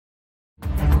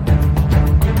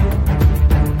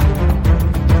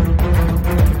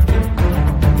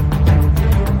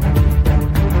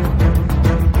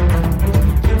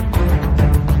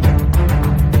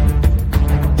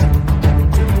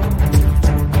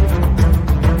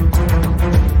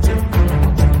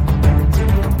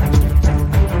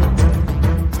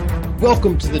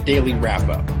Welcome to the Daily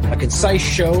Wrap-Up, a concise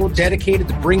show dedicated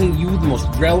to bringing you the most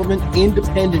relevant,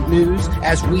 independent news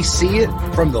as we see it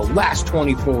from the last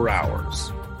 24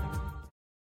 hours.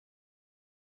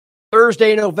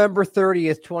 Thursday, November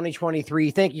 30th,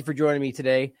 2023. Thank you for joining me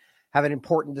today. Have an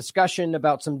important discussion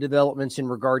about some developments in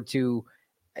regard to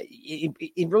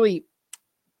really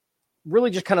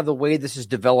just kind of the way this has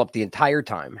developed the entire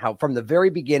time. How from the very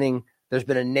beginning, there's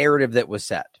been a narrative that was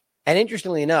set. And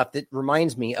interestingly enough, it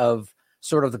reminds me of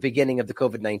sort of the beginning of the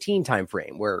COVID-19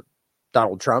 timeframe, where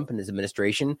Donald Trump and his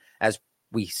administration, as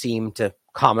we seem to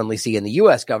commonly see in the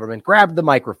U.S. government, grabbed the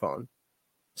microphone,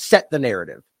 set the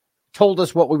narrative, told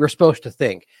us what we were supposed to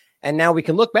think. And now we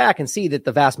can look back and see that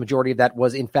the vast majority of that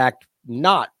was, in fact,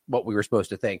 not what we were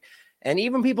supposed to think. And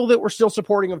even people that were still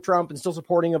supporting of Trump and still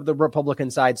supporting of the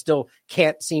Republican side still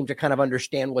can't seem to kind of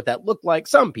understand what that looked like.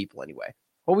 Some people, anyway.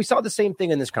 Well, we saw the same thing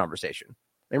in this conversation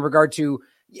in regard to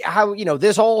how,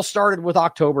 this all started with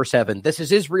October 7th. This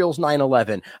is Israel's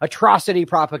 9/11, atrocity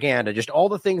propaganda, just all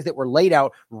the things that were laid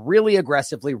out really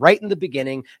aggressively right in the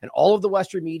beginning. And all of the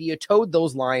Western media towed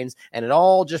those lines, and it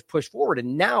all just pushed forward.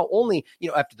 And now only,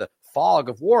 after the fog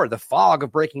of war, the fog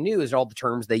of breaking news, all the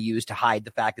terms they use to hide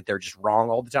the fact that they're just wrong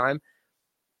all the time,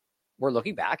 we're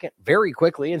looking back at very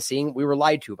quickly and seeing we were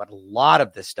lied to about a lot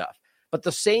of this stuff. But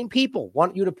the same people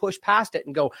want you to push past it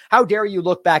and go, how dare you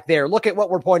look back there? Look at what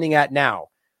we're pointing at now.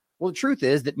 Well, the truth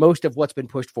is that most of what's been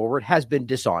pushed forward has been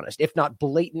dishonest, if not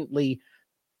blatantly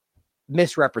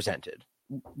misrepresented,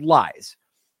 lies.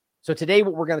 So today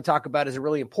what we're going to talk about is a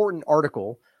really important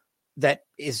article that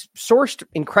is sourced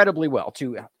incredibly well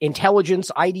to intelligence,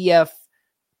 IDF,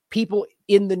 people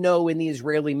in the know in the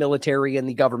Israeli military and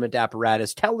the government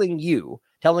apparatus, telling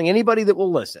anybody that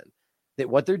will listen, that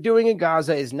what they're doing in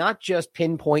Gaza is not just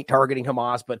pinpoint targeting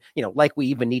Hamas, but, like we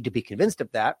even need to be convinced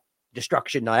of that,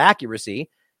 destruction, not accuracy,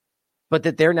 but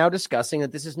that they're now discussing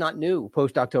that this is not new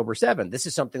post-October 7th. This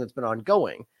is something that's been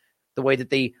ongoing. The way that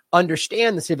they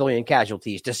understand the civilian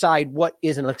casualties, decide what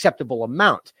is an acceptable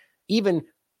amount, even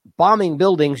bombing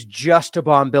buildings just to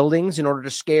bomb buildings in order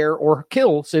to scare or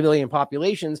kill civilian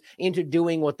populations into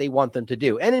doing what they want them to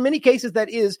do. And in many cases, that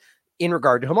is in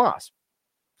regard to Hamas.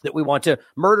 That we want to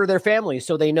murder their families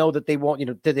so they know that they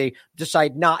won't, that they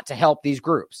decide not to help these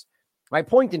groups. My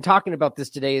point in talking about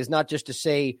this today is not just to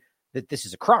say that this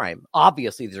is a crime.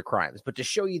 Obviously, these are crimes, but to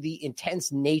show you the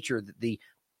intense nature, the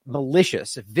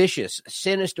malicious, vicious,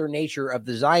 sinister nature of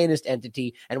the Zionist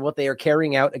entity and what they are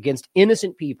carrying out against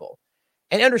innocent people.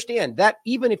 And understand that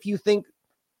even if you think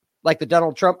like the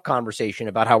Donald Trump conversation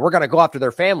about how we're going to go after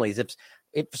their families,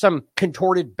 if some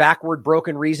contorted, backward,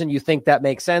 broken reason you think that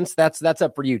makes sense, that's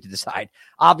up for you to decide.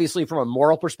 Obviously, from a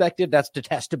moral perspective, that's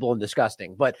detestable and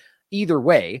disgusting. But either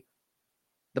way,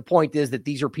 the point is that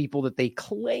these are people that they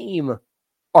claim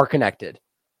are connected,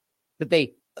 that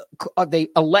they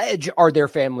allege are their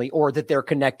family, or that they're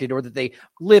connected, or that they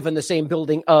live in the same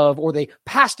building of, or they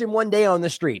passed him one day on the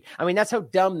street. I mean, that's how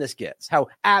dumb this gets, how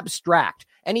abstract.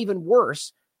 And even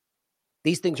worse,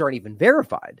 these things aren't even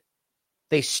verified.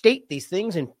 They state these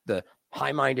things, and the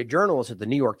high-minded journalists at the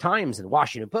New York Times and the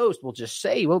Washington Post will just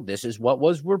say, well, this is what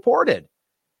was reported.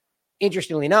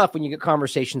 Interestingly enough, when you get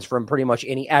conversations from pretty much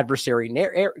any adversary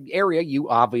area, you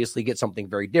obviously get something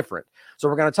very different. So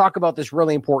we're going to talk about this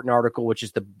really important article, which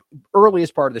is the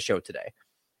earliest part of the show today.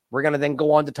 We're going to then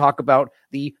go on to talk about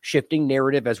the shifting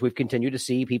narrative as we've continued to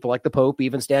see people like the Pope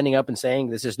even standing up and saying,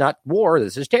 this is not war,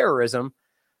 this is terrorism.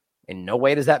 In no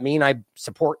way does that mean I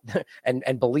support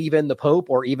and believe in the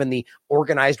Pope or even the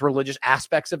organized religious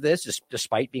aspects of this, just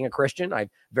despite being a Christian.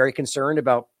 I'm very concerned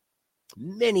about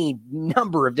any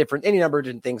number of different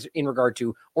things in regard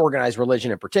to organized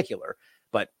religion in particular,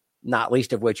 but not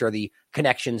least of which are the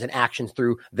connections and actions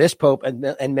through this Pope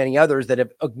and many others that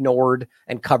have ignored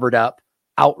and covered up,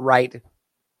 outright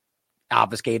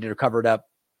obfuscated or covered up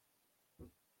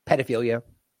pedophilia,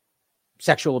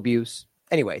 sexual abuse.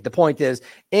 Anyway, the point is,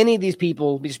 any of these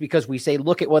people, just because we say,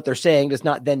 look at what they're saying, does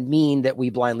not then mean that we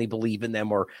blindly believe in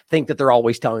them or think that they're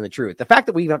always telling the truth. The fact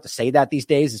that we even have to say that these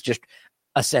days is just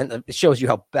it shows you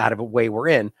how bad of a way we're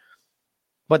in.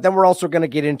 But then we're also going to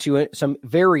get into some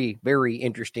very, very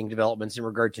interesting developments in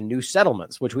regard to new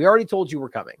settlements, which we already told you were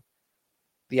coming.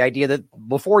 The idea that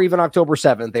before even October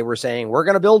 7th, they were saying, we're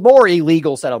going to build more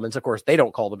illegal settlements. Of course, they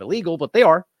don't call them illegal, but they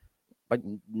are. But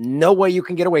no way you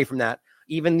can get away from that.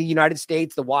 Even the United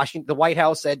States, the White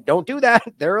House said, don't do that.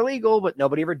 They're illegal, but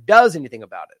nobody ever does anything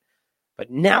about it. But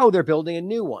now they're building a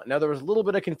new one. Now, there was a little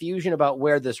bit of confusion about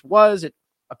where this was. It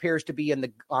appears to be in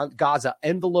the Gaza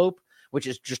envelope, which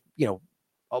is just,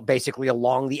 basically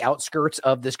along the outskirts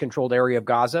of this controlled area of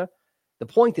Gaza. The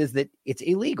point is that it's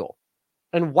illegal.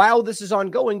 And while this is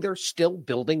ongoing, they're still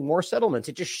building more settlements.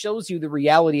 It just shows you the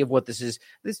reality of what this is,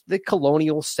 the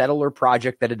colonial settler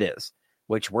project that it is,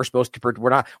 which we're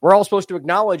all supposed to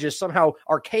acknowledge as somehow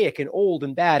archaic and old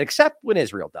and bad, except when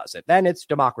Israel does it. Then it's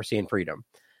democracy and freedom.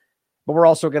 But we're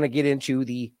also going to get into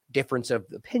the difference of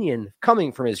opinion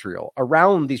coming from Israel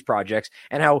around these projects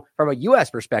and how, from a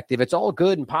U.S. perspective, it's all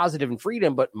good and positive and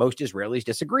freedom, but most Israelis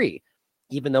disagree,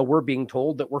 even though we're being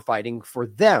told that we're fighting for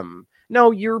them. No,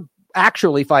 you're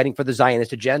actually fighting for the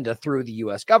Zionist agenda through the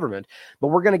U.S. government. But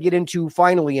we're going to get into,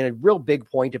 finally, in a real big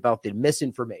point about the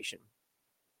misinformation.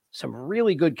 Some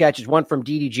really good catches. One from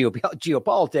DD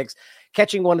Geopolitics,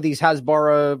 catching one of these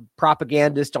Hasbara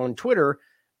propagandists on Twitter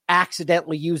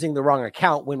accidentally using the wrong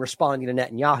account when responding to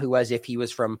Netanyahu as if he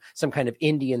was from some kind of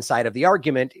Indian side of the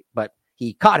argument, but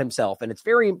he caught himself. And it's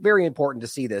very, very important to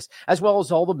see this, as well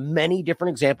as all the many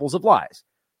different examples of lies.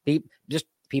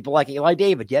 People like Eli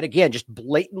David, yet again, just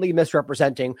blatantly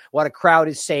misrepresenting what a crowd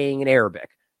is saying in Arabic.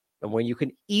 And when you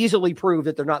can easily prove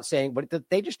that they're not saying, but that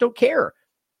they just don't care,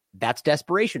 that's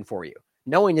desperation for you.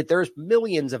 Knowing that there's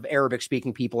millions of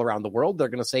Arabic-speaking people around the world, they're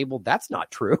going to say, well, that's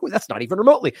not true. That's not even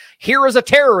remotely. Here is a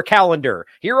terror calendar.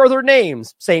 Here are their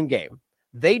names. Same game.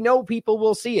 They know people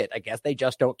will see it. I guess they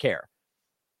just don't care.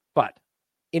 But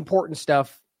important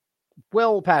stuff.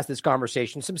 Well past this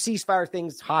conversation, some ceasefire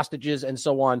things, hostages, and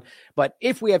so on. But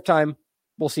if we have time,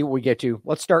 we'll see what we get to.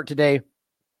 Let's start today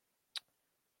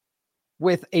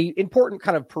with a important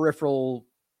kind of peripheral,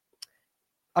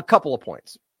 a couple of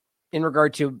points in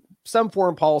regard to some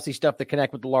foreign policy stuff that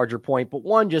connect with the larger point, but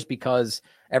one just because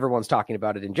everyone's talking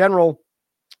about it in general.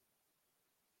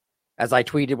 As I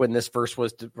tweeted when this first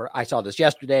I saw this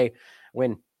yesterday,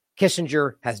 when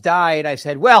Kissinger has died, I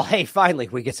said, well, hey, finally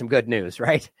we get some good news,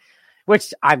 right?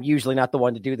 Which I'm usually not the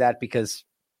one to do that because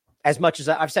as much as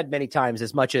I've said many times,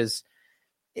 as much as,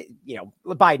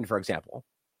 Biden, for example,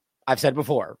 I've said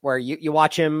before, where you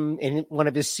watch him in one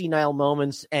of his senile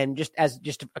moments and just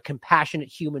a compassionate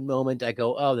human moment, I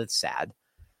go, oh, that's sad.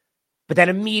 But then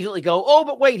immediately go, oh,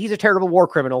 but wait, he's a terrible war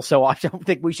criminal, so I don't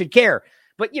think we should care.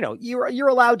 But, you're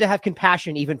allowed to have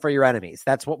compassion even for your enemies.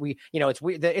 That's what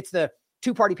it's the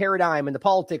two-party paradigm and the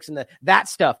politics and that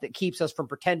stuff that keeps us from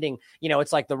pretending,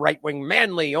 it's like the right-wing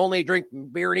manly, only drink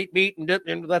beer and eat meat.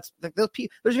 And that's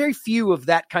there's very few of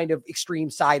that kind of extreme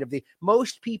side of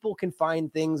most people can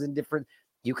find things in different,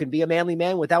 you can be a manly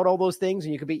man without all those things.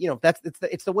 And you can be,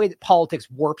 it's the way that politics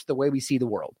warps the way we see the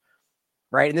world.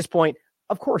 Right. At this point,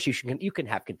 of course you can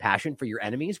have compassion for your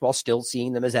enemies while still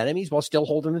seeing them as enemies, while still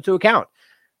holding them to account.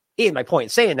 In my point in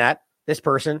saying that, this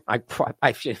person, I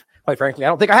quite frankly, I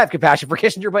don't think I have compassion for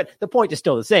Kissinger, but the point is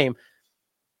still the same.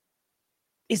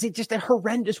 Is it just a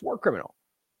horrendous war criminal?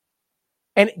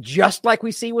 And just like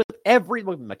we see with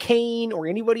McCain or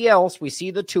anybody else, we see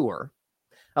the tour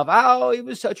of, oh, he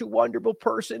was such a wonderful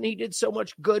person. He did so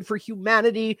much good for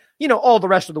humanity. All the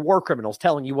rest of the war criminals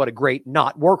telling you what a great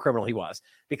not war criminal he was.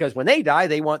 Because when they die,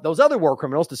 they want those other war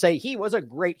criminals to say he was a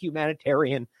great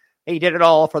humanitarian. He did it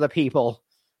all for the people.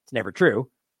 It's never true.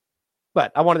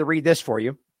 But I wanted to read this for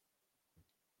you.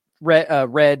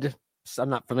 Red, I'm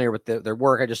not familiar with their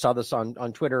work. I just saw this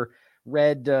on Twitter.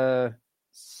 Red StreamNet,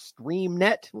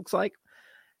 looks like.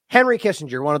 Henry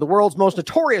Kissinger, one of the world's most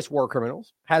notorious war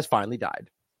criminals, has finally died.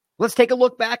 Let's take a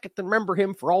look back and remember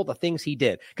him for all the things he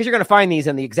did. Because you're going to find these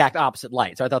in the exact opposite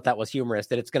light. So I thought that was humorous,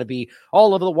 that it's going to be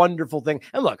all of the wonderful thing.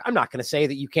 And look, I'm not going to say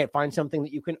that you can't find something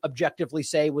that you can objectively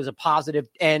say was a positive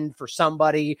end for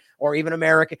somebody or even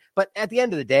America. But at the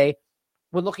end of the day,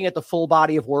 when looking at the full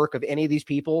body of work of any of these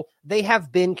people, they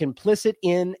have been complicit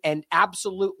in and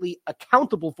absolutely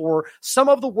accountable for some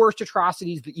of the worst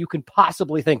atrocities that you can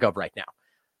possibly think of right now.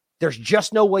 There's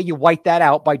just no way you wipe that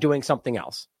out by doing something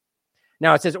else.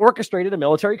 Now, it says orchestrated a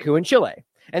military coup in Chile.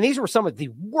 And these were some of the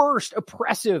worst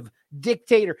oppressive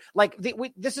dictator.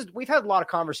 We've had a lot of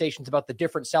conversations about the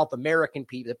different South American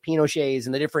people, the Pinochets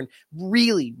and the different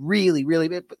really, really,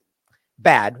 really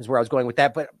bad is where I was going with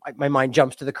that. But my mind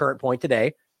jumps to the current point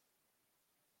today.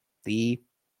 The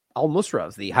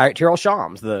al-Nusras, the Hayat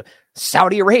al-Shams, the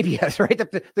Saudi Arabias, right?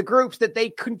 The groups that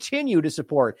they continue to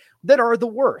support that are the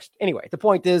worst. Anyway, the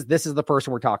point is, this is the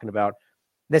person we're talking about.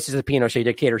 This is the Pinochet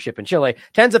dictatorship in Chile.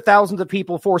 Tens of thousands of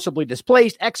people forcibly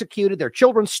displaced, executed, their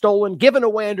children stolen, given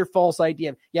away under false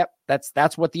ID. Yep,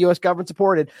 that's what the U.S. government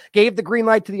supported. Gave the green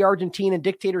light to the Argentine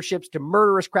dictatorships to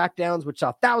murderous crackdowns, which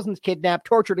saw thousands kidnapped,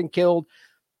 tortured, and killed.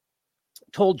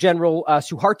 Told General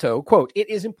Suharto, quote, "It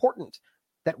is important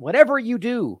that whatever you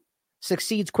do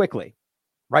succeeds quickly."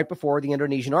 Right before the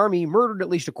Indonesian army murdered at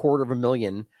least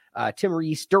 250,000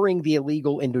 Timorese during the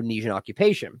illegal Indonesian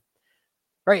occupation.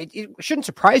 right? It shouldn't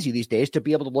surprise you these days to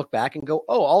be able to look back and go,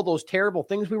 oh, all those terrible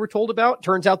things we were told about,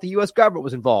 turns out the U.S. government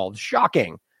was involved.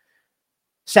 Shocking.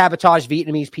 Sabotaged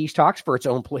Vietnamese peace talks for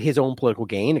his own political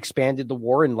gain, expanded the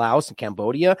war in Laos and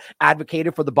Cambodia,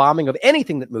 advocated for the bombing of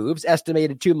anything that moves,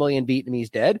 estimated 2 million Vietnamese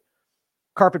dead,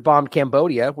 carpet bombed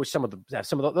Cambodia, which those are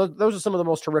some of the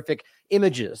most horrific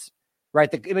images, right?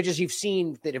 The images you've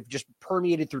seen that have just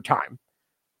permeated through time.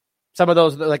 Some of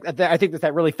those, like I think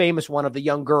that really famous one of the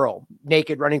young girl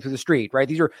naked running through the street, right?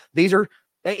 These are.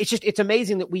 It's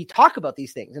amazing that we talk about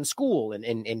these things in school and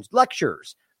in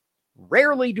lectures.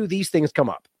 Rarely do these things come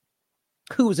up.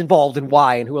 Who was involved and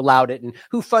why and who allowed it and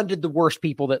who funded the worst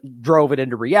people that drove it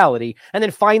into reality. And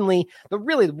then finally, the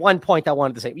one point I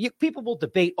wanted to say, people will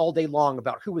debate all day long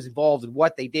about who was involved and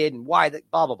what they did and why,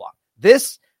 blah, blah, blah.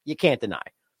 This, you can't deny.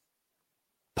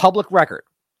 Public record.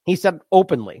 He said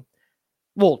openly.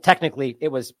 Well, technically, it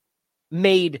was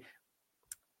made.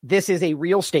 This is a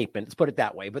real statement. Let's put it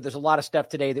that way. But there's a lot of stuff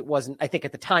today that wasn't, I think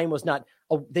at the time was not,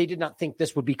 they did not think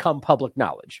this would become public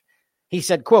knowledge. He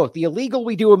said, quote, the illegal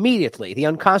we do immediately. The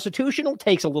unconstitutional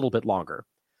takes a little bit longer.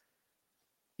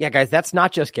 Yeah, guys, that's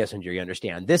not just Kissinger, you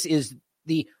understand. This is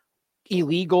the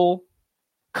illegal,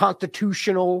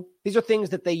 constitutional. These are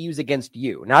things that they use against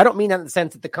you. Now, I don't mean that in the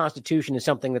sense that the Constitution is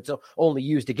something that's only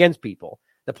used against people.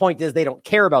 The point is they don't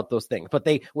care about those things, but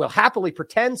they will happily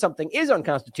pretend something is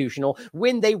unconstitutional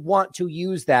when they want to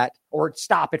use that or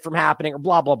stop it from happening or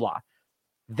blah, blah, blah.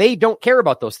 They don't care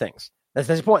about those things. That's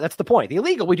the point. That's the point. The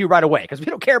illegal we do right away because we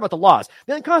don't care about the laws.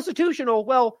 The unconstitutional,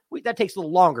 well, that takes a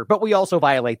little longer, but we also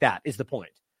violate that is the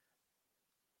point.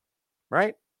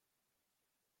 Right?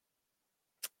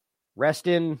 Rest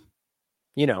in,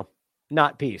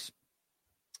 not peace.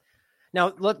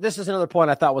 Now, look, this is another point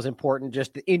I thought was important,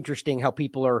 just interesting how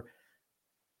people are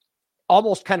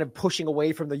almost kind of pushing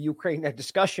away from the Ukraine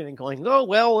discussion and going, oh,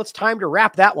 well, it's time to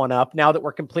wrap that one up now that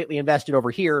we're completely invested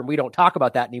over here and we don't talk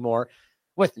about that anymore.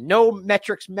 With no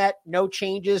metrics met, no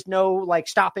changes, no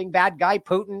stopping bad guy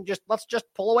Putin. Let's just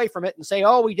pull away from it and say,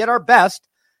 oh, we did our best.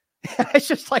 It's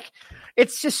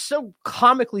just so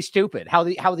comically stupid how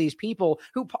these people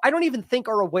who I don't even think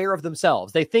are aware of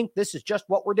themselves. They think this is just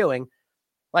what we're doing.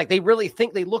 They really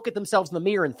think they look at themselves in the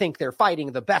mirror and think they're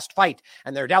fighting the best fight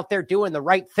and they're out there doing the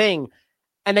right thing.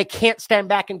 And they can't stand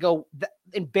back and go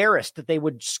embarrassed that they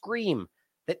would scream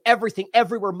that everything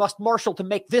everywhere must marshal to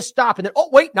make this stop. And then, oh,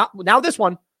 wait, now this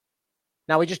one.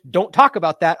 Now we just don't talk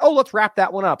about that. Oh, let's wrap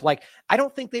that one up. I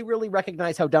don't think they really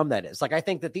recognize how dumb that is. I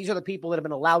think that these are the people that have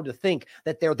been allowed to think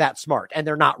that they're that smart and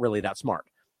they're not really that smart.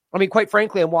 I mean, quite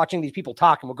frankly, I'm watching these people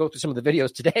talk and we'll go through some of the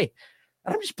videos today.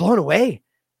 And I'm just blown away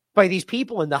by these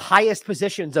people in the highest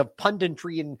positions of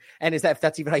punditry and is that, if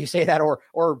that's even how you say that,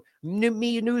 or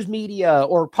news media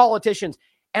or politicians.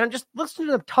 And I'm just listening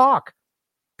to them talk.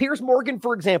 Piers Morgan,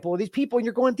 for example, these people, and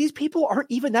you're going, these people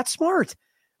aren't even that smart.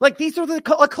 These are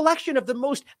a collection of the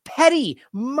most petty,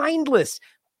 mindless,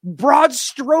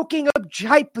 broad-stroking,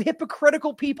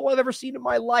 hypocritical people I've ever seen in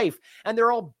my life. And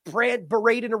they're all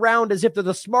berated around as if they're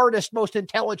the smartest, most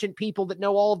intelligent people that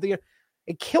know all of the...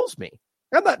 It kills me.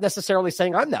 I'm not necessarily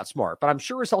saying I'm that smart, but I'm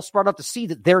sure as hell smart enough to see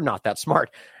that they're not that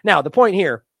smart. Now, the point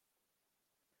here,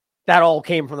 that all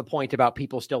came from the point about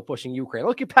people still pushing Ukraine.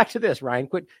 Let's get back to this, Ryan.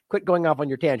 Quit going off on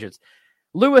your tangents.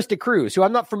 Louis de Cruz, who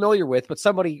I'm not familiar with, but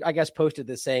somebody, I guess, posted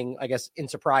this saying, I guess, in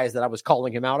surprise that I was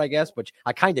calling him out, I guess, which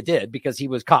I kind of did because he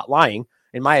was caught lying,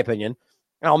 in my opinion.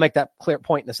 And I'll make that clear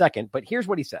point in a second. But here's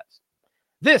what he says.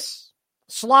 This,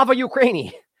 Slava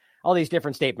Ukraini, all these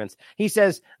different statements. He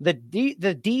says, the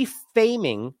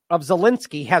defaming of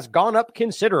Zelensky has gone up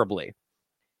considerably.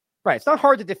 Right. It's not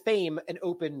hard to defame an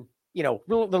open,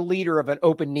 the leader of an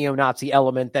open neo-Nazi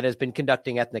element that has been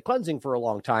conducting ethnic cleansing for a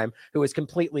long time, who is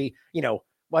completely, well,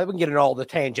 we can get into all the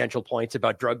tangential points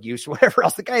about drug use or whatever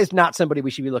else. The guy is not somebody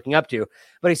we should be looking up to.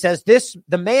 But he says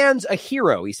the man's a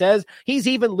hero. He says he's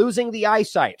even losing the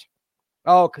eyesight.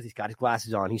 Oh, because he's got his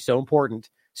glasses on. He's so important.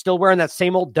 Still wearing that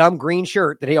same old dumb green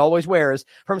shirt that he always wears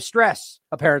from stress,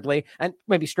 apparently. And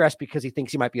maybe stress because he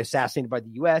thinks he might be assassinated by the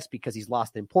U.S. because he's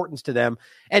lost importance to them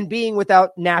and being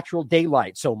without natural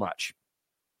daylight so much.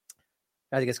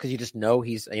 I think it's because you just know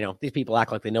he's, these people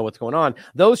act like they know what's going on.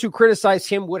 Those who criticize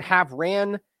him would have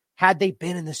ran had they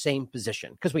been in the same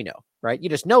position. Because we know, right? You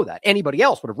just know that. Anybody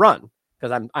else would have run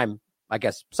because I'm, I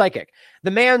guess, psychic.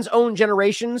 The man's own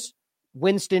generation's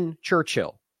Winston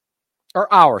Churchill.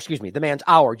 The man's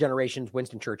our generation's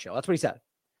Winston Churchill. That's what he said.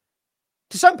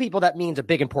 To some people, that means a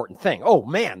big, important thing. Oh,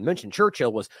 man, Winston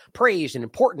Churchill was praised and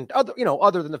important,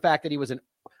 other than the fact that he was an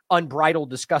unbridled,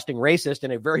 disgusting racist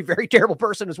and a very, very terrible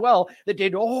person as well that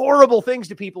did horrible things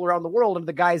to people around the world and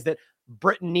the guys that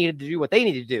Britain needed to do what they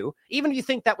needed to do. Even if you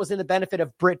think that was in the benefit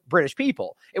of British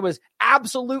people, it was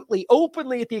absolutely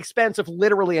openly at the expense of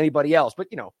literally anybody else. But,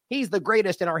 he's the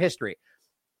greatest in our history.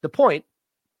 The point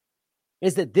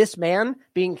is that this man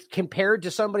being compared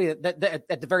to somebody that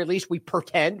at the very least we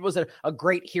pretend was a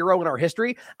great hero in our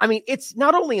history. I mean, it's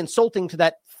not only insulting to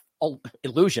that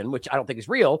illusion, which I don't think is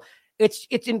real.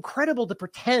 It's incredible to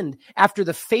pretend after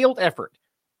the failed effort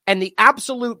and the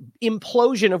absolute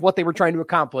implosion of what they were trying to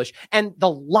accomplish and the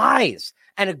lies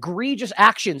and egregious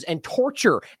actions and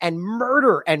torture and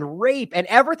murder and rape and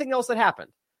everything else that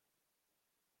happened.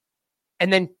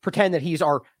 And then pretend that he's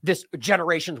this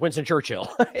generation's Winston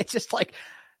Churchill. It's just like,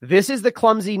 this is the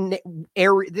clumsy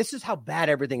area. This is how bad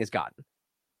everything has gotten.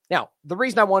 Now, the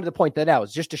reason I wanted to point that out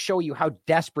is just to show you how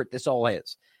desperate this all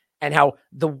is and how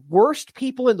the worst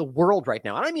people in the world right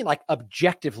now, and I mean like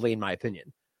objectively, in my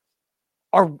opinion,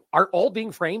 are all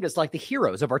being framed as like the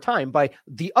heroes of our time by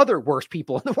the other worst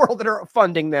people in the world that are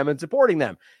funding them and supporting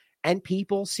them. And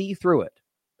people see through it.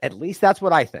 At least that's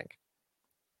what I think.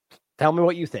 Tell me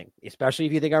what you think, especially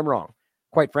if you think I'm wrong.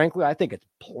 Quite frankly, I think it's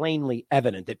plainly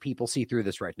evident that people see through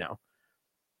this right now.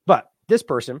 But this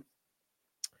person,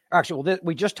 actually,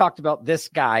 we just talked about this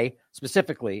guy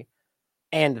specifically,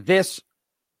 and this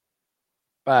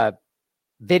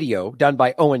video done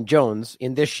by Owen Jones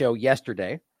in this show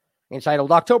yesterday,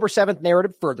 entitled October 7th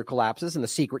Narrative Further Collapses in the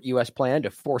Secret U.S. Plan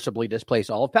to Forcibly Displace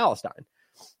All of Palestine.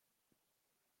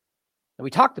 And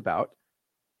we talked about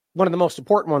one of the most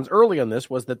important ones early on this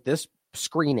was that this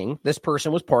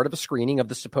person was part of a screening of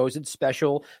the supposed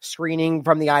special screening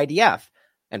from the IDF.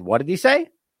 And what did he say?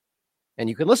 And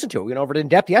you can listen to it. We went over it in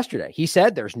depth yesterday. He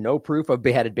said there's no proof of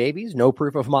beheaded babies, no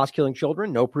proof of Hamas killing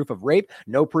children, no proof of rape,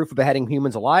 no proof of beheading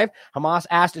humans alive. Hamas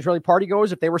asked Israeli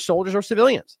partygoers if they were soldiers or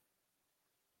civilians.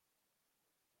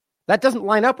 That doesn't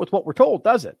line up with what we're told,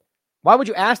 does it? Why would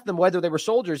you ask them whether they were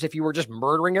soldiers if you were just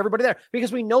murdering everybody there?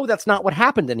 Because we know that's not what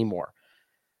happened anymore.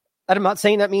 And I'm not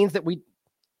saying that means that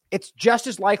it's just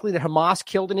as likely that Hamas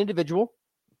killed an individual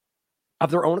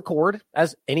of their own accord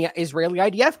as any Israeli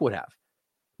IDF would have.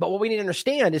 But what we need to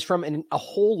understand is from a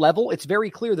whole level, it's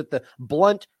very clear that the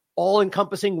blunt,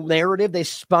 all-encompassing narrative they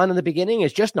spun in the beginning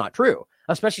is just not true,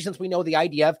 especially since we know the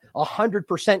IDF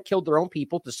 100% killed their own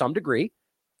people to some degree.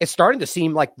 It's starting to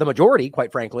seem like the majority,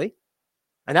 quite frankly.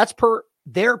 And that's per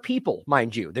their people,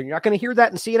 mind you. You're not going to hear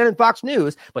that in CNN and Fox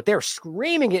News, but they're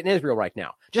screaming it in Israel right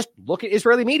now. Just look at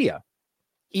Israeli media.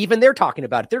 Even they're talking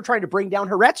about it. They're trying to bring down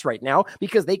Haaretz right now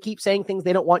because they keep saying things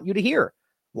they don't want you to hear.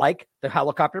 Like the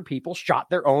helicopter people shot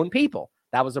their own people.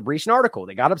 That was a recent article.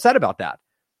 They got upset about that.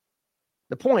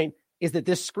 The point is that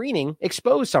this screening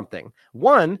exposed something.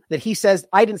 One, that he says,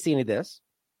 I didn't see any of this.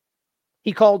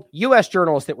 He called U.S.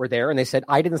 journalists that were there, and they said,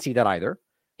 I didn't see that either.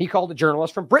 He called a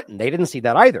journalist from Britain. They didn't see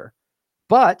that either.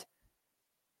 But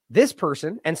this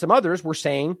person and some others were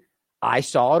saying, I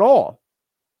saw it all.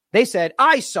 They said,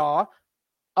 I saw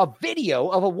a video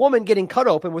of a woman getting cut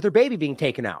open with her baby being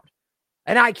taken out.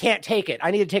 And I can't take it.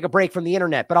 I need to take a break from the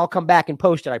internet, but I'll come back and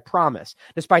post it, I promise.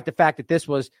 Despite the fact that this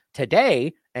was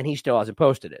today, and he still hasn't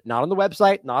posted it. Not on the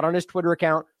website, not on his Twitter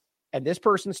account. And this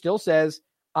person still says,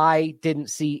 I didn't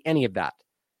see any of that.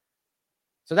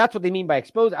 So that's what they mean by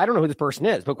exposed. I don't know who this person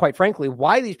is, but quite frankly,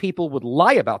 why these people would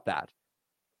lie about that.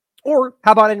 Or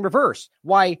how about in reverse?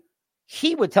 Why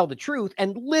he would tell the truth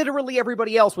and literally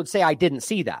everybody else would say, I didn't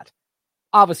see that.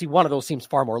 Obviously, one of those seems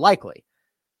far more likely.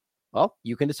 Well,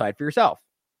 you can decide for yourself.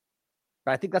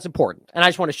 But I think that's important. And I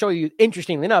just want to show you,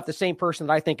 interestingly enough, the same person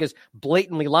that I think is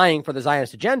blatantly lying for the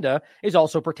Zionist agenda is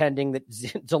also pretending that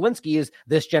Zelensky is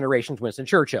this generation's Winston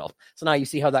Churchill. So now you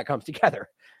see how that comes together.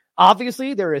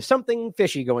 Obviously, there is something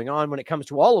fishy going on when it comes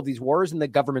to all of these wars and the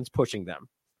government's pushing them.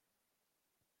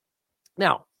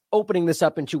 Now, opening this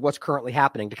up into what's currently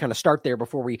happening to kind of start there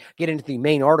before we get into the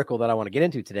main article that I want to get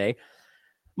into today.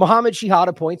 Mohammed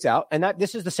Shihada points out, and that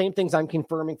this is the same things I'm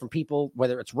confirming from people,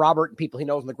 whether it's Robert and people he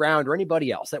knows on the ground or anybody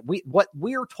else, that what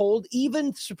we're told,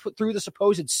 even through the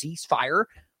supposed ceasefire,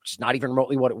 which is not even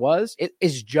remotely what it was, it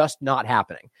is just not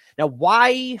happening. Now,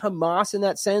 why Hamas in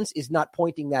that sense is not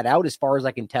pointing that out, as far as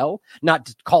I can tell, not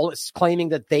to call it claiming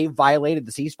that they violated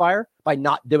the ceasefire by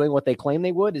not doing what they claim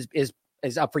they would,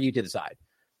 is up for you to decide.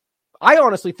 I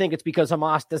honestly think it's because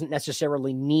Hamas doesn't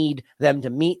necessarily need them to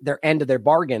meet their end of their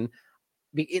bargain,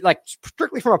 like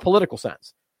strictly from a political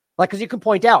sense. Like, because you can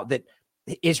point out that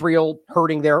Israel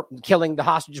killing the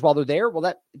hostages while they're there, well,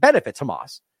 that benefits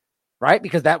Hamas, right?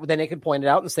 Because then they can point it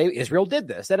out and say Israel did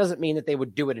this. That doesn't mean that they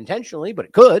would do it intentionally, but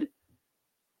it could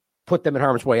put them in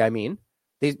harm's way, I mean.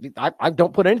 I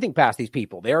don't put anything past these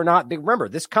people. They are not. Remember,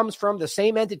 this comes from the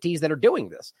same entities that are doing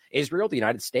this. Israel, the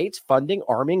United States, funding,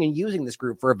 arming, and using this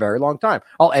group for a very long time.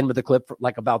 I'll end with a clip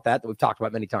about that we've talked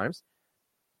about many times.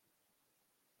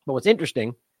 But what's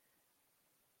interesting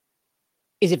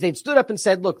is if they'd stood up and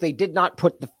said, look, they did not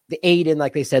put the aid in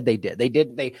like they said they did.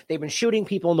 They've been shooting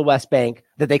people in the West Bank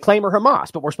that they claim are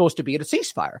Hamas, but we're supposed to be at a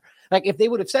ceasefire. Like, if they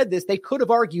would have said this, they could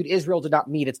have argued Israel did not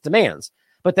meet its demands.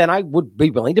 But then I would be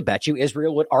willing to bet you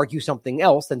Israel would argue something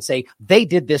else and say they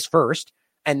did this first,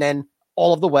 and then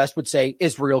all of the West would say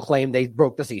Israel claimed they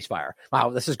broke the ceasefire. Wow,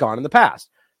 this has gone in the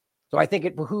past. So I think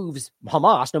it behooves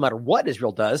Hamas, no matter what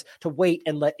Israel does, to wait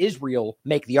and let Israel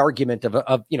make the argument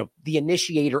of the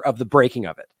initiator of the breaking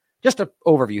of it. Just an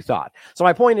overview thought. So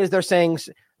my point is, they're saying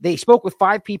they spoke with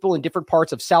 5 people in different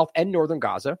parts of South and Northern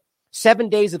Gaza. 7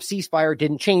 days of ceasefire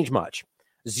didn't change much.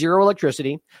 0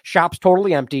 electricity, shops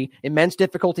totally empty, immense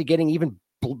difficulty getting even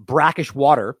brackish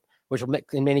water, which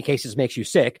in many cases makes you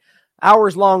sick.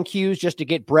 Hours-long queues just to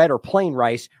get bread or plain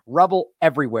rice, rubble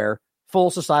everywhere,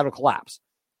 full societal collapse.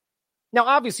 Now,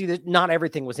 obviously, not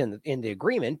everything was in the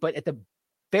agreement, but at the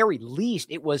very least,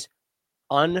 it was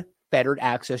unfettered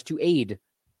access to aid.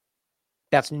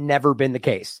 That's never been the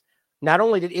case. Not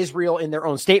only did Israel, in their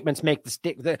own statements, make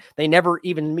they never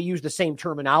even used the same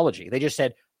terminology. They just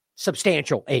said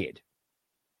substantial aid.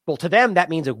 Well, to them, that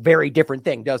means a very different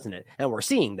thing, doesn't it? And we're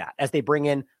seeing that as they bring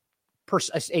in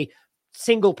a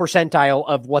single percentile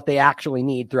of what they actually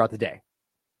need throughout the day.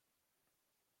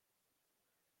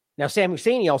 Now, Sam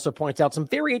Husseini also points out some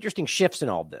very interesting shifts in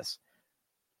all of this.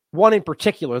 One in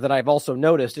particular that I've also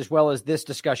noticed, as well as this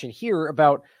discussion here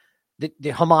about the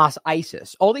Hamas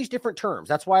ISIS, all these different terms.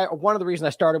 That's why one of the reasons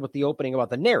I started with the opening about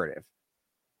the narrative.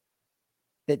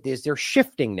 That is, they're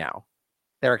shifting now.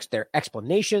 Their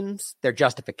explanations, their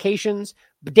justifications,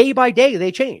 day by day,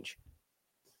 they change.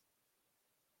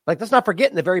 Like, let's not forget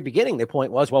in the very beginning, the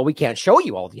point was, well, we can't show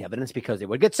you all the evidence because it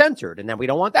would get censored. And then we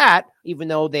don't want that, even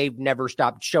though they've never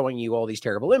stopped showing you all these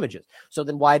terrible images. So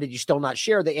then why did you still not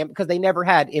share because they never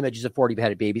had images of 40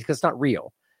 beheaded babies, because it's not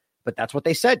real. But that's what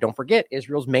they said. Don't forget,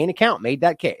 Israel's main account made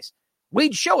that case.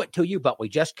 We'd show it to you, but we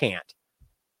just can't.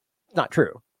 It's not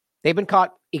true. They've been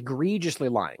caught egregiously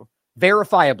lying,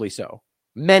 verifiably so,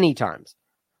 many times.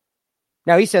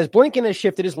 Now, he says Blinken has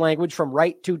shifted his language from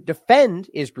right to defend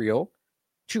Israel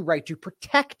to right to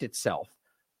protect itself.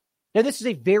 Now, this is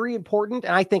a very important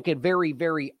and I think a very,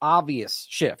 very obvious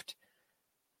shift.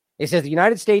 It says the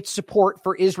United States' support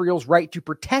for Israel's right to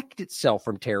protect itself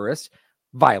from terrorist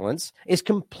violence is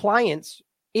compliance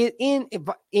in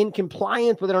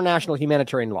compliance with international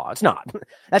humanitarian law. It's not.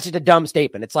 That's just a dumb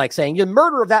statement. It's like saying the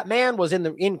murder of that man was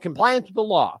in compliance with the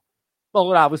law.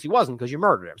 Well, it obviously wasn't, because you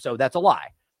murdered him. So that's a lie.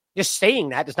 Just saying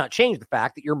that does not change the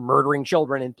fact that you're murdering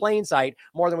children in plain sight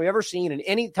more than we've ever seen in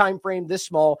any time frame this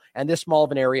small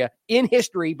of an area in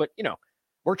history. But,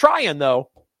 we're trying, though.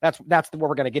 That's what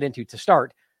we're going to get into to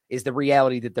start, is the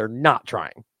reality that they're not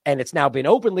trying. And it's now been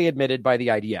openly admitted by the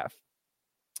IDF.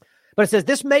 But it says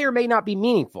this may or may not be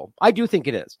meaningful. I do think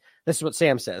it is. This is what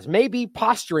Sam says. Maybe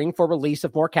posturing for release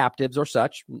of more captives or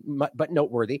such, but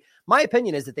noteworthy. My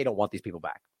opinion is that they don't want these people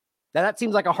back. Now, that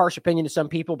seems like a harsh opinion to some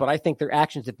people, but I think their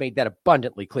actions have made that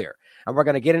abundantly clear. And we're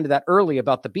going to get into that early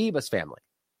about the Bibas family,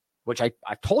 which I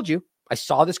told you, I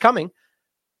saw this coming.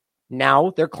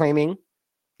 Now they're claiming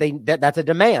that's a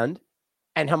demand.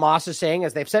 And Hamas is saying,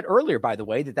 as they've said earlier, by the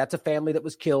way, that that's a family that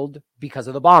was killed because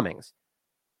of the bombings.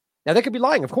 Now, they could be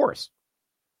lying, of course.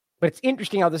 But it's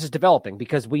interesting how this is developing,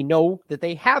 because we know that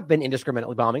they have been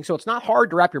indiscriminately bombing. So it's not hard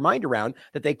to wrap your mind around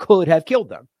that they could have killed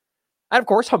them. And of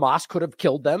course, Hamas could have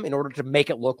killed them in order to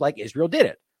make it look like Israel did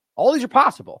it. All these are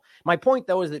possible. My point,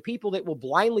 though, is that people that will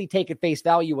blindly take at face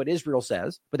value what Israel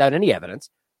says without any evidence,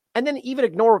 and then even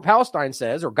ignore what Palestine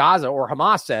says or Gaza or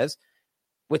Hamas says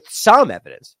with some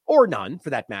evidence, or none for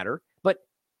that matter, but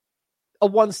a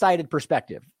one-sided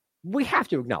perspective. We have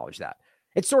to acknowledge that.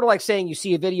 It's sort of like saying you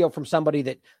see a video from somebody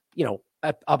that,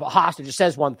 a hostage just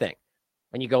says one thing,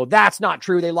 and you go, that's not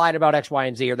true. They lied about X, Y,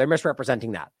 and Z, or they're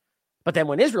misrepresenting that. But then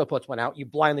when Israel puts one out, you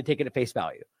blindly take it at face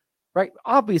value, right?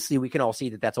 Obviously, we can all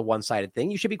see that that's a one-sided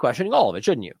thing. You should be questioning all of it,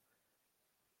 shouldn't you?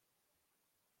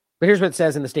 But here's what it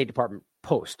says in the State Department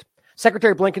Post.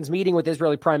 Secretary Blinken's meeting with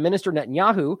Israeli Prime Minister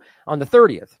Netanyahu on the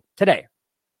 30th, today.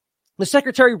 The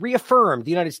secretary reaffirmed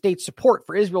the United States' support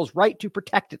for Israel's right to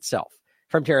protect itself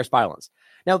from terrorist violence.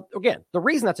 Now, again, the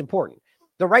reason that's important,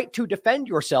 the right to defend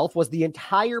yourself was the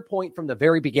entire point from the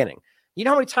very beginning. You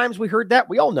know how many times we heard that?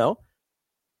 We all know.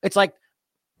 It's like,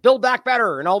 build back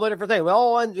better and all the different things. We're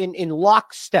all in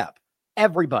lockstep.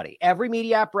 Everybody, every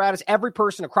media apparatus, every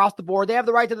person across the board, they have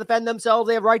the right to defend themselves.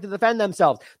 They have the right to defend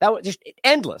themselves. That was just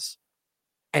endless.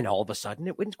 And all of a sudden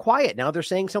it went quiet. Now they're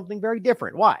saying something very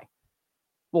different. Why?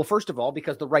 Well, first of all,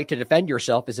 because the right to defend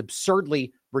yourself is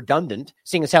absurdly redundant,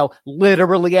 seeing as how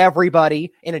literally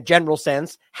everybody, in a general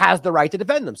sense, has the right to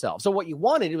defend themselves. So what you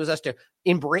wanted was us to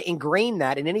ingrain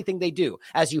that in anything they do.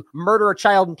 As you murder a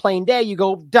child in plain day, you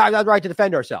go, "I have the right to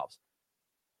defend ourselves."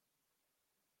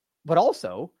 But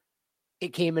also, it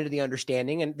came into the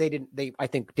understanding, and they I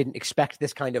think didn't expect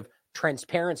this kind of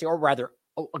transparency, or rather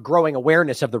a growing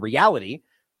awareness of the reality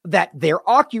that they're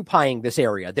occupying this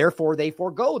area. Therefore, they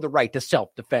forego the right to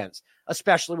self-defense,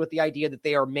 especially with the idea that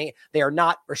they are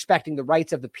not respecting the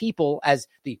rights of the people as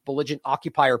the belligerent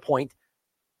occupier point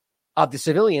of the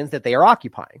civilians that they are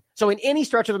occupying. So in any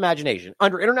stretch of imagination,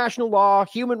 under international law,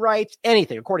 human rights,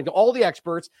 anything, according to all the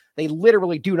experts, they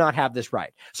literally do not have this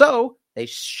right. So they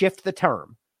shift the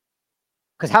term.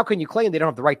 Because how can you claim they don't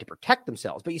have the right to protect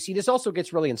themselves? But you see, this also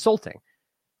gets really insulting.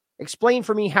 Explain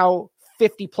for me how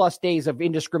 50 plus days of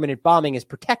indiscriminate bombing is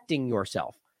protecting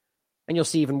yourself. And you'll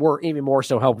see even more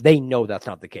so how they know that's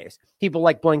not the case. People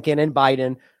like Blinken and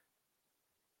Biden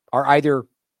are either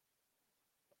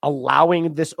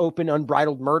allowing this open,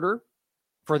 unbridled murder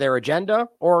for their agenda,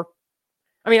 or,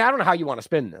 I mean, I don't know how you want to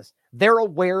spin this. They're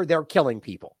aware they're killing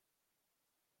people.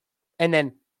 And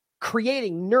then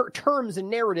creating terms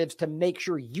and narratives to make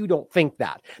sure you don't think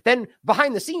that. Then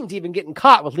behind the scenes, even getting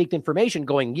caught with leaked information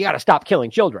going, you got to stop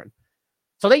killing children.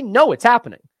 So they know it's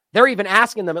happening. They're even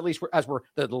asking them, at least as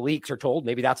the leaks are told,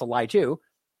 maybe that's a lie too,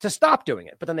 to stop doing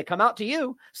it. But then they come out to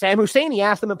you. Sam Husseini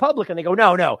asked them in public, and they go,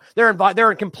 no,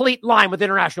 they're in complete line with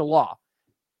international law.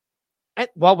 And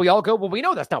well, we all go, well, we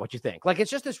know that's not what you think. Like, it's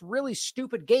just this really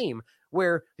stupid game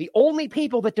where the only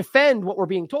people that defend what we're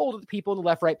being told are the people in the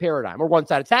left-right paradigm, or one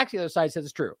side attacks, the other side says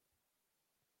it's true.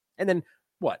 And then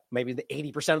what? Maybe the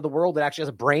 80% of the world that actually has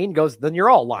a brain goes, then you're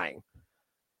all lying.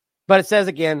 But it says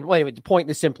again, well, anyway, the point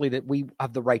is simply that we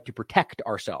have the right to protect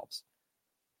ourselves.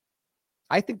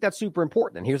 I think that's super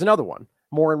important. And here's another one.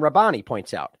 Morin Rabbani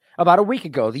points out, about a week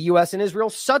ago, the U.S. and Israel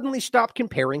suddenly stopped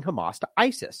comparing Hamas to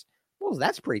ISIS. Well,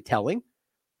 that's pretty telling.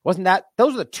 Wasn't that?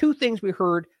 Those are the two things we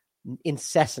heard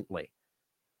incessantly.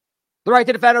 The right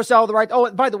to defend ourselves, the right. Oh,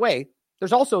 and by the way,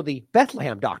 there's also the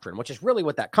Bethlehem Doctrine, which is really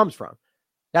what that comes from.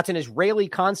 That's an Israeli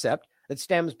concept that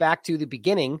stems back to the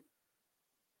beginning.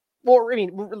 Well, I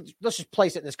mean, let's just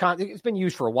place it in this context. It's been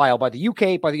used for a while by the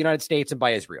UK, by the United States, and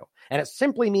by Israel. And it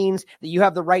simply means that you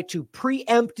have the right to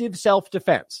preemptive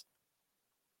self-defense.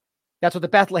 That's what the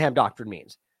Bethlehem Doctrine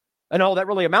means. And all that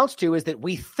really amounts to is that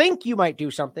we think you might do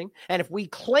something, and if we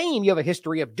claim you have a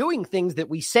history of doing things that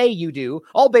we say you do,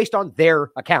 all based on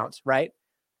their accounts, right?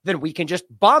 Then we can just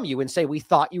bomb you and say we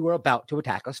thought you were about to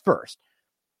attack us first.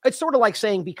 It's sort of like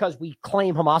saying because we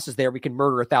claim Hamas is there, we can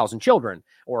murder 1,000 children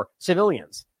or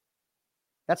civilians.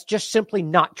 That's just simply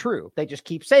not true. They just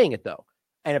keep saying it, though.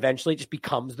 And eventually it just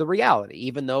becomes the reality,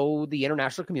 even though the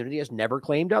international community has never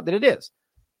claimed that it is.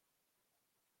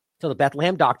 So the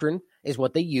Bethlehem Doctrine is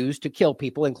what they use to kill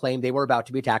people and claim they were about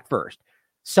to be attacked first.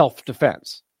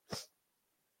 Self-defense.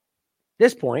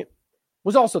 This point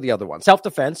was also the other one.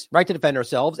 Self-defense, right to defend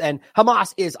ourselves, and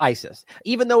Hamas is ISIS.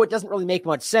 Even though it doesn't really make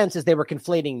much sense as they were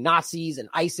conflating Nazis and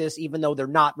ISIS, even though they're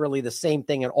not really the same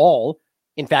thing at all.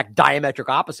 In fact, diametric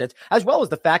opposites, as well as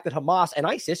the fact that Hamas and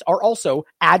ISIS are also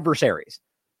adversaries.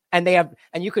 And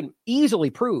you can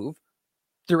easily prove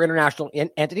through international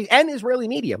entities and Israeli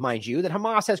media, mind you, that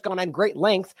Hamas has gone on great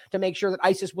length to make sure that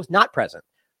ISIS was not present.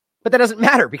 But that doesn't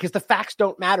matter because the facts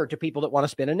don't matter to people that want to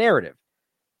spin a narrative.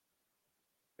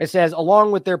 It says,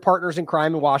 along with their partners in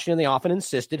crime in Washington, they often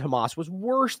insisted Hamas was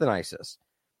worse than ISIS.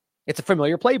 It's a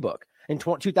familiar playbook. In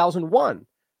 2001,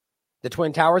 the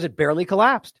Twin Towers had barely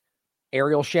collapsed.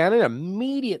 Ariel Sharon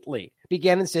immediately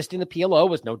began insisting the PLO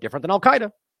was no different than Al-Qaeda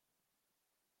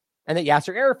and that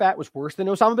Yasser Arafat was worse than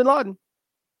Osama bin Laden.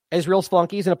 Israel's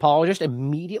flunkies and apologists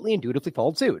immediately and dutifully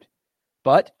followed suit.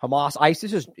 But Hamas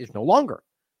ISIS is no longer.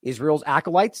 Israel's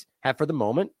acolytes have, for the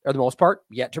moment, or the most part,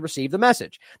 yet to receive the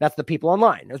message. That's the people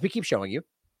online, as we keep showing you,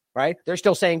 right? They're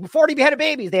still saying 40 beheaded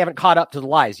babies. They haven't caught up to the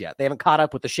lies yet. They haven't caught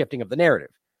up with the shifting of the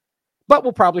narrative. But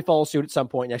will probably follow suit at some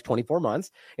point in the next 24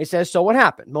 months. It says, so what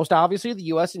happened? Most obviously, the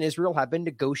U.S. and Israel have been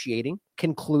negotiating,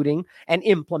 concluding, and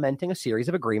implementing a series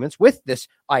of agreements with this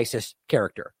ISIS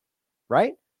character,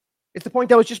 right? It's the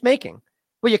point I was just making.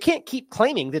 Well, you can't keep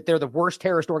claiming that they're the worst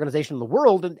terrorist organization in the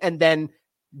world and then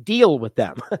deal with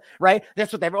them, right?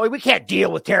 That's what we can't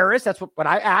deal with terrorists. That's what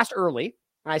I asked early.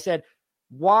 I said,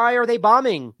 Why are they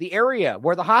bombing the area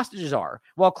where the hostages are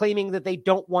while claiming that they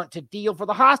don't want to deal for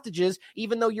the hostages,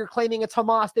 even though you're claiming it's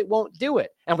Hamas that won't do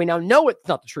it? And we now know it's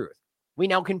not the truth. We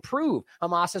now can prove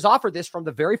Hamas has offered this from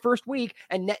the very first week,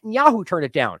 and Netanyahu turned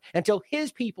it down until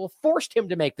his people forced him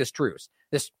to make this truce,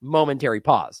 this momentary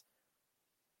pause.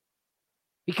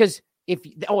 Because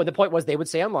the point was they would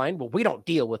say online, well, we don't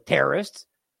deal with terrorists.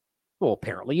 Well,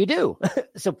 apparently you do.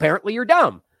 So apparently you're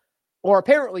dumb. Or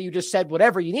apparently you just said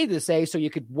whatever you needed to say so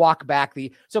you could walk back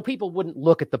so people wouldn't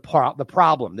look at the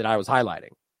problem that I was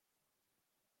highlighting.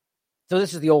 So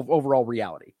this is the overall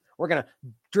reality. We're going to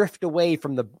drift away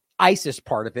from the ISIS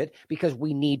part of it because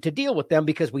we need to deal with them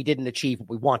because we didn't achieve what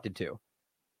we wanted to.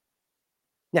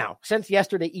 Now, since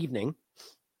yesterday evening,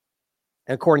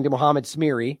 according to Mohammed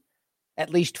Smiri,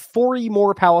 at least 40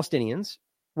 more Palestinians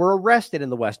were arrested in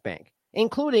the West Bank,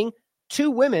 including 2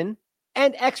 women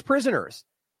and ex-prisoners.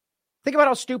 Think about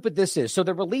how stupid this is. So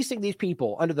they're releasing these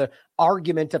people under the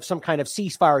argument of some kind of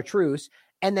ceasefire truce.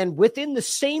 And then within the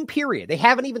same period, they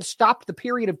haven't even stopped the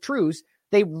period of truce.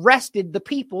 They arrested the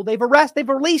people they've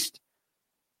released.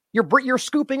 You're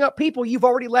scooping up people you've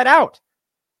already let out.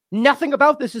 Nothing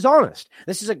about this is honest.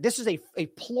 This is a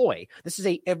ploy. This is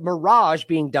a mirage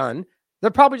being done. They're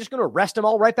probably just going to arrest them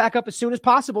all right back up as soon as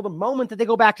possible the moment that they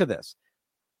go back to this.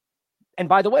 And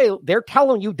by the way, they're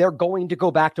telling you they're going to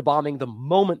go back to bombing the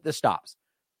moment this stops.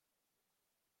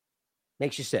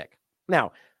 Makes you sick.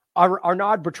 Now,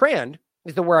 Arnaud Bertrand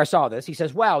is where I saw this. He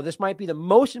says, wow, this might be the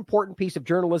most important piece of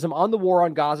journalism on the war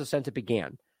on Gaza since it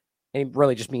began. And he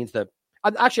really just means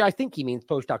actually, I think he means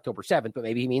post-October 7th, but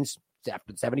maybe he means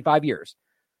after 75 years.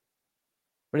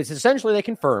 But it's essentially they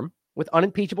confirm with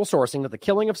unimpeachable sourcing that the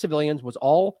killing of civilians was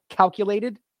all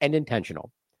calculated and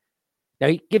intentional. Now,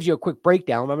 he gives you a quick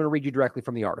breakdown. I'm going to read you directly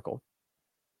from the article.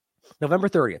 November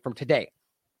 30th, from today,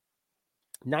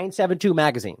 972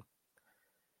 magazine.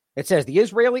 It says, the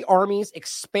Israeli army's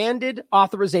expanded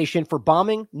authorization for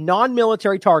bombing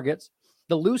non-military targets,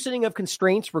 the loosening of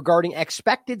constraints regarding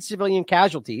expected civilian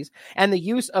casualties, and the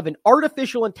use of an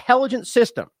artificial intelligence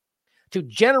system to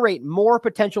generate more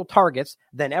potential targets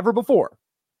than ever before.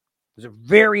 There's a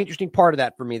very interesting part of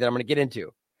that for me that I'm going to get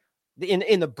into.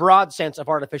 In the broad sense of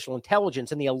artificial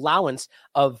intelligence and the allowance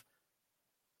of,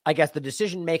 I guess, the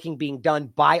decision-making being done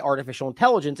by artificial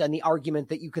intelligence and the argument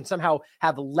that you can somehow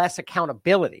have less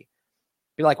accountability.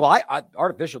 Be like, well,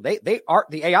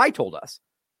 the AI told us.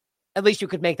 At least you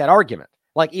could make that argument.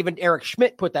 Like even Eric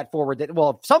Schmidt put that forward that,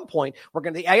 well, at some point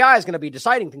the AI is going to be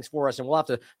deciding things for us and we'll have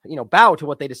to, bow to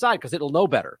what they decide because it'll know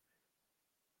better.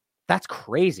 That's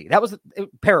crazy. That was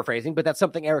paraphrasing, but that's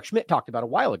something Eric Schmidt talked about a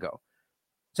while ago.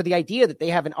 So the idea that they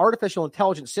have an artificial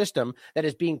intelligence system that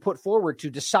is being put forward to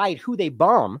decide who they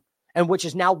bomb, and which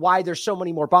is now why there's so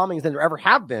many more bombings than there ever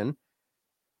have been,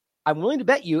 I'm willing to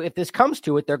bet you if this comes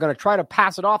to it, they're going to try to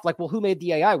pass it off like, well, who made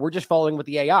the AI? We're just following with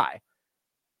the AI.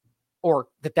 Or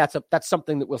that's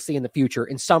something that we'll see in the future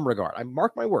in some regard. I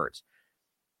mark my words.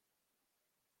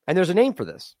 And there's a name for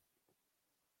this,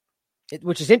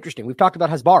 which is interesting. We've talked about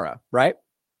Hasbara, right?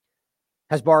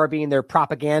 Hasbara being their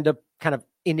propaganda kind of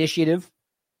initiative.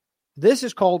 This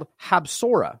is called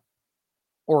Habsora,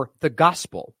 or the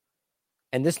gospel.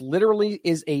 And this literally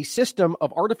is a system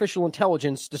of artificial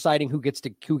intelligence deciding who gets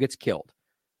killed.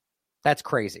 That's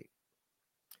crazy.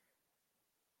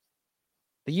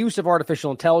 The use of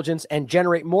artificial intelligence and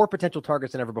generate more potential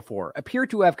targets than ever before appear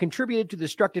to have contributed to the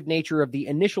destructive nature of the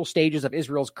initial stages of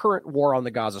Israel's current war on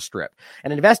the Gaza Strip.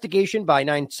 An investigation by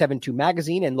 972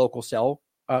 magazine and local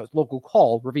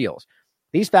call reveals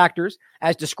these factors,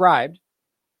 as described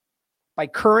by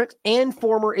current and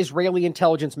former Israeli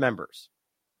intelligence members,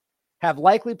 have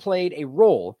likely played a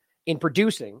role in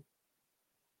producing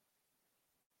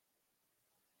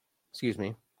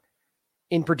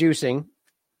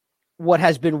what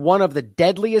has been one of the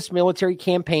deadliest military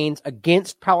campaigns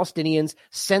against Palestinians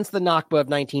since the Nakba of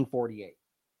 1948.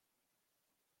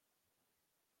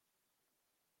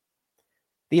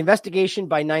 The investigation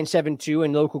by 972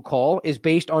 and local call is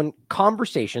based on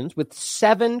conversations with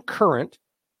seven current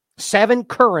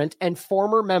and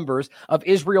former members of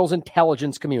Israel's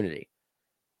intelligence community.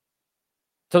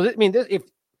 So, if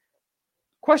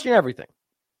question everything.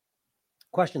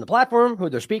 Question the platform, who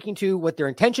they're speaking to, what their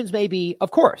intentions may be,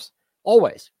 of course,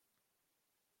 always.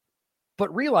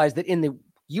 But realize that in the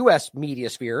U.S. media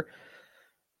sphere,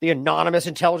 the anonymous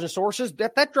intelligence sources,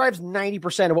 that drives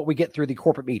 90% of what we get through the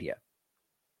corporate media.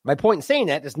 My point in saying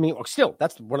that doesn't mean, well, still,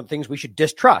 that's one of the things we should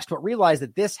distrust, but realize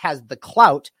that this has the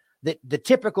clout that the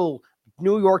typical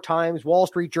New York Times, Wall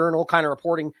Street Journal kind of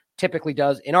reporting typically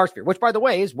does in our sphere, which, by the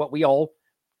way, is what we all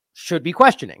should be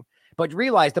questioning. But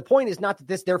realize the point is not that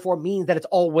this therefore means that it's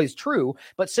always true,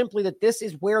 but simply that this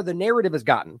is where the narrative has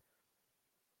gotten.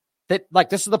 That, like,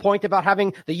 this is the point about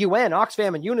having the UN,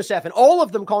 Oxfam, and UNICEF, and all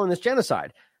of them calling this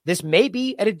genocide. This may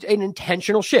be an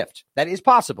intentional shift. That is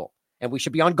possible, and we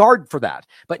should be on guard for that.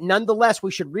 But nonetheless,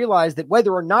 we should realize that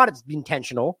whether or not it's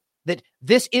intentional, that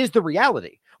this is the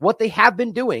reality. What they have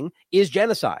been doing is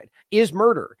genocide, is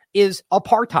murder, is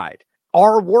apartheid,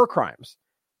 are war crimes.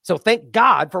 So thank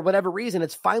God, for whatever reason,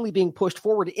 it's finally being pushed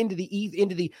forward into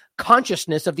the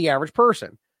consciousness of the average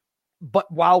person.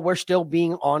 But while we're still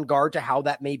being on guard to how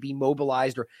that may be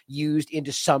mobilized or used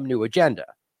into some new agenda.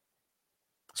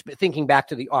 Thinking back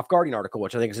to the Off Guardian article,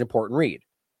 which I think is an important read.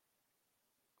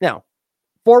 Now,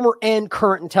 former and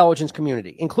current intelligence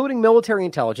community, including military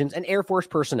intelligence and Air Force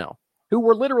personnel, who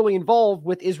were literally involved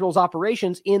with Israel's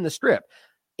operations in the Strip,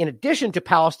 in addition to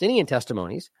Palestinian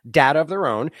testimonies, data of their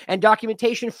own, and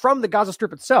documentation from the Gaza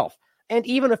Strip itself, and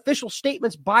even official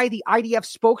statements by the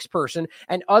IDF spokesperson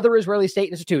and other Israeli state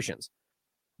institutions.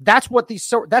 That's what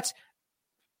that's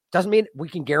doesn't mean we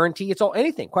can guarantee it's all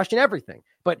anything, question everything,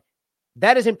 but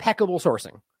that is impeccable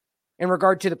sourcing in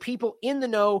regard to the people in the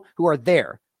know who are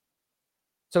there.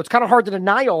 So it's kind of hard to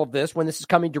deny all of this when this is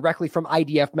coming directly from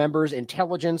IDF members,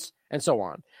 intelligence, and so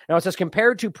on. Now, it says,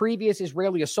 compared to previous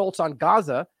Israeli assaults on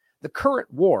Gaza, the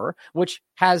current war, which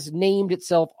has named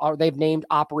itself, they've named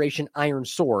Operation Iron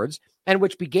Swords, and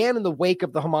which began in the wake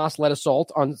of the Hamas-led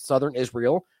assault on southern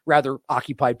Israel, rather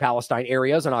occupied Palestine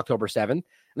areas on October 7th, and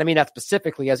I mean that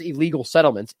specifically as illegal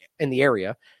settlements in the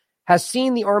area, has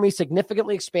seen the army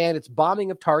significantly expand its bombing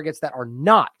of targets that are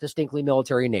not distinctly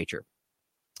military in nature.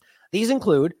 These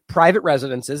include private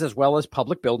residences as well as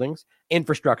public buildings,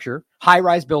 infrastructure,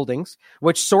 high-rise buildings,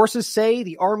 which sources say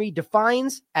the army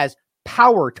defines as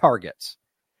power targets.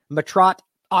 Matrat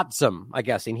Atzam, I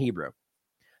guess, in Hebrew.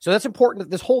 So that's important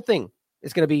that this whole thing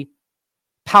is going to be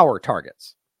power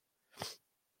targets.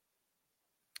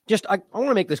 Just, I want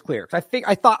to make this clear, because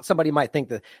I thought somebody might think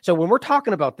that. So when we're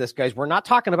talking about this, guys, we're not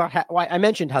talking about, I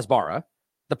mentioned Hasbara,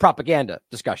 the propaganda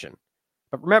discussion.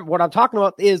 But remember, what I'm talking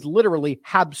about is literally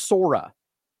Habsora,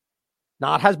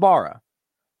 not Hasbara.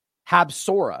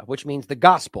 Habsora, which means the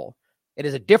gospel. It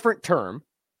is a different term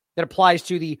that applies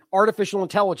to the artificial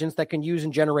intelligence that can use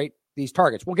and generate these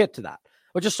targets. We'll get to that.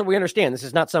 But just so we understand, this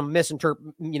is not some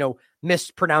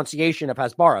mispronunciation of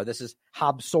Hasbara. This is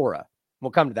Habsora.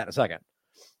 We'll come to that in a second.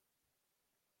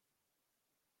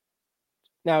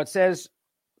 Now it says,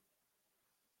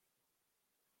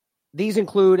 these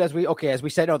include, as we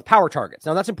said, the power targets.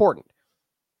 Now that's important.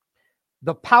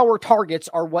 The power targets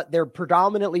are what they're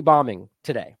predominantly bombing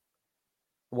today.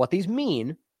 What these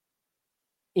mean,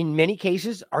 in many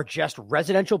cases, are just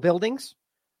residential buildings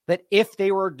that, if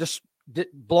they were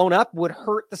blown up, would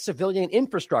hurt the civilian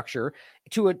infrastructure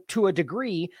to a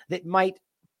degree that might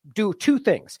do two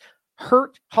things: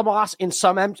 hurt Hamas in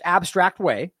some abstract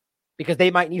way, because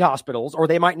they might need hospitals or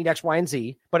they might need X, Y, and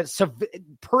Z, but it's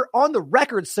on the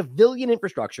record civilian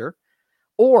infrastructure,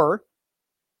 or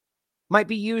might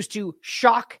be used to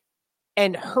shock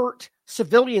and hurt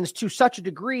civilians to such a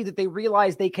degree that they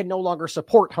realize they can no longer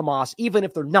support Hamas, even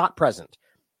if they're not present,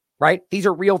 right? These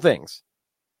are real things.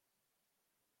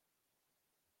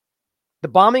 The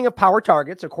bombing of power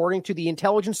targets, according to the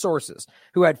intelligence sources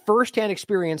who had firsthand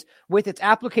experience with its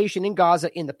application in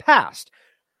Gaza in the past,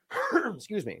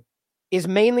 excuse me, is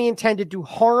mainly intended to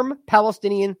harm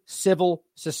Palestinian civil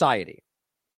society.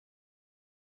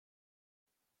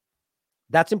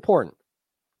 That's important.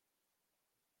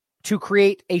 To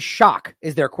create a shock,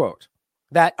 is their quote,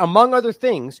 that, among other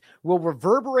things, will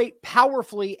reverberate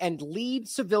powerfully and lead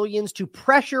civilians to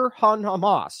pressure on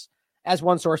Hamas, as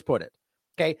one source put it.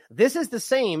 Okay, this is the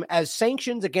same as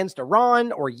sanctions against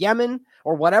Iran or Yemen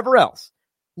or whatever else,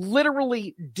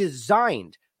 literally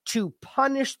designed to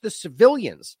punish the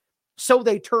civilians so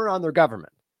they turn on their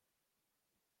government.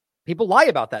 People lie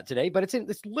about that today, but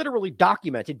it's literally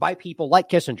documented by people like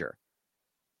Kissinger.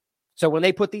 So when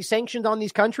they put these sanctions on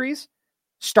these countries,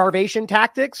 starvation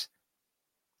tactics,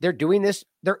 they're doing this.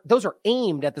 Those are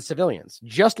aimed at the civilians,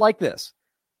 just like this.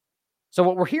 So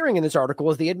what we're hearing in this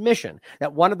article is the admission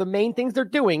that one of the main things they're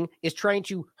doing is trying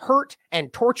to hurt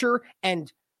and torture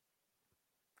and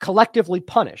collectively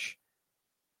punish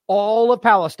all of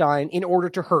Palestine in order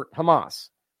to hurt Hamas.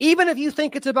 Even if you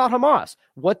think it's about Hamas,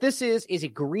 what this is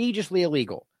egregiously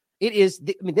illegal.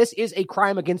 This is a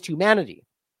crime against humanity.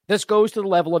 This goes to the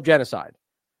level of genocide.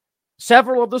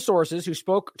 Several of the sources who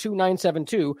spoke to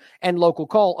 972 and Local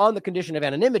Call on the condition of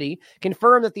anonymity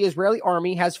confirm that the Israeli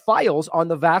army has files on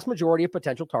the vast majority of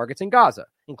potential targets in Gaza,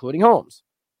 including homes.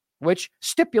 which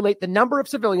stipulate the number of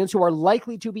civilians who are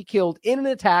likely to be killed in an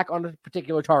attack on a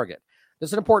particular target. This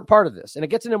is an important part of this, and it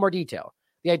gets into more detail.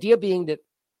 The idea being that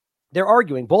they're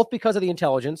arguing, both because of the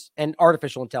intelligence and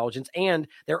artificial intelligence and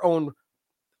their own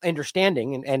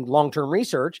understanding and long-term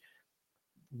research,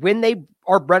 when they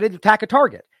are ready to attack a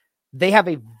target, they have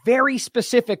a very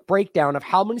specific breakdown of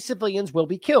how many civilians will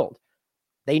be killed.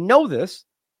 They know this,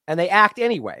 and they act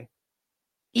anyway,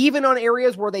 even on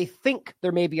areas where they think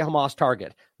there may be a Hamas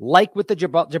target, like with the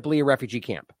Jabalia refugee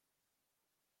camp.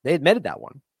 They admitted that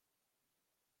one.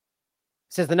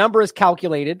 It says the number is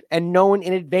calculated and known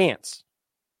in advance.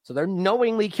 So they're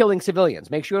knowingly killing civilians.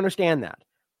 Make sure you understand that.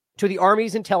 To the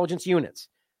Army's intelligence units,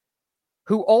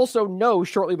 who also know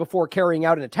shortly before carrying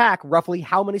out an attack roughly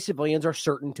how many civilians are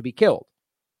certain to be killed.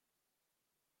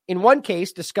 In one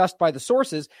case discussed by the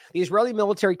sources, the Israeli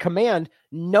military command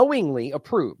knowingly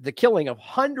approved the killing of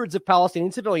hundreds of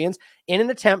Palestinian civilians in an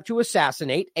attempt to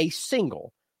assassinate a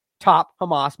single top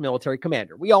Hamas military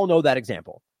commander. We all know that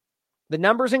example. The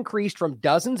numbers increased from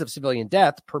dozens of civilian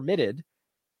deaths permitted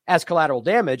as collateral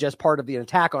damage as part of the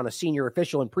attack on a senior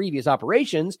official in previous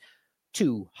operations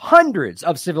to hundreds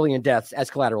of civilian deaths as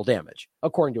collateral damage,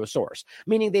 according to a source,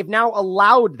 meaning they've now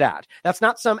allowed that. That's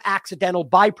not some accidental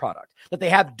byproduct that they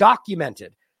have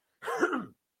documented,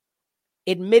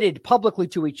 admitted publicly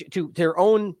to their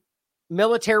own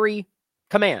military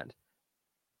command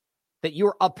that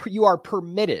you are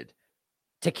permitted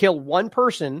to kill one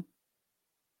person,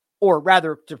 or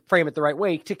rather, to frame it the right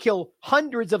way, to kill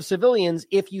hundreds of civilians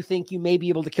if you think you may be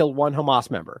able to kill one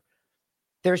Hamas member.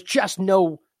 There's just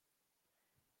no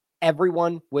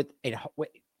everyone with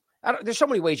there's so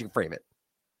many ways you can frame it.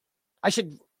 I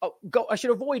should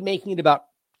avoid making it about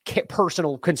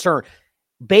personal concern.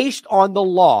 Based on the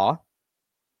law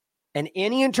and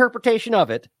any interpretation of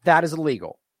it, that is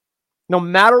illegal. No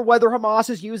matter whether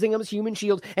Hamas is using them as human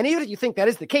shields, and even if you think that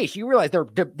is the case, you realize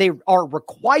they are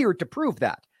required to prove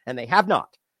that, and they have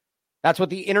not. That's what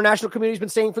the international community has been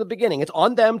saying from the beginning. It's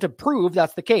on them to prove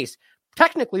that's the case,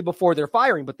 technically before they're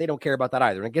firing, but they don't care about that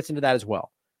either, and it gets into that as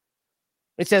well.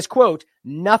 It says, quote,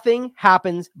 nothing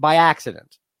happens by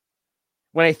accident.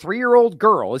 When a 3-year-old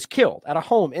girl is killed at a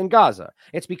home in Gaza,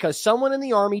 it's because someone in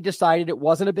the army decided it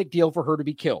wasn't a big deal for her to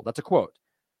be killed. That's a quote.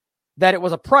 That it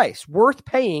was a price worth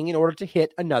paying in order to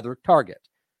hit another target.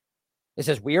 It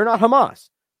says, we are not Hamas.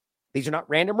 These are not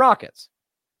random rockets.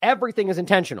 Everything is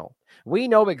intentional. We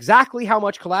know exactly how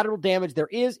much collateral damage there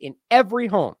is in every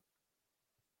home.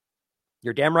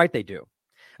 You're damn right they do.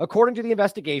 According to the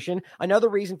investigation, another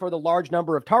reason for the large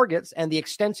number of targets and the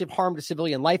extensive harm to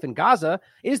civilian life in Gaza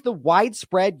is the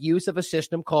widespread use of a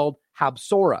system called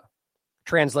Habsora,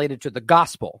 translated to the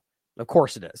gospel. Of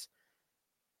course it is.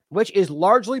 Which is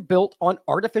largely built on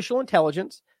artificial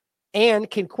intelligence and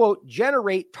can, quote,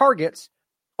 generate targets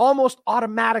almost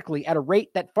automatically at a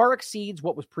rate that far exceeds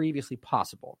what was previously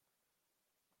possible.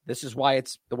 This is why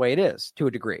it's the way it is, to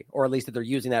a degree, or at least that they're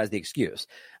using that as the excuse.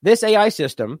 This AI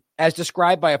system, as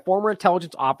described by a former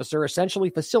intelligence officer, essentially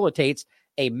facilitates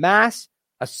a mass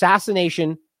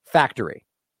assassination factory.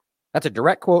 That's a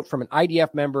direct quote from an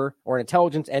IDF member or an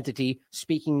intelligence entity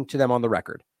speaking to them on the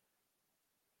record.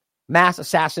 Mass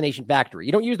assassination factory.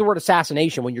 You don't use the word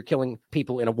assassination when you're killing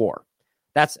people in a war.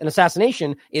 That's an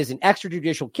assassination is an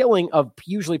extrajudicial killing of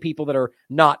usually people that are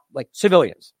not like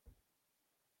civilians.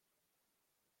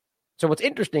 So what's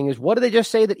interesting is, what did they just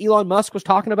say that Elon Musk was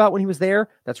talking about when he was there?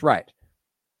 That's right.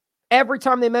 Every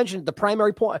time they mentioned the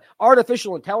primary point,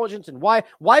 artificial intelligence, and why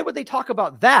would they talk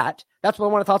about that? That's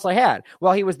one of the thoughts I had.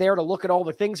 Well, he was there to look at all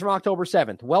the things from October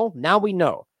 7th. Well, now we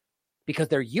know, because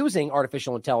they're using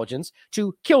artificial intelligence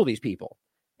to kill these people.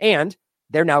 And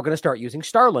they're now going to start using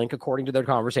Starlink, according to their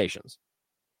conversations.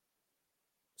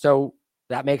 So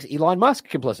that makes Elon Musk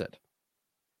complicit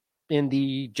in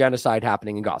the genocide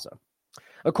happening in Gaza.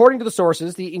 According to the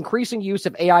sources, the increasing use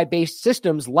of AI-based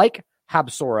systems like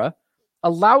Habsora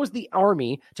allows the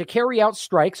army to carry out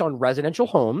strikes on residential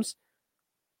homes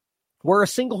where a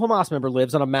single Hamas member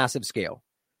lives on a massive scale,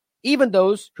 even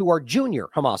those who are junior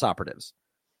Hamas operatives.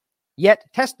 Yet,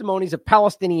 testimonies of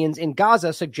Palestinians in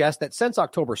Gaza suggest that since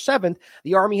October 7th,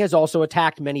 the army has also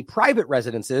attacked many private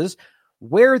residences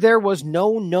where there was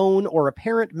no known or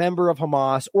apparent member of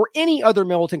Hamas or any other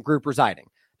militant group residing.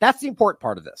 That's the important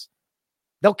part of this.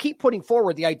 They'll keep putting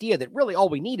forward the idea that really all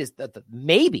we need is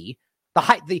maybe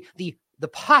the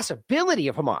possibility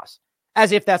of Hamas,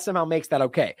 as if that somehow makes that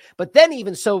okay. But then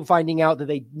even so, finding out that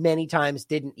they many times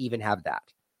didn't even have that.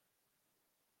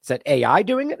 Is that AI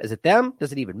doing it? Is it them?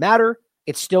 Does it even matter?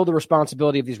 It's still the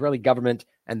responsibility of the Israeli government,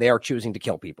 and they are choosing to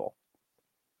kill people.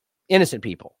 Innocent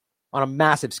people on a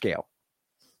massive scale.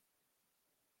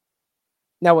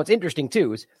 Now, what's interesting,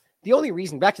 too, is the only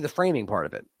reason, back to the framing part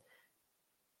of it,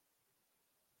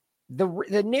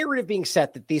 the narrative being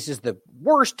set that this is the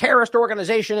worst terrorist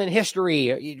organization in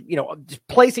history, just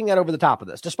placing that over the top of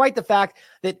this, despite the fact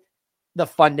that the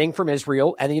funding from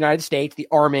Israel and the United States, the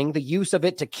arming, the use of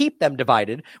it to keep them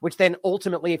divided, which then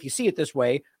ultimately, if you see it this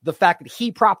way, the fact that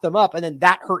he propped them up and then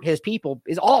that hurt his people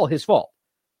is all his fault.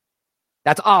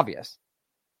 That's obvious.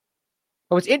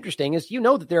 But what's interesting is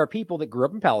that there are people that grew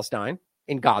up in Palestine,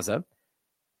 in Gaza,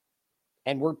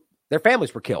 and their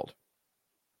families were killed.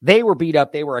 They were beat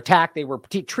up. They were attacked. They were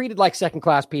treated like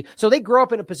second-class people. So they grow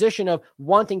up in a position of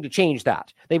wanting to change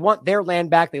that. They want their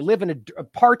land back. They live in an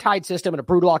apartheid system and a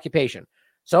brutal occupation.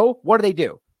 So what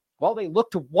do? Well, they look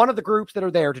to one of the groups that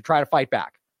are there to try to fight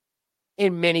back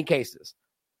in many cases.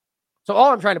 So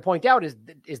all I'm trying to point out is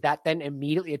that then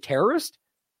immediately a terrorist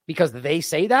because they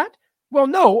say that? Well,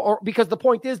 no, or because the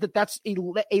point is that that's a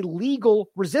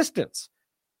legal resistance.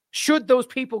 Should those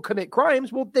people commit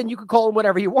crimes, well, then you could call them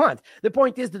whatever you want. The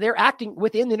point is that they're acting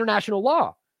within international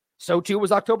law. So too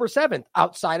was October 7th,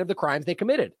 outside of the crimes they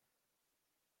committed.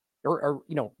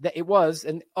 It was,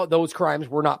 and those crimes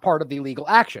were not part of the illegal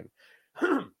action.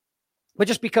 But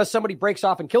just because somebody breaks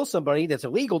off and kills somebody that's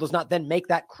illegal does not then make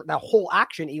that whole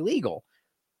action illegal.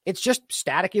 It's just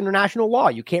static international law.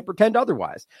 You can't pretend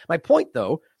otherwise. My point,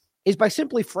 though, is by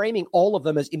simply framing all of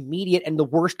them as immediate and the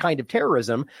worst kind of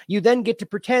terrorism, you then get to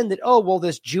pretend that,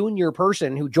 this junior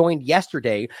person who joined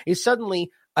yesterday is suddenly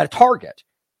a target,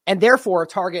 and therefore a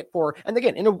target for, and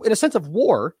again, in a sense of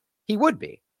war, he would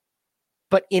be.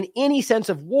 But in any sense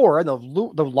of war, and the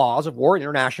laws of war,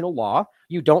 international law,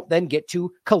 you don't then get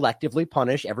to collectively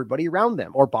punish everybody around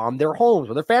them or bomb their homes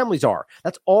where their families are.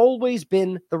 That's always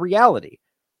been the reality.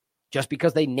 Just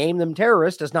because they name them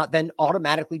terrorists does not then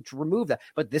automatically remove that.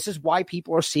 But this is why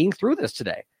people are seeing through this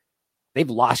today. They've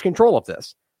lost control of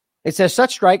this. It says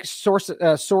such strikes,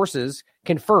 sources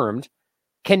confirmed,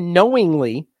 can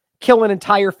knowingly kill an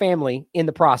entire family in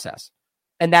the process.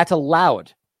 And that's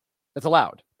allowed. That's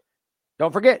allowed.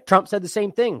 Don't forget, Trump said the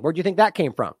same thing. Where do you think that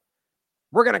came from?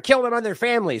 We're going to kill them on their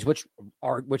families, which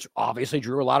obviously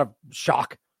drew a lot of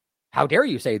shock. How dare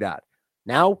you say that?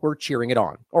 Now we're cheering it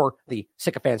on, or the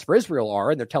sycophants for Israel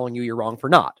are, and they're telling you you're wrong for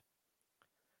not.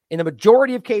 In the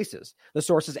majority of cases, the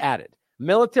sources added,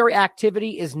 military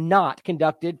activity is not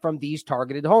conducted from these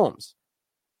targeted homes.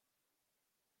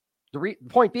 The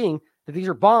point being that these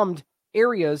are bombed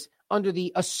areas under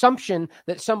the assumption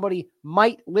that somebody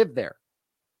might live there,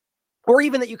 or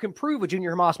even that you can prove a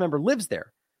junior Hamas member lives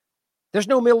there. There's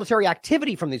no military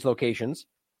activity from these locations,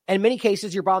 and in many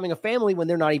cases, you're bombing a family when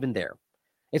they're not even there.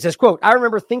 It says, quote, I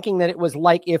remember thinking that it was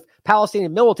like if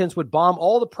Palestinian militants would bomb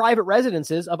all the private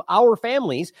residences of our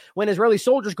families when Israeli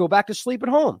soldiers go back to sleep at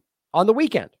home on the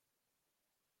weekend.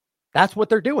 That's what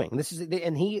they're doing.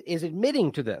 And he is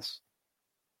admitting to this.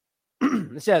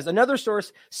 It says, another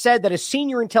source said that a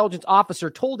senior intelligence officer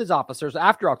told his officers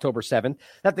after October 7th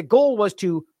that the goal was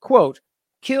to, quote,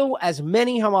 kill as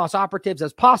many Hamas operatives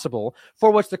as possible,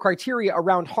 for which the criteria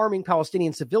around harming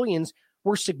Palestinian civilians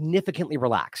were significantly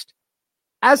relaxed.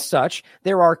 As such,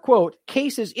 there are, quote,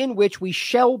 cases in which we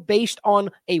shell based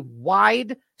on a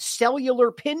wide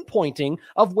cellular pinpointing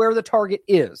of where the target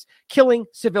is, killing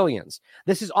civilians.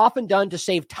 This is often done to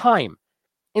save time,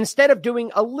 instead of doing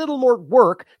a little more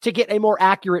work to get a more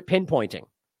accurate pinpointing.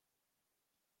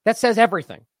 That says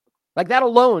everything. Like, that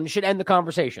alone should end the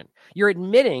conversation. You're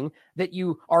admitting that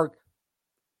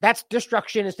that's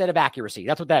destruction instead of accuracy.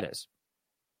 That's what that is.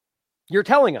 You're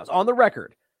telling us on the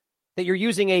record that you're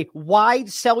using a wide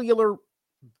cellular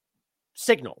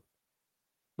signal,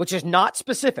 which is not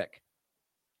specific,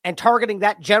 and targeting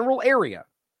that general area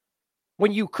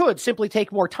when you could simply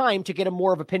take more time to get a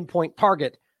more of a pinpoint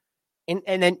target,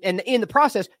 and in the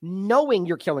process, knowing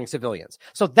you're killing civilians.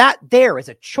 So that there is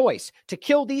a choice to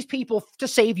kill these people to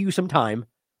save you some time.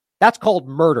 That's called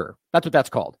murder. That's what that's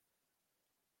called.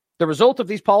 The result of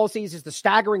these policies is the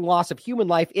staggering loss of human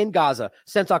life in Gaza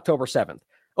since October 7th.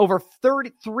 Over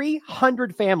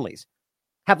 300 families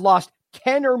have lost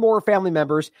 10 or more family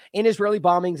members in Israeli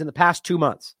bombings in the past 2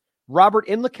 months. Robert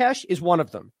in Lakesh is one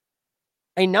of them.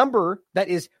 A number that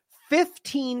is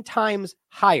 15 times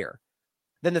higher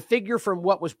than the figure from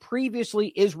what was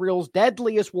previously Israel's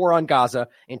deadliest war on Gaza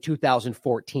in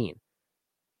 2014.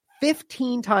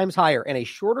 15 times higher in a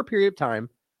shorter period of time.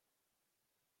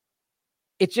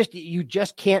 It's just, you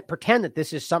just can't pretend that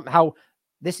this is somehow...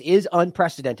 This is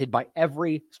unprecedented by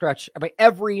every stretch, by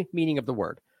every meaning of the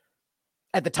word.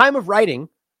 At the time of writing,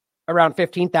 around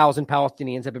 15,000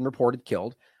 Palestinians have been reported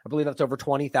killed. I believe that's over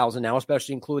 20,000 now,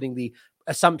 especially including the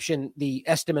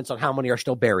estimates on how many are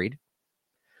still buried.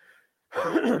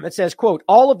 It says, quote,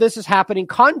 all of this is happening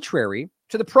contrary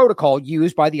to the protocol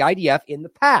used by the IDF in the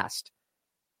past.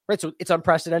 Right, so it's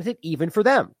unprecedented even for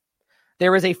them.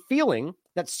 There is a feeling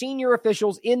that senior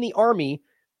officials in the army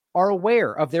are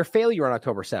aware of their failure on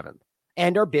October 7th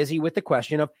and are busy with the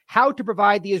question of how to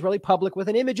provide the Israeli public with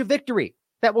an image of victory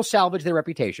that will salvage their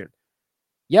reputation.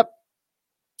 Yep.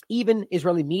 Even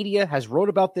Israeli media has wrote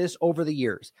about this over the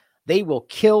years. They will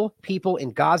kill people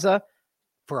in Gaza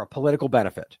for a political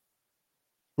benefit.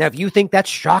 Now, if you think that's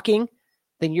shocking,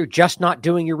 then you're just not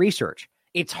doing your research.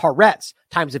 It's Haaretz,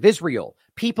 Times of Israel,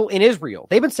 people in Israel.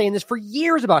 They've been saying this for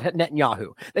years about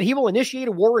Netanyahu, that he will initiate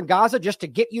a war in Gaza just to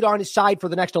get you on his side for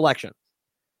the next election.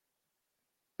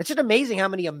 It's just amazing how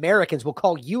many Americans will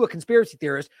call you a conspiracy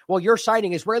theorist while you're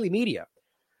citing Israeli media.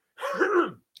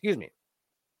 Excuse me.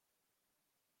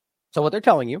 So what they're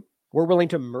telling you, we're willing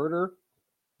to murder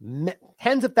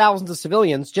tens of thousands of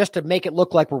civilians just to make it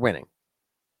look like we're winning.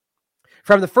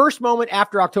 From the first moment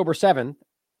after October 7th,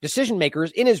 decision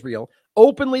makers in Israel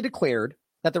openly declared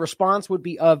that the response would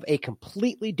be of a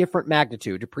completely different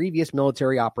magnitude to previous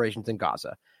military operations in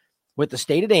Gaza, with the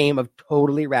stated aim of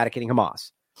totally eradicating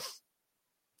Hamas.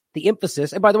 The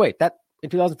emphasis, and by the way, that in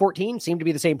 2014 seemed to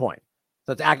be the same point.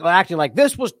 So it's acting like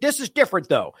this is different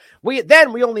though. We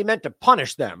only meant to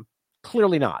punish them.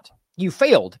 Clearly not. You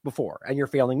failed before, and you're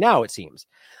failing now, it seems.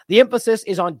 The emphasis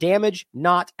is on damage,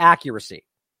 not accuracy,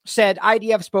 said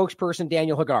IDF spokesperson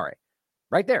Daniel Hagari.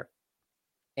 Right there.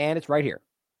 And it's right here.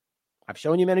 I've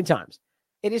shown you many times.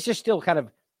 It is just still kind of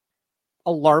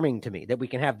alarming to me that we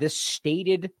can have this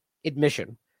stated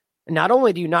admission. And not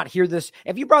only do you not hear this,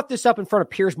 if you brought this up in front of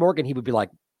Piers Morgan, he would be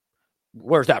like,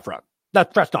 where's that from?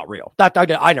 That's not real.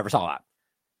 I never saw that.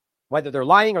 Whether they're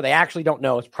lying or they actually don't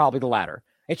know, it's probably the latter.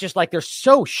 It's just like they're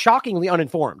so shockingly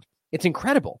uninformed. It's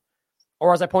incredible.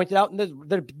 Or as I pointed out in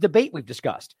the debate we've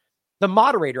discussed, the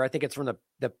moderator, I think it's from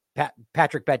the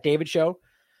Patrick Bet-David show,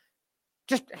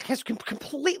 just has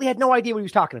completely had no idea what he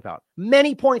was talking about.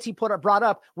 Many points he brought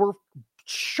up were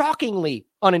shockingly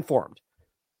uninformed.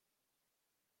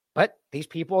 But these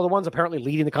people are the ones apparently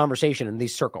leading the conversation in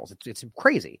these circles. It's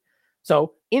crazy.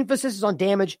 So emphasis is on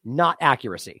damage, not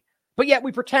accuracy. But yet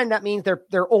we pretend that means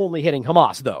they're only hitting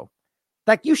Hamas, though.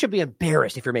 Like, you should be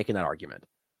embarrassed if you're making that argument.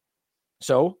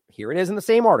 So here it is in the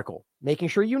same article, making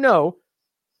sure you know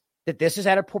that this is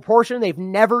at a proportion they've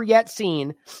never yet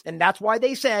seen. And that's why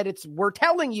they said we're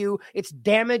telling you it's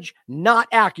damage, not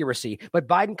accuracy. But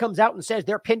Biden comes out and says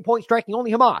they're pinpoint striking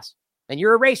only Hamas. And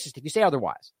you're a racist if you say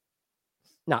otherwise.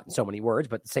 Not in so many words,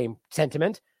 but the same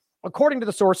sentiment. According to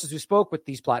the sources who spoke with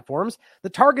these platforms, the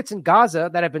targets in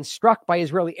Gaza that have been struck by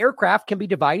Israeli aircraft can be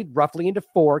divided roughly into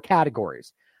 4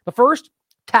 categories. The first,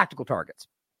 tactical targets.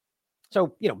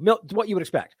 So, what you would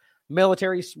expect.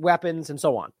 Military weapons and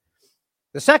so on.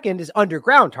 The second is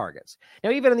underground targets.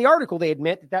 Now, even in the article, they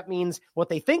admit that means what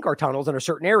they think are tunnels under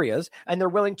certain areas, and they're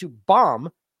willing to bomb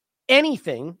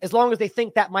anything as long as they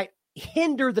think that might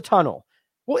hinder the tunnel.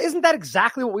 Well, isn't that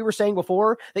exactly what we were saying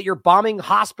before? That you're bombing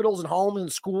hospitals and homes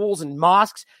and schools and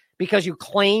mosques because you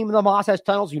claim the mosque has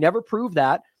tunnels. You never prove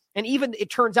that. And even it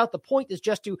turns out the point is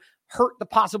just to hurt the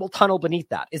possible tunnel beneath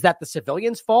that. Is that the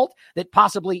civilians' fault that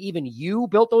possibly even you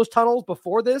built those tunnels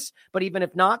before this? But even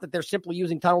if not, that they're simply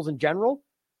using tunnels in general?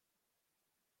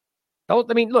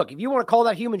 I mean, look, if you want to call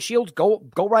that human shields, go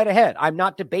right ahead. I'm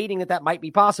not debating that might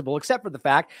be possible, except for the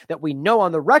fact that we know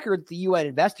on the record the UN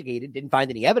investigated, didn't find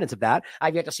any evidence of that.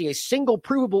 I've yet to see a single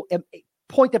provable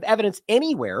point of evidence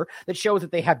anywhere that shows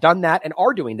that they have done that and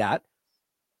are doing that.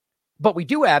 But we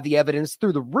do have the evidence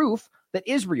through the roof that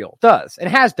Israel does and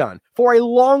has done for a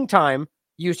long time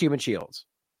use human shields.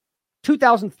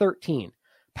 2013,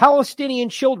 Palestinian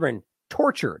children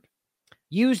tortured,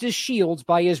 used as shields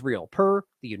by Israel per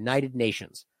the United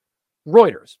Nations.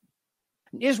 Reuters.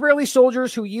 Israeli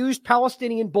soldiers who used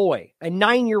Palestinian boy, a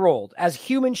 9-year-old, as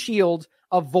human shields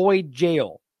avoid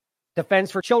jail.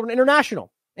 Defense for Children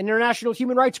International, an international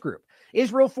human rights group.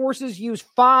 Israel forces use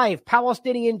 5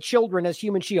 Palestinian children as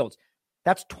human shields.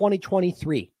 That's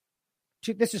 2023.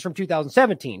 This is from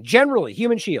 2017. Generally,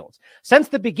 human shields. Since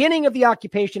the beginning of the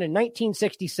occupation in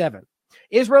 1967,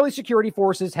 Israeli security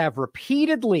forces have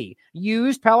repeatedly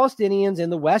used Palestinians in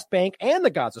the West Bank and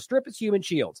the Gaza Strip as human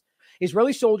shields.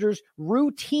 Israeli soldiers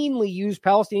routinely use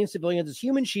Palestinian civilians as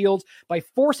human shields by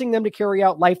forcing them to carry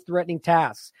out life-threatening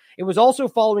tasks. It was also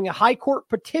following a high court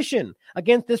petition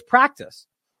against this practice,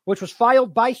 which was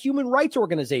filed by human rights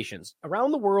organizations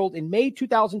around the world in May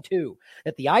 2002,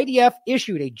 that the IDF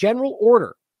issued a general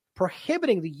order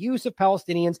prohibiting the use of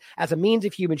Palestinians as a means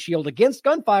of human shield against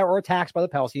gunfire or attacks by the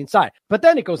Palestinian side. But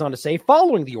then it goes on to say,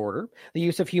 following the order, the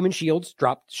use of human shields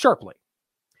dropped sharply.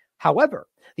 However,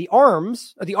 The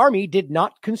army did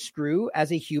not construe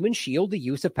as a human shield the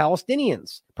use of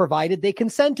Palestinians, provided they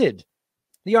consented.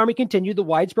 The army continued the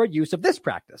widespread use of this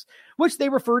practice, which they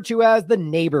referred to as the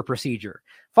neighbor procedure.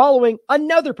 Following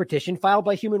another petition filed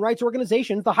by human rights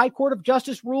organizations, the High Court of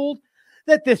Justice ruled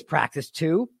that this practice,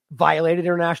 too, violated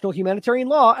international humanitarian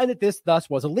law and that this thus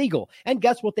was illegal. And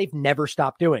guess what they've never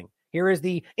stopped doing? Here is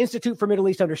the Institute for Middle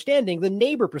East Understanding, the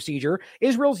neighbor procedure,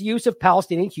 Israel's use of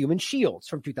Palestinian human shields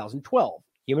from 2012.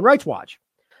 Human Rights Watch.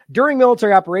 During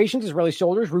military operations, Israeli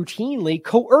soldiers routinely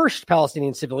coerced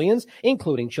Palestinian civilians,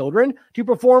 including children, to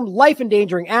perform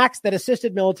life-endangering acts that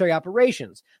assisted military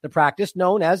operations, the practice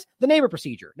known as the neighbor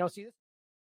procedure. Now, see this?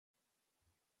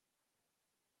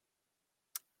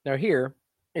 Now, here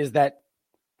is that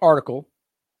article,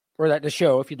 or that the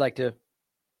show, if you'd like to.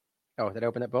 Oh, did I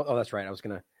open that both? Oh, that's right. I was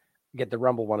going to get the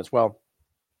Rumble one as well.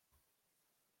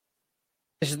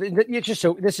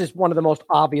 This is one of the most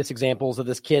obvious examples of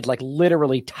this kid, like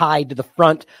literally tied to the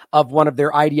front of one of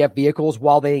their IDF vehicles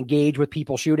while they engage with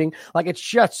people shooting. Like, it's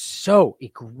just so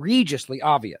egregiously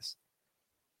obvious.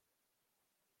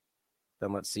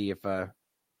 Then let's see if it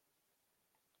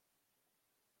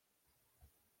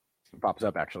pops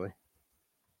up, actually.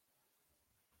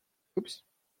 Oops.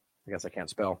 I guess I can't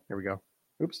spell. Here we go.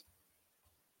 Oops.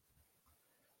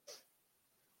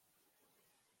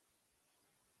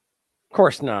 Of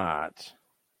course not.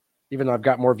 Even though I've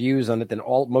got more views on it than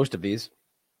most of these.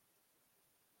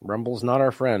 Rumble's not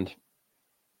our friend.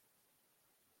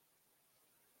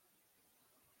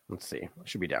 Let's see. It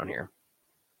should be down here.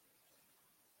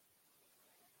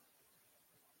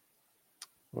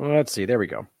 Well, let's see. There we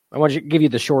go. I want to give you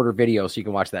the shorter video so you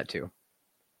can watch that too.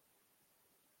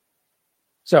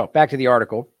 So, back to the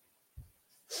article.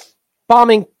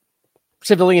 Bombing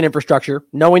civilian infrastructure,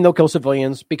 knowing they'll kill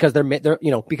civilians because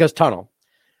because tunnel.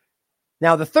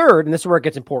 Now, the third, and this is where it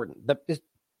gets important, is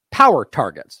power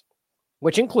targets,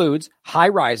 which includes high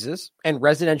rises and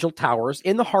residential towers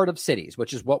in the heart of cities,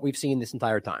 which is what we've seen this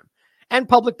entire time, and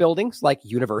public buildings like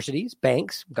universities,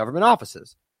 banks, government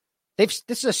offices. This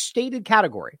is a stated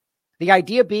category. The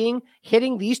idea being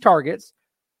hitting these targets,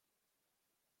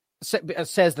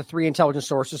 says the three intelligence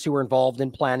sources who were involved in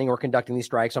planning or conducting these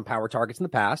strikes on power targets in the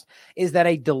past, is that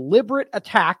a deliberate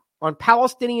attack on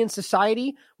Palestinian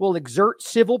society will exert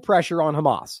civil pressure on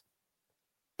Hamas.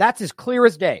 That's as clear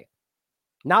as day.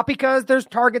 Not because there's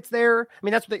targets there. I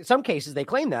mean, that's what some cases they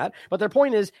claim that, but their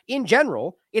point is, in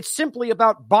general, it's simply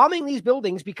about bombing these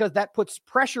buildings because that puts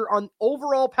pressure on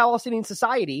overall Palestinian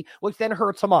society, which then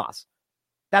hurts Hamas.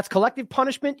 That's collective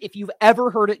punishment if you've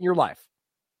ever heard it in your life.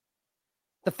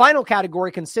 The final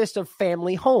category consists of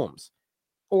family homes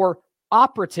or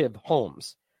operative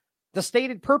homes. The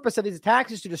stated purpose of these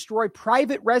attacks is to destroy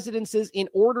private residences in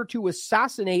order to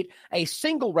assassinate a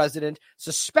single resident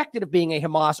suspected of being a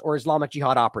Hamas or Islamic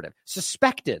Jihad operative.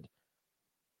 Suspected.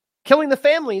 Killing the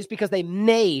families because they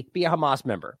may be a Hamas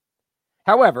member.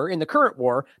 However, in the current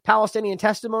war, Palestinian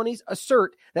testimonies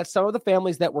assert that some of the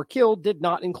families that were killed did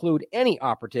not include any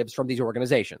operatives from these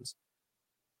organizations.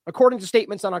 According to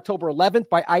statements on October 11th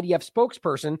by the IDF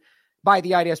spokesperson,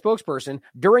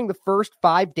 during the first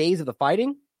 5 days of the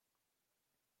fighting,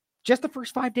 just the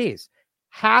first 5 days,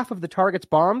 half of the targets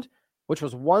bombed, which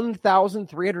was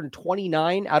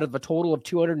 1,329 out of a total of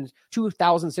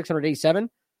 2,687,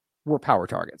 were power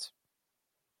targets.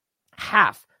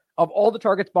 Half of all the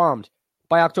targets bombed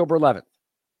by October 11th.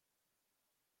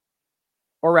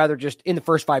 Or rather, just in the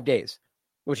first 5 days,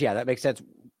 which, yeah, that makes sense,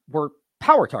 were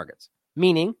power targets.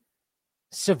 Meaning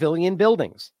civilian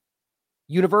buildings,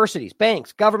 universities,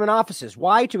 banks, government offices.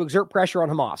 Why? To exert pressure on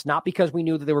Hamas, not because we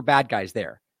knew that there were bad guys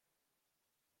there.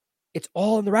 It's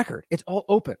all in the record. It's all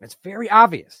open. It's very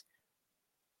obvious.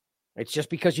 It's just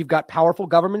because you've got powerful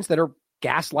governments that are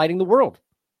gaslighting the world.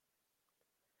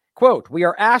 Quote, "We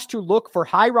are asked to look for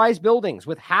high-rise buildings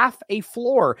with half a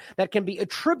floor that can be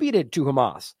attributed to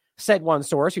Hamas," said one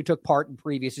source who took part in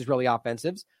previous Israeli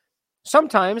offensives.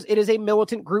 Sometimes it is a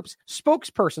militant group's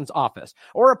spokesperson's office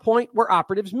or a point where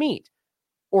operatives meet.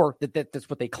 Or that's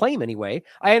what they claim anyway.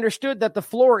 I understood that the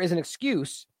floor is an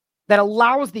excuse that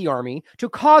allows the army to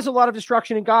cause a lot of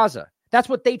destruction in Gaza. That's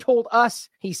what they told us,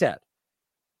 he said.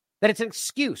 That it's an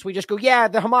excuse. We just go, yeah,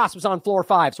 the Hamas was on floor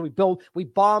 5, so we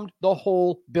bombed the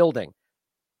whole building.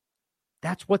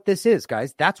 That's what this is,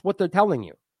 guys. That's what they're telling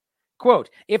you. Quote,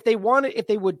 if they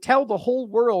would tell the whole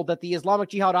world that the Islamic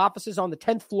Jihad offices on the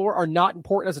 10th floor are not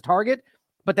important as a target,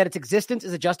 but that its existence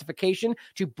is a justification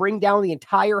to bring down the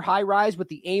entire high rise with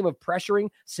the aim of pressuring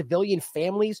civilian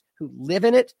families who live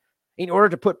in it in order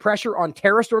to put pressure on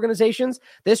terrorist organizations,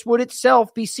 this would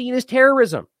itself be seen as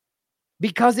terrorism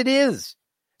because it is.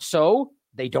 So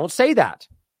they don't say that.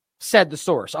 said the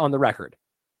source on the record.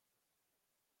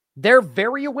 They're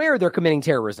very aware they're committing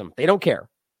terrorism. They don't care.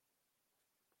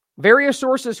 Various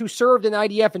sources who served in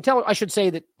IDF intelligence, I should say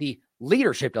that the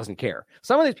leadership doesn't care.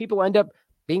 Some of these people end up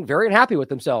being very unhappy with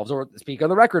themselves or speak on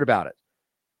the record about it.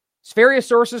 Various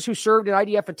sources who served in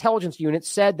IDF intelligence units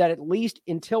said that at least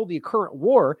until the current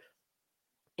war,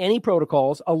 any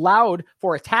protocols allowed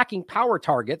for attacking power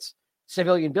targets,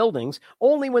 civilian buildings,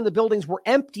 only when the buildings were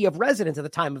empty of residents at the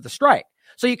time of the strike.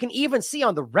 So you can even see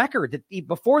on the record that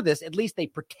before this, at least they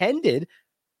pretended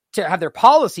to have their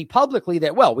policy publicly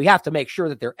that, well, we have to make sure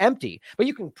that they're empty. But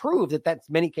you can prove that that's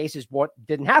many cases what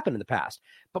didn't happen in the past.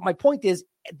 But my point is,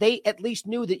 they at least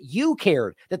knew that you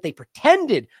cared, that they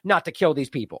pretended not to kill these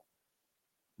people.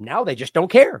 Now they just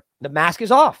don't care. The mask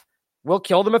is off. We'll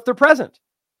kill them if they're present.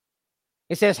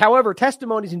 It says, however,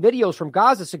 testimonies and videos from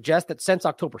Gaza suggest that since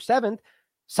October 7th,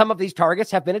 some of these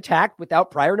targets have been attacked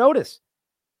without prior notice,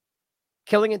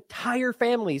 killing entire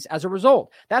families as a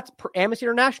result. That's Amnesty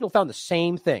International found the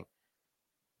same thing.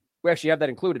 We actually have that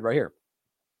included right here,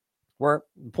 where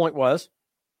the point was,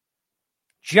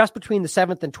 just between the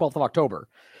 7th and 12th of October,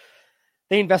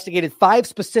 they investigated 5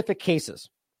 specific cases,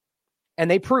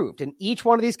 and they proved in each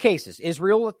one of these cases,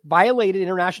 Israel violated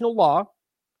international law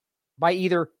by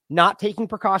either not taking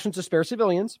precautions to spare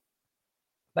civilians,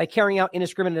 by carrying out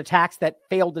indiscriminate attacks that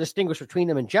failed to distinguish between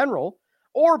them in general,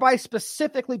 or by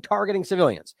specifically targeting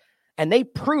civilians. And they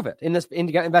prove it in this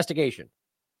investigation.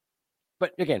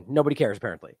 But again, nobody cares,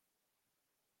 apparently.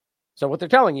 So what they're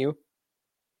telling you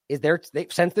is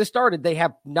since this started,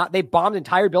 they bombed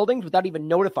entire buildings without even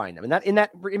notifying them. And in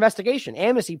that investigation,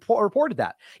 Amnesty reported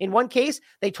that. In one case,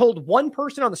 they told one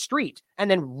person on the street, and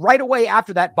then right away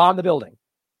after that, bombed the building.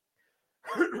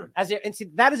 And see,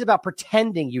 that is about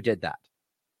pretending you did that.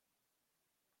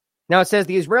 Now it says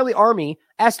the Israeli army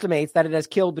estimates that it has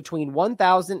killed between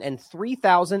 1,000 and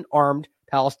 3,000 armed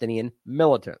Palestinian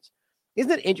militants.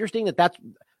 Isn't it interesting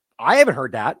I haven't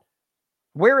heard that.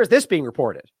 Where is this being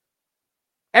reported?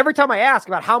 Every time I ask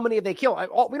about how many have they killed,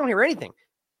 we don't hear anything.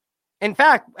 In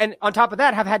fact, and on top of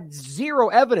that, have had zero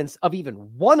evidence of even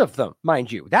one of them,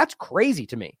 mind you. That's crazy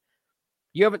to me.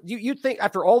 You think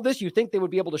after all this, you think they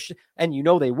would be able to, and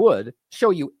they would, show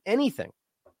you anything.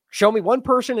 Show me one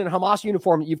person in a Hamas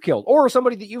uniform that you've killed, or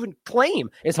somebody that you even claim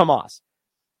is Hamas.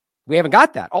 We haven't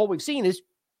got that. All we've seen is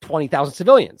 20,000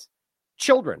 civilians,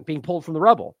 children being pulled from the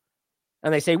rubble.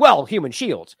 And they say, well, human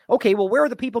shields. Okay, well, where are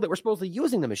the people that were supposedly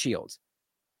using them as shields?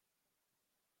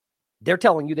 They're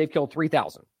telling you they've killed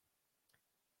 3,000.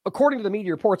 According to the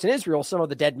media reports in Israel, some of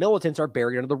the dead militants are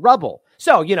buried under the rubble.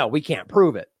 So, we can't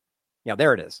prove it.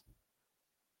 There it is.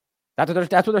 That's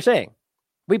what they're saying.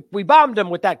 We bombed them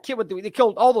with that kid. They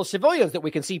killed all those civilians that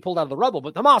we can see pulled out of the rubble,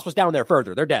 but Hamas was down there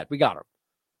further. They're dead. We got them.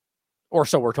 Or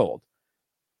so we're told.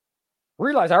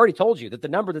 Realize I already told you that the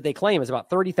number that they claim is about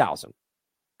 30,000.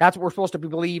 That's what we're supposed to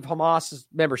believe Hamas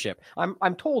membership.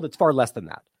 I'm told it's far less than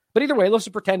that. But either way, let's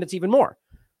just pretend it's even more.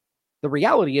 The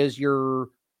reality is you're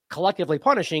collectively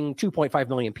punishing 2.5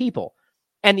 million people.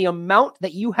 And the amount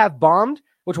that you have bombed,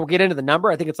 which we'll get into the number,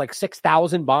 I think it's like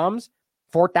 6,000 bombs,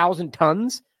 4,000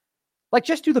 tons. Like,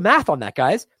 just do the math on that,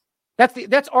 guys.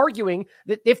 That's arguing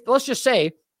that if, let's just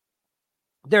say,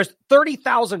 there's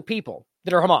 30,000 people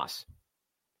that are Hamas.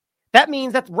 That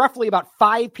means that's roughly about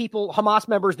 5 people, Hamas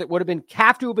members, that would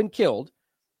have to have been killed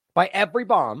by every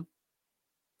bomb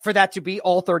for that to be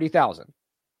all 30,000.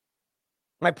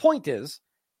 My point is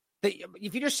that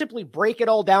if you just simply break it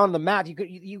all down on the math,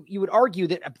 you would argue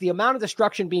that the amount of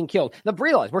destruction being killed. Now,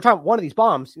 realize we're talking one of these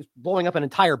bombs is blowing up an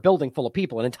entire building full of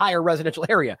people, an entire residential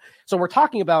area. So we're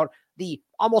talking about the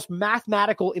almost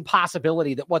mathematical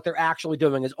impossibility that what they're actually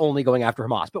doing is only going after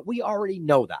Hamas. But we already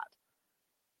know that.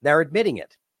 They're admitting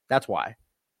it. That's why.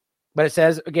 But it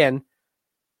says, again,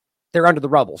 they're under the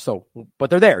rubble. But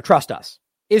they're there. Trust us.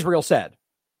 Israel said.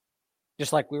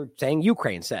 Just like we were saying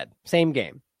Ukraine said. Same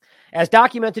game. As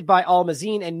documented by Al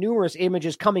Mazin and numerous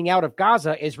images coming out of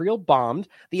Gaza, Israel bombed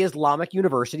the Islamic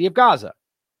University of Gaza,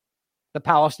 the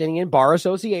Palestinian Bar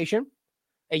Association,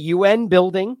 a UN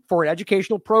building for an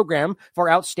educational program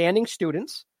for outstanding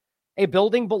students, a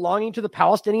building belonging to the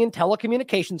Palestinian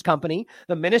Telecommunications Company,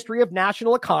 the Ministry of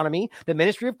National Economy, the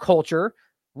Ministry of Culture,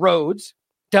 roads,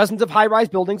 dozens of high-rise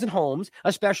buildings and homes,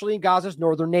 especially in Gaza's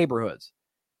northern neighborhoods.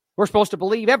 We're supposed to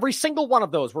believe every single one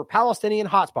of those were Palestinian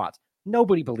hotspots.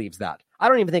 Nobody believes that. I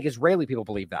don't even think Israeli people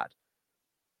believe that.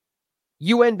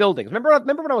 UN buildings. Remember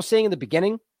what I was saying in the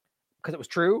beginning? Because it was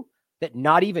true that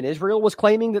not even Israel was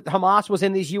claiming that Hamas was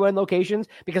in these UN locations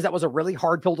because that was a really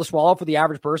hard pill to swallow for the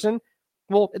average person.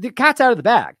 Well, the cat's out of the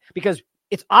bag because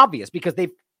it's obvious because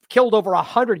they've killed over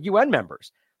 100 UN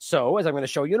members. So, as I'm going to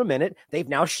show you in a minute, they've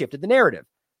now shifted the narrative.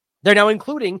 They're now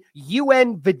including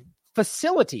UN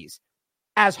facilities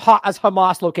as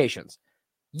Hamas locations.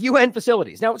 UN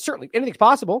facilities. Now, certainly, anything's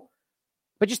possible,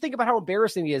 but just think about how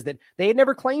embarrassing it is that they had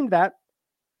never claimed that.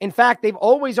 In fact, they've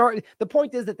always the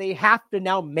point is that they have to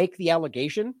now make the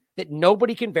allegation that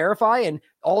nobody can verify, and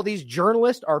all these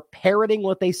journalists are parroting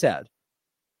what they said.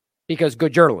 Because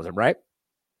good journalism, right?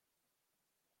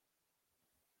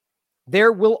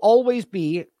 There will always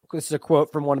be, this is a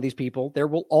quote from one of these people, there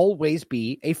will always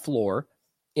be a floor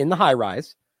in the high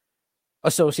rise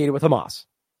associated with Hamas.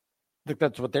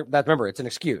 That's what remember, it's an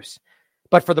excuse.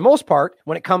 But for the most part,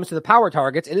 when it comes to the power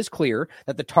targets, it is clear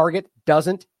that the target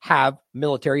doesn't have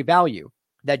military value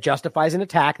that justifies an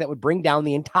attack that would bring down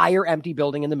the entire empty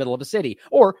building in the middle of a city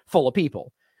or full of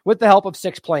people with the help of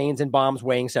 6 planes and bombs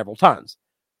weighing several tons.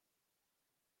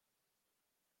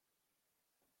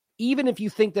 Even if you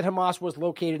think that Hamas was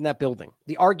located in that building,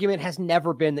 the argument has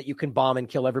never been that you can bomb and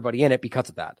kill everybody in it because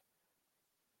of that.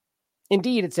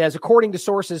 Indeed, it says, according to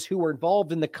sources who were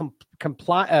involved in the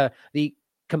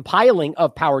compiling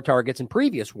of power targets in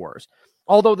previous wars,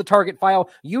 although the target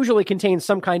file usually contains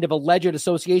some kind of alleged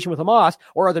association with Hamas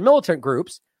or other militant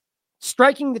groups,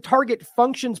 striking the target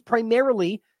functions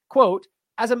primarily, quote,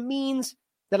 as a means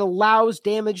that allows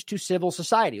damage to civil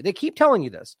society. They keep telling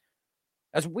you this.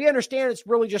 As we understand, it's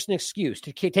really just an excuse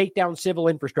to take down civil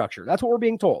infrastructure. That's what we're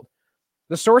being told.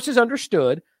 The sources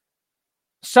understood,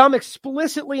 some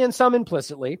explicitly and some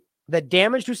implicitly, that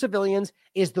damage to civilians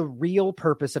is the real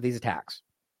purpose of these attacks.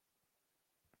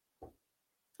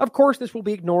 Of course, this will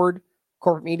be ignored.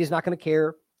 Corporate media is not going to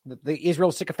care. The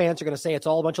Israel sycophants are going to say it's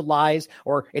all a bunch of lies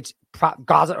or it's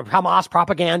Gaza or Hamas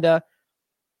propaganda.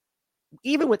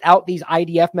 Even without these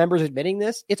IDF members admitting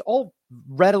this, it's all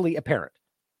readily apparent.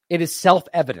 It is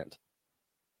self-evident.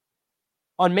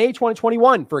 On May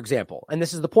 2021, for example, and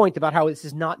this is the point about how this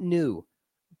is not new.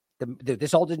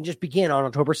 This all didn't just begin on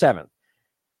October 7th.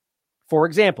 For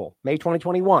example, May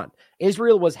 2021,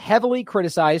 Israel was heavily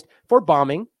criticized for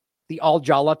bombing the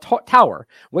Al-Jala Tower,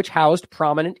 which housed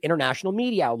prominent international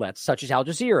media outlets such as Al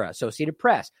Jazeera, Associated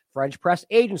Press, French Press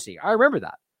Agency. I remember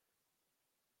that.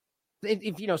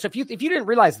 If you didn't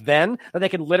realize then that they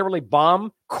can literally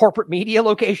bomb corporate media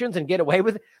locations and get away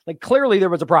with it, like clearly there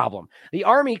was a problem. The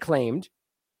army claimed,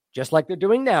 just like they're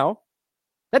doing now,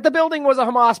 that the building was a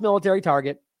Hamas military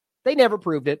target. They never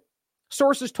proved it.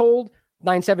 Sources told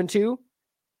 972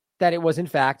 that it was in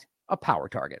fact a power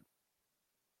target.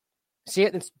 See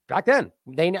it? It's back then.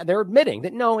 They're admitting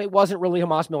that no, it wasn't really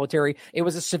Hamas military. It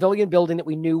was a civilian building that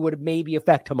we knew would maybe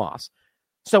affect Hamas.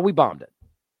 So we bombed it.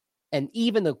 And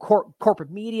even the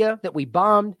corporate media that we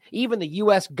bombed, even the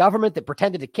U.S. government that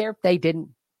pretended to care, they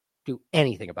didn't do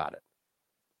anything about it.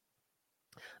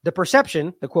 The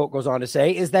perception, the quote goes on to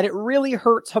say, is that it really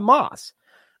hurts Hamas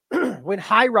when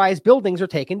high-rise buildings are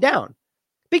taken down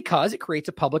because it creates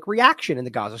a public reaction in the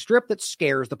Gaza Strip that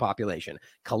scares the population.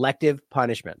 Collective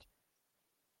punishment.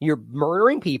 You're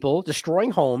murdering people,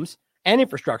 destroying homes and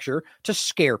infrastructure to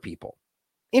scare people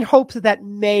in hopes that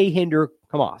may hinder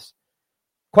Hamas.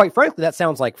 Quite frankly, that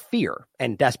sounds like fear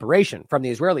and desperation from the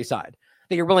Israeli side,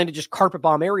 that you're willing to just carpet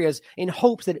bomb areas in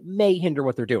hopes that it may hinder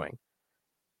what they're doing.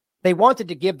 They wanted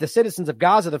to give the citizens of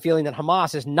Gaza the feeling that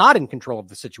Hamas is not in control of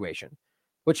the situation,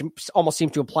 which almost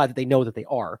seems to imply that they know that they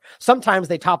are. Sometimes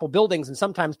they topple buildings and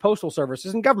sometimes postal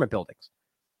services and government buildings.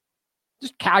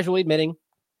 Just casually admitting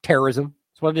terrorism.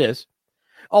 That's what it is.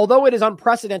 Although it is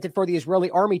unprecedented for the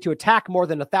Israeli army to attack more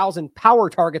than 1,000 power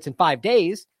targets in 5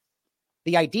 days,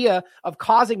 the idea of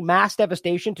causing mass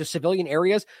devastation to civilian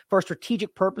areas for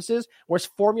strategic purposes was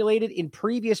formulated in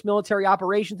previous military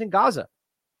operations in Gaza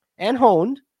and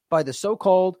honed by the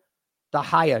so-called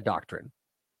Dahaya Doctrine,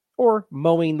 or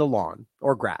mowing the lawn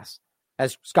or grass,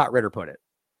 as Scott Ritter put it,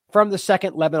 from the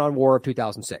Second Lebanon War of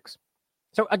 2006.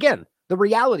 So again, the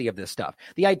reality of this stuff,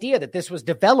 the idea that this was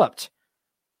developed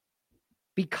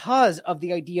because of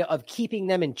the idea of keeping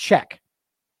them in check.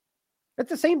 That's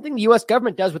the same thing the U.S.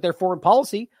 government does with their foreign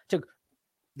policy to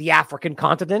the African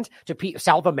continent, to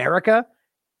South America,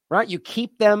 right? You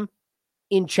keep them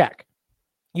in check.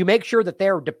 You make sure that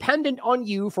they're dependent on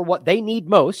you for what they need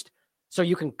most, so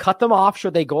you can cut them off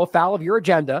should they go afoul of your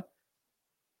agenda.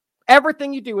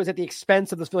 Everything you do is at the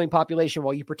expense of the civilian population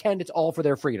while you pretend it's all for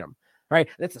their freedom, right?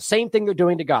 That's the same thing they're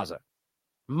doing to Gaza.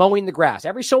 Mowing the grass.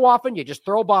 Every so often, you just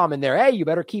throw a bomb in there. Hey, you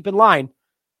better keep in line.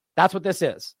 That's what this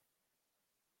is.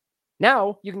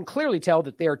 Now, you can clearly tell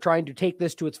that they are trying to take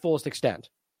this to its fullest extent.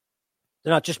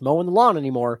 They're not just mowing the lawn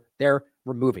anymore. They're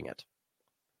removing it.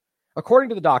 According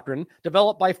to the doctrine,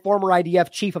 developed by former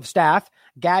IDF Chief of Staff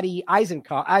Gadi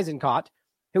Eisenkot,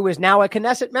 who is now a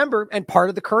Knesset member and part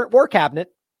of the current war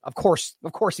cabinet, of course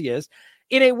he is,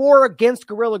 in a war against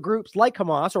guerrilla groups like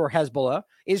Hamas or Hezbollah,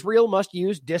 Israel must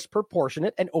use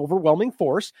disproportionate and overwhelming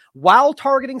force while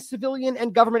targeting civilian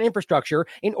and government infrastructure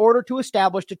in order to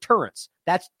establish deterrence.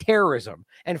 That's terrorism,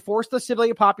 and force the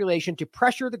civilian population to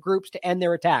pressure the groups to end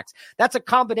their attacks. That's a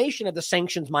combination of the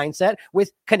sanctions mindset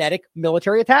with kinetic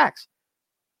military attacks.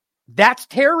 That's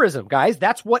terrorism, guys.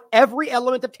 That's what every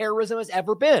element of terrorism has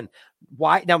ever been.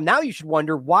 Why? Now you should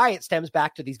wonder why it stems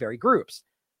back to these very groups.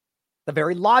 The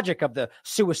very logic of the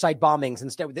suicide bombings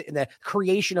instead of the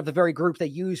creation of the very groups they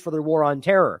use for their war on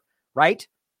terror, right?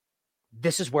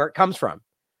 This is where it comes from.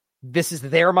 This is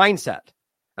their mindset.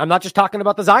 I'm not just talking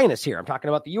about the Zionists here. I'm talking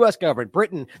about the U.S. government,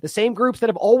 Britain, the same groups that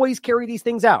have always carried these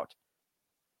things out.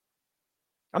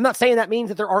 I'm not saying that means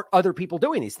that there aren't other people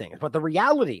doing these things, but the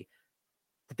reality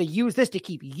that they use this to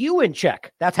keep you in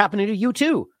check, that's happening to you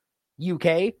too.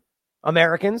 UK,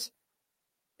 Americans,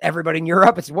 everybody in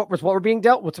Europe, it's what we're being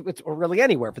dealt with, or really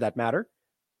anywhere for that matter.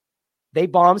 They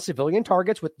bomb civilian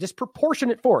targets with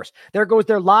disproportionate force. There goes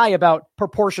their lie about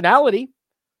proportionality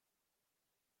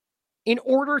in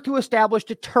order to establish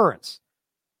deterrence.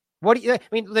 What do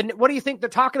you think they're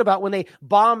talking about when they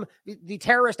bomb the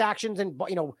terrorist actions and,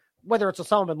 whether it's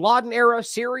Osama bin Laden era,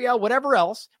 Syria, whatever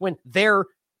else, when their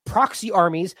proxy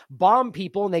armies bomb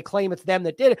people and they claim it's them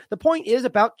that did it? The point is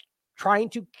about trying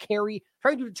to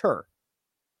deter.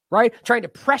 Right? Trying to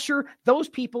pressure those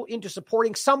people into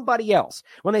supporting somebody else.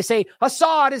 When they say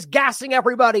Assad is gassing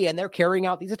everybody and they're carrying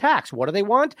out these attacks, what do they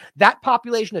want? That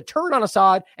population to turn on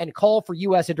Assad and call for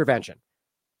U.S. intervention.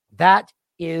 That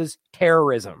is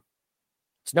terrorism.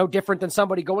 It's no different than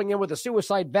somebody going in with a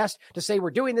suicide vest to say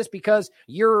we're doing this because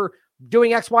you're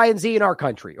doing X, Y, and Z in our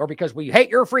country, or because we hate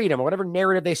your freedom, or whatever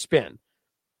narrative they spin.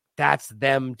 That's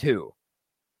them too.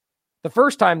 The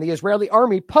first time the Israeli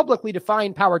army publicly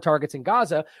defined power targets in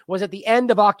Gaza was at the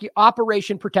end of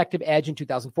Operation Protective Edge in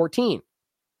 2014.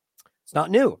 It's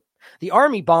not new. The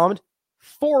army bombed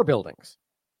 4 buildings.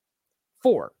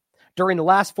 4 during the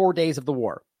last 4 days of the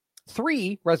war.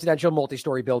 3 residential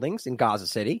multi-story buildings in Gaza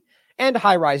City and a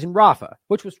high-rise in Rafah,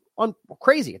 which was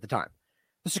crazy at the time.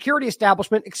 The security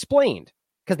establishment explained,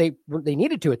 because they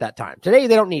needed to at that time. Today,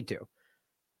 they don't need to.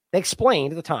 They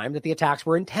explained at the time that the attacks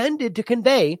were intended to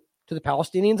convey to the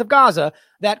Palestinians of Gaza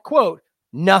that, quote,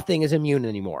 nothing is immune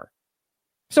anymore.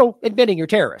 So, admitting you're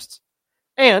terrorists.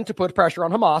 And to put pressure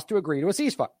on Hamas to agree to a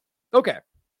ceasefire. Okay.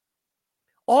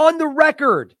 On the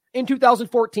record in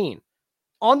 2014,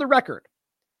 on the record,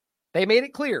 they made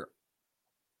it clear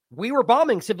we were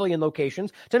bombing civilian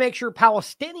locations to make sure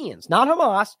Palestinians, not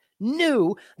Hamas,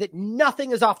 knew that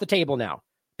nothing is off the table now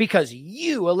because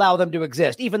you allow them to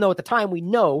exist, even though at the time we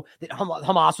know that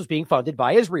Hamas was being funded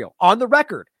by Israel. On the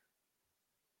record.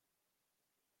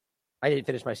 I didn't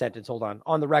finish my sentence. Hold on.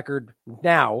 On the record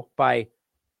now by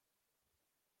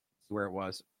where it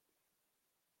was.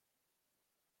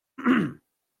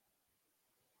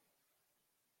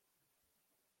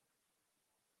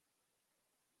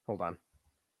 Hold on.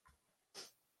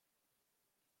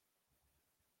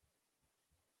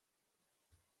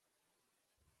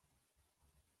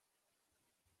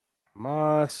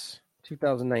 Hamas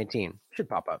 2019 should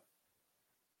pop up.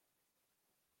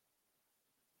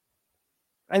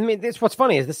 I mean, what's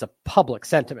funny is this is a public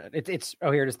sentiment. It's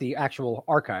here it is, the actual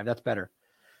archive. That's better.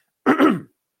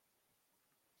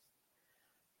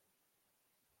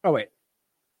 Oh, wait.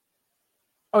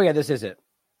 Oh, yeah, this is it.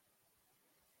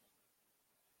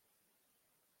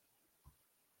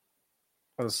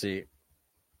 Let's see.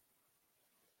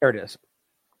 There it is.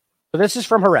 So this is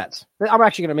from Haaretz. I'm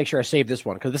actually going to make sure I save this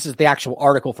one because this is the actual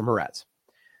article from Haaretz,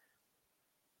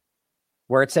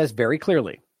 where it says very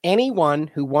clearly, anyone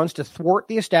who wants to thwart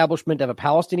the establishment of a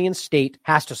Palestinian state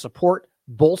has to support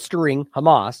bolstering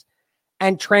Hamas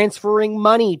and transferring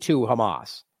money to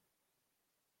Hamas.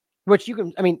 Which you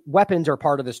can, I mean, weapons are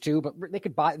part of this too, but they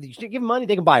could buy, you give them money,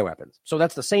 they can buy weapons. So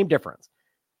that's the same difference.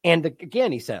 And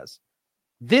again, he says,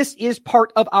 this is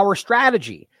part of our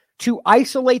strategy to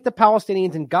isolate the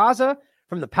Palestinians in Gaza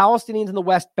from the Palestinians in the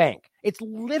West Bank. It's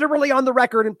literally on the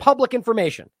record in public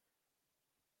information.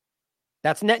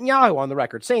 That's Netanyahu on the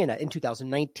record saying that in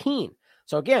 2019.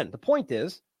 So again, the point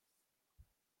is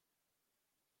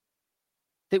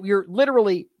that we're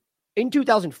literally in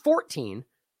 2014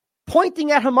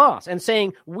 pointing at Hamas and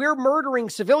saying we're murdering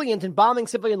civilians and bombing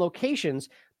civilian locations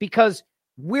because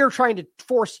we're trying to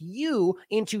force you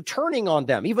into turning on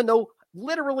them, even though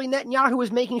literally Netanyahu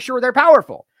is making sure they're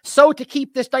powerful. So to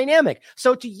keep this dynamic,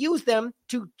 so to use them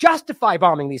to justify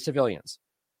bombing these civilians.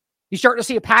 You start to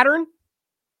see a pattern?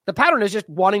 The pattern is just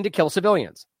wanting to kill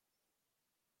civilians.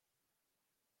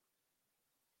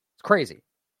 It's crazy.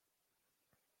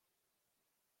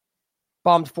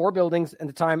 Bombed 4 buildings, and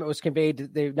the time it was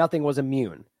conveyed, nothing was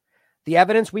immune. The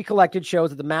evidence we collected shows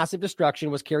that the massive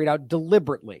destruction was carried out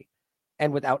deliberately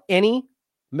and without any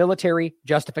military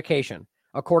justification,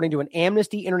 according to an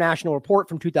Amnesty International report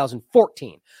from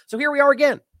 2014. So here we are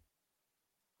again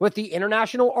with the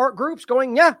international art groups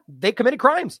going, yeah, they committed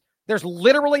crimes. There's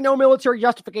literally no military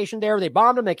justification there. They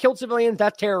bombed them. They killed civilians.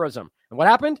 That's terrorism. And what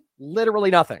happened? Literally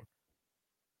nothing.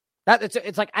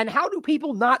 It's like, and how do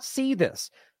people not see this?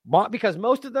 Because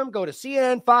most of them go to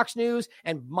CNN, Fox News,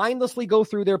 and mindlessly go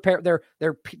through their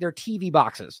TV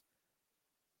boxes,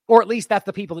 or at least that's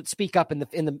the people that speak up in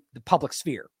the public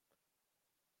sphere.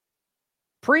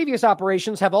 Previous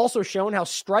operations have also shown how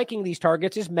striking these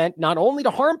targets is meant not only to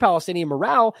harm Palestinian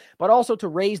morale, but also to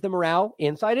raise the morale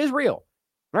inside Israel.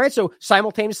 All right, so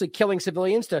simultaneously killing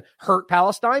civilians to hurt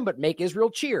Palestine, but make Israel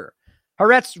cheer.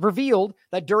 Haaretz revealed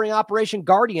that during Operation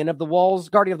Guardian of the Walls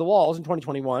in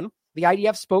 2021, the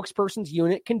IDF spokesperson's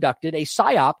unit conducted a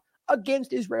psyop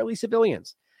against Israeli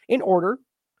civilians in order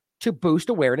to boost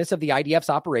awareness of the IDF's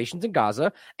operations in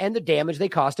Gaza and the damage they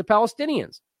caused to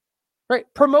Palestinians. Right?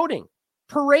 Promoting,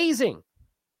 parading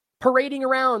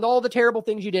around all the terrible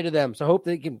things you did to them. So hope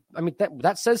they can,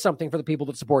 that says something for the people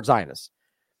that support Zionists.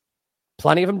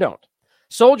 Plenty of them don't.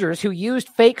 Soldiers who used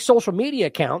fake social media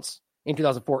accounts in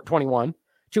 2021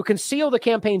 to conceal the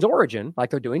campaign's origin, like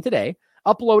they're doing today,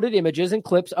 uploaded images and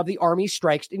clips of the army's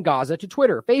strikes in Gaza to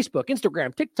Twitter, Facebook,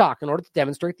 Instagram, TikTok in order to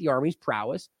demonstrate the army's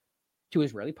prowess to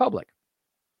Israeli public.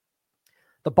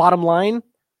 The bottom line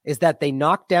is that they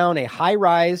knocked down a high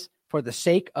rise for the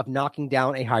sake of knocking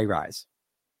down a high rise.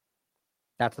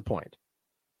 That's the point.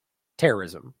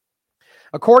 Terrorism.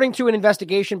 According to an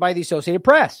investigation by the Associated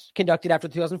Press conducted after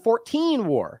the 2014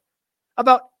 war,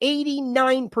 about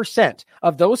 89%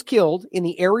 of those killed in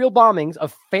the aerial bombings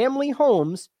of family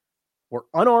homes were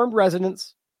unarmed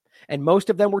residents, and most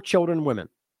of them were children and women.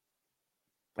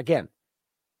 Again,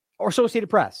 or Associated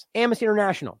Press, Amnesty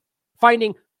International,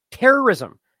 finding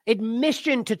terrorism,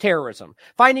 admission to terrorism,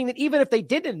 finding that even if they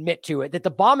did admit to it, that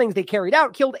the bombings they carried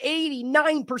out killed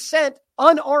 89%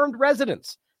 unarmed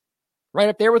residents. Right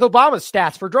up there with Obama's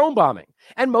stats for drone bombing.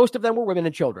 And most of them were women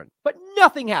and children. But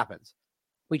nothing happens.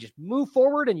 We just move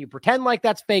forward and you pretend like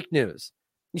that's fake news.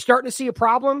 You're starting to see a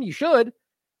problem? You should.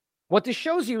 What this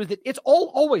shows you is that it's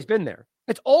always been there.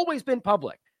 It's always been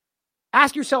public.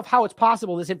 Ask yourself how it's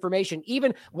possible this information,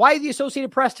 even why the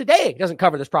Associated Press today doesn't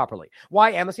cover this properly.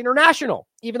 Why Amnesty International,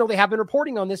 even though they have been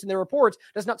reporting on this in their reports,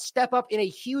 does not step up in a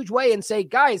huge way and say,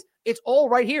 guys, it's all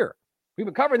right here. We've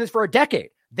been covering this for a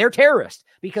decade. They're terrorists,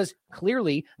 because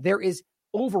clearly there is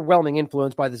overwhelming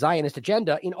influence by the Zionist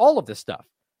agenda in all of this stuff.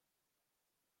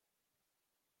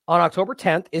 On October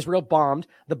 10th, Israel bombed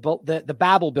the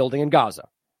Babel building in Gaza.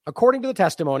 According to the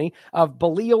testimony of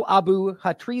Balil Abu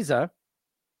Hatzira,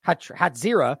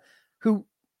 who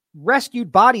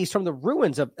rescued bodies from the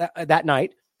ruins of that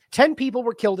night, 10 people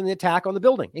were killed in the attack on the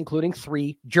building, including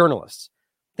 3 journalists.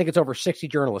 I think it's over 60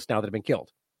 journalists now that have been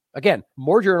killed. Again,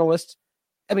 more journalists.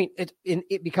 I mean, it's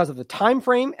because of the time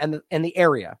frame and the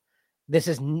area. This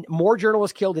is more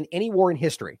journalists killed in any war in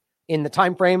history in the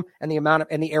time frame and the amount of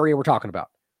and the area we're talking about.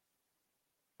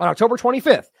 On October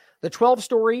 25th, the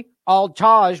 12-story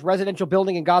Al-Taj residential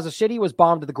building in Gaza City was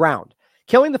bombed to the ground,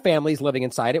 killing the families living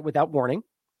inside it without warning.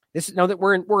 This is now that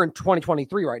we're in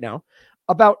 2023 right now.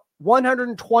 About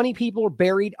 120 people were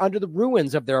buried under the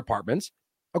ruins of their apartments,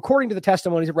 according to the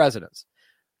testimonies of residents.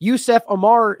 Youssef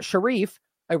Omar Sharif,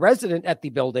 a resident at the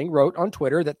building, wrote on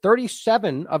Twitter that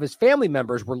 37 of his family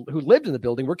members who lived in the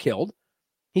building were killed.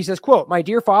 He says, quote, "My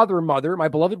dear father and mother, my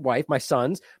beloved wife, my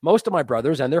sons, most of my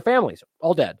brothers and their families,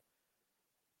 all dead."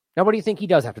 Now, what do you think he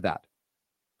does after that?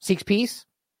 Seeks peace?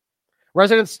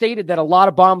 Residents stated that a lot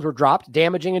of bombs were dropped,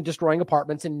 damaging and destroying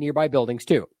apartments and nearby buildings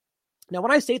too. Now,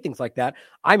 when I say things like that,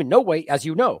 I'm in no way, as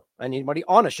you know, and anybody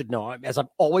honest should know, as I've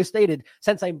always stated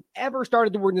since I ever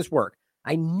started doing this work,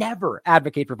 I never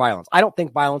advocate for violence. I don't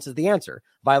think violence is the answer.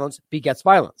 Violence begets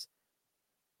violence.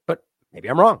 But maybe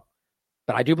I'm wrong.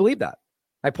 But I do believe that.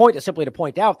 My point is simply to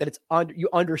point out that you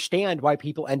understand why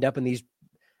people end up in these,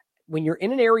 when you're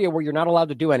in an area where you're not allowed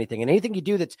to do anything, and anything you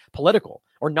do that's political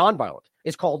or nonviolent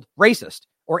is called racist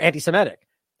or anti-Semitic,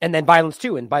 and then violence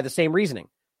too, and by the same reasoning.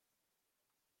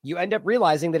 You end up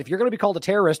realizing that if you're going to be called a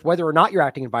terrorist, whether or not you're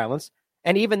acting in violence,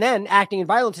 and even then, acting in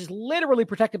violence is literally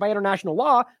protected by international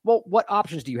law, well, what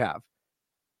options do you have?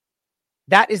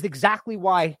 That is exactly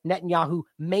why Netanyahu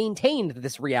maintained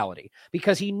this reality,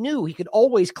 because he knew he could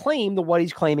always claim what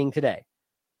he's claiming today.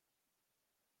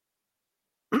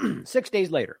 6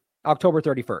 days later, October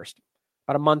 31st,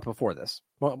 about a month before this,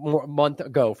 a month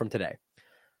ago from today,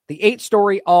 The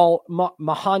 8-story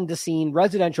al-Muhandiseen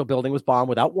residential building was bombed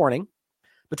without warning.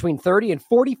 Between 30 and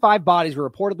 45 bodies were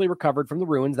reportedly recovered from the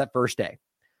ruins that first day.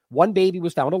 One baby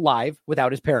was found alive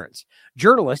without his parents.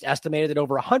 Journalists estimated that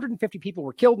over 150 people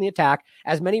were killed in the attack,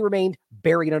 as many remained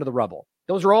buried under the rubble.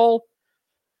 Those are all,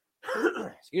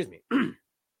 excuse me,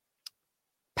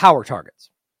 power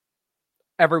targets.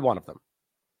 Every one of them.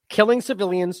 Killing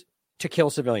civilians to kill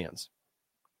civilians.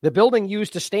 The building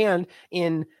used to stand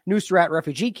in Nusrat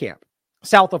refugee camp,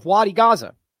 south of Wadi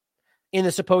Gaza, in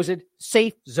the supposed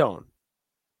safe zone,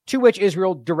 to which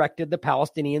Israel directed the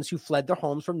Palestinians who fled their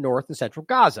homes from north and central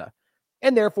Gaza,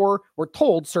 and therefore were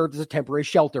told served as a temporary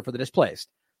shelter for the displaced.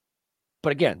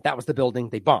 But again, that was the building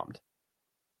they bombed,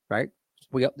 right?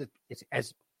 It's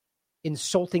as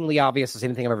insultingly obvious as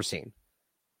anything I've ever seen.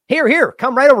 Here,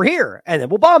 come right over here, and then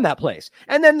we'll bomb that place.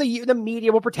 And then the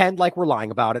media will pretend like we're lying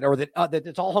about it, or that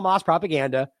it's all Hamas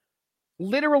propaganda,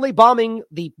 literally bombing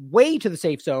the way to the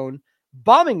safe zone,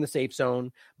 bombing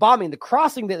the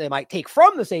crossing that they might take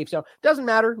from the safe zone. Doesn't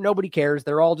matter. Nobody cares.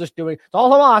 They're all just doing, it's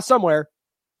all Hamas somewhere.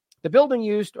 The building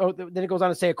used, then it goes on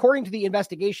to say, according to the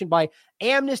investigation by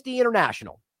Amnesty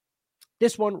International,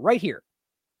 this one right here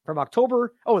from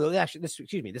October. This is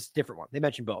a different one. They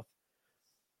mentioned both.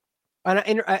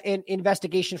 An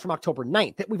investigation from October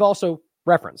 9th that we've also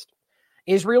referenced.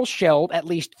 Israel shelled at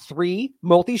least 3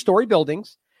 multi-story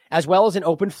buildings, as well as an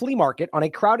open flea market on a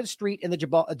crowded street in the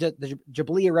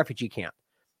Jabalia refugee camp,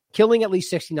 killing at least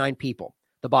 69 people.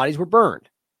 The bodies were burned.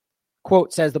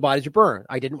 Quote says the bodies were burned.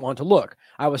 I didn't want to look.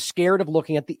 I was scared of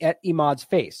looking at Imad's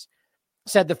face,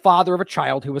 said the father of a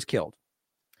child who was killed.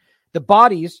 The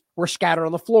bodies were scattered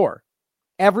on the floor.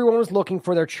 Everyone was looking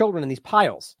for their children in these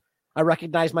piles. I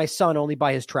recognized my son only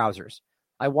by his trousers.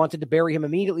 I wanted to bury him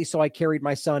immediately, so I carried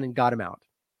my son and got him out.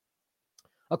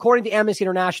 According to Amnesty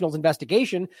International's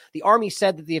investigation, the army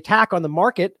said that the attack on the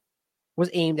market was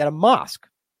aimed at a mosque.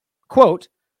 Quote,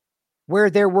 where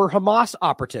there were Hamas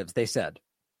operatives, they said.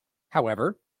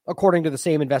 However, according to the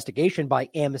same investigation by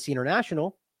Amnesty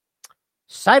International,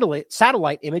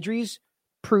 satellite imageries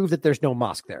prove that there's no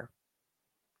mosque there.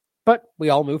 But we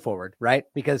all move forward, right?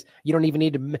 Because you don't even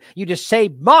need to, you just say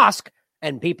mosque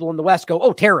and people in the West go,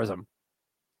 oh, terrorism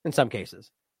in some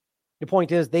cases. The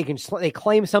point is they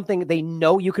claim something they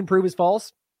know you can prove is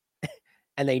false,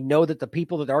 and they know that the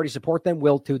people that already support them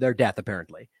will to their death,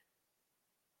 apparently.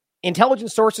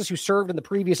 Intelligence sources who served in the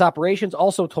previous operations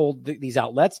also told these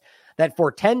outlets that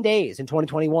for 10 days in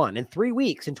 2021 and 3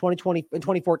 weeks in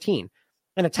 2014,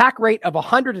 an attack rate of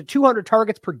 100 to 200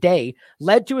 targets per day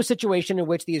led to a situation in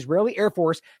which the Israeli Air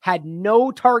Force had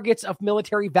no targets of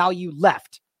military value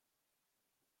left.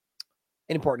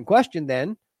 An important question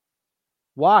then,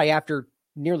 why, after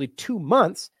nearly 2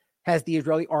 months, has the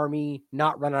Israeli army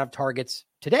not run out of targets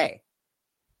today?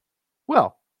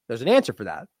 Well, there's an answer for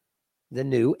that. The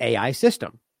new AI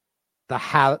system, the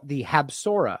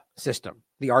Habsora system,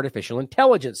 the artificial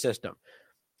intelligence system.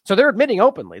 So they're admitting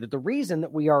openly that the reason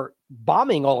that we are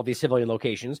bombing all of these civilian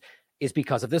locations is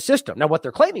because of this system. Now, what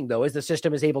they're claiming, though, is the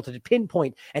system is able to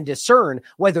pinpoint and discern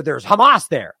whether there's Hamas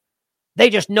there. They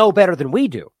just know better than we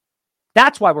do.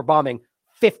 That's why we're bombing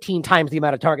 15 times the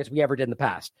amount of targets we ever did in the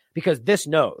past, because this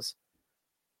knows.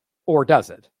 Or does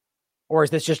it? Or is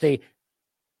this just a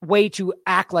way to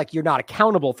act like you're not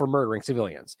accountable for murdering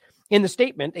civilians? In the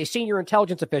statement, a senior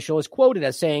intelligence official is quoted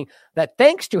as saying that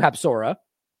thanks to Habsora,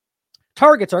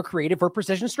 targets are created for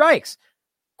precision strikes,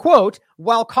 quote,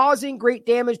 while causing great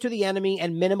damage to the enemy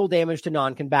and minimal damage to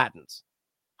non-combatants.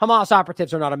 Hamas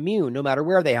operatives are not immune no matter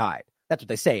where they hide. That's what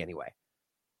they say anyway.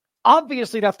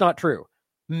 Obviously, that's not true.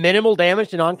 Minimal damage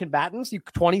to non-combatants?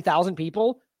 20,000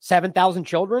 people? 7,000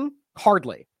 children?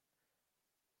 Hardly.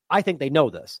 I think they know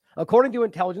this. According to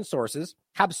intelligence sources,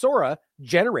 Habsora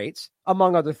generates,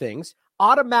 among other things,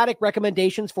 automatic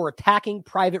recommendations for attacking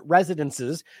private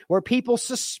residences where people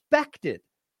suspected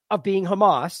of being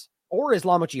Hamas or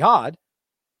Islamic Jihad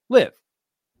live.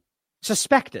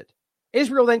 Suspected.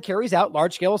 Israel then carries out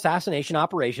large-scale assassination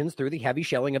operations through the heavy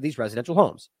shelling of these residential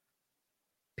homes.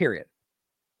 Period.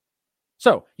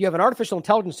 So you have an artificial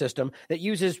intelligence system that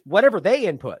uses whatever they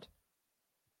input.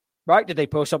 Right? Did they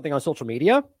post something on social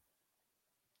media?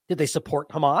 Did they support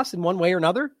Hamas in one way or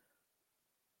another?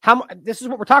 This is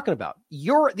what we're talking about.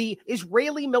 The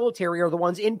Israeli military are the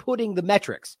ones inputting the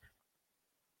metrics.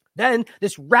 Then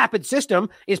this rapid system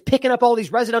is picking up all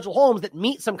these residential homes that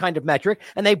meet some kind of metric,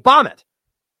 and they bomb it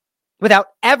without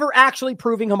ever actually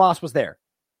proving Hamas was there.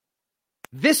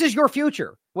 This is your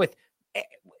future with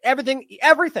everything,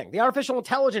 the artificial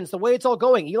intelligence, the way it's all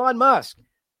going. Elon Musk,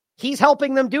 he's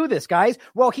helping them do this, guys.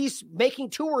 Well, he's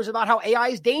making tours about how AI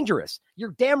is dangerous.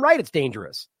 You're damn right it's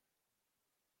dangerous.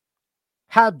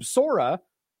 Habsora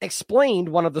explained,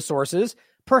 one of the sources,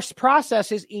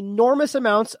 processes enormous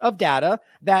amounts of data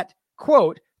that,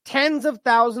 quote, tens of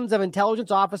thousands of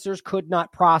intelligence officers could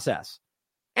not process,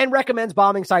 and recommends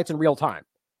bombing sites in real time.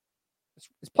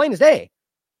 It's plain as day.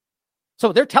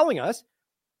 So they're telling us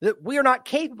that we are not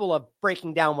capable of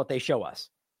breaking down what they show us.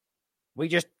 We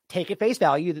just take at face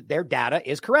value that their data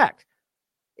is correct.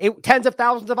 Tens of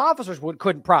thousands of officers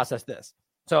couldn't process this.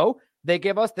 So they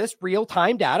give us this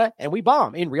real-time data and we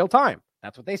bomb in real time.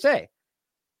 That's what they say.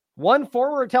 One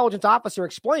former intelligence officer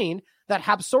explained that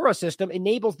Habsora system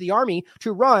enables the army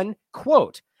to run,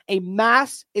 quote, a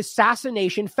mass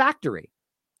assassination factory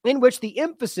in which the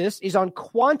emphasis is on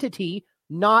quantity,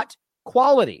 not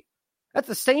quality. That's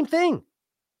the same thing.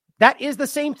 That is the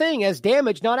same thing as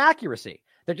damage, not accuracy.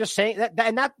 They're just saying that,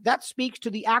 and that speaks to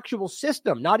the actual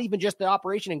system, not even just the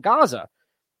operation in Gaza.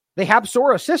 The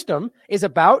Habsora system is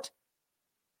about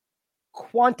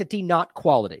quantity, not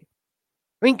quality.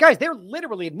 I mean, guys, they're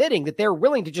literally admitting that they're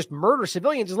willing to just murder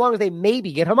civilians as long as they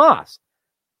maybe get Hamas.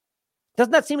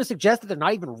 Doesn't that seem to suggest that they're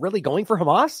not even really going for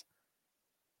Hamas?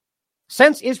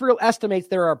 Since Israel estimates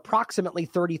there are approximately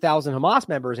 30,000 Hamas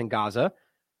members in Gaza,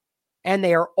 and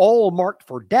they are all marked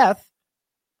for death,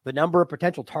 the number of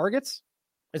potential targets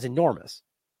is enormous.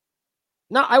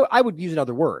 Now, I would use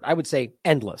another word. I would say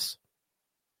endless.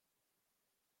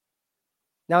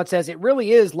 Now, it says it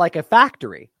really is like a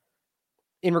factory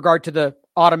in regard to the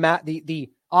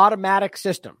automatic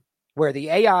system where the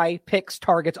AI picks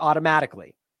targets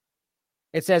automatically.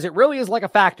 It says it really is like a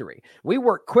factory. We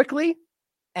work quickly,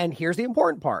 and here's the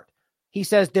important part. He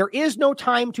says there is no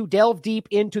time to delve deep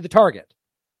into the target.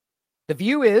 The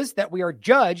view is that we are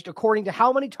judged according to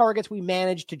how many targets we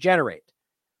manage to generate.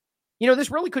 You know,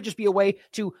 this really could just be a way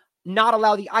to not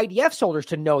allow the IDF soldiers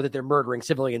to know that they're murdering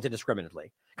civilians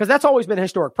indiscriminately, because that's always been a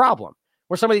historic problem,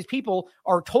 where some of these people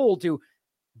are told to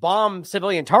bomb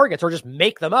civilian targets or just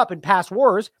make them up in past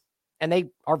wars, and they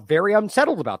are very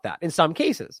unsettled about that in some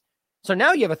cases. So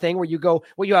now you have a thing where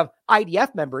you have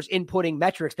IDF members inputting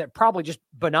metrics that probably just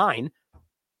benign.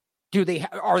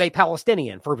 Are they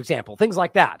Palestinian, for example? Things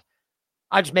like that.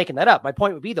 I'm just making that up. My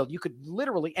point would be, though, you could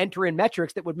literally enter in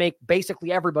metrics that would make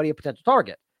basically everybody a potential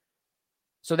target.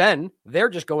 So then they're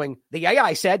just going, the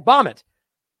AI said, bomb it.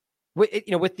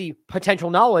 With the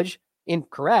potential knowledge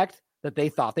incorrect that they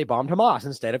thought they bombed Hamas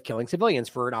instead of killing civilians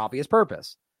for an obvious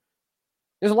purpose.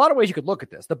 There's a lot of ways you could look at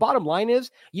this. The bottom line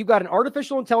is you've got an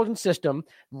artificial intelligence system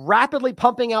rapidly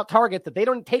pumping out targets that they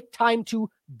don't take time to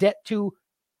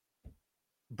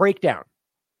break down.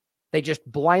 They just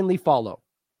blindly follow.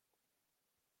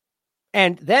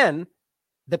 And then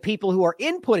the people who are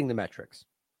inputting the metrics,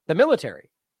 the military,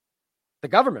 the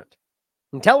government,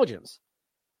 intelligence,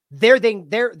 they're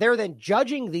then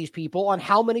judging these people on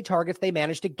how many targets they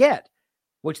manage to get,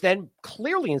 which then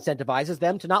clearly incentivizes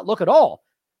them to not look at all.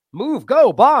 Move,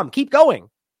 go, bomb, keep going.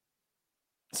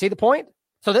 See the point?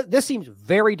 So this seems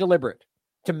very deliberate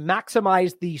to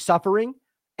maximize the suffering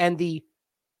and the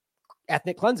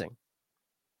ethnic cleansing.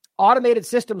 Automated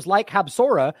systems like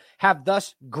Habsora have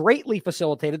thus greatly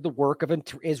facilitated the work of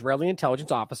Israeli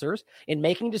intelligence officers in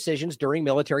making decisions during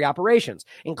military operations,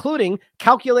 including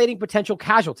calculating potential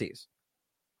casualties.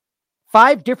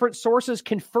 5 different sources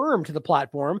confirmed to the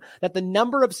platform that the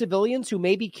number of civilians who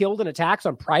may be killed in attacks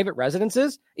on private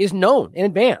residences is known in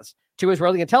advance to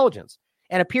Israeli intelligence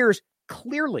and appears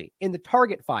clearly in the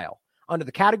target file under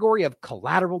the category of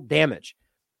collateral damage.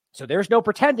 So there's no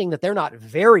pretending that they're not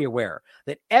very aware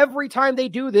that every time they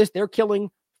do this, they're killing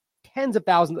tens of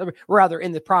thousands, or rather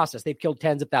in the process, they've killed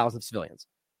tens of thousands of civilians.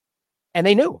 And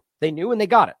they knew and they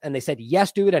got it. And they said,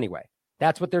 yes, do it anyway.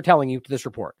 That's what they're telling you to this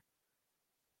report.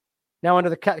 Now, under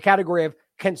the category of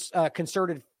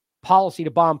concerted policy to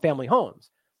bomb family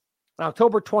homes, on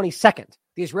October 22nd,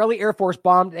 the Israeli Air Force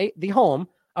bombed the home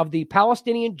of the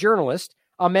Palestinian journalist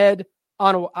Ahmed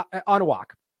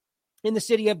Anawak in the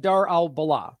city of Dar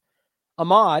al-Balah.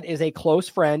 Ahmad is a close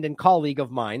friend and colleague of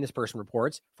mine, this person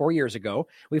reports. 4 years ago,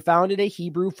 we founded a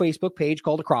Hebrew Facebook page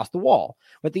called Across the Wall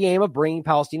with the aim of bringing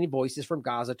Palestinian voices from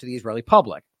Gaza to the Israeli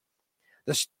public.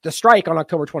 The strike on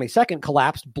October 22nd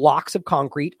collapsed blocks of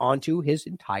concrete onto his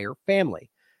entire family,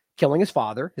 killing his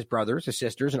father, his brothers, his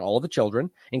sisters, and all of the children,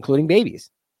 including babies.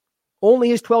 Only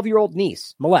his 12-year-old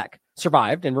niece, Malek,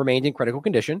 survived and remained in critical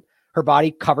condition, her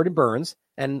body covered in burns,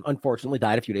 and unfortunately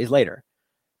died a few days later.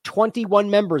 21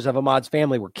 members of Ahmad's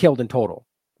family were killed in total,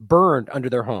 buried under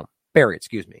their home.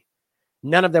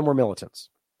 None of them were militants.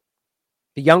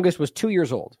 The youngest was 2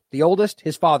 years old. The oldest,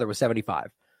 his father, was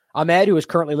 75. Ahmed, who is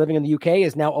currently living in the UK,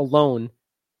 is now alone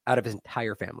out of his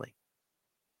entire family,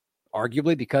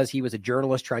 arguably because he was a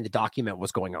journalist trying to document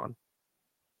what's going on.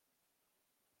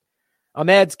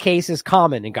 Ahmed's case is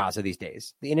common in Gaza these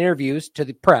days. In interviews to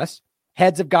the press,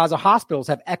 heads of Gaza hospitals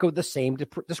have echoed the same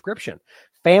description.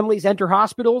 Families enter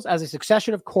hospitals as a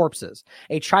succession of corpses.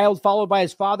 A child followed by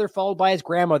his father, followed by his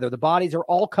grandmother. The bodies are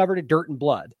all covered in dirt and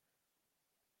blood.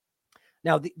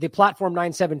 Now, the Platform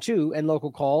 972 and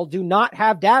Local Call do not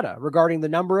have data regarding the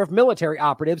number of military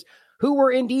operatives who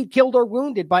were indeed killed or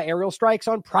wounded by aerial strikes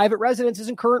on private residences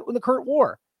in the current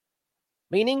war.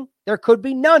 Meaning, there could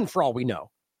be none for all we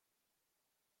know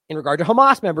in regard to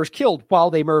Hamas members killed while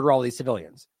they murder all these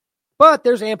civilians. But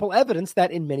there's ample evidence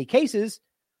that in many cases,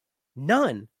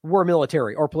 none were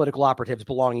military or political operatives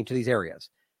belonging to these areas.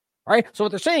 All right. So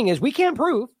what they're saying is we can't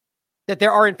prove that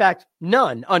there are, in fact,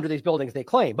 none under these buildings they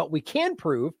claim, but we can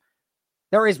prove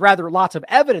there is rather lots of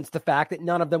evidence to the fact that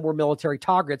none of them were military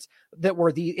targets that were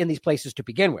in these places to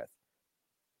begin with.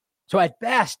 So at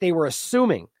best, they were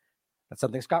assuming that's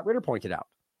something Scott Ritter pointed out.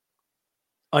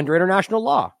 Under international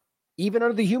law, even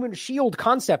under the human shield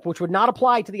concept, which would not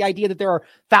apply to the idea that there are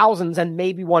thousands and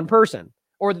maybe one person,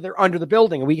 or that they're under the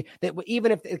building.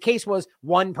 Even if the case was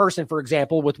one person, for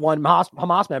example, with one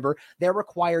Hamas member, they're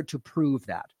required to prove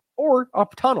that, or a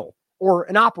tunnel, or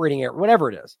an operating area, whatever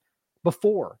it is,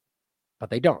 before, but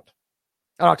they don't.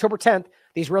 On October 10th,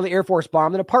 the Israeli Air Force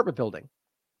bombed an apartment building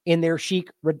in their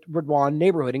Sheikh Radwan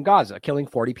neighborhood in Gaza, killing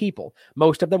 40 people,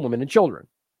 most of them women and children.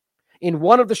 In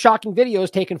one of the shocking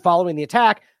videos taken following the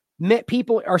attack,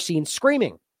 people are seen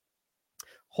screaming,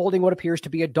 holding what appears to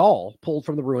be a doll pulled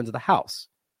from the ruins of the house.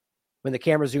 When the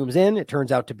camera zooms in, it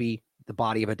turns out to be the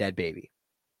body of a dead baby.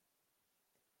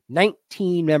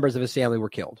 19 members of his family were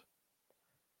killed.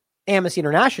 Amnesty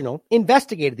International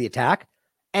investigated the attack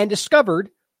and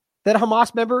discovered that a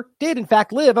Hamas member did, in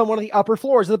fact, live on one of the upper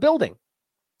floors of the building.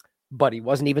 But he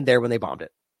wasn't even there when they bombed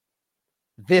it.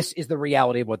 This is the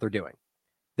reality of what they're doing.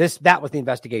 That was the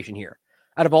investigation here.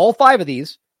 Out of all 5 of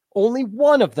these, only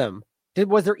one of them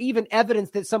was there even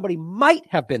evidence that somebody might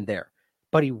have been there,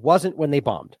 but he wasn't when they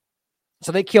bombed.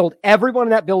 So they killed everyone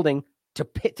in that building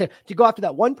to go after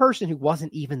that one person who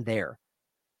wasn't even there.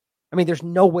 I mean, there's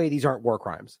no way these aren't war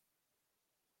crimes.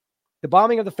 The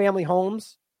bombing of the family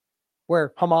homes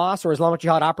where Hamas or Islamic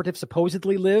Jihad operatives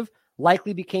supposedly live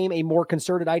likely became a more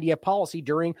concerted IDF policy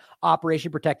during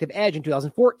Operation Protective Edge in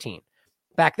 2014.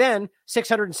 Back then,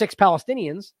 606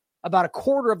 Palestinians, about a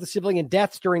quarter of the civilian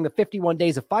deaths during the 51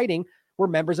 days of fighting, were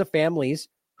members of families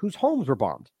whose homes were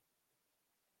bombed.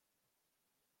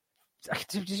 I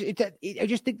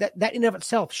just think that in and of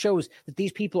itself shows that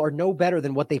these people are no better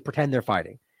than what they pretend they're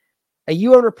fighting. A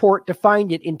UN report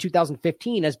defined it in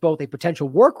 2015 as both a potential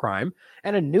war crime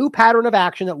and a new pattern of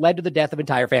action that led to the death of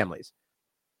entire families.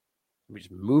 We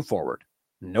just move forward.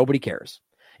 Nobody cares.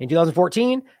 In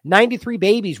 2014, 93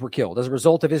 babies were killed as a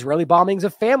result of Israeli bombings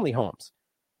of family homes,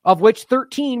 of which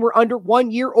 13 were under 1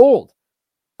 year old.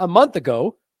 A month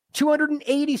ago,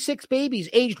 286 babies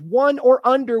aged 1 or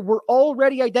under were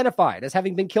already identified as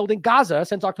having been killed in Gaza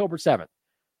since October 7th.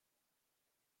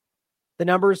 The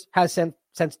numbers have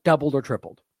since doubled or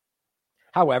tripled.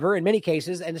 However, in many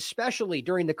cases, and especially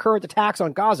during the current attacks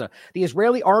on Gaza, the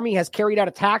Israeli army has carried out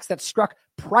attacks that struck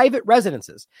private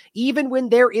residences, even when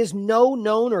there is no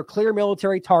known or clear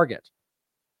military target.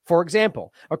 For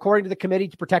example, according to the Committee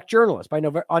to Protect Journalists, by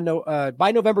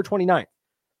November 29th,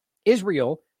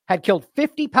 Israel had killed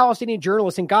 50 Palestinian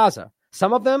journalists in Gaza,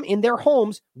 some of them in their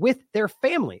homes with their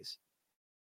families.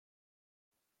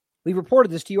 We reported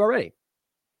this to you already.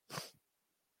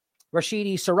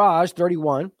 Rashidi Siraj,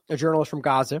 31, a journalist from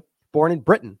Gaza, born in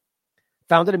Britain,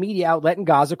 founded a media outlet in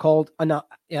Gaza called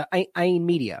Ain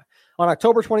Media. On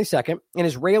October 22nd, an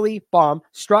Israeli bomb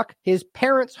struck his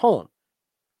parents' home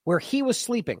where he was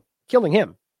sleeping, killing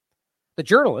him. The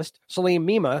journalist, Salim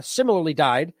Mima, similarly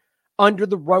died under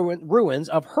the ruins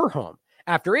of her home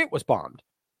after it was bombed.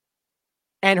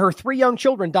 And her 3 young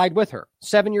children died with her,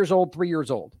 7 years old, 3 years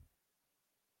old.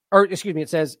 Or, excuse me, it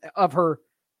says of her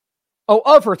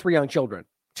 3 young children,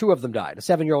 2 of them died, a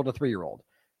 7-year-old and a 3-year-old.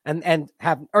 Am I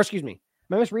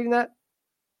misreading that?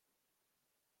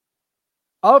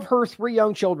 Of her 3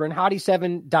 young children, Hadi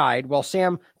 7 died, while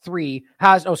Sam 3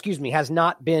 has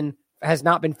not been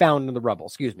found in the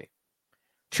rubble.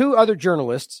 2 other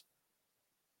journalists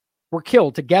were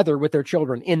killed together with their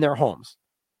children in their homes.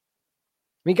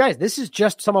 I mean, guys, this is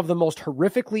just some of the most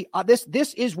horrifically,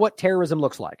 this is what terrorism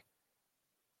looks like.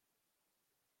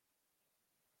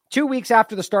 2 weeks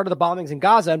after the start of the bombings in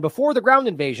Gaza and before the ground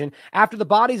invasion, after the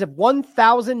bodies of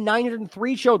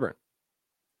 1,903 children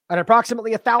and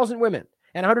approximately 1,000 women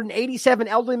and 187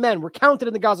 elderly men were counted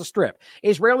in the Gaza Strip,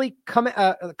 Israeli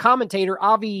commentator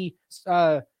Avi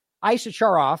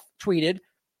Isacharov tweeted,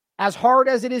 "As hard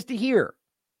as it is to hear,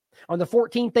 On the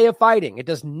 14th day of fighting, it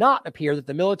does not appear that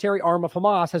the military arm of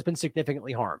Hamas has been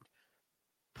significantly harmed.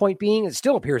 Point being, it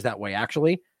still appears that way,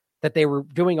 actually, that they were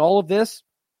doing all of this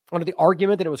under the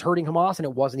argument that it was hurting Hamas, and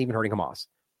it wasn't even hurting Hamas.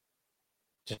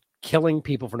 Just killing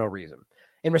people for no reason.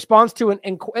 In response to an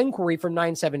inquiry from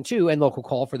 972 and local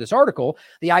call for this article,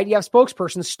 the IDF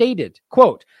spokesperson stated,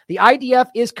 quote, "The IDF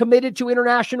is committed to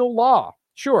international law,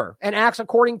 sure, and acts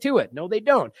according to it." No, they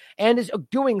don't. And is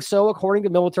doing so according to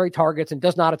military targets and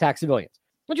does not attack civilians.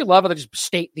 Don't you love how they just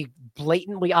state the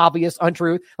blatantly obvious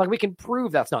untruth? Like, we can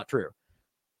prove that's not true.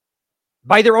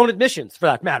 By their own admissions, for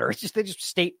that matter. It's just, they just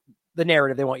state the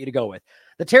narrative they want you to go with.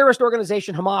 The terrorist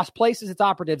organization Hamas places its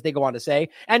operatives, they go on to say,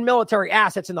 and military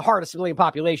assets in the heart of civilian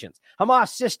populations. Hamas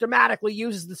systematically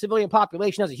uses the civilian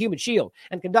population as a human shield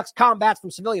and conducts combats from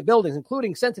civilian buildings,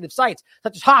 including sensitive sites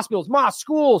such as hospitals, mosques,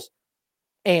 schools,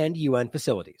 and UN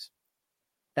facilities.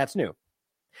 That's new.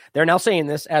 They're now saying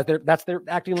this as they're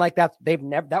acting like that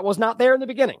was not there in the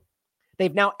beginning.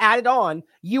 They've now added on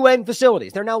UN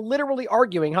facilities. They're now literally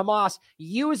arguing Hamas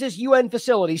uses UN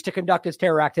facilities to conduct its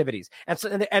terror activities.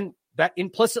 And that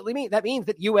implicitly means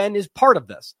that UN is part of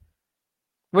this,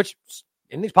 which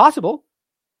is possible.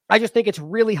 I just think it's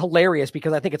really hilarious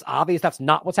because I think it's obvious that's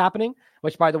not what's happening,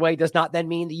 which, by the way, does not then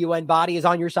mean the UN body is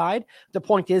on your side. The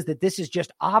point is that this is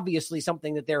just obviously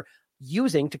something that they're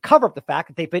using to cover up the fact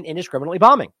that they've been indiscriminately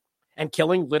bombing and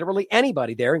killing literally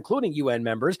anybody there, including UN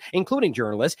members, including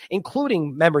journalists,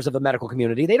 including members of the medical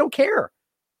community. They don't care.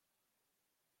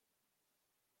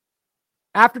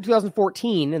 After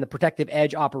 2014 and the Protective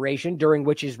Edge operation, during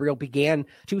which Israel began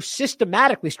to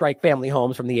systematically strike family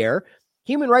homes from the air,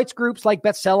 human rights groups like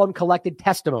B'Tselem collected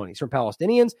testimonies from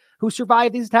Palestinians who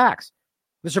survived these attacks.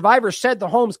 The survivors said the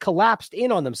homes collapsed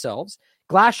in on themselves,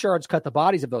 glass shards cut the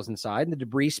bodies of those inside, and the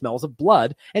debris smells of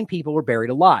blood, and people were buried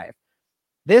alive.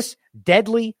 This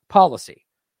deadly policy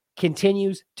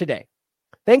continues today,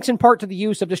 thanks in part to the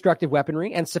use of destructive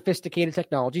weaponry and sophisticated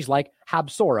technologies like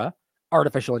Habsora,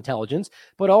 artificial intelligence,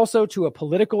 but also to a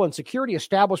political and security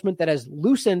establishment that has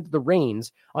loosened the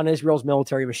reins on Israel's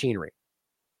military machinery.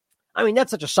 I mean, that's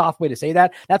such a soft way to say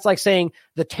that. That's like saying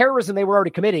the terrorism they were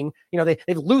already committing,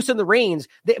 they've loosened the reins.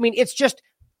 It's just,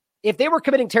 if they were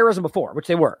committing terrorism before, which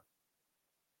they were,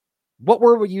 what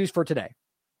word would you use for today?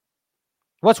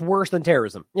 What's worse than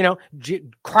terrorism?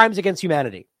 Crimes against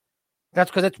humanity.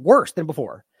 That's because it's worse than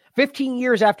before. 15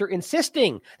 years after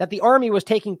insisting that the army was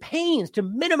taking pains to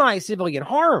minimize civilian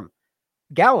harm,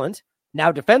 Gallant,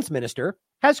 now defense minister,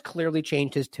 has clearly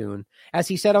changed his tune. As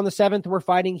he said on the 7th, we're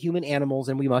fighting human animals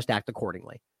and we must act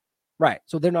accordingly. Right.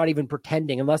 So they're not even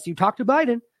pretending, unless you talk to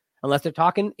Biden, unless they're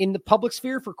talking in the public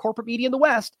sphere for corporate media in the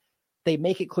West, they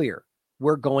make it clear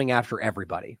we're going after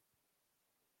everybody.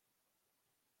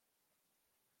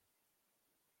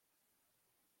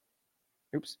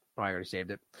 Oops. Oh, I already saved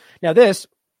it. Now this,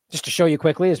 just to show you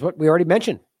quickly, is what we already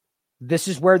mentioned. This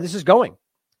is where this is going.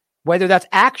 Whether that's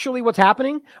actually what's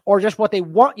happening or just what they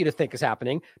want you to think is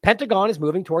happening, Pentagon is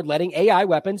moving toward letting AI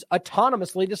weapons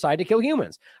autonomously decide to kill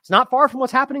humans. It's not far from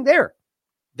what's happening there.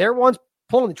 They're ones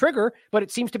pulling the trigger, but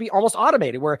it seems to be almost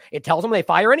automated where it tells them they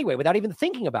fire anyway without even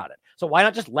thinking about it. So why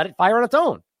not just let it fire on its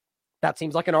own? That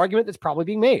seems like an argument that's probably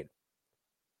being made.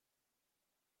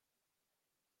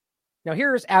 Now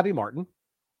here's Abby Martin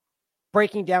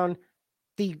breaking down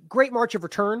the Great March of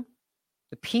Return,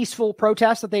 the peaceful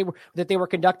protests that they were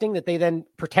conducting, that they then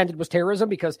pretended was terrorism,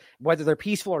 because whether they're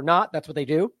peaceful or not, that's what they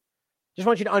do. Just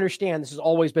want you to understand this has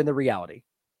always been the reality.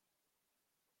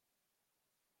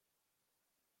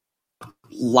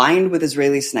 Lined with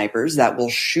Israeli snipers that will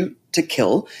shoot to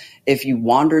kill if you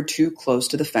wander too close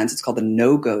to the fence. It's called the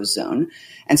no-go zone.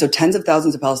 And so tens of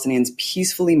thousands of Palestinians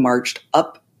peacefully marched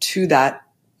up to that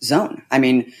zone. I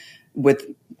mean, with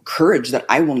courage that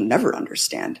I will never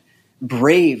understand.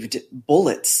 Braved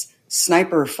bullets,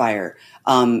 sniper fire.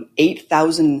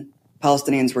 8,000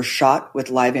 Palestinians were shot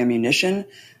with live ammunition.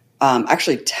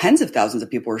 Actually, tens of thousands of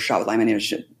people were shot with live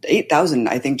ammunition. 8,000,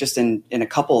 I think, just in a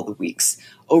couple of the weeks.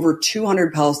 Over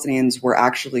 200 Palestinians were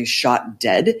actually shot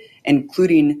dead,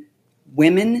 including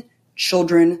women,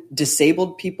 children,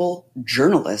 disabled people,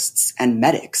 journalists, and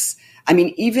medics. I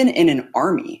mean, even in an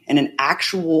army, in an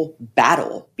actual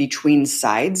battle between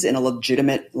sides, in a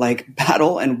legitimate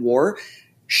battle and war,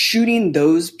 shooting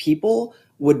those people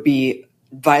would be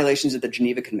violations of the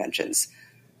Geneva Conventions.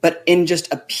 But in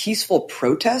just a peaceful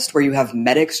protest where you have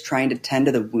medics trying to tend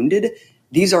to the wounded,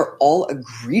 these are all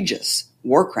egregious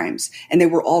war crimes. And they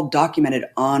were all documented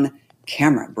on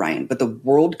camera, Brian, but the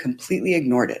world completely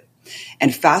ignored it.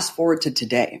 And fast forward to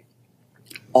today.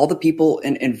 All the people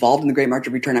involved in the Great March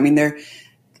of Return, they're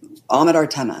Ahmed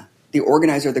Artema, the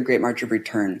organizer of the Great March of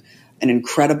Return, an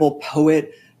incredible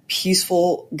poet,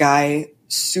 peaceful guy,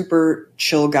 super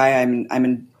chill guy. I'm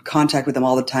in contact with him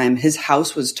all the time. His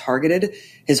house was targeted.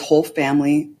 His whole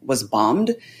family was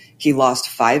bombed. He lost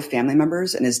 5 family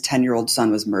members, and his 10-year-old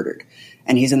son was murdered.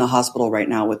 And he's in the hospital right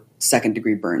now with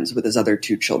second-degree burns with his other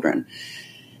 2 children.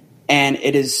 And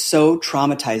it is so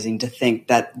traumatizing to think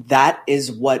that that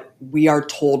is what we are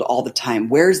told all the time.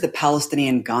 Where's the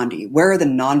Palestinian Gandhi? Where are the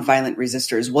nonviolent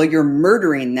resistors? Well, you're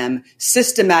murdering them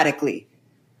systematically.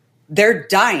 They're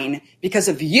dying because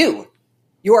of you.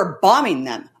 You are bombing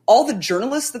them. All the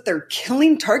journalists that they're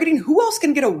killing, targeting, who else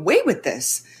can get away with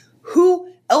this?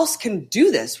 Who else can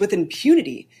do this with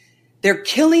impunity? They're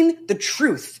killing the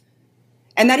truth.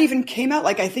 And that even came out,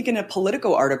 like I think in a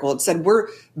Politico article, it said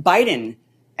Biden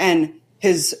and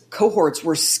his cohorts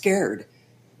were scared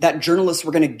that journalists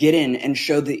were going to get in and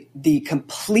show the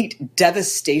complete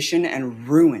devastation and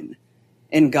ruin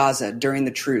in Gaza during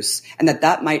the truce, and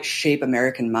that might shape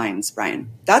American minds,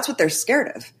 Brian. That's what they're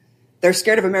scared of. They're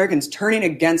scared of Americans turning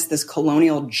against this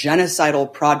colonial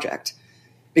genocidal project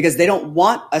because they don't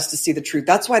want us to see the truth.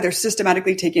 That's why they're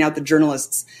systematically taking out the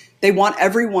journalists. They want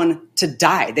everyone to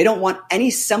die. They don't want any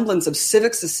semblance of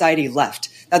civic society left.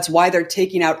 That's why they're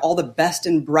taking out all the best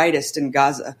and brightest in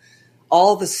Gaza,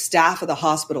 all the staff of the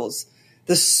hospitals,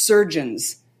 the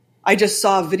surgeons. I just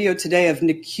saw a video today of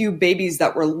NICU babies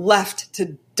that were left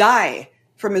to die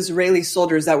from Israeli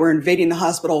soldiers that were invading the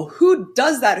hospital. Who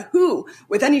does that? Who,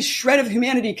 with any shred of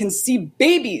humanity, can see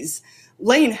babies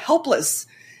laying helpless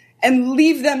and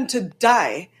leave them to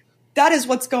die? That is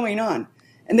what's going on.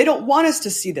 And they don't want us to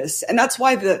see this. And that's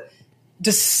why the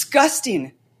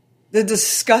disgusting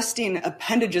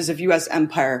appendages of U.S.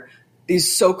 empire,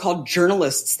 these so-called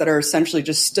journalists that are essentially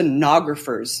just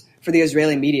stenographers for the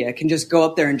Israeli media, can just go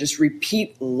up there and just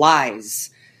repeat lies.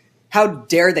 How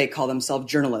dare they call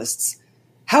themselves journalists?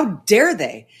 How dare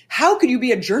they? How could you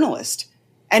be a journalist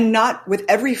and not, with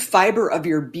every fiber of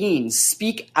your being,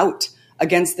 speak out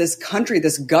against this country,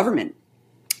 this government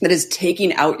that is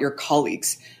taking out your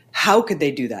colleagues? How could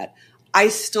they do that? I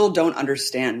still don't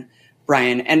understand,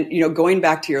 Brian. And, going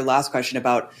back to your last question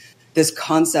about this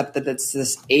concept that it's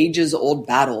this ages-old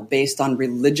battle based on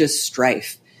religious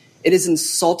strife, it is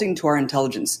insulting to our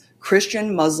intelligence.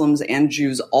 Christian, Muslims, and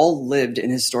Jews all lived in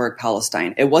historic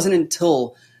Palestine. It wasn't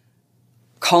until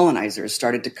colonizers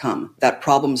started to come that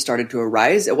problems started to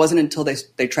arise. It wasn't until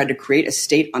they tried to create a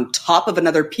state on top of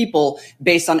another people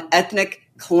based on ethnic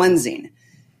cleansing.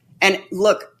 And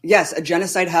look, yes, a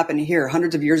genocide happened here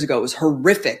hundreds of years ago. It was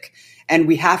horrific. And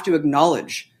we have to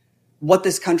acknowledge what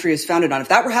this country is founded on. If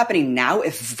that were happening now,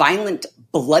 if violent,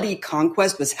 bloody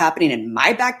conquest was happening in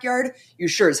my backyard, you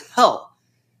sure as hell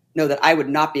know that I would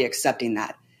not be accepting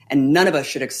that. And none of us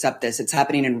should accept this. It's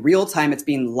happening in real time. It's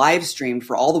being live streamed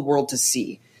for all the world to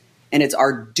see. And it's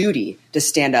our duty to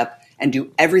stand up and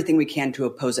do everything we can to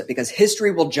oppose it, because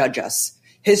history will judge us.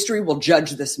 History will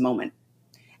judge this moment.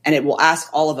 And it will ask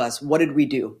all of us, what did we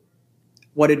do?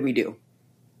 What did we do?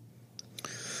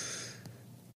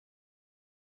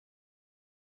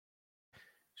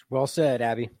 Well said,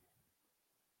 Abby.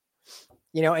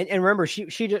 And remember, she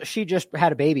just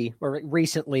had a baby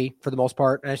recently, for the most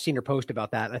part, and I've seen her post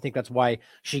about that. And I think that's why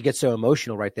she gets so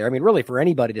emotional right there. I mean, really, for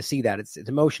anybody to see that, it's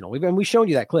emotional. We've shown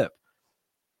you that clip.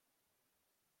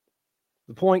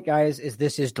 The point, guys, is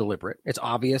this is deliberate. It's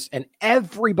obvious, and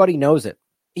everybody knows it,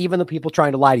 even the people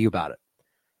trying to lie to you about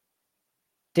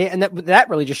it. And that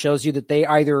really just shows you that they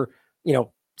either,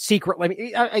 secretly. I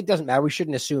mean, it doesn't matter. We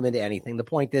shouldn't assume into anything. The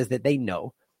point is that they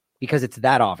know, because it's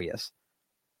that obvious.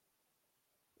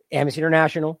 Amnesty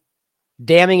International,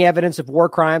 damning evidence of war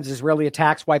crimes, Israeli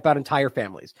attacks wipe out entire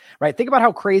families, right? Think about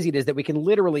how crazy it is that we can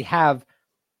literally have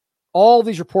all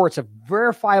these reports of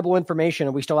verifiable information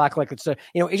and we still act like it's,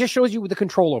 it just shows you the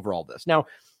control over all this. Now,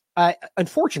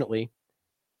 unfortunately,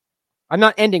 I'm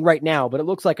not ending right now, but it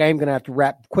looks like I am going to have to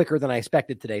wrap quicker than I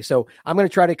expected today. So I'm going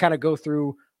to try to kind of go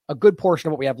through a good portion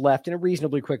of what we have left in a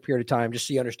reasonably quick period of time, just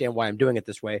so you understand why I'm doing it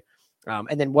this way.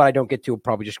 And then what I don't get to, I'll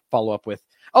probably just follow up with.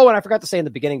 Oh, and I forgot to say in the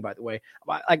beginning, by the way,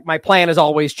 my plan has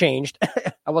always changed.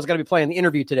 I was going to be playing the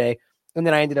interview today, and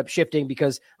then I ended up shifting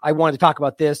because I wanted to talk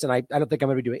about this, and I don't think I'm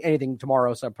going to be doing anything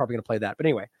tomorrow, so I'm probably going to play that. But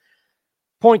anyway,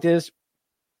 point is,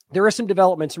 there are some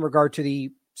developments in regard to the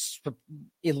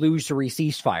illusory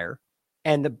ceasefire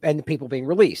and the people being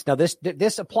released. Now,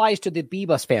 this applies to the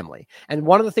Bibas family, and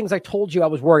one of the things I told you I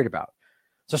was worried about.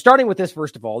 So starting with this,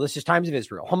 first of all, this is Times of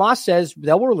Israel. Hamas says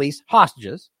they will release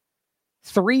hostages,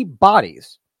 3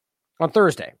 bodies on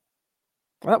Thursday.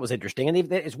 Well, that was interesting.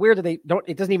 And it's weird that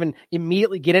it doesn't even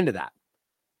immediately get into that.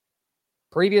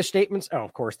 Previous statements. Oh,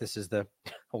 of course, this is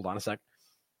hold on a sec.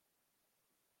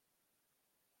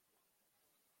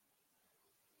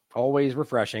 Always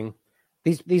refreshing.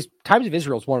 These Times of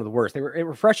Israel is one of the worst. It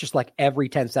refreshes like every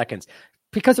 10 seconds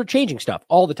because they're changing stuff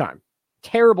all the time.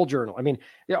 Terrible journal. I mean,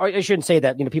 I shouldn't say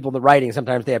that, people in the writing,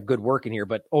 sometimes they have good work in here,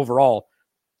 but overall,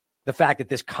 the fact that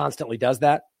this constantly does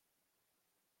that.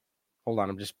 Hold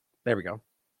on. There we go.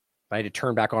 I had to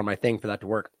turn back on my thing for that to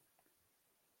work.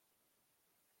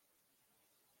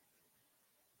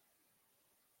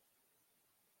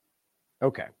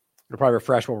 Okay. It'll probably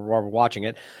refresh while we're watching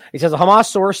it. He says a Hamas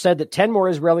source said that 10 more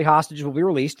Israeli hostages will be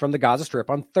released from the Gaza Strip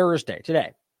on Thursday,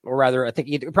 today. Or rather, I think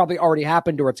it probably already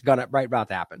happened or it's right about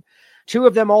to happen. 2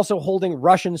 of them also holding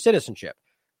Russian citizenship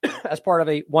as part of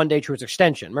a one-day truce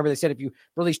extension. Remember, they said if you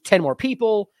release 10 more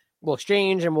people, we'll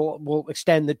exchange and we'll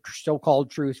extend the so-called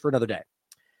truce for another day.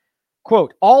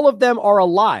 Quote, all of them are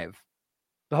alive,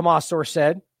 the Hamas source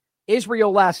said.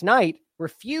 Israel last night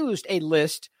refused a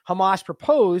list Hamas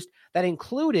proposed that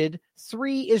included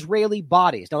 3 Israeli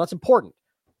bodies. Now, that's important.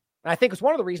 And I think it's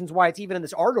one of the reasons why it's even in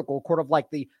this article, sort of like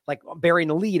burying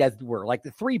the lead, as it were. Like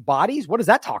the 3 bodies, what is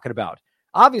that talking about?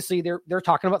 Obviously, they're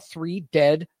talking about 3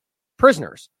 dead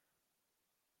prisoners.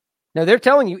 Now, they're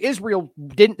telling you Israel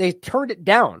they turned it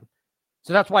down.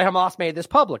 So that's why Hamas made this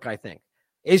public, I think.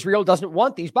 Israel doesn't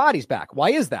want these bodies back. Why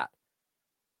is that?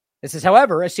 This is,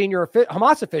 however, a senior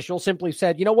Hamas official simply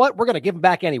said, you know what? We're going to give them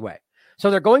back anyway. So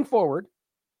they're going forward,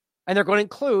 and they're going to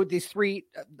include these 3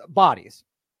 bodies.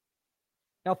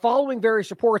 Now, following various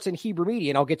reports in Hebrew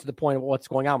media, and I'll get to the point of what's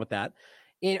going on with that,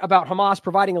 about Hamas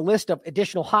providing a list of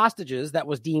additional hostages that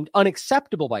was deemed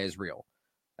unacceptable by Israel.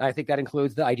 And I think that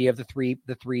includes the idea of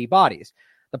the three bodies.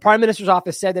 The Prime Minister's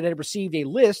office said that it had received a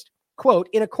list, quote,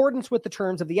 in accordance with the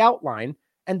terms of the outline,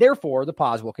 and therefore the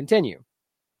pause will continue.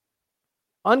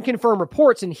 Unconfirmed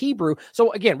reports in Hebrew.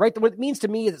 So again, right, what it means to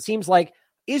me is it seems like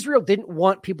Israel didn't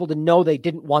want people to know they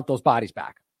didn't want those bodies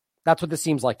back. That's what this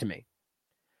seems like to me.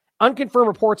 Unconfirmed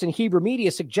reports in Hebrew media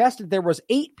suggested there was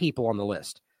 8 people on the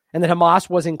list, and that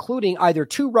Hamas was including either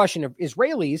 2 Russian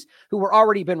Israelis who were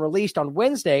already been released on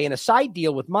Wednesday in a side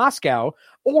deal with Moscow,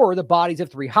 or the bodies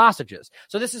of 3 hostages.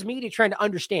 So this is media trying to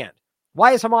understand,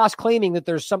 why is Hamas claiming that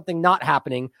there's something not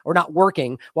happening or not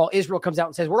working while Israel comes out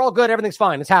and says, we're all good, everything's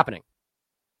fine, it's happening.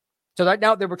 So that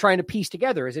now they were trying to piece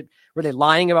together. Were they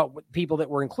lying about people that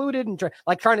were included and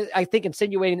trying to, I think,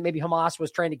 insinuating that maybe Hamas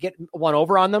was trying to get one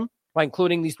over on them by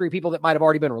including these 3 people that might have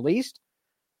already been released?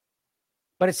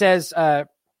 But it says, it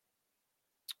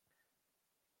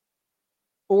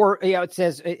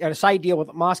says a side deal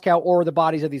with Moscow or the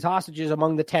bodies of these hostages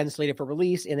among the 10 slated for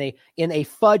release in a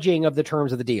fudging of the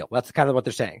terms of the deal. That's kind of what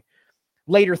they're saying.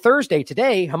 Later Thursday,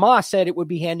 today, Hamas said it would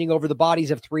be handing over the bodies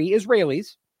of 3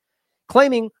 Israelis,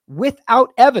 claiming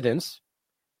without evidence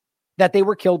that they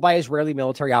were killed by Israeli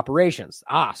military operations.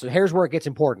 So here's where it gets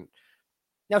important.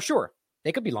 Now, sure,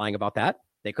 they could be lying about that.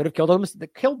 They could have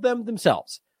killed them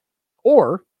themselves.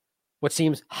 Or, what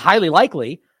seems highly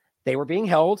likely, they were being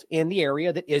held in the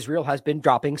area that Israel has been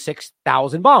dropping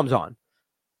 6,000 bombs on.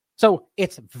 So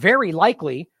it's very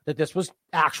likely that this was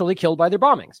actually killed by their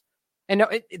bombings. And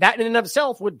that in and of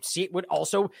itself would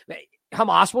also,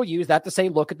 Hamas will use that to say,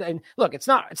 look, it's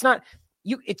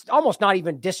almost not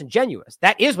even disingenuous.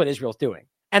 That is what Israel's doing.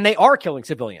 And they are killing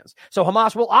civilians. So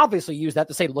Hamas will obviously use that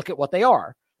to say, look at what they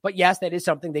are. But yes, that is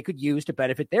something they could use to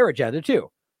benefit their agenda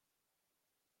too.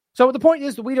 So the point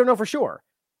is that we don't know for sure.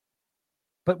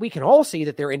 But we can all see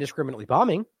that they're indiscriminately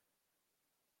bombing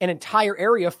an entire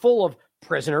area full of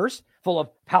prisoners, full of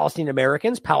Palestinian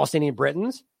Americans, Palestinian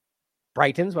Britons,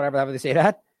 whatever they say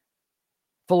that,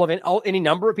 full of any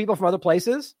number of people from other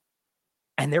places.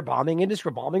 And they're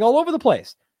bombing all over the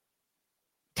place.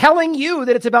 Telling you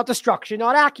that it's about destruction,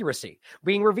 not accuracy.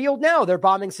 Being revealed now, they're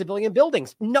bombing civilian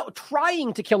buildings. No,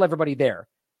 trying to kill everybody there,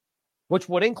 which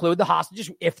would include the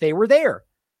hostages if they were there.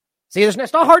 See, it's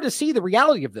not hard to see the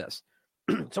reality of this.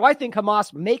 So I think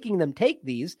Hamas making them take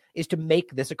these is to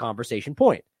make this a conversation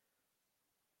point.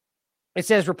 It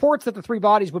says reports that the 3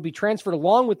 bodies would be transferred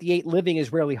along with the 8 living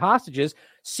Israeli hostages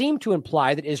seem to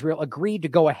imply that Israel agreed to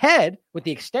go ahead with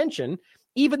the extension,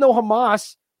 even though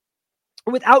Hamas,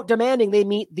 without demanding they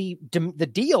meet the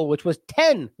deal, which was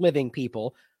 10 living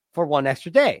people for 1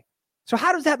 extra day. So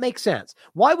how does that make sense?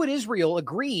 Why would Israel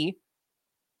agree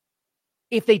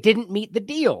if they didn't meet the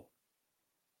deal?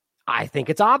 I think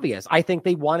it's obvious. I think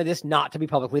they wanted this not to be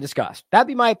publicly discussed. That'd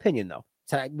be my opinion, though.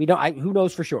 So who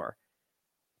knows for sure?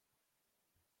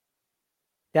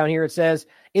 Down here it says,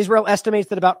 Israel estimates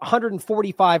that about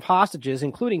 145 hostages,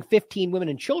 including 15 women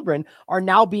and children, are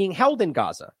now being held in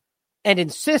Gaza and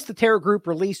insists the terror group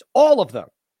release all of them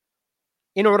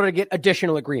in order to get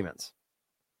additional agreements.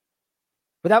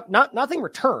 Without nothing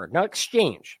returned, no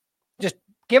exchange. Just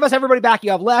Give us everybody back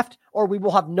you have left, or we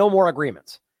will have no more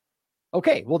agreements.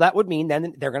 Okay, well, that would mean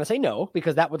then they're going to say no,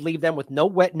 because that would leave them with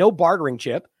no bartering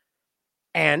chip.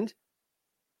 And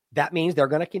that means they're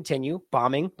going to continue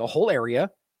bombing the whole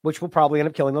area, which will probably end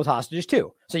up killing those hostages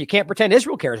too. So you can't pretend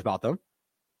Israel cares about them.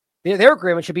 Their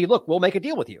agreement should be, look, we'll make a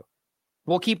deal with you.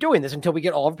 We'll keep doing this until we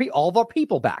get all of our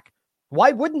people back.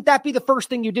 Why wouldn't that be the first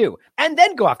thing you do? And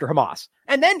then go after Hamas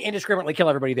and then indiscriminately kill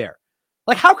everybody there.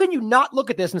 Like, how can you not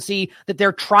look at this and see that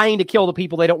they're trying to kill the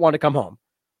people they don't want to come home?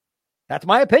 That's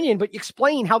my opinion, but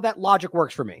explain how that logic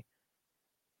works for me.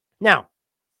 Now,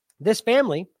 this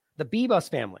family, the Bibas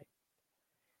family,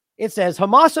 it says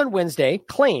Hamas on Wednesday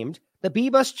claimed the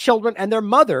Bibas children and their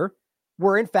mother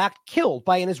were in fact killed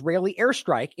by an Israeli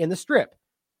airstrike in the Strip.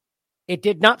 It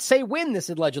did not say when this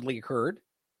allegedly occurred,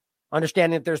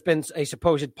 understanding that there's been a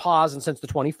supposed pause since the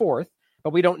 24th,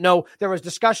 but we don't know. There was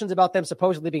discussions about them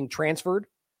supposedly being transferred,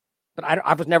 but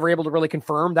I was never able to really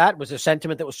confirm that. It was a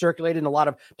sentiment that was circulated in a lot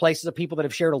of places of people that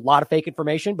have shared a lot of fake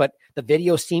information, but the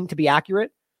video seemed to be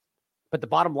accurate. But the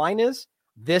bottom line is,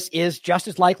 this is just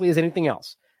as likely as anything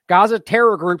else. Gaza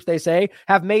terror groups, they say,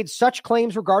 have made such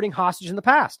claims regarding hostages in the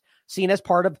past, seen as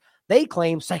part of, they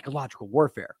claim, psychological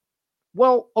warfare.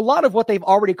 Well, a lot of what they've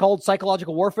already called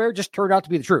psychological warfare just turned out to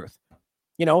be the truth.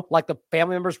 You know, like the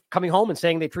family members coming home and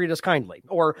saying they treated us kindly,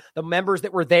 or the members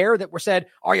that were there that were said,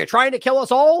 are you trying to kill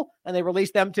us all? And they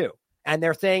released them too. And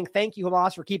they're saying, thank you,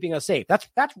 Hamas, for keeping us safe. That's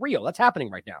real. That's happening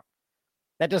right now.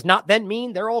 That does not then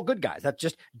mean they're all good guys. That's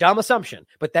just dumb assumption.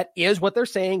 But that is what they're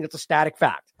saying. It's a static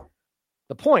fact.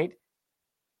 The point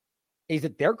is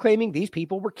that they're claiming these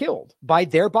people were killed by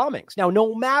their bombings. Now,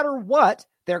 no matter what,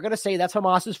 they're going to say that's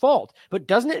Hamas's fault. But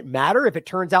doesn't it matter if it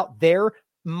turns out their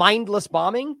mindless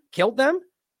bombing killed them?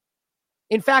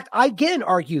 In fact, I again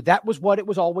argue that was what it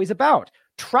was always about,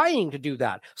 trying to do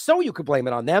that. So you could blame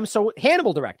it on them. So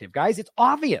Hannibal directive, guys, it's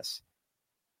obvious.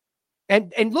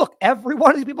 And look, every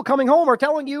one of these people coming home are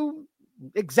telling you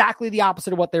exactly the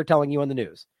opposite of what they're telling you on the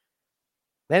news.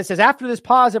 Then it says, after this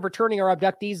pause of returning our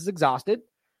abductees is exhausted,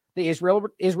 Israel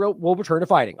will return to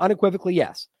fighting. Unequivocally,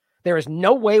 yes. There is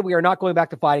no way we are not going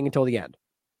back to fighting until the end.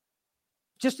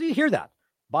 Just so you hear that.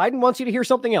 Biden wants you to hear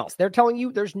something else. They're telling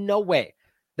you there's no way.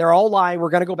 They're all lying. We're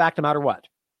going to go back no matter what.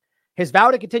 His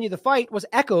vow to continue the fight was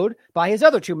echoed by his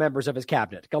other two members of his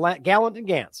cabinet, Gallant and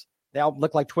Gantz. They all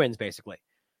look like twins, basically.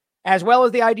 As well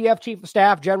as the IDF Chief of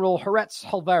Staff, General Haaretz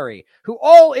Halvari, who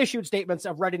all issued statements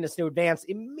of readiness to advance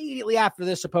immediately after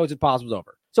this supposed pause was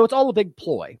over. So it's all a big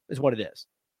ploy, is what it is.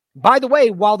 By the way,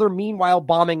 while they're meanwhile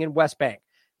bombing in West Bank,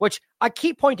 which I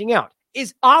keep pointing out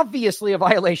is obviously a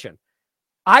violation.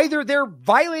 Either they're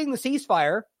violating the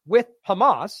ceasefire with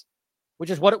Hamas, which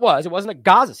is what it was. It wasn't a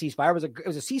Gaza ceasefire. It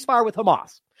was a ceasefire with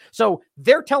Hamas. So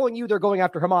they're telling you they're going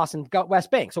after Hamas in West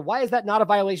Bank. So why is that not a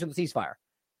violation of the ceasefire?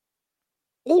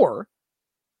 Or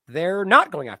they're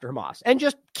not going after Hamas and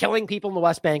just killing people in the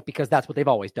West Bank because that's what they've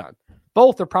always done.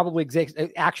 Both are probably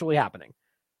actually happening.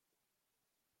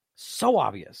 So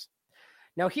obvious.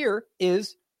 Now here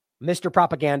is Mr.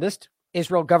 Propagandist,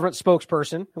 Israel government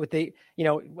spokesperson with the,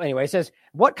 anyway, says,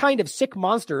 what kind of sick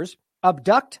monsters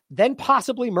abduct, then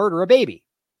possibly murder a baby?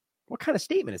 What kind of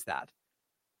statement is that?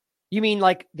 You mean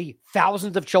like the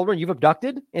thousands of children you've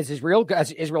abducted as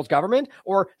Israel's government,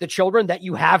 or the children that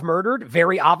you have murdered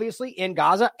very obviously in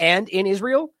Gaza and in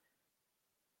Israel?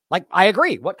 Like, I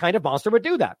agree. What kind of monster would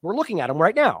do that? We're looking at him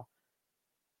right now.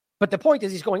 But the point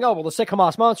is he's going, oh, well, the sick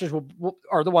Hamas monsters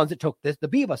are the ones that took the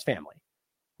Bibas family.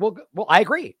 Well, I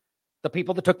agree. The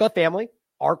people that took that family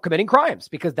are committing crimes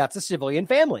because that's a civilian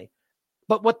family.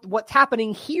 But what's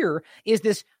happening here is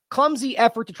this clumsy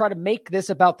effort to try to make this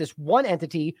about this one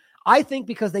entity, I think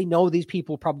because they know these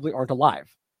people probably aren't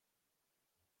alive.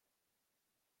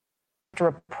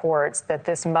 Reports that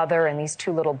this mother and these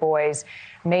two little boys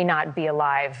may not be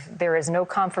alive. There is no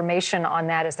confirmation on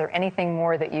that. Is there anything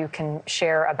more that you can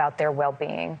share about their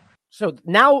well-being? So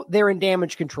now they're in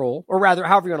damage control, or rather,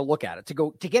 however you want to look at it,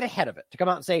 to get ahead of it, to come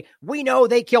out and say, we know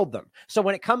they killed them. So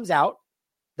when it comes out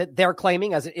that they're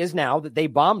claiming, as it is now, that they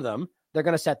bombed them, they're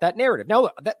going to set that narrative. Now,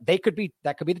 that could be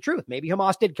the truth. Maybe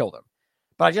Hamas did kill them.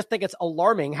 But I just think it's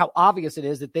alarming how obvious it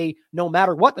is that they, no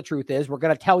matter what the truth is, we're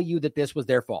going to tell you that this was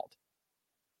their fault.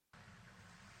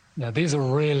 Now, these are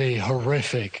really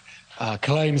horrific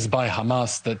claims by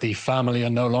Hamas that the family are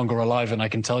no longer alive. And I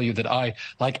can tell you that I,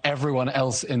 like everyone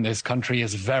else in this country,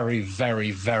 is very,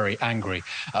 very, very angry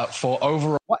for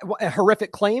overall... What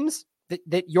horrific claims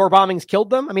that your bombings killed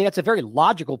them? I mean, that's a very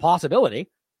logical possibility.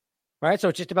 right? So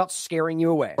it's just about scaring you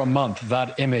away. For a month,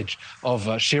 that image of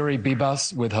Shiri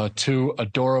Bibas with her two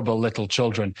adorable little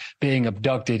children being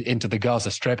abducted into the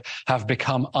Gaza Strip have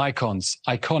become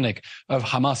iconic of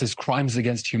Hamas's crimes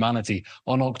against humanity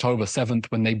on October 7th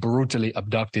when they brutally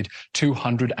abducted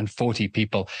 240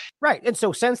 people. Right. And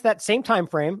so since that same time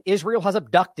frame, Israel has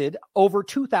abducted over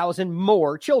 2,000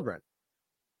 more children.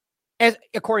 As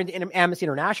according to Amnesty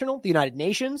International, the United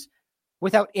Nations,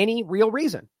 without any real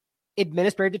reason.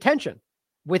 Administrative detention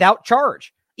without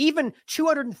charge. Even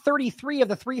 233 of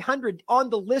the 300 on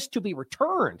the list to be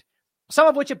returned, some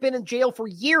of which have been in jail for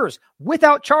years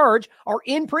without charge, are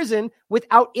in prison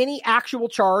without any actual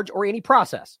charge or any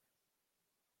process.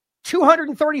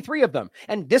 233 of them.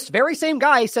 And this very same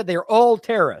guy said they're all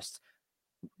terrorists.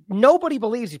 Nobody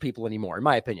believes these people anymore, in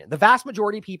my opinion. The vast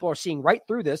majority of people are seeing right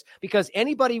through this because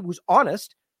anybody who's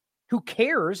honest, who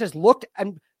cares, has looked,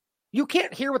 and you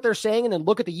can't hear what they're saying and then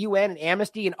look at the UN and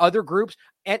Amnesty and other groups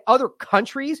and other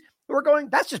countries who are going,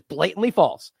 that's just blatantly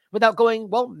false, without going,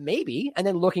 well, maybe, and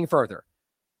then looking further.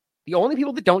 The only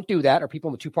people that don't do that are people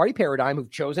in the two-party paradigm who've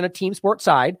chosen a team sport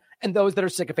side and those that are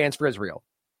sycophants for Israel.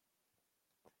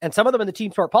 And some of them in the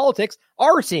team sport politics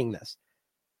are seeing this.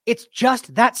 It's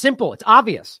just that simple. It's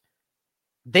obvious.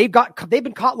 They've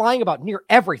been caught lying about near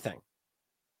everything.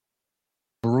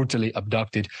 Brutally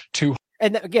abducted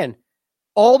And again,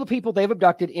 all the people they've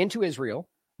abducted into Israel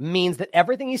means that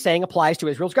everything he's saying applies to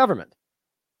Israel's government.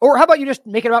 Or how about you just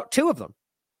make it about two of them?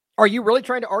 Are you really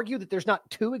trying to argue that there's not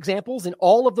two examples in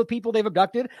all of the people they've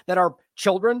abducted that are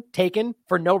children taken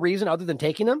for no reason other than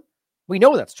taking them? We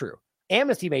know that's true.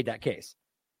 Amnesty made that case.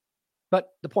 But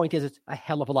the point is, it's a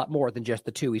hell of a lot more than just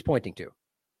the two he's pointing to.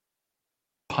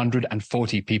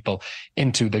 140 people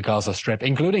into the Gaza Strip,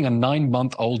 including a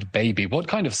 9-month-old baby. What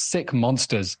kind of sick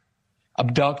monsters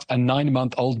abduct a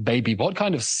 9-month-old baby? What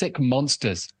kind of sick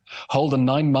monsters hold a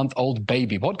 9-month-old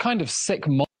baby? What kind of sick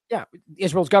Yeah,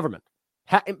 Israel's government.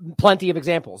 Plenty of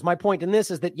examples. My point in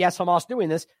this is that, yes, Hamas doing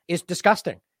this is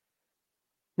disgusting.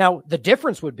 Now, the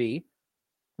difference would be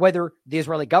whether the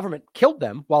Israeli government killed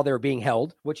them while they were being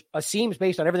held, which seems,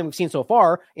 based on everything we've seen so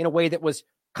far, in a way that was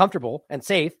comfortable and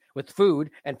safe with food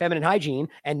and feminine hygiene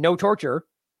and no torture,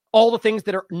 all the things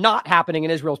that are not happening in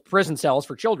Israel's prison cells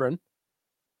for children.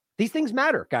 These things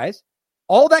matter, guys.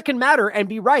 All that can matter and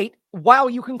be right while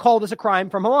you can call this a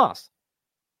crime from Hamas.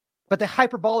 But the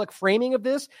hyperbolic framing of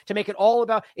this to make it all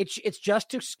about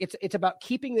it's about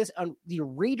keeping this the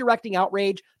redirecting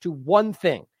outrage to one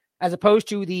thing, as opposed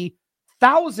to the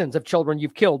thousands of children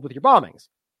you've killed with your bombings.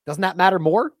 Doesn't that matter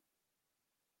more?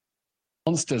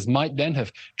 monsters might then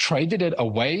have traded it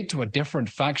away to a different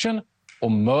faction or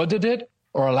murdered it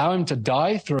or allow him to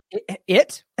die through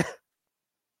it?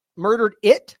 Murdered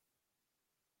it?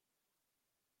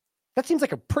 That seems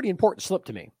like a pretty important slip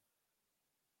to me.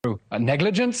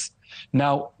 Negligence.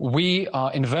 Now, we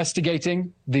are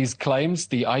investigating these claims.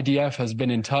 The IDF has been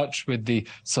in touch with the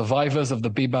survivors of the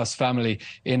Bibas family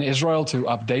in Israel to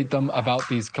update them about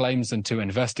these claims and to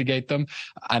investigate them.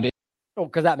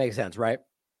 Because that makes sense, right?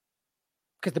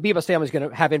 Because the Bibas family is going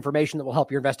to have information that will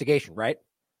help your investigation, right?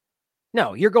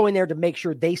 No, you're going there to make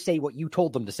sure they say what you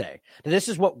told them to say. Now, this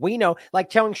is what we know, like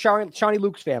telling Shawnee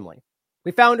Luke's family.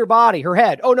 We found her body, her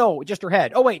head. Oh, no, just her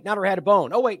head. Oh, wait, not her head, a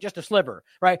bone. Oh, wait, just a sliver,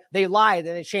 right? They lie,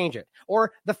 then they change it.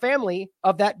 Or the family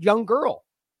of that young girl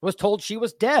was told she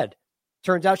was dead.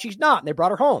 Turns out she's not, and they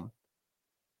brought her home.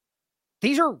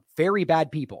 These are very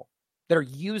bad people that are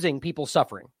using people's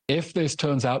suffering. If this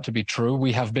turns out to be true,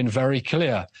 we have been very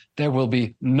clear. There will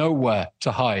be nowhere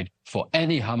to hide for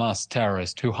any Hamas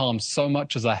terrorist who harms so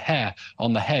much as a hair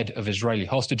on the head of Israeli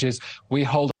hostages. We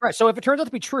hold... Right, so if it turns out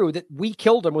to be true that we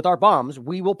killed them with our bombs,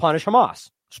 we will punish Hamas.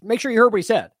 Just make sure you heard what he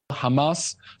said.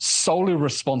 Hamas solely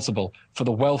responsible for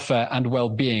the welfare and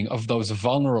well-being of those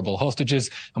vulnerable hostages,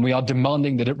 and we are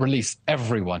demanding that it release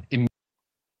everyone.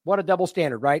 What a double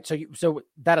standard, right? So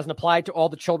that doesn't apply to all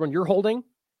the children you're holding?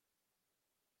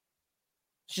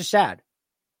 It's just sad.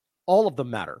 All of them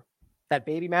matter. That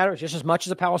baby matters just as much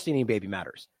as a Palestinian baby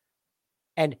matters.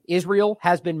 And Israel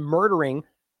has been murdering.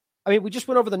 I mean, we just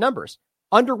went over the numbers.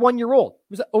 Under 1 year old,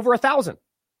 it was over 1,000.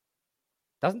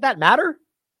 Doesn't that matter?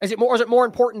 Is it more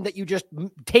important that you just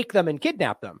take them and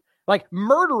kidnap them? Like,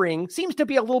 murdering seems to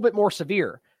be a little bit more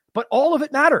severe, but all of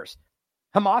it matters.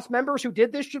 Hamas members who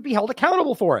did this should be held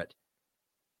accountable for it.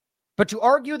 But to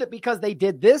argue that because they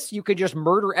did this, you could just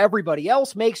murder everybody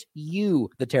else makes you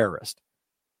the terrorist.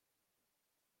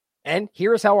 And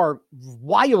here's how our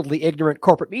wildly ignorant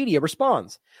corporate media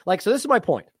responds. So this is my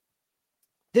point.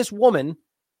 This woman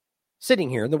sitting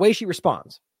here, and the way she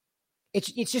responds,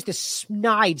 It's just a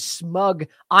snide, smug,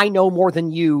 I know more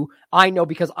than you, I know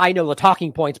because I know the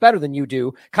talking points better than you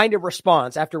do kind of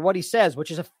response after what he says, which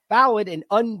is a valid and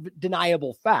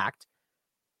undeniable fact.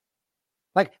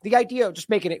 Like the idea of just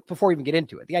making it, before we even get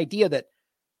into it, the idea that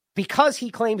because he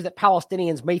claims that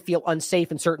Palestinians may feel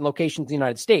unsafe in certain locations in the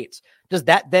United States, does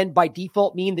that then by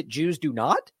default mean that Jews do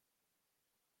not?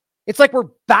 It's like we're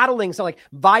battling, so like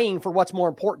vying for what's more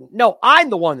important. No, I'm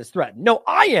the one that's threatened. No,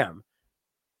 I am.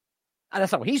 And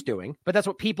that's not what he's doing, but that's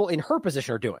what people in her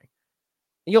position are doing.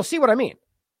 And you'll see what I mean.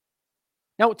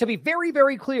 Now, to be very,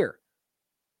 very clear,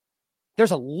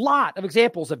 there's a lot of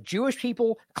examples of Jewish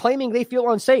people claiming they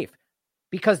feel unsafe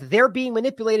because they're being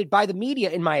manipulated by the media,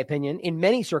 in my opinion, in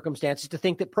many circumstances to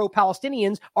think that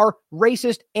pro-Palestinians are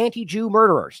racist, anti-Jew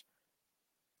murderers.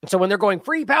 And so when they're going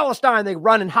free Palestine, they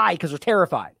run and hide because they're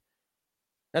terrified.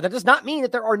 Now, that does not mean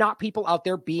that there are not people out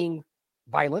there being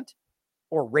violent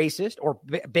or racist or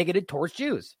bigoted towards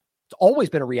Jews. It's always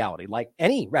been a reality, like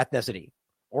any ethnicity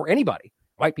or anybody.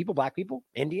 White people, black people,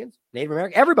 Indians, Native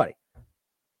American, everybody.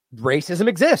 Racism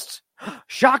exists.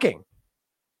 Shocking.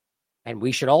 And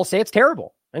we should all say it's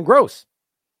terrible and gross.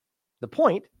 The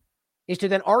point is to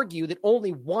then argue that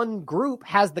only one group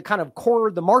has the kind of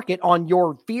cornered the market on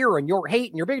your fear and your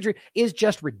hate and your bigotry is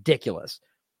just ridiculous.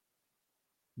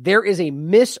 There is a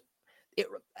let's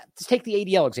take the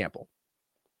ADL example.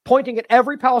 Pointing at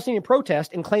every Palestinian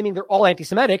protest and claiming they're all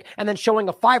anti-Semitic and then showing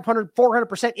a 500,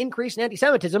 400% increase in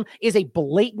anti-Semitism is a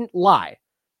blatant lie.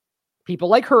 People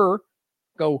like her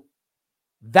go,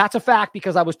 that's a fact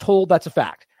because I was told that's a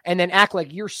fact. And then act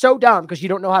like you're so dumb because you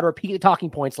don't know how to repeat the talking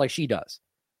points like she does.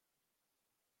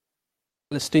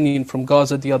 Palestinian from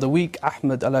Gaza the other week,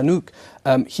 Ahmed Al-Anouk,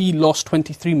 he lost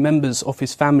 23 members of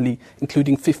his family,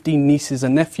 including 15 nieces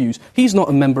and nephews. He's not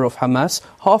a member of Hamas.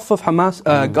 Half of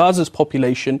Gaza's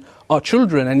population are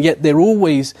children, and yet they're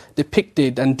always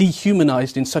depicted and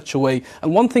dehumanized in such a way.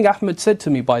 And one thing Ahmed said to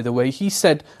me, by the way, he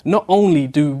said, not only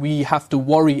do we have to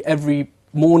worry every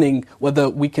morning whether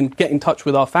we can get in touch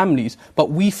with our families,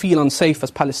 but we feel unsafe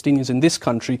as Palestinians in this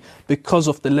country because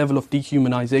of the level of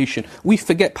dehumanization. We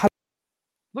forget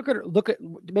Look at her.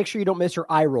 Make sure you don't miss her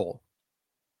eye roll.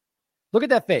 Look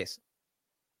at that face.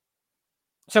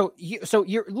 So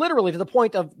you're literally to the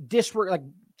point of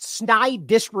snide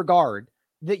disregard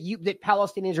that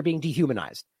Palestinians are being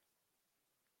dehumanized.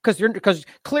 Because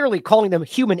clearly calling them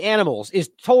human animals is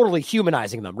totally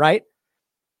humanizing them, right?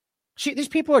 These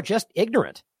people are just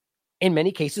ignorant. In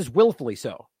many cases, willfully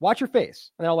so. Watch your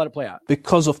face, and then I'll let it play out.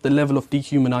 Because of the level of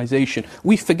dehumanization.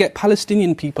 We forget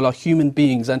Palestinian people are human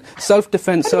beings, and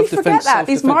self-defense. Forget that.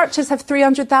 These marches have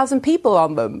 300,000 people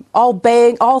on them,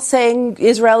 all saying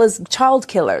Israel is child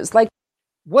killers. Like,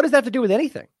 what does that have to do with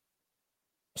anything?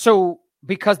 So,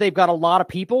 because they've got a lot of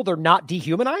people, they're not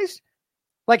dehumanized?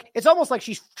 Like, it's almost like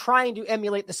she's trying to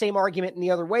emulate the same argument in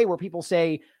the other way, where people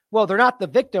say, well, they're not the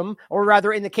victim, or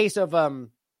rather, in the case of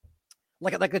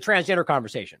like the transgender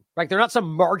conversation, right? They're not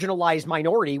some marginalized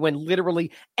minority when literally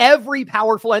every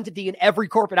powerful entity in every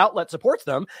corporate outlet supports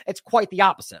them. It's quite the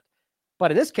opposite.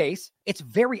 But in this case, it's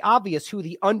very obvious who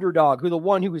the underdog, who the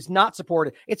one who is not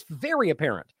supported. It's very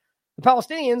apparent. The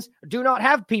Palestinians do not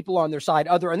have people on their side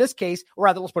other in this case, or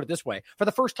rather, let's put it this way. For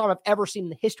the first time I've ever seen in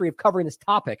the history of covering this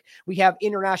topic, we have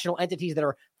international entities that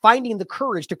are finding the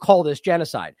courage to call this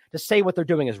genocide, to say what they're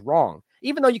doing is wrong.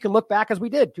 Even though you can look back as we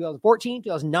did, 2014,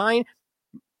 2009,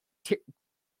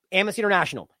 Amnesty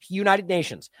International, United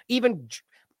Nations, even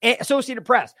Associated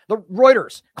Press, the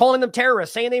Reuters, calling them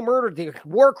terrorists, saying they murdered, the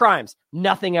war crimes.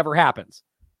 Nothing ever happens.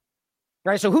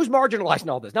 Right? So who's marginalized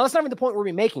in all this? Now, that's not even the point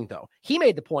we're making, though. He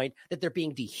made the point that they're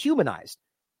being dehumanized.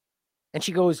 And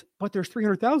she goes, but there's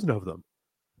 300,000 of them.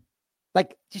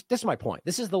 Like, this is my point.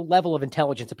 This is the level of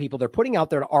intelligence of people they're putting out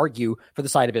there to argue for the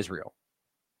side of Israel.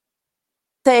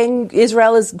 Saying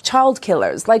Israel is child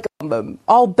killers, like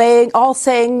all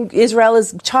saying Israel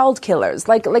is child killers.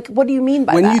 Like what do you mean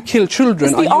by that? When you kill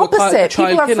children, it's the opposite.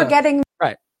 People are forgetting.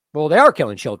 Right. Well, they are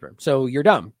killing children, so you're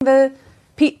dumb. But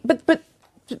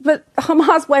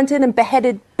Hamas went in and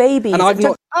beheaded babies.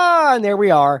 And there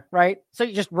we are, right? So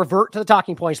you just revert to the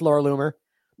talking points, Laura Loomer.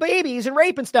 Babies and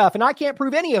rape and stuff, and I can't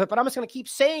prove any of it, but I'm just going to keep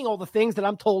saying all the things that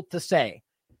I'm told to say.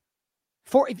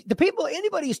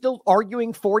 Anybody who's still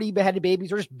arguing 40 beheaded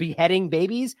babies or just beheading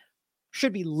babies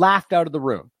should be laughed out of the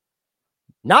room.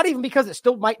 Not even because it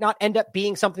still might not end up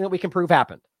being something that we can prove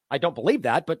happened. I don't believe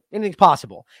that, but anything's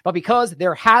possible. But because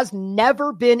there has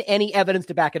never been any evidence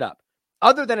to back it up,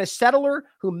 other than a settler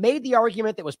who made the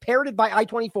argument that was parroted by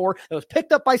I-24, that was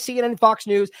picked up by CNN and Fox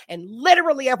News, and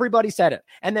literally everybody said it.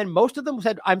 And then most of them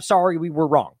said, I'm sorry, we were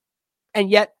wrong. And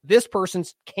yet this person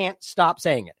can't stop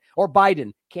saying it. or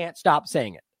Biden can't stop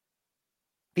saying it.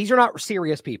 These are not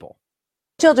serious people.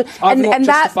 Children. And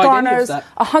that garners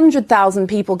 100,000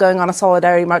 people going on a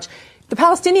solidarity march. The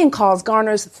Palestinian cause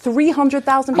garners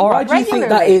 300,000 people. Why do you think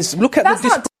that is? Look at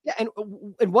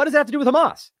and what does that have to do with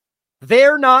Hamas?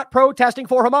 They're not protesting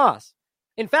for Hamas.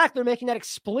 In fact, they're making that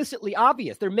explicitly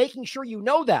obvious. They're making sure you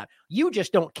know that. You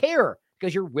just don't care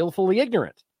because you're willfully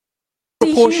ignorant.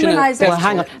 Well,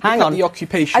 hang on. The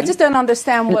occupation. I just don't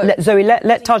understand what... Zoe,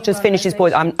 let Taj just finish his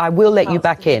point. I will let you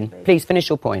back in. Please finish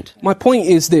your point. My point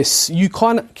is this. You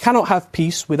cannot have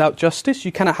peace without justice.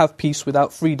 You cannot have peace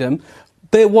without freedom.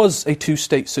 There was a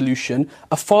two-state solution.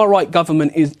 A far-right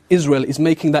government in Israel is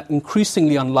making that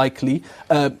increasingly unlikely.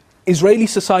 Israeli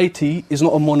society is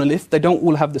not a monolith. They don't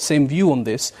all have the same view on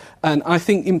this. And I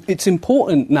think it's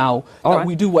important now that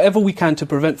we do whatever we can to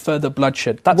prevent further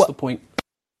bloodshed. That's the point.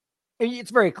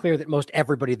 It's very clear that most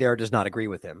everybody there does not agree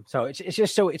with him. So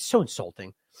it's so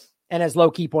insulting. And as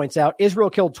Loki points out,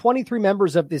 Israel killed 23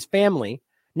 members of his family.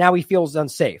 Now he feels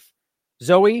unsafe.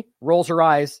 Zoe rolls her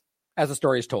eyes as the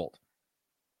story is told.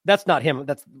 That's not him.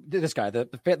 That's this guy,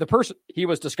 the person he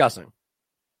was discussing.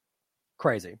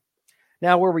 Crazy.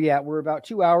 Now, where are we at? We're about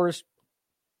 2 hours.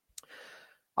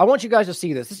 I want you guys to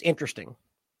see this. This is interesting.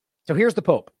 So here's the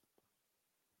Pope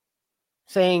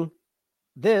saying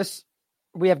this.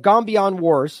 We have gone beyond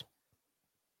wars.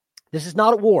 This is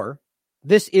not a war.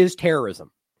 This is terrorism.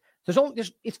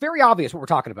 It's very obvious what we're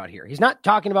talking about here. He's not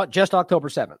talking about just October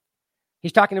 7th.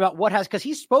 He's talking about because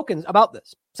he's spoken about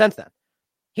this since then.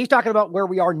 He's talking about where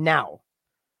we are now.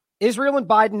 Israel and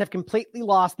Biden have completely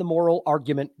lost the moral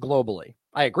argument globally.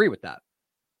 I agree with that.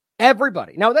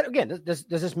 Everybody. Now, that again, does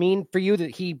this mean for you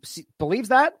that he believes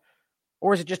that?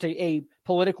 Or is it just a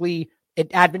politically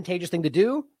advantageous thing to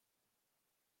do?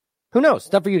 Who knows?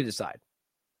 It's up for you to decide.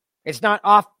 It's not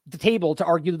off the table to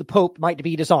argue that the Pope might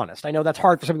be dishonest. I know that's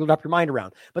hard for some people to wrap your mind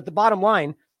around. But the bottom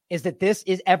line is that this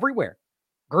is everywhere.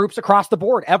 Groups across the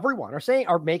board, everyone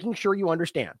are making sure you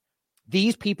understand.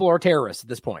 These people are terrorists at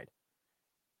this point.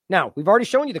 Now, we've already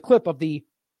shown you the clip of the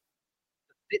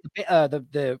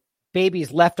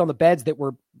babies left on the beds that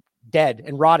were dead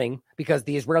and rotting because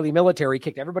the Israeli military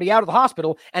kicked everybody out of the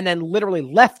hospital and then literally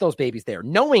left those babies there,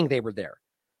 knowing they were there.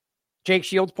 Jake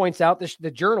Shields points out,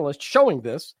 the journalist showing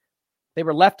this, they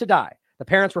were left to die. The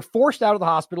parents were forced out of the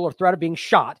hospital or threat of being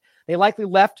shot. They likely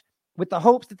left with the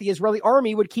hopes that the Israeli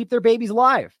army would keep their babies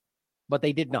alive, but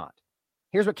they did not.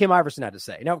 Here's what Kim Iverson had to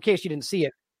say. Now, in case you didn't see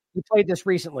it, we played this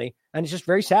recently, and it's just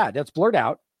very sad. It's blurred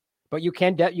out, but you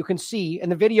can see in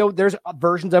the video. There's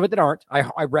versions of it that aren't.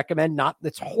 I recommend not.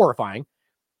 It's horrifying.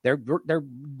 They're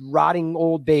rotting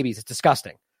old babies. It's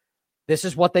disgusting. This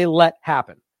is what they let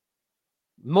happen.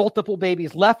 Multiple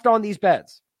babies left on these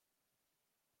beds.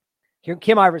 Here,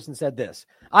 Kim Iverson said this.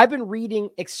 I've been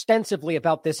reading extensively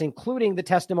about this, including the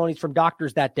testimonies from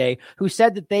doctors that day who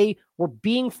said that they were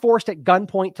being forced at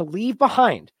gunpoint to leave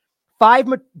behind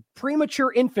 5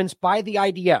 premature infants by the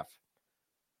IDF,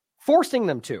 forcing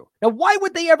them to. Now, why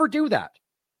would they ever do that?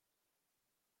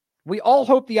 We all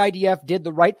hope the IDF did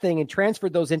the right thing and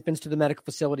transferred those infants to the medical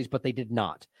facilities, but they did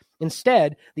not.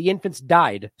 Instead, the infants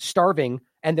died, starving,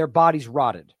 and their bodies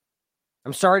rotted.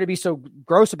 I'm sorry to be so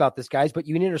gross about this, guys, but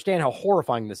you need to understand how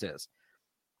horrifying this is.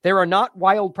 There are not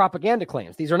wild propaganda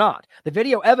claims. These are not. The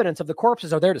video evidence of the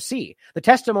corpses are there to see. The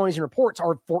testimonies and reports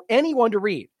are for anyone to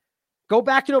read. Go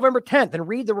back to November 10th and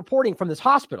read the reporting from this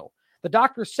hospital. The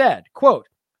doctor said, quote,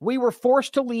 we were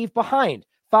forced to leave behind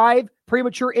 5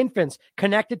 premature infants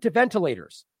connected to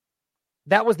ventilators.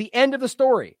 That was the end of the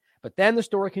story. But then the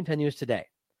story continues today.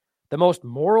 The most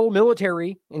moral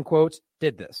military, in quotes,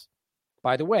 did this.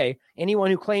 By the way,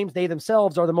 anyone who claims they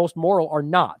themselves are the most moral are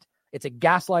not. It's a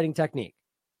gaslighting technique.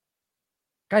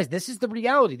 Guys, this is the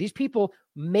reality. These people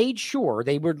made sure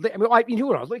they were,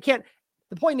 who knows? The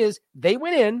point is, they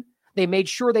went in, they made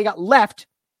sure they got left,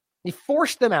 they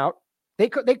forced them out. They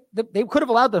could have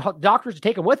allowed the doctors to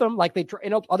take them with them like they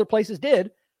other places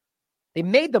did. They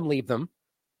made them leave them.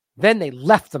 Then they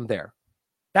left them there.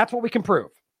 That's what we can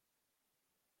prove.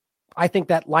 I think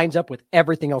that lines up with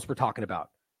everything else we're talking about.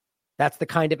 That's the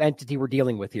kind of entity we're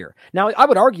dealing with here. Now, I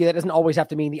would argue that doesn't always have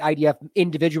to mean the IDF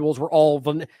individuals were all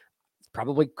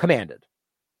probably commanded.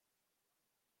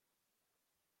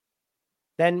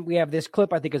 Then we have this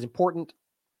clip I think is important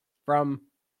from,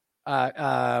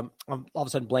 I'm all of a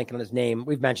sudden blanking on his name.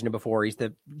 We've mentioned him before. He's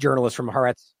the journalist from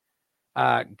Haaretz.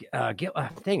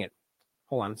 Dang it.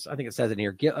 Hold on. I think it says it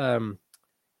here. Remind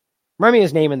me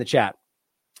his name in the chat.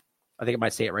 I think it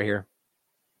might say it right here.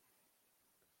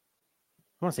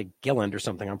 I want to say Gilland or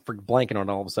something. I'm blanking on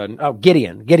it all of a sudden. Oh,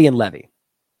 Gideon Levy.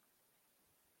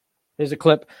 There's a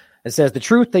clip. It says the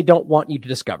truth they don't want you to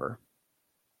discover.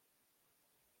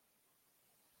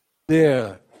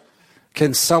 There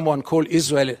can someone call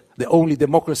Israel the only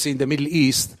democracy in the Middle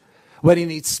East when in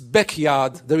its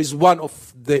backyard there is one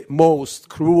of the most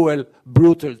cruel,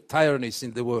 brutal tyrannies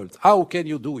in the world? How can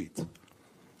you do it?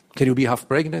 Can you be half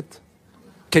pregnant?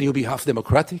 Can you be half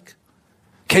democratic?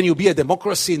 Can you be a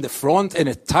democracy in the front and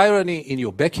a tyranny in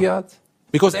your backyard?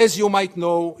 Because as you might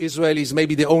know, Israel is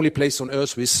maybe the only place on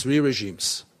earth with 3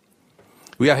 regimes.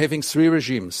 We are having 3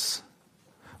 regimes.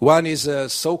 One is a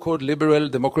so-called liberal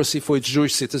democracy for its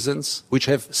Jewish citizens, which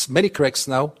have many cracks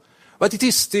now, but it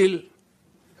is still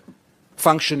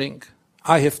functioning.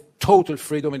 I have total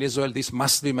freedom in Israel. This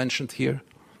must be mentioned here.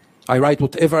 I write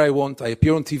whatever I want. I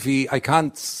appear on TV. I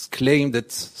can't claim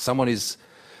that someone is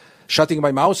shutting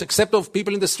my mouth, except of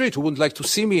people in the street who wouldn't like to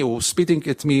see me or spitting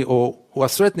at me or who are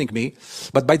threatening me.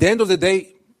 But by the end of the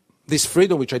day, this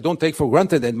freedom, which I don't take for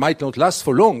granted and might not last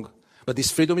for long, but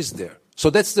this freedom is there. So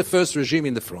that's the first regime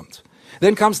in the front.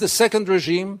 Then comes the second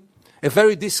regime, a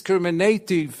very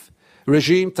discriminative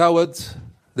regime toward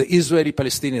the Israeli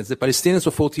Palestinians, the Palestinians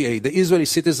of 48, the Israeli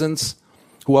citizens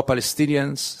who are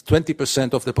Palestinians,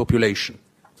 20% of the population.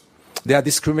 They are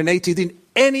discriminated in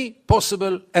any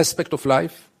possible aspect of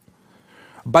life,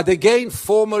 but they gain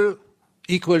formal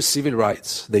equal civil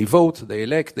rights. They vote, they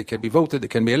elect, they can be voted, they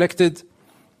can be elected.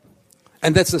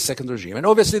 And that's the second regime. And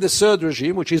obviously the third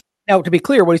regime, which is... Now, to be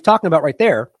clear, what he's talking about right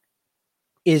there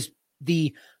is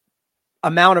the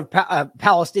amount of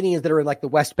Palestinians that are in like the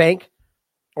West Bank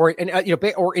or in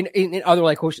other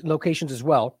like locations as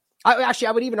well.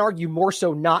 I would even argue more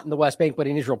so not in the West Bank, but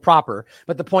in Israel proper.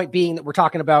 But the point being that we're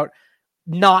talking about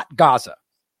not Gaza.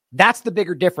 That's the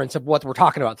bigger difference of what we're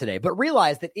talking about today. But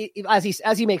realize that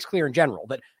as he makes clear in general,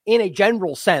 that in a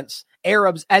general sense,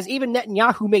 Arabs, as even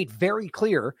Netanyahu made very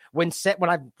clear when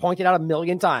I pointed out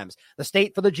 1,000,000 times, the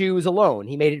state for the Jews alone,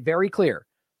 he made it very clear.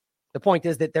 The point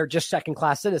is that they're just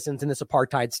second-class citizens in this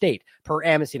apartheid state, per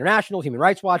Amnesty International, Human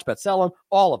Rights Watch, B'Tselem,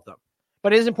 all of them.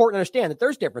 But it is important to understand that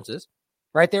there's differences,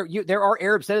 right? There are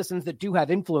Arab citizens that do have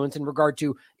influence in regard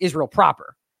to Israel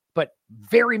proper, but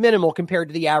very minimal compared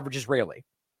to the average Israeli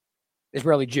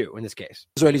Jew in this case.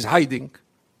 Israel is hiding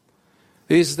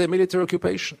is the military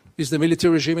occupation, is the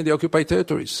military regime in the occupied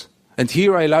territories. And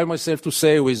here I allow myself to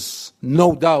say with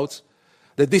no doubt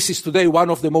that this is today one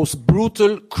of the most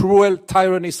brutal, cruel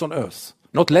tyrannies on earth.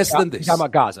 Not less than this. You're talking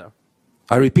about Gaza.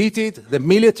 I repeat it, the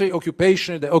military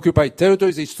occupation in the occupied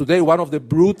territories is today one of the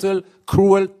brutal,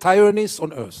 cruel tyrannies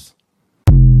on earth.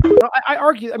 I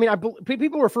argue,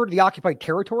 people refer to the occupied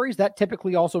territories. That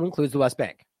typically also includes the West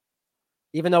Bank.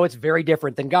 Even though it's very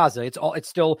different than Gaza, it's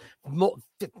still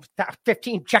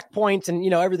 15 checkpoints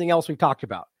and everything else we've talked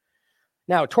about.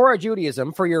 Now, Torah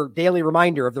Judaism, for your daily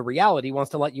reminder of the reality,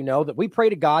 wants to let you know that we pray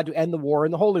to God to end the war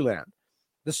in the Holy Land.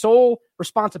 The sole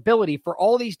responsibility for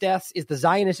all these deaths is the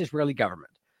Zionist Israeli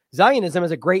government. Zionism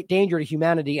is a great danger to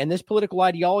humanity, and this political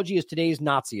ideology is today's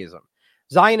Nazism.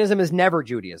 Zionism is never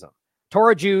Judaism.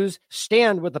 Torah Jews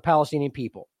stand with the Palestinian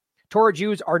people. Torah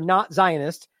Jews are not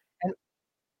Zionists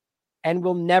and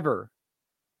will never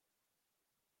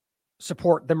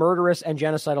support the murderous and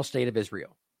genocidal state of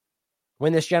Israel.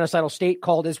 When this genocidal state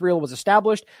called Israel was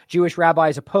established, Jewish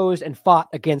rabbis opposed and fought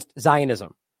against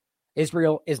Zionism.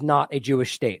 Israel is not a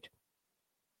Jewish state.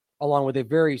 Along with a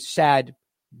very sad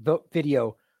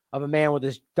video of a man with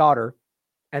his daughter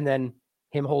and then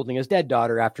him holding his dead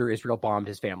daughter after Israel bombed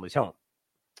his family's home.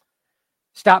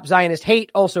 Stop Zionist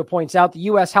Hate also points out the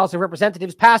U.S. House of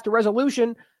Representatives passed a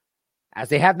resolution, as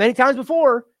they have many times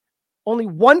before. Only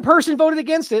one person voted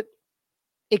against it,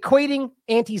 equating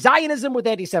anti-Zionism with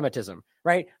anti-Semitism,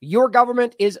 right? Your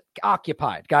government is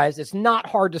occupied, guys. It's not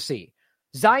hard to see.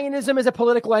 Zionism is a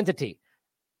political entity.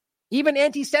 Even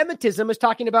anti-Semitism is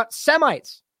talking about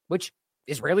Semites, which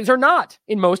Israelis are not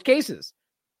in most cases.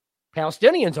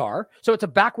 Palestinians are, so it's a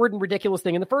backward and ridiculous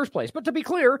thing in the first place. But to be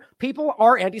clear, people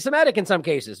are anti-Semitic in some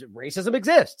cases. Racism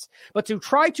exists. But to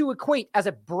try to equate as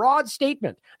a broad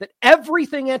statement that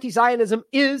everything anti-Zionism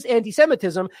is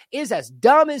anti-Semitism is as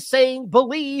dumb as saying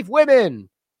believe women.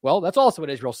 Well, that's also what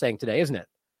Israel's saying today, isn't it?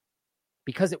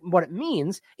 Because what it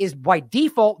means is by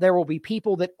default, there will be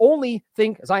people that only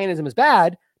think Zionism is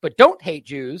bad, but don't hate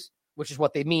Jews, which is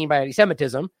what they mean by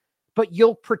anti-Semitism, but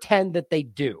you'll pretend that they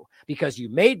do because you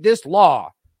made this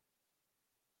law.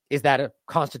 Is that a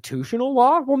constitutional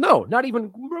law? Well, no, not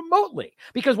even remotely,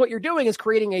 because what you're doing is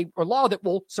creating a law that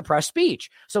will suppress speech.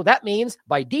 So that means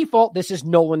by default, this is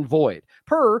null and void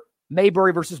per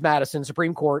Maybury versus Madison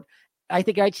Supreme Court. I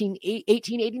think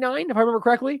 1889, if I remember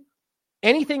correctly.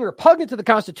 Anything repugnant to the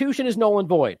Constitution is null and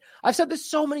void. I've said this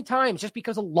so many times. Just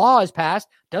because a law is passed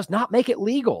does not make it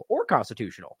legal or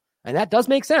constitutional. And that does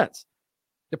make sense.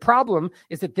 The problem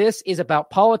is that this is about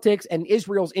politics and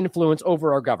Israel's influence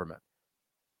over our government.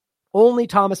 Only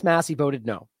Thomas Massie voted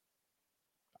no.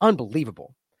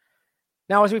 Unbelievable.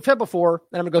 Now, as we've said before,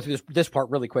 and I'm going to go through this part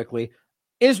really quickly,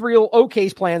 Israel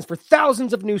okays plans for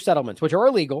thousands of new settlements, which are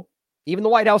illegal. Even the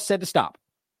White House said to stop.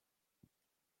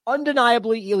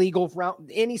 Undeniably illegal from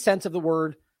any sense of the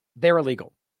word. They're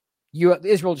illegal.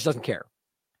 Israel just doesn't care.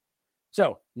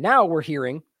 So now we're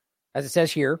hearing, as it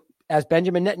says here, as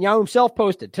Benjamin Netanyahu himself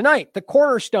posted, tonight, the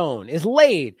cornerstone is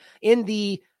laid in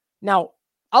the... Now,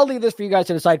 I'll leave this for you guys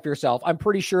to decide for yourself. I'm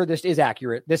pretty sure this is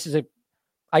accurate.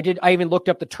 I even looked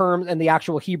up the terms and the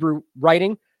actual Hebrew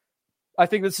writing. I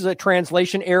think this is a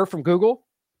translation error from Google,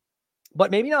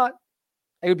 but maybe not.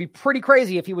 It would be pretty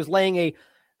crazy if he was laying a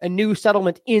new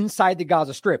settlement inside the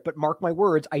Gaza Strip. But mark my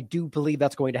words, I do believe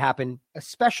that's going to happen,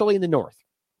 especially in the north.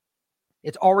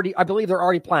 I believe they're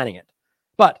already planning it.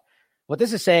 But what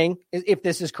this is saying, if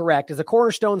this is correct, is the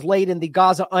cornerstones laid in the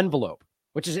Gaza envelope,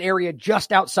 which is an area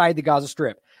just outside the Gaza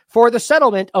Strip, for the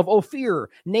settlement of Ophir,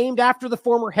 named after the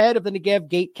former head of the Negev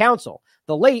Gate Council,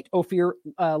 the late Ophir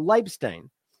Leibstein,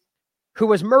 who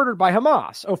was murdered by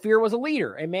Hamas. Ophir was a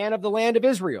leader, a man of the land of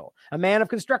Israel, a man of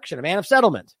construction, a man of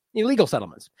settlement, illegal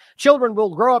settlements. Children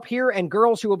will grow up here, and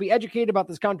girls who will be educated about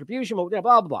this contribution will blah,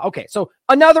 blah, blah. Okay, so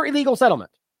another illegal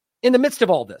settlement in the midst of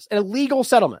all this, an illegal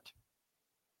settlement.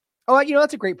 Oh,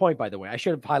 that's a great point, by the way. I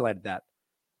should have highlighted that.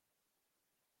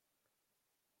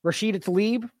 Rashida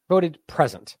Tlaib voted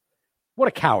present. What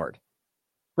a coward,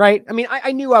 right? I mean,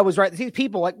 I knew I was right. These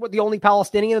people, like, what, the only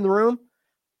Palestinian in the room?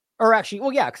 Or actually,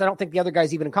 well, yeah, because I don't think the other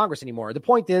guy's even in Congress anymore. The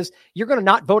point is, you're going to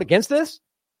not vote against this?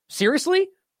 Seriously?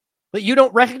 That you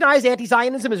don't recognize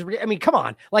anti-Zionism as... I mean, come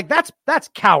on. Like, that's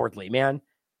cowardly, man.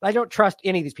 I don't trust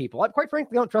any of these people. I, quite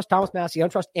frankly, don't trust Thomas Massie. I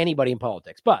don't trust anybody in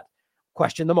politics, but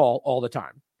question them all the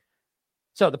time.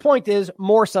 So the point is,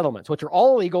 more settlements, which are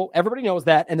all illegal. Everybody knows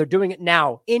that, and they're doing it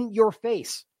now in your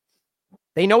face.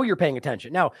 They know you're paying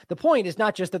attention. Now, the point is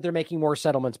not just that they're making more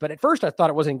settlements, but at first I thought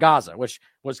it was in Gaza, which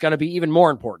was going to be even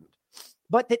more important.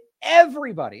 But that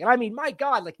everybody, and I mean, my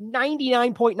God, like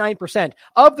 99.9%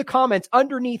 of the comments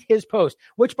underneath his post,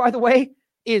 which, by the way,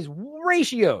 is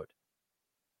ratioed.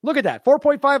 Look at that.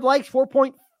 4.5 likes,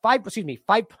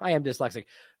 5, I am dyslexic.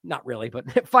 Not really, but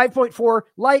 5.4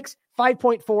 likes,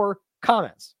 5.4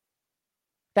 comments.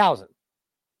 1,000.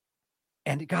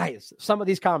 And guys, some of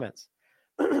these comments,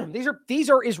 these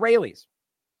are Israelis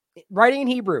writing in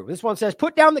Hebrew. This one says,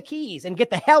 put down the keys and get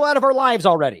the hell out of our lives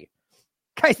already.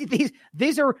 Guys,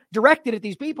 these are directed at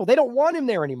these people. They don't want him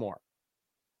there anymore.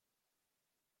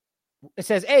 It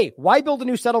says, A, why build a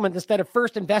new settlement instead of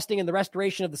first investing in the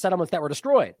restoration of the settlements that were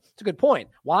destroyed? It's a good point.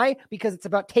 Why? Because it's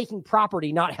about taking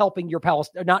property, not helping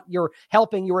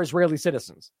helping your Israeli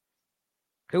citizens.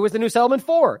 Who is the new settlement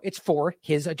for? It's for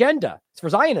his agenda. It's for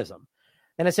Zionism.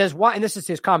 And it says, why? And this is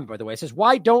his comment, by the way. It says,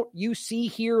 why don't you see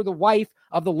here the wife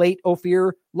of the late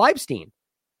Ophir Leibstein,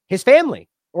 his family,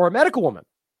 or a medical woman?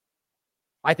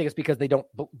 I think it's because they don't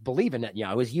believe in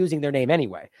Netanyahu. He's using their name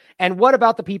anyway. And what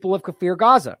about the people of Kfir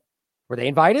Gaza? Were they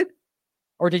invited?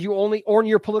 Or did you only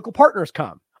your political partners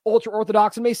come?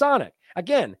 Ultra-Orthodox and Masonic.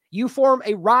 Again, you form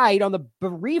a ride on the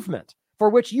bereavement for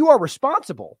which you are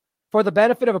responsible for the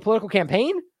benefit of a political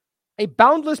campaign? A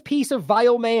boundless piece of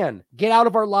vile man. Get out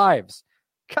of our lives.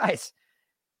 Guys,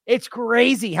 it's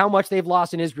crazy how much they've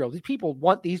lost in Israel. These people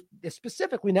want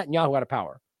specifically Netanyahu out of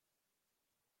power.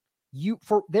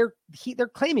 They're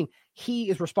claiming he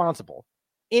is responsible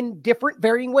in different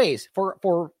varying ways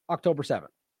for October 7th.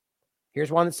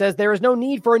 Here's one that says there is no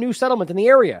need for a new settlement in the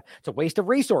area. It's a waste of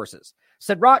resources.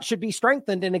 Sedrat should be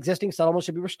strengthened and existing settlements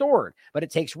should be restored, but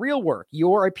it takes real work.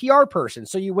 You're a PR person,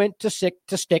 so you went to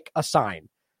stick a sign.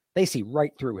 They see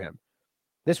right through him.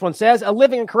 This one says a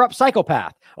living and corrupt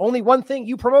psychopath. Only one thing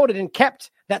you promoted and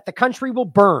kept, that the country will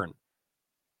burn.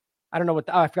 I don't know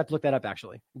I forgot to look that up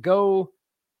actually.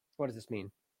 What does this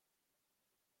mean?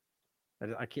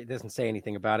 It doesn't say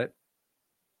anything about it.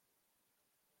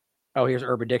 Oh, here's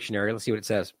Urban Dictionary. Let's see what it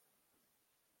says.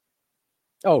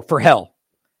 Oh, for hell.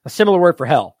 A similar word for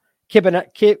hell.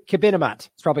 Kibbinamat.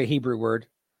 It's probably a Hebrew word.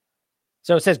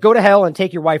 So it says, go to hell and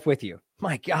take your wife with you.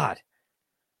 My God.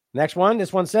 Next one.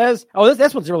 This one says,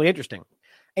 this one's really interesting.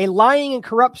 A lying and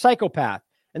corrupt psychopath.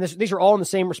 And these are all in the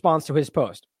same response to his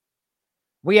post.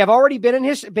 We have already been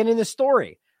in this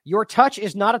story. Your touch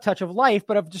is not a touch of life,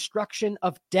 but of destruction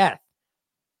of death.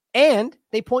 And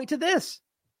they point to this.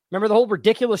 Remember the whole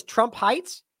ridiculous Trump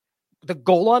Heights? The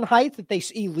Golan Heights that they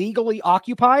illegally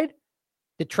occupied?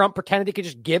 Did Trump pretend he could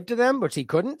just give to them, which he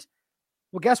couldn't?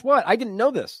 Well, guess what? I didn't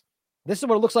know this. This is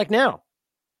what it looks like now.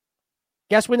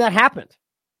 Guess when that happened?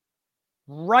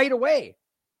 Right away.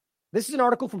 This is an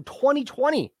article from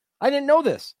 2020. I didn't know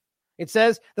this. It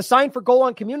says the sign for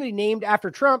Golan community named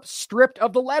after Trump stripped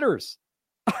of the letters.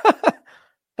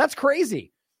 That's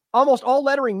crazy. Almost all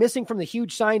lettering missing from the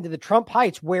huge sign to the Trump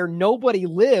Heights where nobody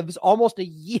lives almost a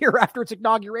year after its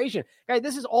inauguration. Guys,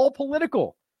 this is all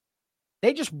political.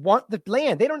 They just want the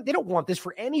land. They don't want this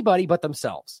for anybody but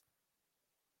themselves.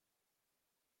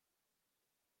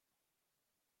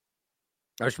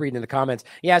 I was reading in the comments.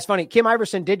 Yeah, it's funny. Kim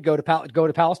Iverson did go to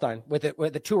Palestine with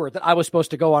the tour that I was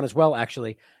supposed to go on as well,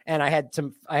 actually. And I had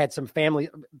some family,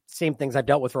 same things I've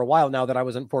dealt with for a while now that I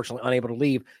was unfortunately unable to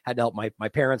leave. Had to help my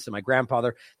parents and my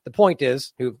grandfather. The point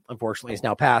is, who unfortunately is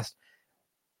now passed.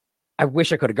 I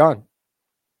wish I could have gone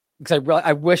because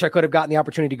I wish I could have gotten the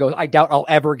opportunity to go. I doubt I'll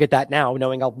ever get that now,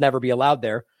 knowing I'll never be allowed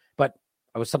there. But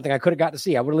it was something I could have got to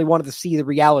see. I really wanted to see the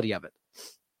reality of it.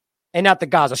 And not the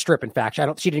Gaza Strip, in fact.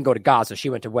 She didn't go to Gaza. She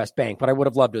went to West Bank, but I would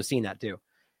have loved to have seen that too.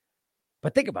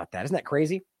 But think about that. Isn't that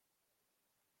crazy?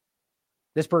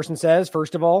 This person says,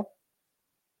 first of all,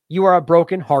 you are a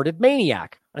broken-hearted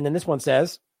maniac. And then this one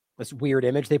says, this weird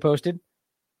image they posted.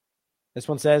 This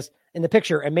one says, in the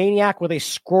picture, a maniac with a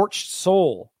scorched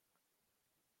soul.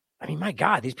 I mean, my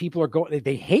God, these people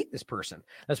they hate this person.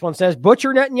 This one says,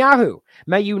 Butcher Netanyahu,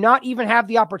 may you not even have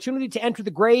the opportunity to enter the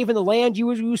grave in the land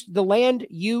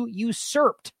you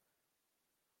usurped.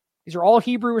 These are all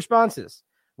Hebrew responses.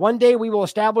 One day we will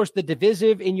establish the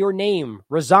divisive in your name.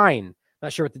 Resign.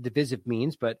 Not sure what the divisive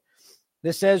means, but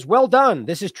this says, well done.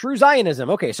 This is true Zionism.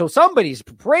 Okay, so somebody's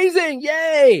praising.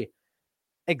 Yay.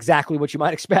 Exactly what you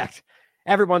might expect.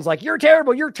 Everyone's like, you're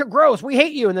terrible. You're too gross. We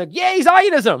hate you. And then, yay,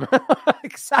 Zionism.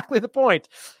 Exactly the point.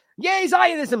 Yay,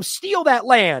 Zionism. Steal that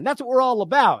land. That's what we're all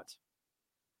about.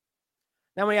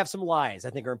 Then we have some lies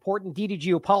I think are important. DD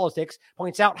Geopolitics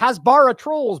points out, Hasbara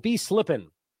trolls be slipping.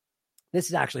 This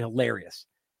is actually hilarious.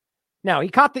 Now, he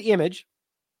caught the image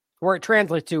where it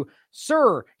translates to,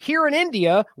 sir, here in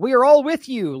India, we are all with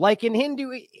you, like in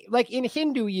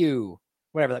Hindu you,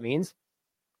 whatever that means.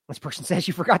 This person says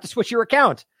you forgot to switch your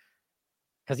account.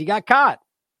 Because he got caught.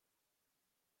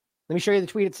 Let me show you the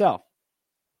tweet itself.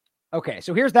 Okay,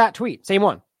 so here's that tweet. Same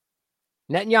one.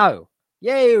 Netanyahu.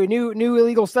 Yay, new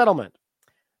illegal settlement.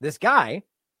 This guy,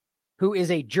 who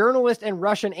is a journalist and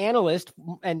Russian analyst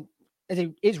and is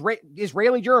an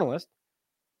Israeli journalist,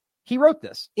 he wrote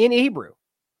this in Hebrew.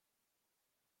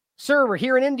 Sir, we're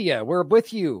here in India. We're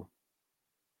with you.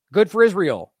 Good for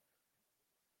Israel.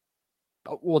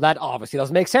 Well, that obviously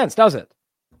doesn't make sense, does it?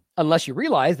 Unless you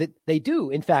realize that they do,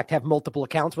 in fact, have multiple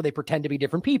accounts where they pretend to be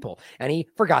different people. And he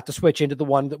forgot to switch into the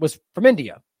one that was from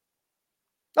India.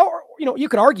 Or, you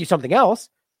could argue something else,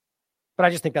 but I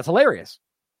just think that's hilarious.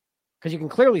 Because you can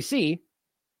clearly see.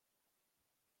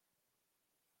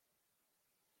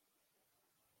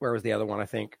 Where was the other one, I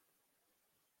think?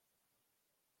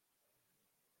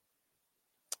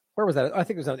 Where was that? I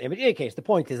think it was on the image. In any case, the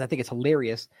point is, I think it's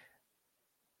hilarious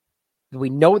that we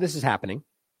know this is happening.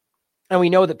 And we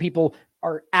know that people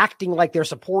are acting like they're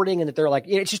supporting and that they're like,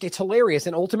 it's hilarious.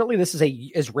 And ultimately, this is a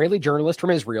Israeli journalist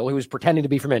from Israel who is pretending to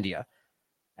be from India.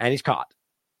 And he's caught.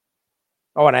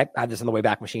 Oh, and I had this on the way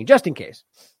back machine just in case.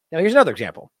 Now, here's another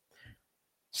example.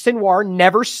 Sinwar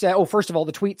never said, first of all,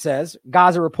 the tweet says,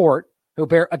 Gaza Report, who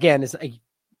again is a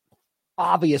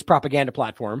obvious propaganda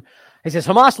platform. He says,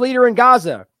 Hamas leader in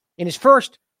Gaza, in his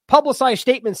first publicized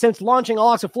statement since launching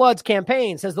Al-Aqsa Floods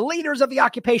campaign, says the leaders of the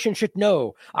occupation should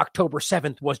know October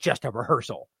 7th was just a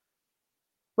rehearsal.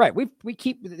 Right. We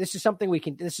keep, this is something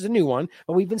this is a new one,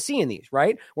 but we've been seeing these,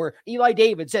 right? Where Eli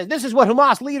David says, this is what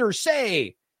Hamas leaders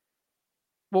say.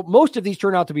 Well, most of these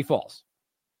turn out to be false.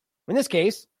 In this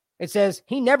case, it says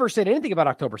he never said anything about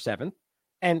October 7th.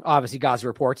 And obviously Gaza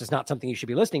Reports is not something you should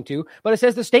be listening to, but it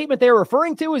says the statement they're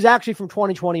referring to is actually from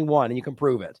 2021 and you can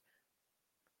prove it.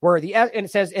 And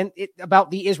it says about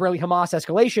the Israeli-Hamas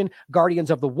escalation, Guardians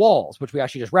of the Walls, which we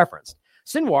actually just referenced.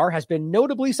 Sinwar has been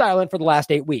notably silent for the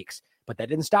last 8 weeks, but that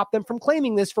didn't stop them from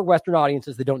claiming this for Western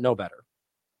audiences that don't know better.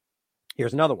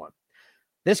 Here's another one.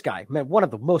 This guy, one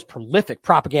of the most prolific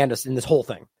propagandists in this whole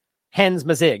thing, Hens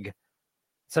Mazig,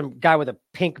 some guy with a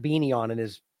pink beanie on in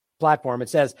his platform. It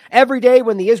says, every day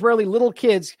when the Israeli little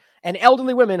kids and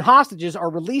elderly women hostages are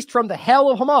released from the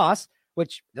hell of Hamas,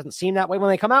 which doesn't seem that way when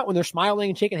they come out, when they're smiling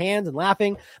and shaking hands and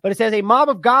laughing. But it says a mob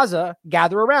of Gaza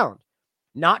gather around,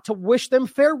 not to wish them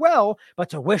farewell,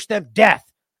 but to wish them death.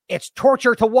 It's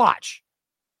torture to watch.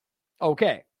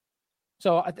 Okay.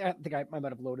 So I think I might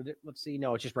have loaded it. Let's see.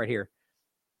 No, it's just right here.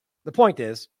 The point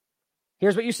is,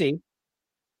 here's what you see.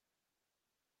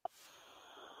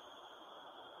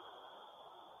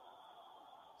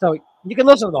 So you can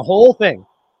listen to the whole thing.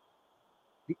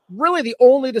 Really, the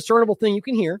only discernible thing you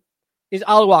can hear is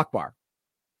Allahu Akbar.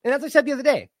 And as I said the other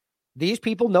day, these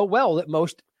people know well that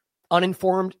most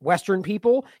uninformed Western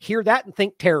people hear that and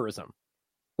think terrorism,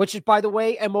 which is, by the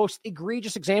way, a most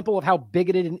egregious example of how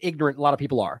bigoted and ignorant a lot of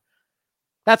people are.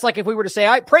 That's like if we were to say,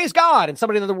 I praise God, and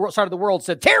somebody on the side of the world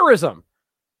said terrorism.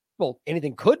 Well,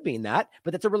 anything could mean that,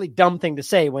 but that's a really dumb thing to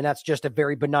say when that's just a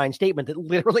very benign statement that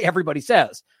literally everybody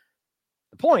says.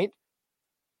 The point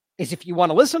is, if you want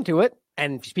to listen to it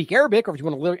and speak Arabic, or if you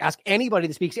want to ask anybody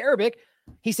that speaks Arabic,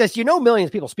 he says, millions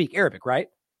of people speak Arabic, right?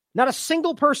 Not a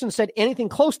single person said anything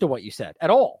close to what you said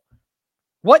at all.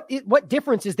 What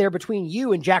difference is there between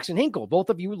you and Jackson Hinkle, both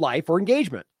of you life or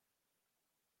engagement?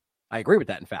 I agree with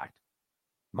that, in fact.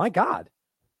 My God.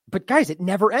 But guys, it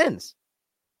never ends.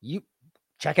 You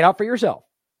check it out for yourself.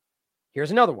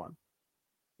 Here's another one.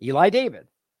 Eli David.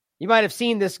 You might have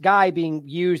seen this guy being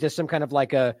used as some kind of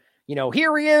like a,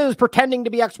 here he is pretending to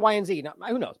be X, Y, and Z. Now,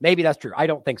 who knows? Maybe that's true. I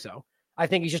don't think so. I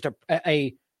think he's just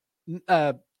a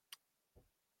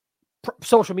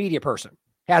social media person.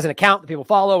 He has an account that people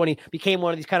follow, and he became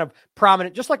one of these kind of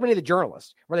prominent, just like many of the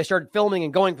journalists, where they started filming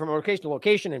and going from location to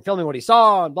location and filming what he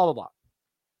saw and blah, blah, blah.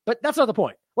 But that's not the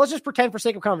point. Let's just pretend for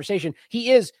sake of conversation,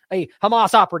 he is a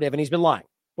Hamas operative and he's been lying.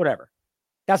 Whatever.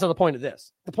 That's not the point of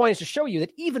this. The point is to show you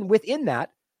that even within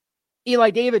that,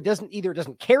 Eli David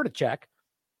doesn't care to check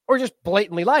or just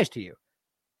blatantly lies to you.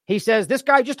 He says, this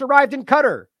guy just arrived in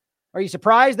Qatar. Are you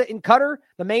surprised that in Qatar,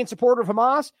 the main supporter of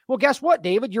Hamas? Well, guess what,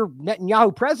 David? Your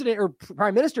Netanyahu president or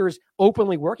prime minister is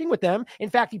openly working with them. In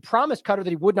fact, he promised Qatar that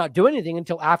he would not do anything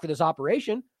until after this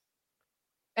operation.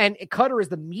 And Qatar is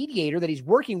the mediator that he's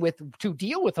working with to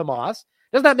deal with Hamas.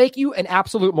 Doesn't that make you an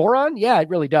absolute moron? Yeah, it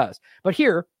really does. But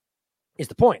here is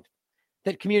the point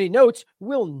that Community Notes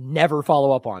will never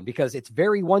follow up on because it's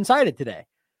very one-sided today.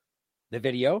 The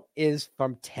video is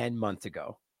from 10 months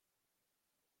ago.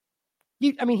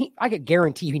 I could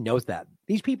guarantee he knows that.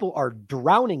 These people are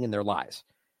drowning in their lies.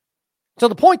 So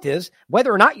the point is,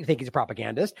 whether or not you think he's a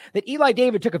propagandist, that Eli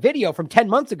David took a video from 10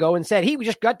 months ago and said he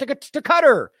just got to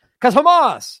Qatar because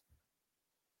Hamas.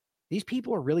 These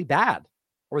people are really bad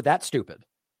or that stupid.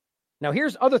 Now,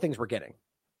 here's other things we're getting.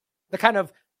 The kind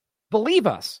of believe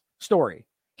us story.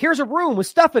 Here's a room with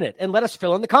stuff in it and let us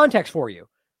fill in the context for you.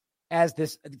 As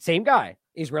this same guy,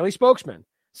 Israeli spokesman,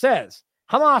 says,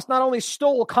 Hamas not only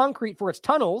stole concrete for its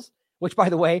tunnels, which, by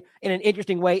the way, in an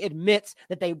interesting way, admits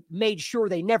that they made sure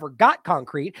they never got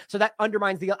concrete. So that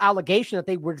undermines the allegation that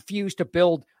they refused to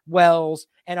build wells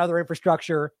and other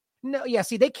infrastructure. No, yeah,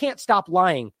 see, they can't stop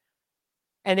lying.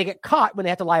 And they get caught when they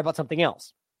have to lie about something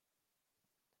else.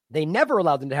 They never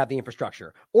allowed them to have the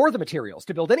infrastructure or the materials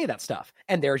to build any of that stuff.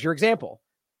 And there's your example.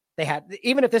 They had,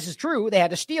 even if this is true, they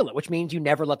had to steal it, which means you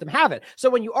never let them have it. So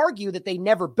when you argue that they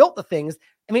never built the things,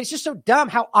 it's just so dumb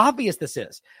how obvious this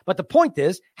is. But the point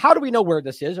is, how do we know where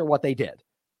this is or what they did?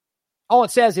 All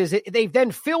it says is they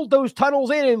then filled those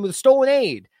tunnels in with stolen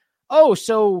aid. Oh,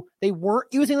 so they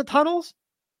weren't using the tunnels?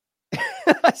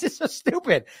 That's just so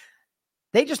stupid.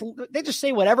 They just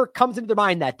say whatever comes into their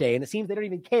mind that day, and it seems they don't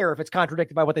even care if it's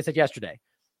contradicted by what they said yesterday.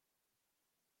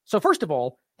 So first of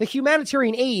all, the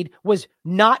humanitarian aid was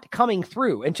not coming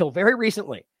through until very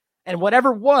recently. And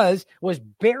whatever was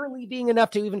barely being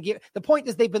enough to even give. The point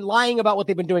is they've been lying about what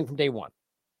they've been doing from day one.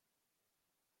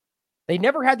 They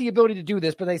never had the ability to do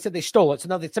this, but they said they stole it. So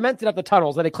now they cemented up the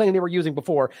tunnels that they claimed they were using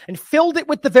before and filled it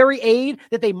with the very aid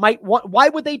that they might want. Why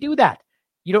would they do that?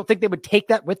 You don't think they would take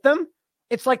that with them?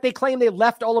 It's like they claim they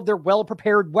left all of their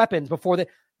well-prepared weapons before that.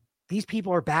 These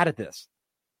people are bad at this.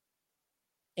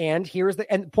 And here's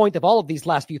the end point of all of these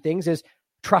last few things is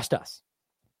trust us.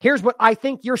 Here's what I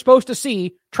think you're supposed to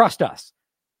see. Trust us.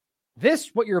 This,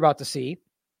 what you're about to see,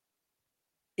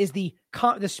 is the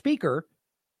speaker,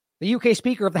 the UK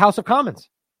speaker of the House of Commons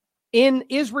in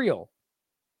Israel.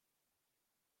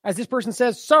 As this person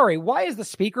says, sorry, why is the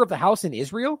speaker of the House in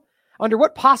Israel? Under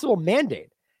what possible mandate?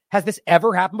 Has this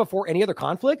ever happened before any other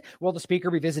conflict? Will the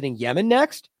speaker be visiting Yemen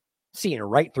next? Seeing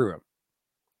right through him.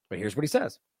 But here's what he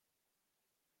says.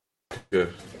 Yeah,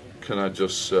 can I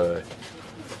just say,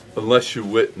 unless you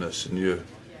witness and you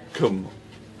come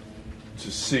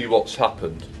to see what's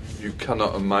happened, you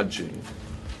cannot imagine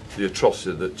the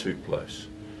atrocity that took place.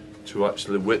 To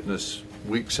actually witness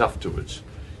weeks afterwards,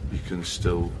 you can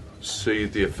still see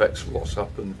the effects of what's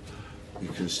happened. You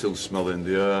can still smell in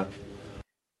the air.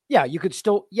 Yeah, you could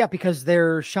still, because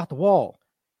they're shot the wall.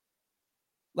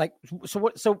 Like, so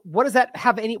what does that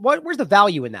have where's the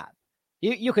value in that?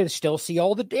 You can still see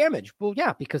all the damage. Well,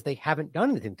 yeah, because they haven't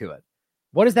done anything to it.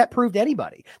 What does that prove to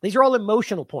anybody? These are all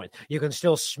emotional points. You can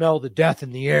still smell the death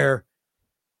in the air.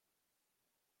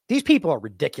 These people are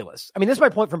ridiculous. I mean, this is my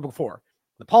point from before.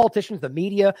 The politicians, the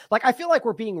media, like, I feel like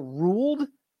we're being ruled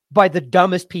by the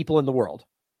dumbest people in the world.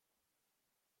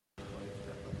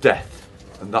 Death.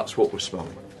 And that's what we're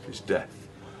smelling, is death.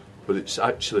 But it's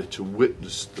actually to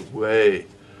witness the way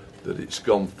that it's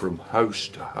gone from house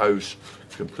to house,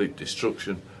 complete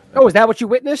destruction. Oh, is that what you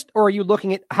witnessed? Or are you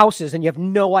looking at houses and you have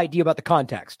no idea about the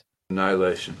context?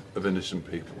 Annihilation of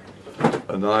innocent people.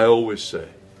 And I always say,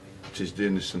 it is the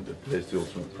innocent that pays the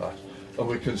ultimate price. And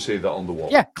we can see that on the wall.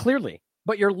 Yeah, clearly.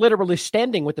 But you're literally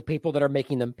standing with the people that are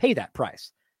making them pay that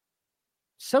price.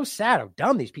 So sad how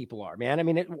dumb these people are, man. I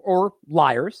mean, or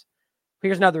liars.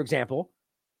 Here's another example.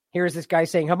 Here's this guy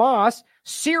saying Hamas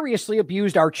seriously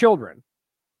abused our children.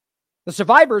 The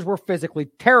survivors were physically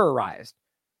terrorized.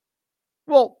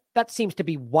 Well, that seems to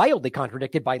be wildly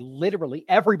contradicted by literally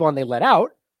everyone they let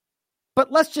out.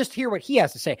 But let's just hear what he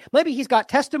has to say. Maybe he's got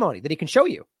testimony that he can show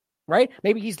you, right?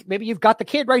 Maybe you've got the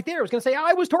kid right there who's going to say,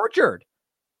 I was tortured.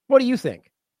 What do you think?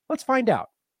 Let's find out.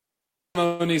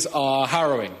 Testimonies are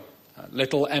harrowing.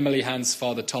 Little Emily Hand's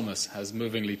father, Thomas, has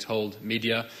movingly told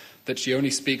media that she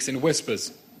only speaks in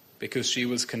whispers because she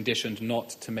was conditioned not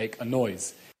to make a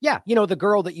noise. Yeah, the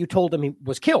girl that you told him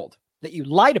was killed, that you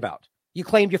lied about. You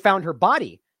claimed you found her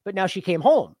body, but now she came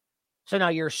home. So now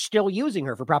you're still using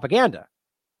her for propaganda.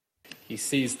 He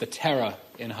sees the terror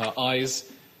in her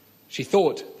eyes. She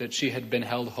thought that she had been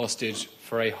held hostage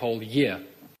for a whole year.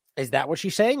 Is that what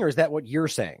she's saying, or is that what you're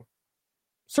saying?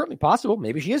 Certainly possible.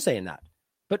 Maybe she is saying that.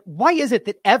 But why is it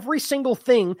that every single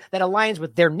thing that aligns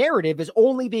with their narrative is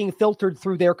only being filtered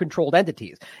through their controlled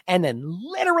entities? And then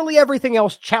literally everything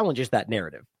else challenges that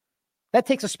narrative. That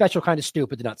takes a special kind of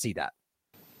stupid to not see that.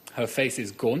 Her face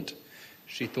is gaunt.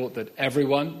 She thought that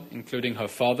everyone, including her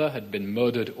father, had been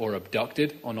murdered or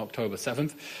abducted on October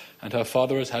 7th, and her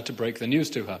father has had to break the news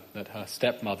to her that her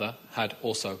stepmother had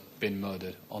also been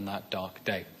murdered on that dark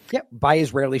day. Yep, by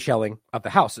Israeli shelling of the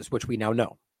houses, which we now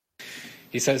know.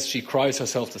 He says she cries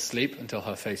herself to sleep until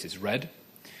her face is red.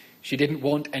 She didn't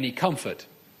want any comfort,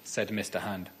 said Mr.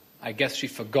 Hand. I guess she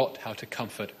forgot how to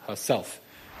comfort herself.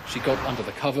 She got under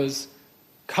the covers,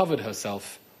 covered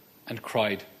herself, and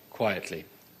cried quietly.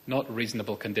 Not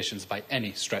reasonable conditions by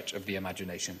any stretch of the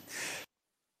imagination.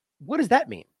 What does that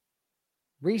mean?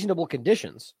 Reasonable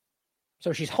conditions.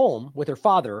 So she's home with her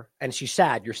father and she's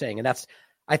sad, you're saying, and that's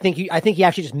I think he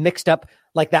actually just mixed up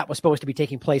like that was supposed to be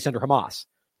taking place under Hamas.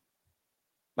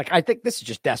 Like, I think this is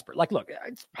just desperate. Like, look,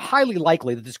 it's highly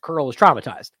likely that this girl is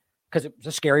traumatized because it was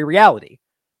a scary reality.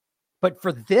 But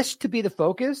for this to be the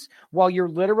focus while you're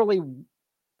literally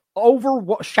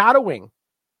overshadowing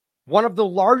one of the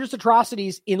largest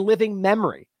atrocities in living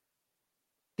memory,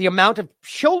 the amount of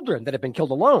children that have been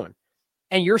killed alone,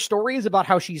 and your story is about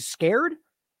how she's scared,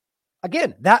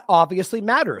 again, that obviously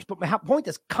matters. But my point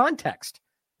is context.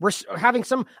 We're having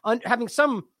some blanking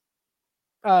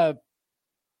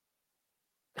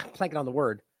on the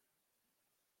word.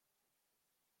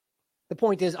 The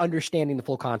point is understanding the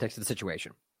full context of the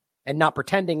situation and not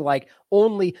pretending like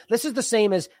only this is the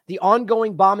same as the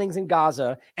ongoing bombings in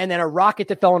Gaza and then a rocket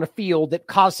that fell in a field that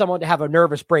caused someone to have a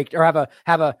nervous break or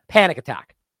have a panic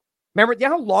attack. Remember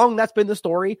how long that's been the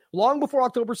story? Long before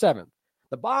October 7th.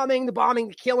 The bombing,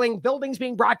 the killing, buildings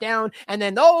being brought down, and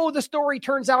then, the story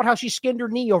turns out how she skinned her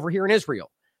knee over here in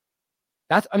Israel.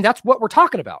 That's what we're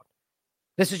talking about.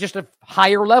 This is just a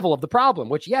higher level of the problem,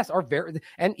 which, yes, are very,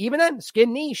 and even then,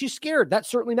 skin knee, she's scared. That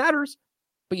certainly matters.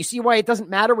 But you see why it doesn't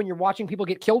matter when you're watching people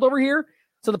get killed over here?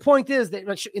 So the point is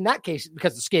that in that case,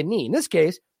 because of skin knee, in this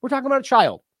case, we're talking about a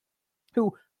child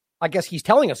who I guess he's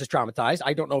telling us is traumatized.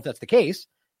 I don't know if that's the case,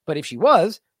 but if she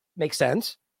was, makes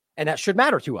sense. And that should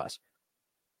matter to us.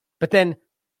 But then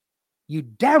you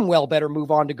damn well better move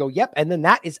on to go, yep. And then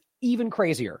that is even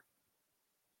crazier.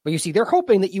 But you see, they're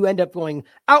hoping that you end up going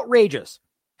outrageous.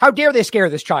 How dare they scare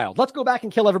this child? Let's go back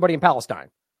and kill everybody in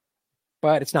Palestine.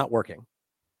 But it's not working.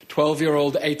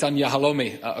 12-year-old Eitan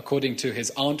Yahalomi, according to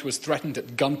his aunt, was threatened at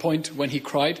gunpoint when he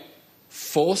cried,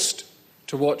 forced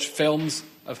to watch films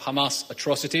of Hamas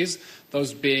atrocities,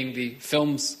 those being the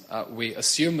films we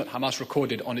assume that Hamas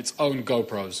recorded on its own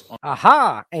GoPros.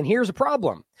 Aha! And here's a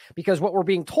problem, because what we're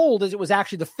being told is it was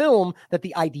actually the film that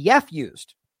the IDF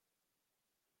used.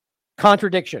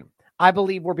 Contradiction. I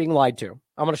believe we're being lied to.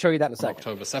 I'm going to show you that in a second.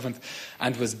 October 7th,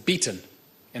 and was beaten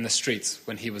in the streets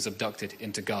when he was abducted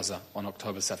into Gaza on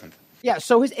October 7th. Yeah,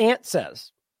 so his aunt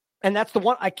says, and that's the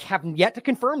one I haven't yet to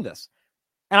confirm this.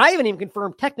 And I haven't even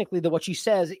confirmed technically that what she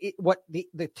says, what the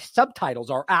subtitles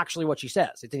are actually what she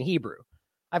says. It's in Hebrew.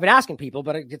 I've been asking people,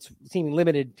 but it's seeming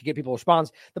limited to get people a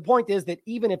response. The point is that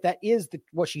even if that is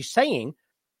what she's saying,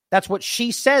 That's what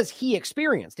she says he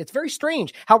experienced. It's very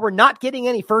strange how we're not getting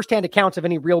any firsthand accounts of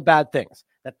any real bad things.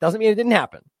 That doesn't mean it didn't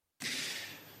happen.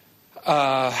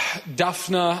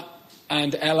 Daphna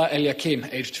and Ella Eliakim,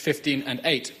 aged 15 and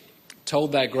 8,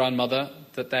 told their grandmother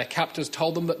that their captors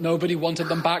told them that nobody wanted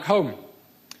them back home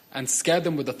and scared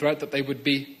them with the threat that they would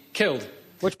be killed.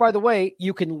 Which, by the way,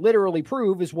 you can literally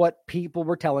prove is what people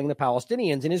were telling the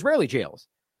Palestinians in Israeli jails.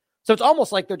 So it's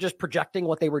almost like they're just projecting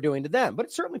what they were doing to them. But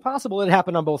it's certainly possible it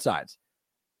happened on both sides.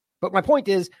 But my point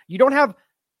is, you don't have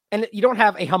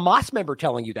a Hamas member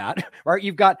telling you that, right?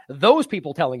 You've got those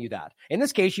people telling you that. In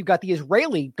this case, you've got the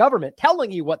Israeli government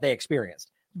telling you what they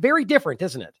experienced. Very different,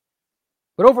 isn't it?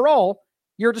 But overall,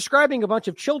 you're describing a bunch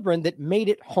of children that made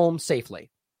it home safely,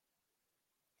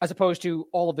 as opposed to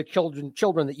all of the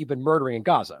children that you've been murdering in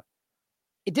Gaza.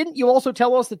 Didn't you also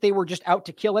tell us that they were just out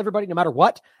to kill everybody no matter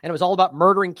what? And it was all about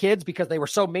murdering kids because they were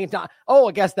so mean. Oh,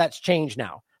 I guess that's changed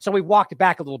now. So we walked it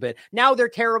back a little bit. Now they're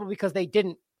terrible because they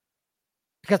kidnapped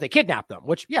them,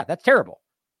 which, yeah, that's terrible.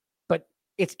 But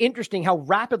it's interesting how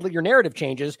rapidly your narrative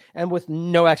changes and with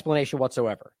no explanation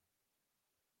whatsoever.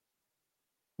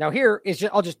 Now here is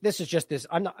just,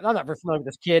 I'm not very familiar with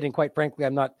this kid, and quite frankly,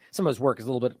 some of his work is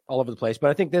a little bit all over the place,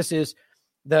 but I think this is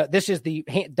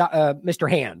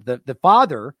Mr. Hand, the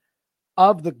father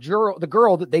of the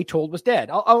girl that they told was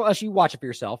dead. I'll let you watch it for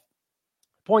yourself.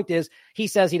 Point is, he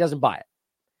says he doesn't buy it,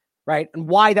 right? And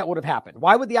why that would have happened.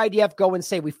 Why would the IDF go and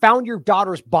say, we found your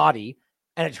daughter's body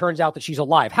and it turns out that she's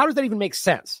alive? How does that even make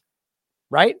sense,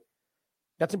 right?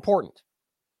 That's important.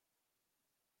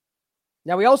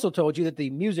 Now, we also told you that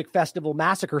the music festival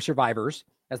massacre survivors,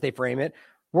 as they frame it,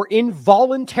 were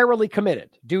involuntarily committed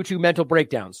due to mental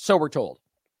breakdowns. So we're told.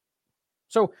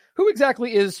 So who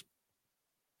exactly is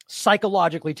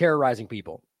psychologically terrorizing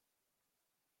people?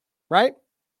 Right?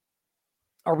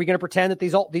 Are we going to pretend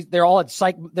that they're all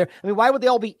why would they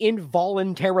all be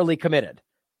involuntarily committed?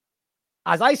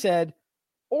 As I said,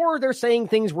 or they're saying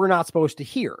things we're not supposed to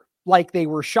hear, like they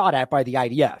were shot at by the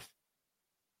IDF.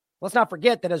 Let's not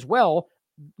forget that as well,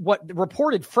 what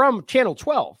reported from Channel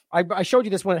 12, I showed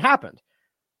you this when it happened.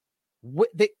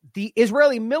 The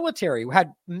Israeli military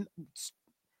had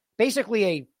basically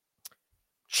a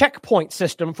checkpoint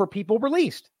system for people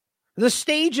released. The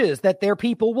stages that their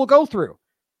people will go through,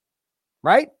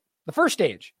 right? The first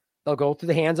stage, they'll go through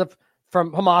the hands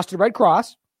from Hamas to the Red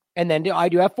Cross and then to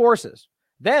IDF forces.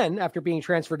 Then, after being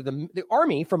transferred to the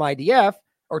army from IDF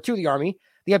or to the army,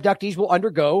 the abductees will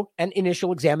undergo an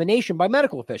initial examination by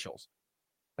medical officials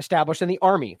established in the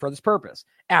army for this purpose.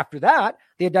 After that,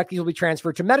 the abductees will be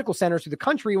transferred to medical centers through the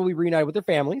country and will be reunited with their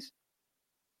families.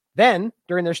 Then,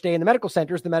 during their stay in the medical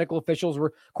centers, the medical officials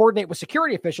will coordinate with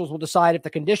security officials, will decide if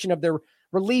the condition of their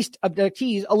released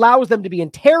abductees allows them to be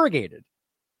interrogated.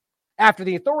 After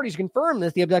the authorities confirm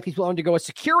this, the abductees will undergo a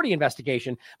security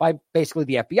investigation by basically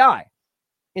the FBI.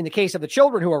 In the case of the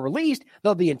children who are released,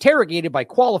 they'll be interrogated by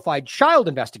qualified child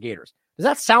investigators. Does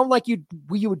that sound like you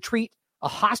would treat a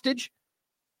hostage?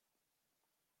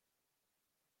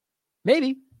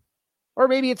 Maybe. Or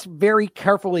maybe it's very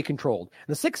carefully controlled. In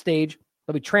the sixth stage,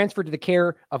 they'll be transferred to the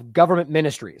care of government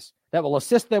ministries that will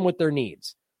assist them with their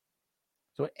needs.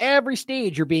 So at every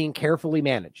stage, you're being carefully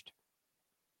managed.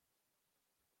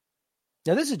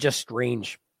 Now, this is just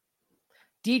strange.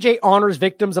 DJ honors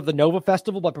victims of the Nova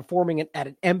Festival by performing it at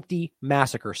an empty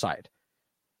massacre site.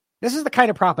 This is the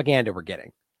kind of propaganda we're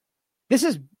getting. This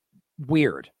is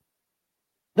weird.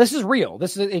 This is real.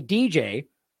 This is a DJ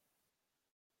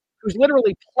who's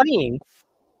literally playing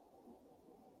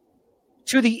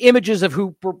to the images of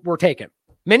who were taken,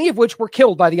 many of which were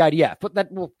killed by the IDF,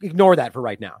 but we'll ignore that for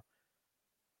right now.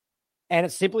 And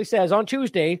it simply says, on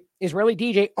Tuesday, Israeli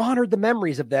DJ honored the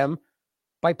memories of them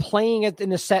by playing it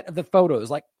in a set of the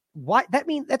photos. Like, what?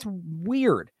 That's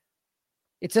weird.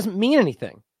 It doesn't mean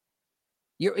anything.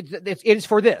 It is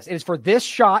for this. It is for this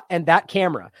shot and that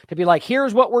camera to be like,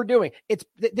 here's what we're doing.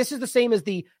 This is the same as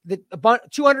the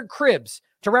 200 cribs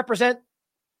to represent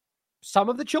some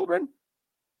of the children.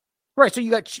 Right. So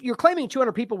you're claiming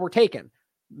 200 people were taken.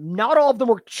 Not all of them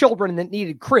were children that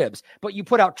needed cribs, but you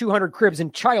put out 200 cribs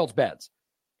in child's beds.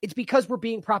 It's because we're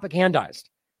being propagandized.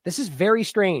 This is very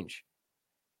strange.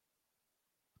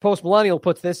 Post Millennial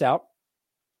puts this out.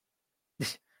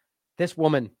 This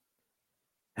woman,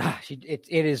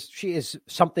 she is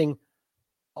something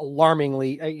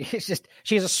alarmingly.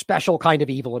 She is a special kind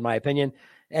of evil, in my opinion.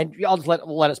 And I'll just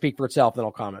let it speak for itself, then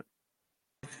I'll comment.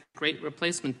 Great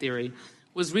replacement theory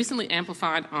was recently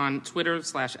amplified on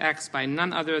Twitter/X by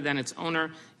none other than its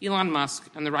owner, Elon Musk,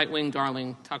 and the right-wing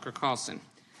darling, Tucker Carlson.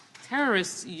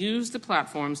 Terrorists use the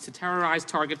platforms to terrorize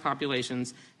target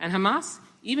populations, and Hamas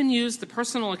even used the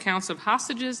personal accounts of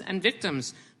hostages and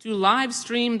victims to live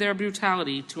stream their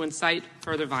brutality to incite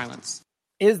further violence.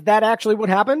 Is that actually what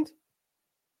happened?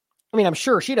 I mean, I'm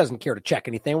sure she doesn't care to check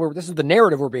anything. This is the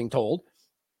narrative we're being told,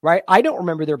 right? I don't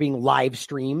remember there being live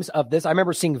streams of this. I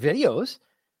remember seeing videos.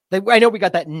 I know we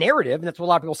got that narrative, and that's what a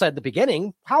lot of people said at the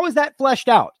beginning. How is that fleshed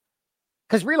out?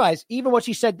 Because realize, even what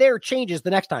she said there changes the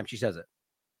next time she says it.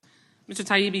 Mr.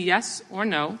 Taibbi, yes or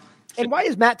no? And why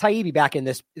is Matt Taibbi back in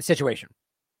this situation?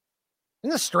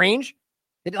 Isn't this strange?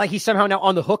 Like he's somehow now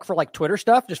on the hook for like Twitter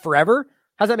stuff just forever?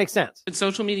 How does that make sense? Should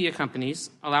social media companies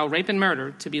allow rape and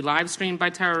murder to be live streamed by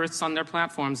terrorists on their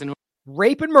platforms? And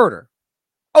rape and murder.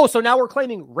 Oh, so now we're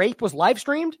claiming rape was live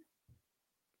streamed?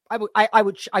 I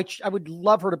would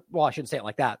love her to. Well, I shouldn't say it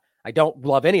like that. I don't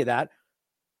love any of that.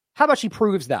 How about she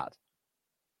proves that?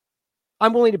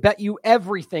 I'm willing to bet you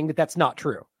everything that that's not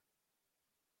true.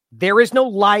 There is no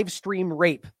live stream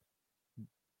rape.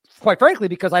 Quite frankly,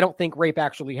 because I don't think rape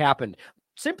actually happened.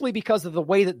 Simply because of the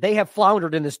way that they have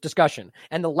floundered in this discussion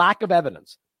and the lack of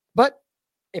evidence. But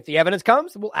if the evidence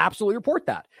comes, we'll absolutely report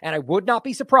that. And I would not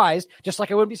be surprised, just like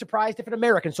I wouldn't be surprised if an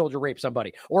American soldier raped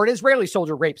somebody or an Israeli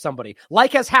soldier raped somebody,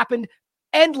 like has happened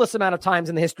endless amount of times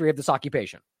in the history of this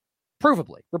occupation.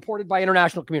 Provably reported by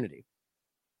international community.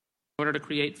 In order to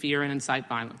create fear and incite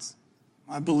violence.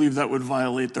 I believe that would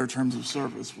violate their terms of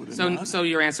service, would it not? So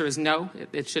your answer is no?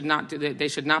 It should not. They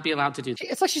should not be allowed to do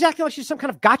that. It's like she's acting like she's some kind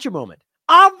of gotcha moment.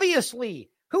 Obviously,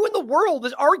 who in the world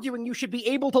is arguing you should be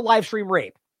able to live stream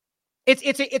rape? It's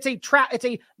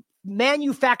a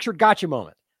manufactured gotcha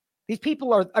moment. These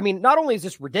people are. I mean, not only is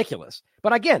this ridiculous,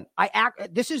 but again,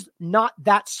 this is not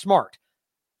that smart.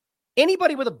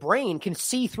 Anybody with a brain can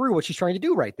see through what she's trying to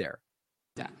do right there.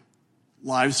 That.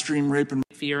 Live stream rape and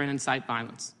fear and incite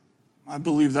violence. I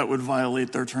believe that would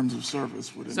violate their terms of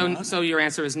service, would it not? So your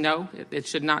answer is no? It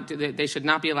should not. They should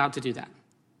not be allowed to do that.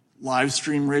 Live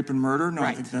stream rape and murder? No,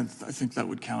 right. I think that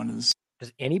would count as.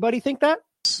 Does anybody think that?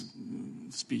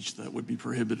 Speech that would be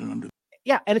prohibited under.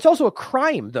 Yeah, and it's also a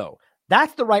crime, though.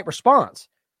 That's the right response.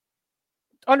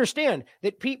 Understand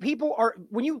that people are,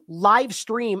 when you live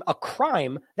stream a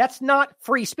crime, that's not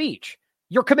free speech.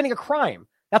 You're committing a crime.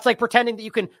 That's like pretending that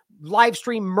you can live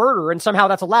stream murder and somehow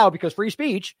that's allowed because free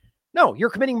speech. No, you're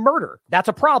committing murder. That's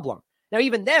a problem. Now,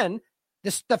 even then,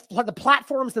 the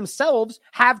platforms themselves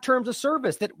have terms of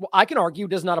service that I can argue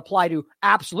does not apply to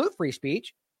absolute free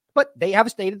speech, but they have a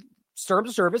stated terms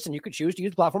of service, and you could choose to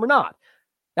use the platform or not.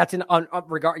 That's in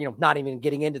regard, not even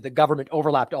getting into the government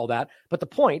overlap to all that. But the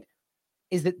point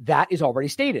is that is already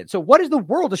stated. So what is the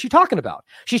world is she talking about?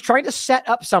 She's trying to set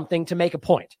up something to make a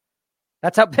point.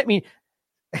 That's how, I mean,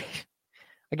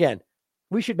 again,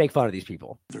 we should make fun of these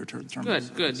people.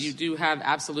 Good. You do have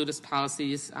absolutist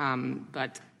policies,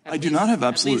 but I do not have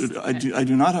absolute. I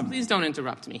do not have. Please don't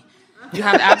interrupt me. You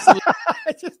have absolute.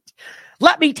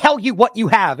 Let me tell you what you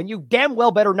have, and you damn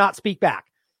well better not speak back.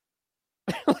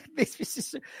 I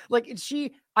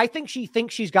think she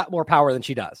thinks she's got more power than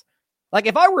she does. Like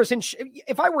if I were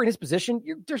in his position,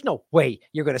 there's no way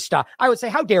you're going to stop. I would say,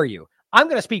 how dare you? I'm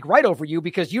going to speak right over you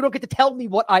because you don't get to tell me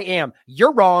what I am.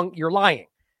 You're wrong. You're lying.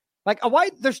 Like why?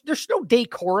 There's no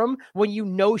decorum when you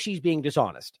know she's being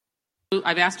dishonest.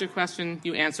 I've asked your question.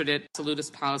 You answered it.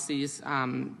 Absolutist policies,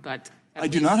 but. I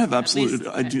do not have absolute.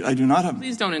 I do not have.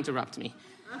 Please don't interrupt me.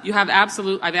 You have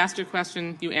absolute. I've asked your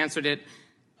question. You answered it.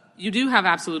 You do have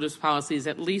absolutist policies.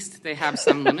 At least they have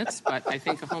some limits. But I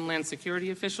think a Homeland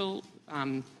Security official.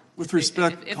 With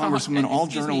respect, Congresswoman, all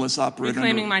journalists operate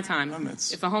reclaiming under my time.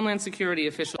 Limits. If a Homeland Security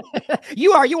official.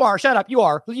 You are. Shut up. You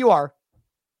are.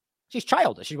 She's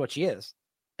childish. Is what she is.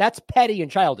 That's petty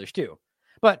and childish too.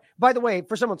 But by the way,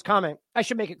 for someone's comment, I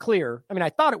should make it clear. I mean, I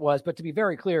thought it was, but to be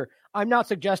very clear, I'm not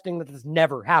suggesting that this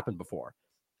never happened before.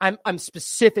 I'm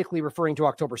specifically referring to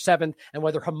October 7th and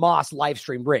whether Hamas live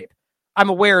streamed rape. I'm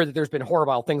aware that there's been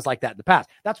horrible things like that in the past.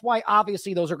 That's why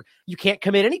obviously you can't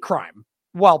commit any crime.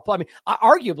 Well, I mean,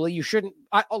 arguably you shouldn't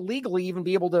legally even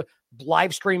be able to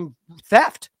live stream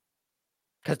theft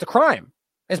because it's a crime.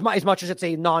 As much as it's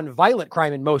a non-violent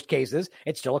crime in most cases,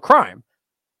 it's still a crime.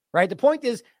 Right. The point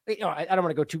is, I don't want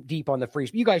to go too deep on the free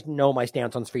speech. You guys know my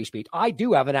stance on free speech. I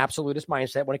do have an absolutist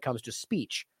mindset when it comes to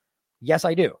speech. Yes,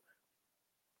 I do.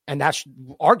 And that's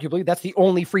the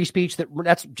only free speech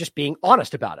that's just being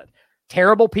honest about it.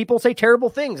 Terrible people say terrible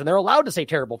things and they're allowed to say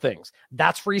terrible things.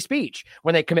 That's free speech.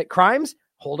 When they commit crimes,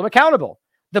 hold them accountable.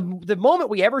 The moment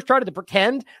we ever started to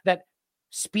pretend that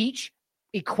speech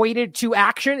equated to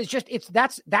action,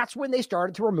 that's when they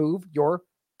started to remove your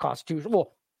constitution.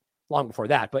 Well, long before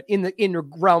that, but in the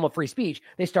realm of free speech,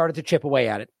 they started to chip away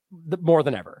at it more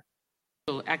than ever.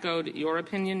 echoed your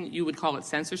opinion. You would call it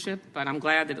censorship, but I'm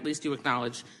glad that at least you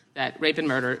acknowledge that rape and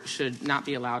murder should not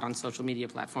be allowed on social media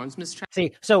platforms.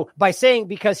 See, so by saying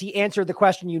because he answered the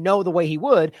question the way he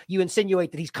would, you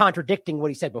insinuate that he's contradicting what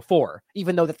he said before,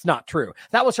 even though that's not true.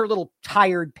 That was her little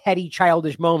tired, petty,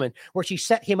 childish moment where she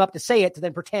set him up to say it to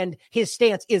then pretend his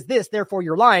stance is this, therefore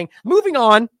you're lying. Moving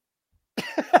on.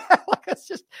 It's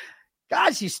just,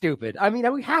 God, she's stupid. I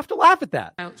mean, we have to laugh at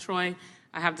that. Troy,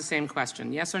 I have the same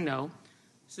question. Yes or no?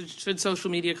 Should social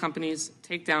media companies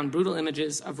take down brutal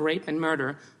images of rape and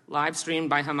murder live streamed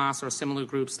by Hamas or similar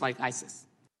groups like ISIS?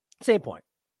 Same point.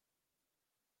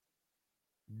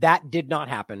 That did not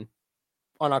happen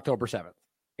on October 7th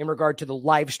in regard to the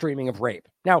live streaming of rape.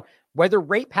 Now, whether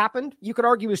rape happened, you could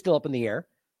argue is still up in the air.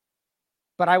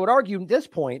 But I would argue at this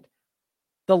point,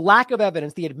 the lack of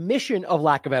evidence, the admission of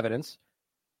lack of evidence,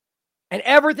 and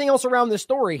everything else around this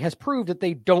story has proved that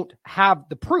they don't have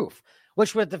the proof,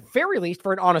 which would at the very least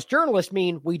for an honest journalist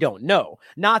mean we don't know.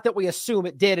 Not that we assume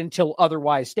it did until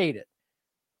otherwise stated.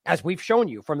 As we've shown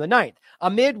you from the 9th,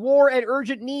 amid war and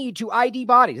urgent need to ID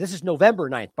bodies. This is November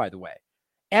 9th, by the way.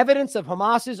 Evidence of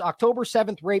Hamas's October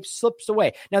 7th rape slips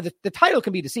away. Now, the title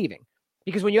can be deceiving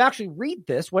because when you actually read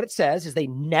this, what it says is they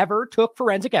never took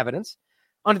forensic evidence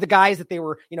under the guise that they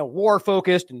were, war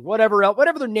focused and whatever else,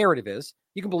 whatever their narrative is.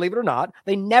 You can believe it or not.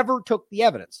 They never took the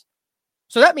evidence.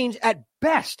 So that means at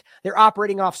best, they're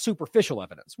operating off superficial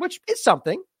evidence, which is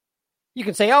something. You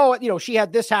can say, she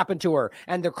had this happen to her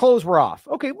and their clothes were off.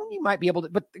 Okay, well, you might be able to.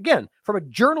 But again, from a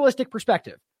journalistic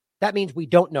perspective, that means we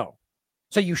don't know.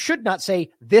 So you should not say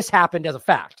this happened as a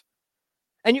fact.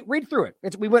 And you read through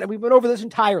it. We went over this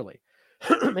entirely.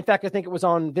 In fact, I think it was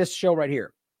on this show right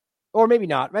here. Or maybe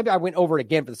not. Maybe I went over it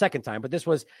again for the second time. But this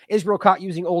was Israel caught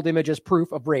using old images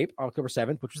proof of rape on October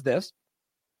 7th, which was this,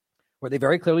 where they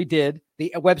very clearly did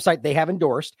the website they have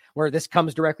endorsed, where this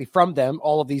comes directly from them,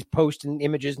 all of these posts and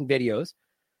images and videos,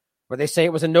 where they say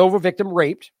it was a Nova victim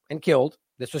raped and killed.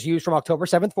 This was used from October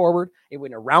 7th forward. It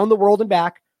went around the world and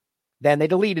back. Then they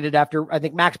deleted it after, I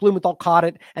think Max Blumenthal caught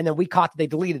it, and then we caught that they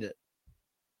deleted it.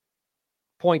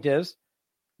 Point is,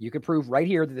 you can prove right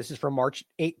here that this is from March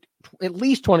 8th, at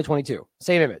least 2022.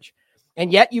 Same image.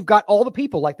 And yet you've got all the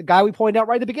people, like the guy we pointed out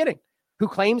right at the beginning, who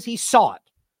claims he saw it.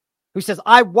 Who says,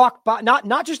 I walked by,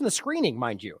 not just in the screening,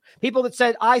 mind you. People that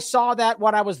said, I saw that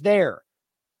when I was there.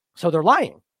 So they're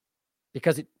lying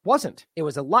because it wasn't. It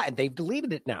was a lie. They've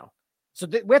deleted it now. So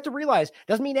we have to realize,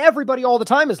 doesn't mean everybody all the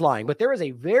time is lying, but there is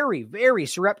a very, very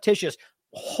surreptitious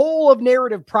whole of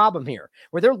narrative problem here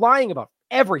where they're lying about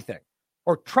everything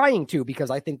or trying to because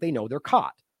I think they know they're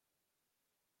caught.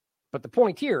 But the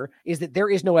point here is that there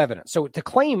is no evidence. So to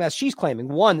claim, as she's claiming,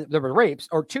 one, that there were rapes,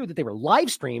 or two, that they were live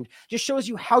streamed, just shows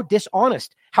you how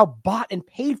dishonest, how bought and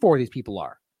paid for these people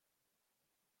are.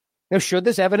 Now, should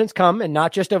this evidence come, and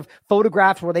not just of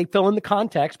photographs where they fill in the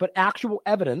context, but actual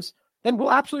evidence, then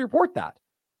we'll absolutely report that.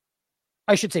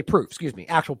 I should say proof,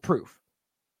 actual proof.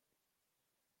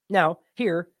 Now,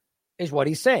 here is what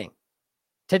he's saying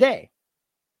today.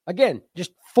 Again,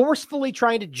 just forcefully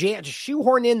trying to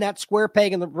shoehorn in that square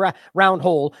peg in the round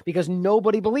hole because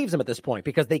nobody believes him at this point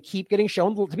because they keep getting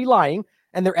shown to be lying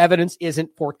and their evidence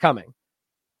isn't forthcoming.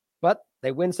 But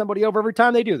they win somebody over every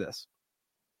time they do this.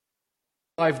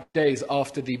 5 days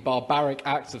after the barbaric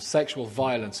acts of sexual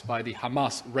violence by the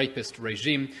Hamas rapist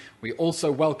regime, we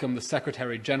also welcome the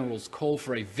Secretary General's call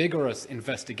for a vigorous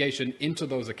investigation into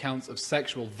those accounts of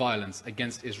sexual violence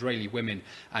against Israeli women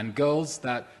and girls.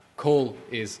 That call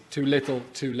is too little,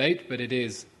 too late, but it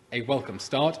is a welcome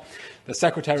start. The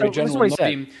Secretary General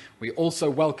noted, we also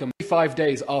welcome 5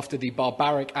 days after the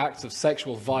barbaric acts of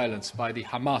sexual violence by the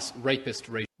Hamas rapist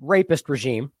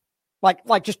regime.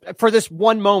 Like just for this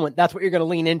one moment, that's what you're going to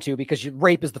lean into because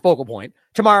rape is the focal point.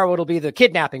 Tomorrow it'll be the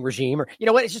kidnapping regime, or you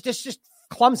know what? It's just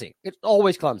clumsy. It's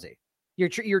always clumsy.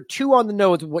 You're too on the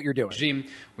nose with what you're doing. Regime.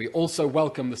 We also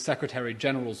welcome the Secretary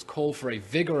General's call for a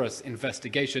vigorous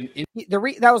investigation.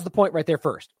 That was the point right there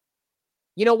first.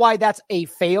 You know why that's a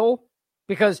fail?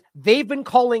 Because they've been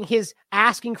calling his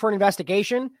asking for an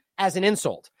investigation as an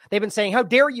insult. They've been saying, how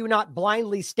dare you not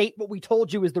blindly state what we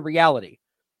told you is the reality?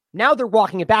 Now they're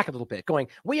walking it back a little bit, going,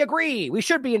 we agree, we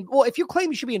should be. Well, if you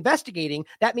claim you should be investigating,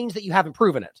 that means that you haven't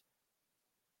proven it.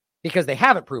 Because they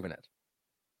haven't proven it.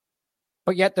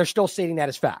 But yet they're still stating that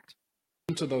as fact.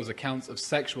 Into those accounts of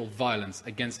sexual violence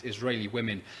against Israeli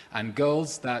women and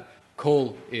girls, that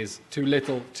call is too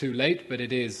little, too late, but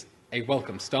it is a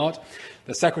welcome start.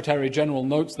 The Secretary General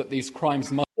notes that these crimes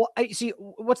must... Well, see,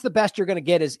 what's the best you're going to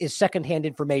get is secondhand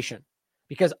information.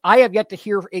 Because I have yet to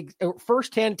hear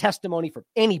firsthand testimony from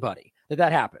anybody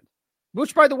that happened.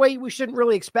 which, by the way, we shouldn't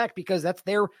really expect because that's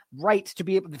their right to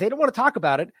be able. If they don't want to talk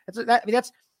about it, that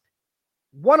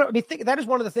is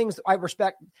one of the things I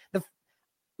respect.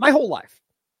 My whole life,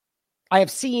 I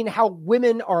have seen how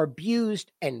women are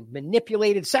abused and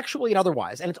manipulated sexually and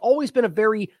otherwise, and it's always been a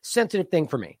very sensitive thing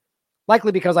for me.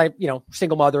 Likely because I,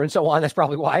 single mother and so on. That's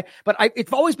probably why. But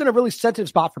it's always been a really sensitive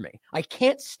spot for me. I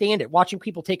can't stand it watching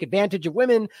people take advantage of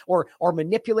women or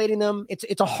manipulating them.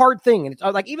 It's a hard thing. And it's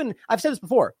like, even I've said this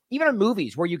before, even in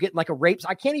movies where you get like a rape,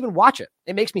 I can't even watch it.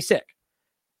 It makes me sick.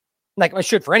 Like I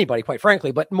should for anybody, quite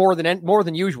frankly, but more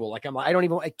than usual. Like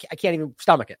I can't even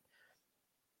stomach it.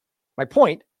 My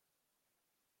point.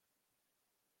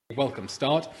 Welcome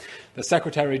start. The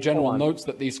Secretary General notes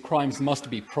that these crimes must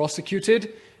be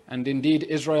prosecuted. And indeed,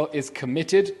 Israel is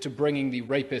committed to bringing the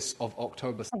rapists of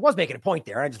October. I was making a point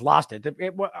there. I just lost it.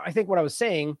 I think what I was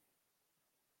saying,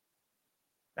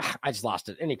 I just lost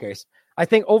it. In any case, I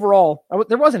think overall,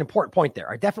 there was an important point there.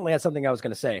 I definitely had something I was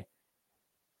going to say.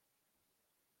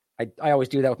 I always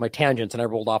do that with my tangents, and I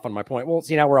rolled off on my point. Well,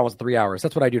 see, now we're almost 3 hours.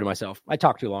 That's what I do to myself. I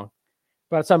talk too long.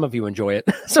 But some of you enjoy it.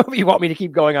 Some of you want me to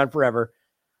keep going on forever.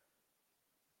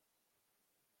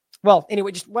 Well,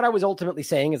 anyway, just what I was ultimately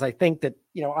saying is I think that,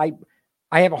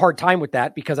 I have a hard time with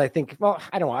that because I think, well,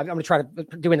 I don't know. I'm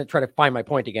going to try to find my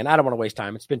point again. I don't want to waste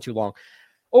time. It's been too long.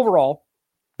 Overall,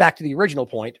 back to the original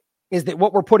point, is that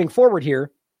what we're putting forward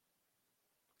here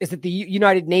is that the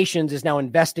United Nations is now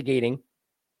investigating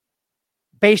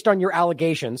based on your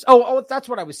allegations. Oh, that's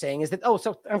what I was saying is that,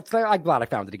 so I'm glad I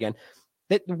found it again,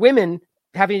 that women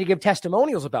having to give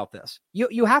testimonials about this.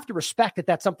 You have to respect that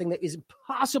that's something that is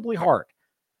impossibly hard.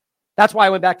 That's why I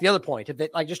went back to the other point. If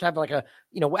I just have like a,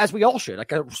 as we all should,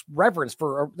 like a reverence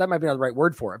for, that might be not the right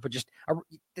word for it, but just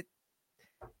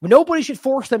nobody should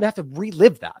force them to have to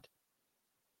relive that.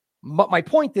 But my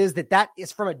point is that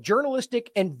is from a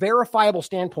journalistic and verifiable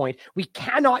standpoint. We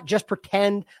cannot just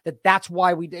pretend that that's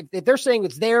why if they're saying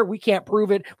it's there, we can't prove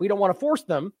it. We don't want to force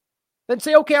them. Then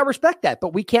say, okay, I respect that,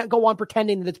 but we can't go on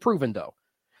pretending that it's proven though.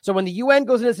 So when the UN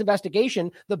goes into this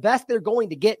investigation, the best they're going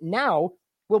to get now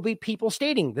will be people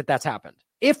stating that that's happened.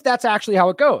 If that's actually how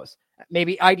it goes,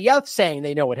 maybe IDF saying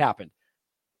they know what happened.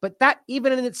 But that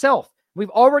even in itself, we've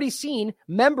already seen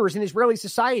members in Israeli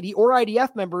society or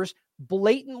IDF members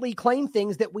blatantly claim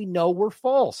things that we know were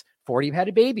false. 40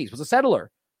 had babies, was a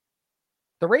settler.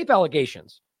 The rape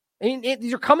allegations.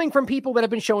 These are coming from people that have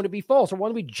been shown to be false, or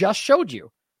one we just showed you.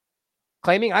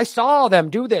 Claiming, I saw them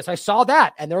do this, I saw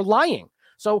that, and they're lying.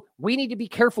 So we need to be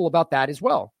careful about that as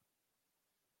well.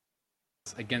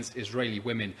 Against Israeli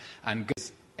women and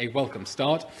gives a welcome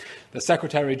start. The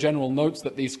Secretary General notes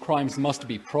that these crimes must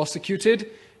be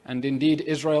prosecuted, and indeed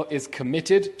Israel is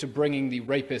committed to bringing the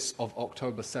rapists of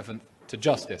October 7th to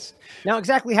justice. Now,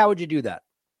 exactly how would you do that?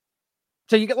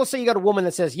 So let's say you got a woman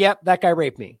that says, yep, that guy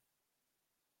raped me.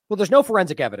 Well, there's no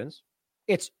forensic evidence.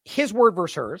 It's his word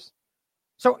versus hers.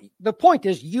 So the point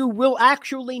is you will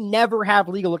actually never have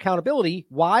legal accountability.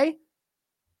 Why?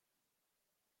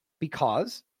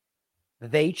 Because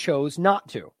they chose not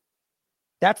to.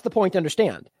 That's the point to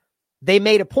understand. They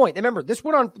made a point. Remember, this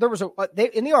went on. There was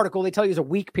in the article, they tell you it's a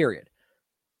week period.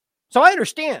 So I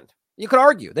understand. You could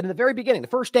argue that in the very beginning, the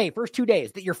first 2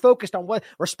 days, that you're focused on what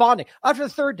responding. After the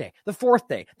third day, the fourth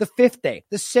day, the fifth day,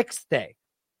 the sixth day.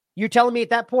 You're telling me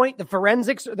at that point, the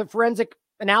forensic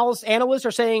analysts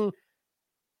are saying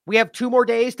we have 2 more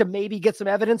days to maybe get some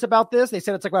evidence about this. They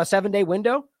said it's like about a 7-day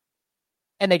window.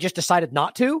 And they just decided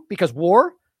not to because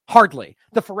war? Hardly.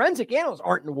 The forensic analysts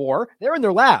aren't in war. They're in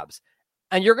their labs.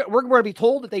 And we're going to be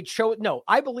told that they chose. No,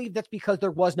 I believe that's because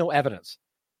there was no evidence.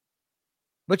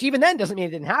 Which even then doesn't mean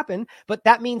it didn't happen, but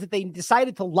that means that they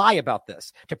decided to lie about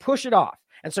this, to push it off.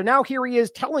 And so now here he is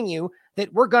telling you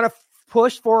that we're going to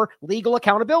push for legal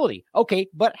accountability. Okay,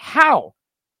 but how?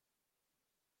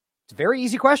 It's a very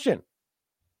easy question.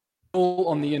 All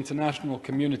on the international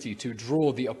community to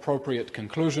draw the appropriate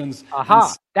conclusions.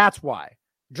 That's why.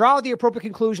 Draw the appropriate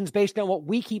conclusions based on what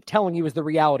we keep telling you is the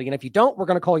reality. And if you don't, we're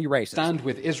going to call you racist. Stand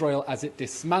with Israel as it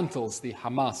dismantles the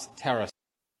Hamas terror.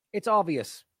 It's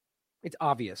obvious. It's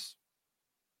obvious.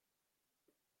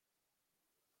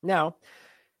 Now,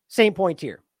 same point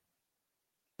here.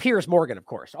 Piers Morgan, of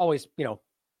course, always,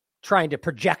 trying to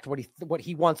project what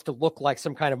he wants to look like,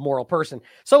 some kind of moral person.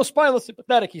 So spineless and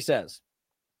pathetic, he says.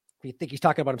 If you think he's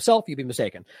talking about himself, you'd be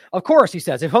mistaken. Of course, he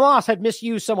says, if Hamas had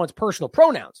misused someone's personal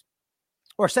pronouns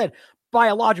or said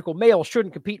biological males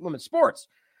shouldn't compete in women's sports,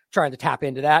 trying to tap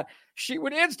into that, she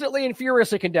would instantly and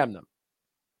furiously condemn them.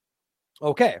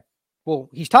 Okay. Well,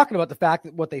 he's talking about the fact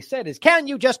that what they said is, can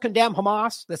you just condemn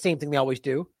Hamas? The same thing they always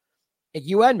do. A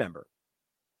UN member.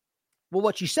 Well,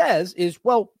 what she says is,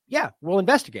 well, yeah, we'll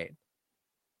investigate.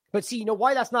 But see, you know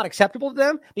why that's not acceptable to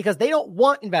them? Because they don't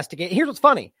want investigate. Here's what's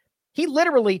funny. He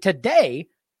literally today,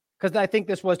 because I think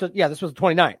this was the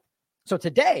 29th. So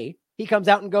today he comes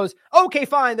out and goes, okay,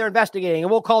 fine, they're investigating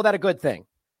and we'll call that a good thing.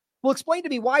 Well, explain to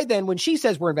me why then when she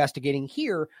says we're investigating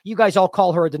here, you guys all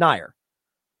call her a denier.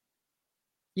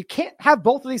 You can't have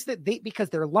both of these things because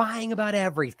they're lying about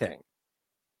everything.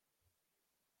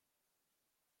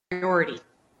 Priority.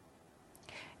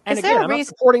 And again, I'm not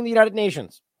supporting the United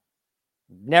Nations.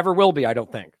 Never will be, I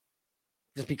don't think.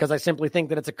 Just because I simply think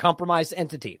that it's a compromised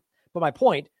entity. But my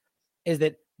point is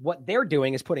that what they're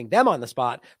doing is putting them on the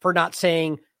spot for not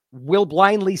saying, we'll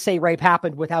blindly say rape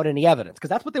happened without any evidence, because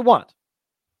that's what they want.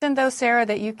 Though, Sarah,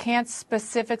 that you can't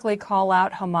specifically call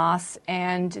out Hamas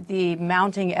and the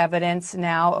mounting evidence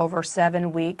now over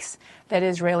 7 weeks that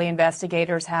Israeli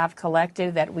investigators have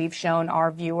collected that we've shown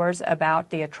our viewers about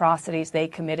the atrocities they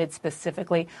committed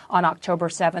specifically on October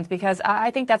 7th, because I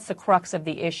think that's the crux of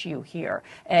the issue here.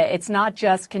 It's not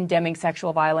just condemning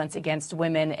sexual violence against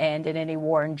women and in any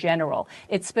war in general.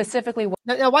 It's specifically...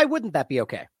 Now, why wouldn't that be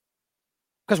okay?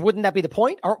 Because wouldn't that be the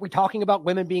point? Aren't we talking about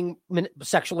women being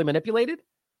sexually manipulated?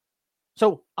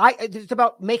 So it's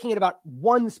about making it about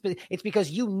it's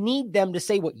because you need them to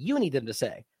say what you need them to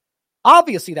say.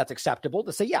 Obviously, that's acceptable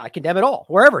to say, yeah, I condemn it all,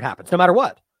 wherever it happens, no matter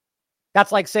what.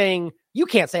 That's like saying, you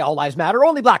can't say all lives matter,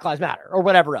 only Black lives matter, or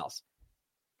whatever else.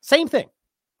 Same thing.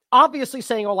 Obviously,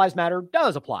 saying all lives matter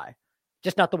does apply,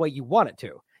 just not the way you want it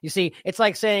to. You see, it's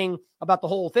like saying about the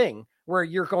whole thing where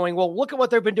you're going, well, look at what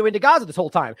they've been doing to Gaza this whole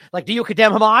time. Like, do you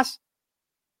condemn Hamas?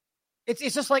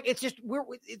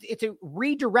 It's a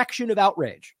redirection of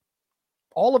outrage.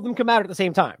 All of them come out at the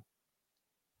same time.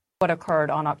 What occurred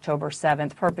on October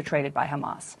 7th, perpetrated by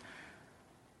Hamas.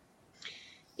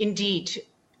 Indeed.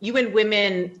 UN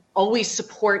Women always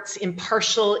supports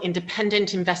impartial,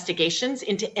 independent investigations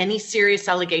into any serious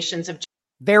allegations of...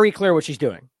 Very clear what she's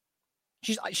doing.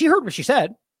 She heard what she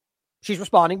said. She's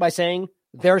responding by saying,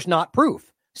 there's not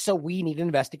proof, so we need an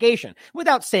investigation.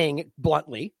 Without saying it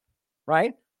bluntly,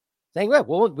 right? Saying,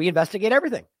 well, we investigate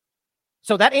everything.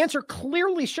 So that answer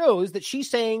clearly shows that she's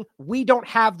saying we don't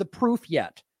have the proof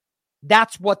yet.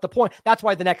 That's what the point. That's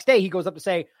why the next day he goes up to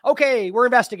say, okay, we're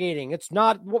investigating. It's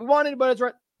not what we wanted, but it's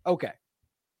right. Okay.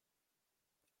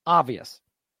 Obvious.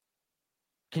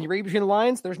 Can you read between the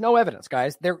lines? There's no evidence,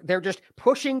 guys. They're just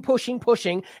pushing.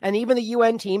 And even the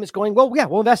UN team is going, well, yeah,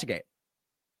 we'll investigate.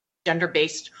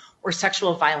 Gender-based or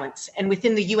sexual violence. And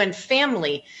within the UN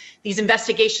family, these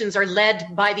investigations are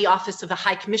led by the Office of the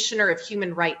High Commissioner of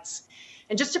Human Rights.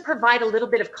 And just to provide a little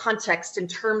bit of context in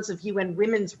terms of UN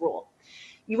Women's role,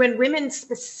 UN Women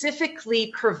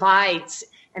specifically provides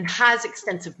and has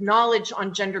extensive knowledge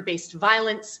on gender-based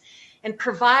violence and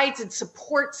provides and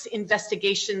supports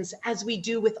investigations as we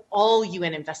do with all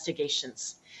UN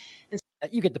investigations.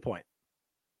 You get the point.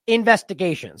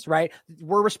 Investigations, right?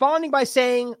 We're responding by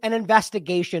saying an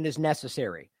investigation is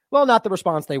necessary. Well, not the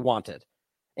response they wanted.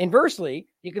 Inversely,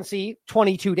 you can see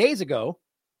 22 days ago,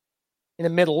 in the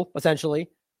middle, essentially,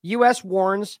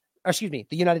 the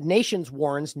United Nations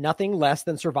warns nothing less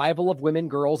than survival of women,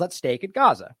 girls at stake at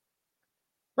Gaza.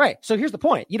 Right. So here's the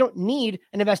point. You don't need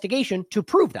an investigation to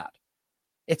prove that.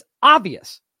 It's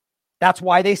obvious. That's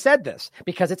why they said this,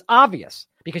 because it's obvious.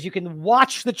 Because you can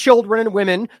watch the children and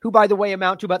women, who, by the way,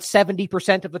 amount to about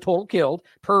 70% of the total killed,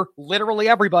 per literally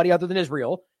everybody other than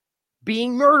Israel,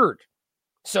 being murdered.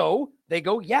 So they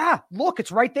go, yeah, look,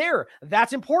 it's right there.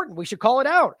 That's important. We should call it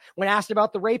out. When asked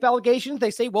about the rape allegations,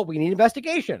 they say, well, we need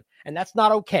investigation. And that's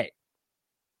not okay.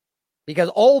 Because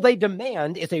all they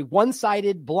demand is a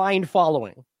one-sided blind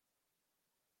following.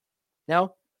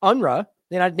 Now, UNRWA,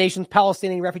 the United Nations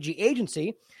Palestinian Refugee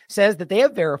Agency, says that they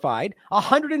have verified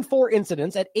 104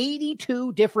 incidents at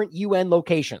 82 different UN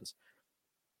locations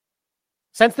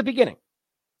since the beginning.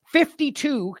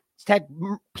 52 had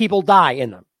people die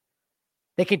in them.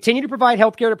 They continue to provide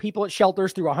healthcare to people at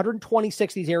shelters through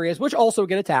 126 of these areas, which also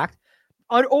get attacked.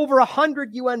 Over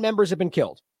 100 UN members have been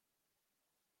killed.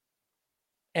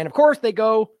 And of course they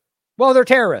go, well, they're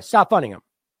terrorists. Stop funding them.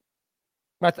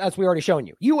 That's we already shown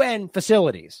you. UN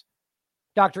facilities.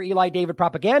 Dr. Eli David,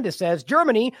 propagandist, says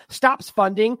Germany stops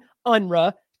funding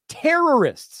UNRWA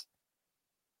terrorists.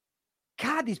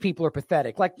 God, these people are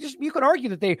pathetic. Like, you can argue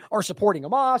that they are supporting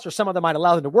Hamas, or some of them might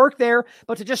allow them to work there,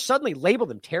 but to just suddenly label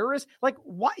them terrorists, like,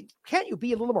 why can't you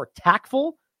be a little more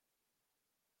tactful?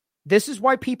 This is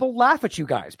why people laugh at you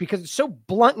guys, because it's so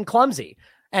blunt and clumsy.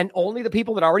 And only the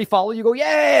people that already follow you go,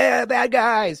 yeah, bad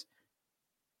guys.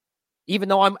 Even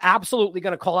though I'm absolutely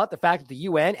going to call out the fact that the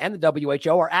UN and the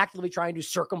WHO are actively trying to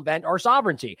circumvent our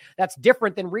sovereignty. That's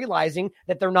different than realizing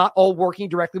that they're not all working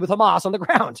directly with Hamas on the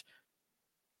ground.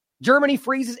 Germany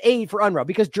freezes aid for UNRWA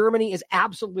because Germany is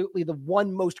absolutely the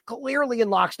one most clearly in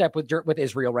lockstep with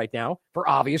Israel right now for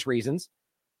obvious reasons.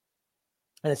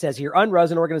 And it says here, UNRWA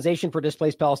is an organization for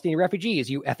displaced Palestinian refugees,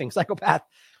 you effing psychopath.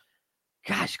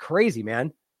 Gosh, crazy,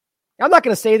 man. I'm not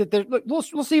going to say that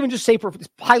we'll even just say it's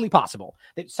highly possible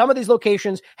that some of these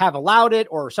locations have allowed it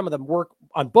or some of them work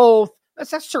on both.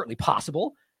 That's certainly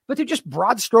possible. But to just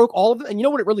broad stroke all of them, and you know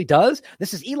what it really does?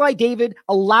 This is Eli David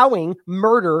allowing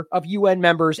murder of UN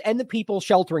members and the people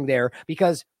sheltering there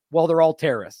because, well, they're all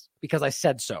terrorists, because I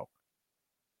said so.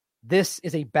 This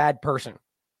is a bad person.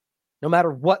 No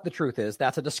matter what the truth is,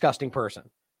 that's a disgusting person.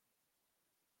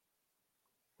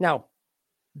 Now,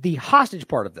 the hostage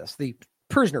part of this, the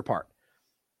prisoner part,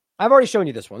 I've already shown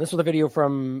you this one. This was a video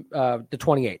from the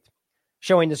 28th,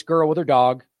 showing this girl with her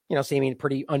dog, seeming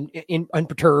pretty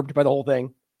unperturbed by the whole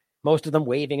thing. Most of them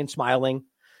waving and smiling.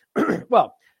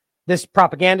 Well, this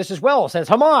propagandist as well says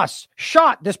Hamas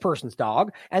shot this person's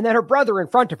dog and then her brother in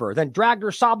front of her, then dragged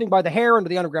her sobbing by the hair into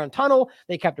the underground tunnel.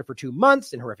 They kept her for 2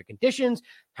 months in horrific conditions.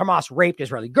 Hamas raped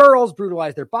Israeli girls,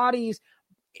 brutalized their bodies,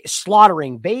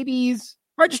 slaughtering babies,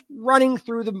 right? Just running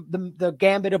through the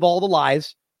gambit of all the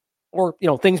lies or,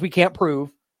 things we can't prove.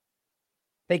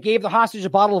 They gave the hostage a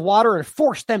bottle of water and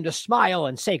forced them to smile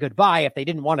and say goodbye if they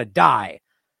didn't want to die.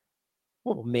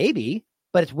 Well, maybe.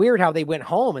 But it's weird how they went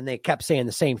home and they kept saying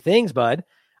the same things, bud.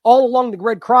 All along the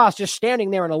Red Cross, just standing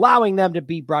there and allowing them to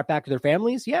be brought back to their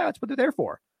families. Yeah, that's what they're there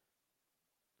for.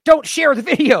 Don't share the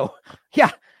video. Yeah,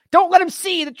 don't let them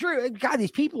see the truth. God, these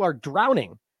people are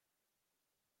drowning.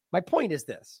 My point is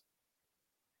this.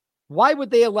 Why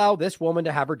would they allow this woman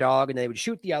to have her dog and they would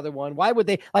shoot the other one? Why would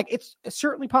they? It's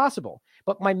certainly possible.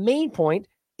 But my main point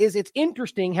is it's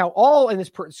interesting how all in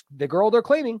this, the girl they're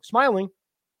claiming, smiling.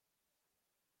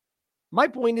 My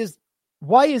point is,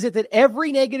 why is it that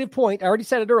every negative point, I already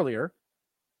said it earlier,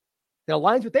 that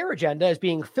aligns with their agenda is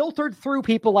being filtered through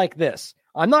people like this?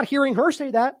 I'm not hearing her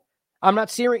say that. I'm not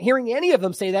hearing any of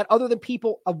them say that other than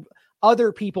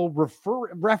other people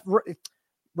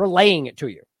relaying it to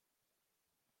you.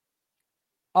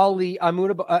 Ali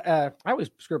Amunaba, I always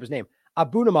screw up his name,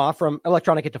 Abunama from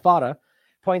Electronic Intifada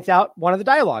points out one of the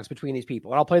dialogues between these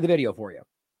people, and I'll play the video for you.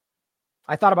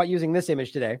 I thought about using this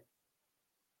image today,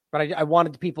 but I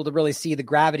wanted people to really see the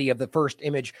gravity of the first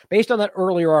image based on that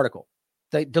earlier article,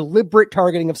 the deliberate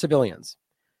targeting of civilians.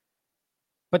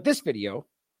 But this video,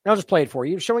 and I'll just play it for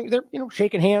you, showing they're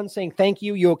shaking hands, saying thank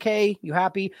you, you okay, you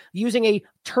happy, using a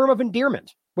term of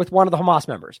endearment with one of the Hamas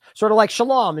members, sort of like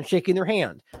shalom and shaking their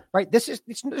hand. Right? There's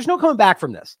no coming back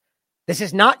from this. This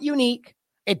is not unique.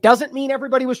 It doesn't mean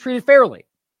everybody was treated fairly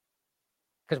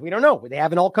because we don't know. They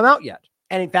haven't all come out yet.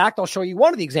 And in fact, I'll show you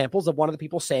one of the examples of one of the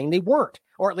people saying they weren't,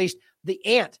 or at least the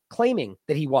aunt claiming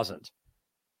that he wasn't.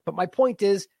 But my point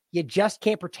is, you just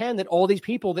can't pretend that all these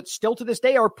people that still to this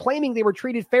day are claiming they were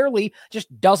treated fairly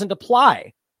just doesn't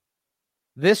apply.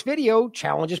 This video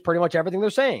challenges pretty much everything they're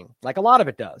saying, like a lot of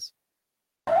it does.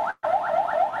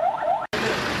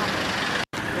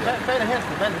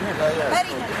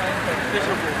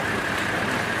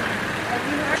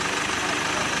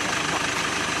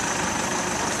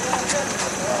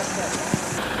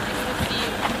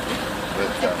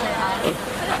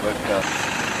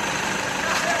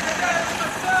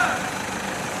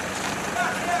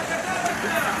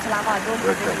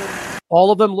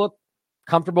 All of them look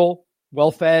comfortable,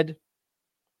 well-fed,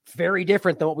 very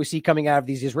different than what we see coming out of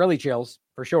these Israeli jails,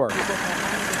 for sure.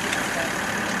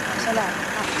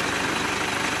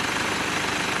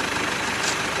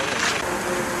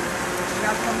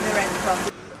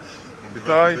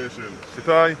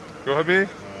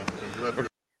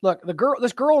 Look,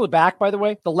 this girl in the back, by the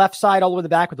way, the left side all the way in the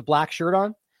back with the black shirt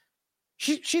on,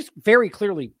 she's very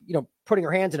clearly, putting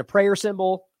her hands in a prayer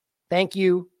symbol. Thank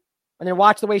you. And then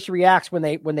watch the way she reacts when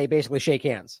they basically shake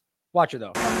hands. Watch her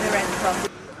though.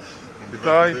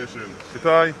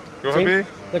 See?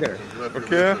 Look at her.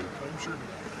 Okay.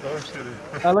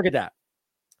 Look at that.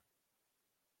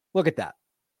 Look at that.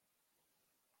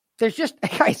 There's just,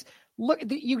 guys, look,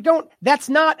 that's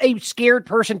not a scared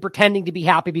person pretending to be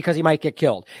happy because he might get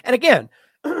killed. And again,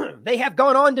 they have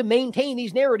gone on to maintain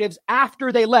these narratives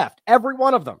after they left. Every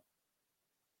one of them.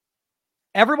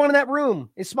 Everyone in that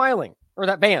room is smiling. Or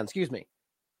that van, excuse me.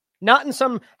 Not in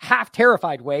some half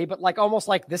terrified way, but almost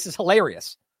like this is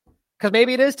hilarious. Because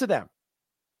maybe it is to them.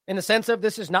 In the sense of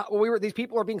this is not what we were, these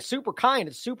people are being super kind.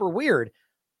 It's super weird.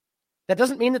 That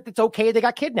doesn't mean that it's okay they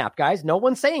got kidnapped, guys. No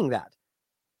one's saying that.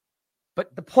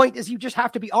 But the point is you just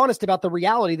have to be honest about the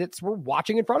reality that we're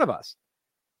watching in front of us.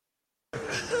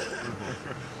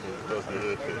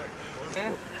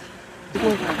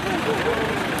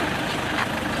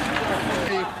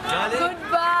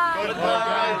 Goodbye.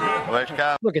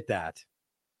 Look at that.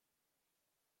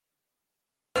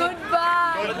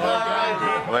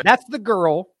 Goodbye. That's the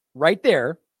girl right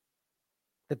there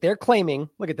that they're claiming.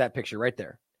 Look at that picture right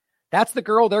there. That's the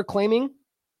girl they're claiming.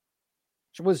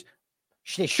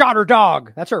 She shot her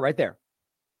dog. That's her right there.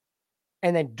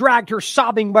 And then dragged her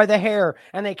sobbing by the hair,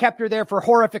 and they kept her there for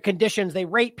horrific conditions. They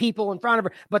raped people in front of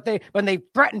her, but they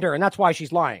threatened her, and that's why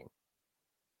she's lying.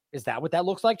 Is that what that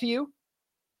looks like to you?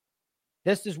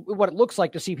 This is what it looks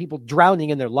like to see people drowning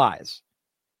in their lies.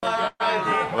 Goodbye.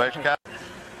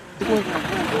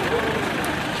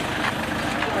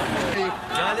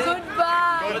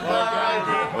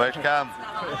 Welcome.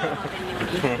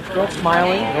 Girl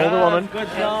smiling, an older woman. Good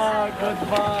luck.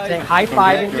 Goodbye. Saying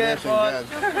high-fiving.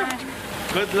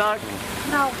 Good luck.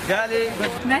 No. Gali.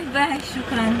 Bye bye.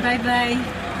 Shukran. Bye bye.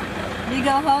 We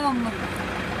go home.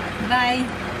 Bye.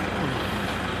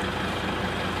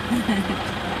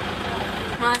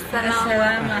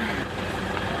 Masalama.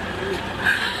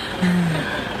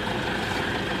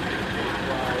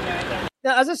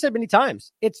 Now, as I said many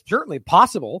times, it's certainly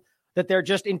possible that they're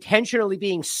just intentionally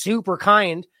being super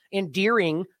kind,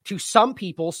 endearing to some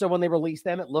people, so when they release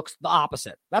them, it looks the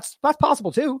opposite. That's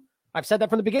possible too. I've said that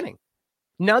from the beginning.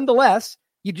 Nonetheless,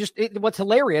 what's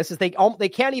hilarious is they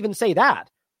can't even say that.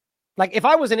 Like, if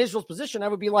I was in Israel's position, I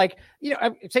would be like,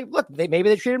 I'd say, look, maybe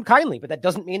they treated him kindly, but that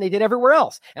doesn't mean they did everywhere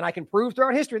else. And I can prove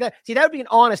throughout history that would be an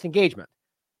honest engagement.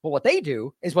 But what they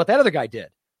do is what that other guy did.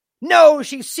 No,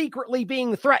 she's secretly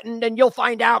being threatened, and you'll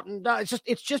find out. And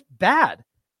it's just bad.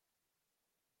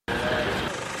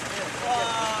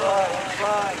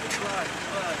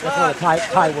 That's one of the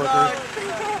Thai workers.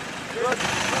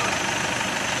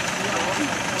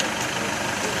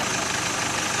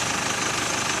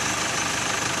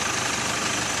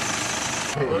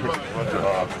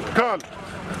 Carl.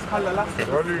 I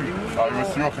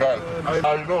wish you Carl. I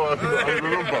know, I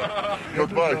remember.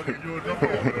 Goodbye.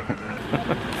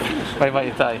 ביי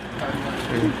ביי איתי.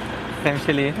 שם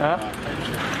שלי,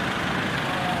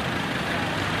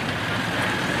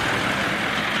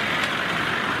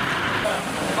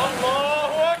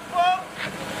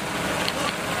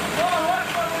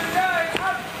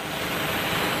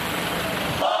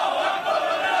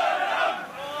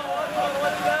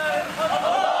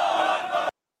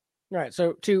 All right,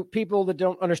 so to people that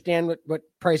don't understand what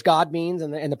praise God means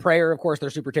and the prayer, of course, they're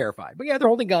super terrified. But yeah, they're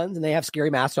holding guns and they have scary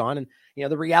masks on. And,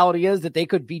 the reality is that they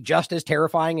could be just as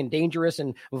terrifying and dangerous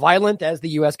and violent as the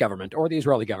U.S. government or the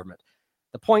Israeli government.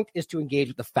 The point is to engage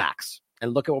with the facts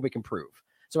and look at what we can prove.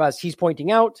 So as he's pointing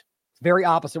out, it's very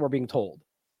opposite what we're being told.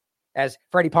 As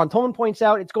Freddie Ponton points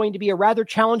out, it's going to be a rather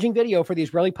challenging video for the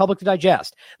Israeli public to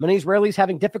digest. Many Israelis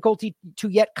having difficulty to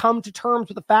yet come to terms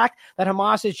with the fact that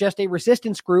Hamas is just a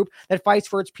resistance group that fights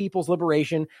for its people's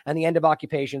liberation and the end of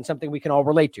occupation, something we can all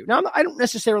relate to. Now, I don't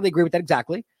necessarily agree with that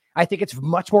exactly. I think it's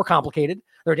much more complicated.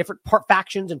 There are different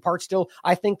factions and parts still,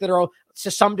 I think, that are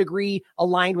to some degree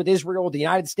aligned with Israel, the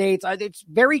United States. It's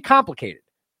very complicated.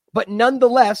 But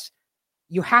nonetheless,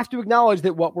 you have to acknowledge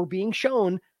that what we're being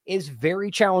shown is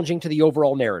very challenging to the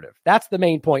overall narrative. That's the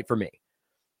main point for me.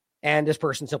 And this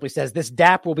person simply says, this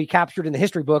DAP will be captured in the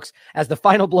history books as the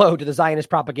final blow to the Zionist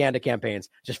propaganda campaigns.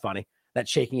 Just funny. That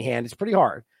shaking hand is pretty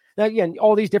hard. Now, again,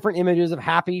 all these different images of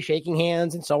happy shaking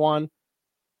hands and so on.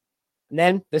 And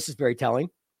then, this is very telling.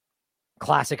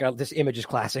 Classic. This image is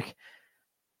classic.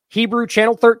 Hebrew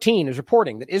Channel 13 is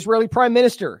reporting that Israeli Prime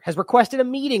Minister has requested a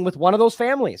meeting with one of those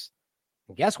families.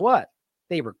 And guess what?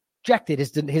 They rejected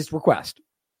his request.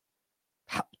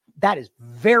 That is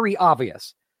very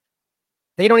obvious.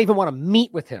 They don't even want to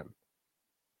meet with him.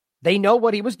 They know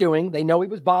what he was doing. They know he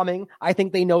was bombing. I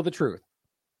think they know the truth.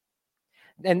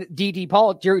 And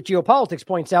Geopolitics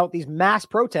points out these mass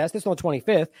protests, this is on the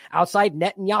 25th, outside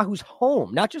Netanyahu's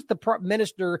home, not just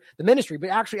the ministry,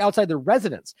 but actually outside the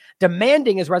residence,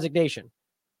 demanding his resignation.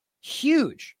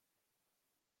 Huge.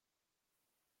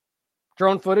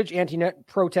 Drone footage, anti-net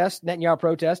protest, Netanyahu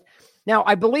protest. Now,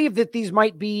 I believe that these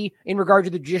might be in regard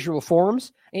to the judicial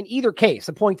reforms. In either case,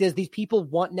 the point is these people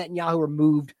want Netanyahu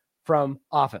removed from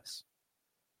office.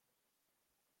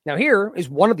 Now, here is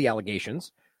one of the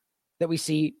allegations that we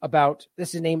see about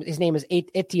this. His name is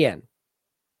Etienne.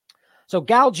 So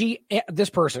Galgi, this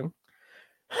person,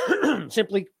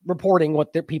 simply reporting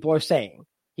what the people are saying.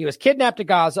 He was kidnapped to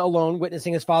Gaza alone,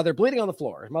 witnessing his father bleeding on the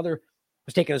floor. His mother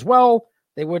was taken as well.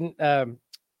 They wouldn't.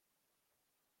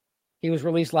 He was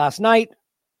released last night.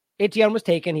 Etienne was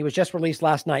taken. He was just released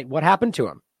last night. What happened to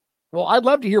him? Well, I'd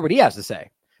love to hear what he has to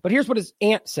say. But here's what his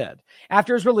aunt said.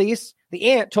 After his release,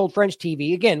 the aunt told French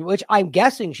TV, again, which I'm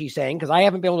guessing she's saying, because I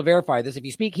haven't been able to verify this. If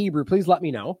you speak Hebrew, please let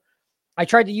me know. I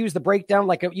tried to use the breakdown,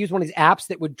 like I used one of these apps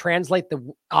that would translate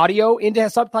the audio into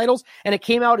subtitles, and it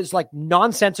came out as like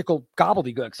nonsensical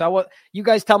gobbledygook. So you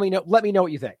guys tell me, let me know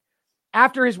what you think.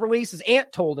 After his release, his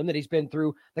aunt told him that he's been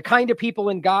through the kind of people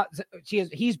in Gaza.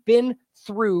 He's been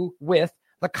through with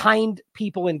the kind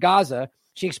people in Gaza.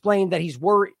 She explained that she's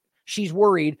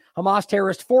worried Hamas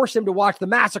terrorists forced him to watch the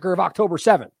massacre of October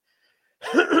 7th.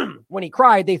 When he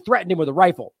cried, they threatened him with a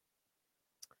rifle.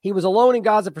 He was alone in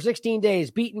Gaza for 16 days,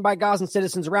 beaten by Gazan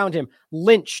citizens around him,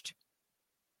 lynched.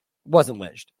 Wasn't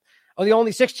lynched. Oh, the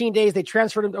only 16 days they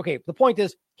transferred him. Okay, the point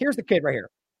is, here's the kid right here.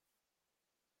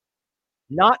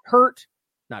 Not hurt,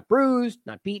 not bruised,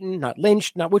 not beaten, not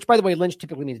lynched, which, by the way, lynched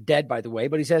typically means dead, by the way,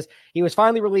 but he says he was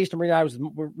finally released and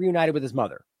reunited with his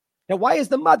mother. Now, why is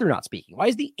the mother not speaking? Why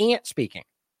is the aunt speaking?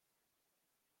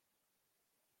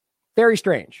 Very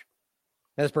strange.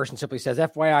 Now, this person simply says,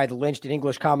 FYI, the lynched in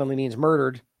English commonly means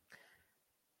murdered.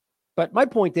 But my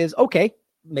point is, okay,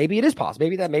 maybe it is possible.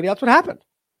 Maybe that's what happened.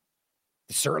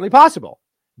 It's certainly possible.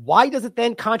 Why does it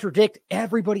then contradict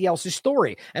everybody else's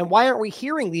story? And why aren't we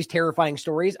hearing these terrifying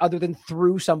stories other than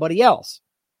through somebody else?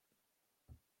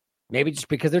 Maybe just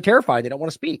because they're terrified, they don't want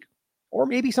to speak. Or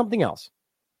maybe something else.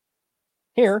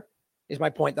 Here is my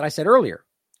point that I said earlier.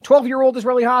 12-year-old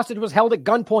Israeli hostage was held at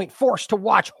gunpoint, forced to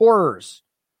watch horrors.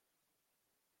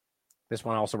 This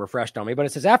one also refreshed on me, but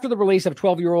it says, after the release of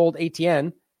 12-year-old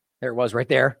ATN, there it was right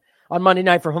there, on Monday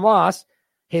night from Hamas,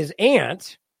 his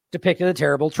aunt depicted a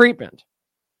terrible treatment.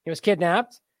 He was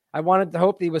kidnapped. I wanted to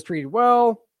hope that he was treated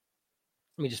well.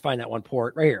 Let me just find that one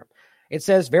port right here. It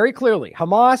says very clearly,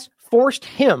 Hamas forced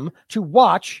him to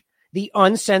watch the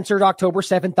uncensored October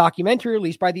 7th documentary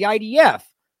released by the IDF.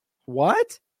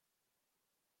 What?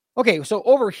 Okay, so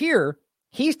over here,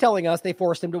 he's telling us they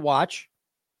forced him to watch.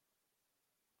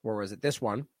 Where was it? This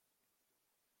one.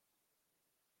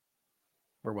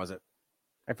 Where was it?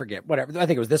 I forget. Whatever. I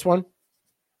think it was this one.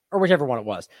 Or whichever one it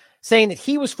was. Saying that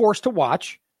he was forced to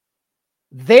watch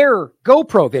their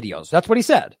GoPro videos. That's what he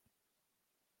said.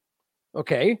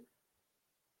 Okay.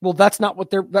 Well, that's not what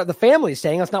the family is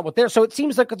saying. That's not what they're. So it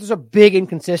seems like there's a big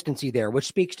inconsistency there, which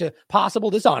speaks to possible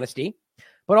dishonesty.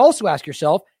 But also ask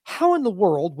yourself, how in the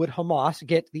world would Hamas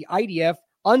get the IDF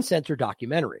uncensored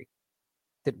documentary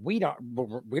that we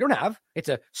don't have? It's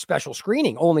a special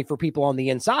screening only for people on the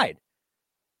inside.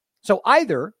 So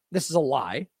either this is a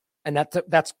lie, and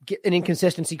that's an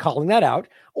inconsistency calling that out,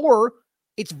 or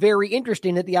it's very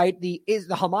interesting that the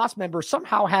Hamas members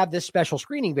somehow have this special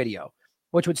screening video,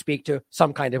 which would speak to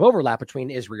some kind of overlap between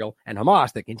Israel and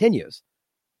Hamas that continues.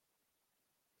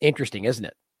 Interesting, isn't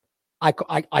it? I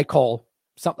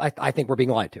think we're being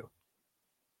lied to.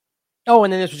 Oh,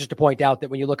 and then this was just to point out that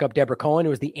when you look up Deborah Cohen,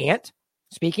 who is the aunt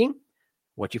speaking,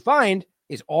 what you find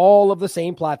is all of the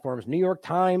same platforms, New York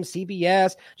Times,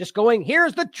 CBS, just going,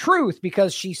 here's the truth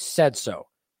because she said so.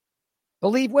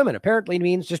 Believe women apparently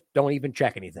means just don't even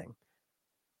check anything.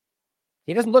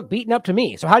 He doesn't look beaten up to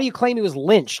me. So how do you claim he was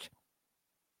lynched?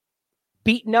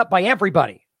 Beaten up by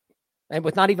everybody and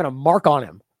with not even a mark on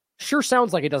him. Sure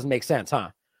sounds like it doesn't make sense, huh?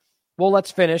 Well,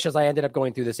 let's finish, as I ended up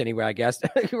going through this anyway, I guess.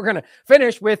 We're going to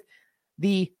finish with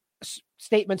the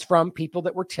statements from people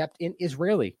that were kept in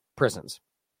Israeli prisons.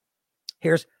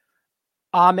 Here's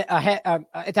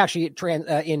it's actually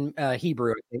in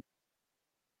Hebrew, I think.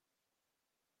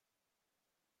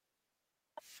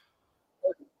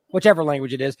 Whichever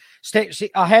language it is.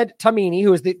 Ahed Tamimi,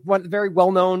 who is the very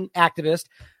well-known activist,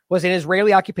 was in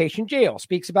Israeli occupation jail.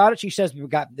 Speaks about it. She says,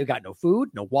 they got no food,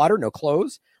 no water, no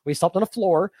clothes. We slept on a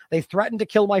floor. They threatened to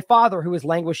kill my father, who is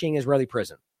languishing in Israeli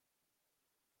prison.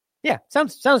 Yeah,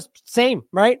 sounds same,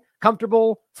 right?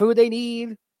 Comfortable, food they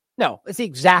need. No, it's the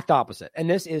exact opposite. And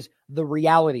this is the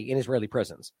reality in Israeli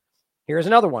prisons. Here's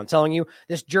another one telling you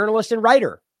this journalist and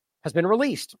writer has been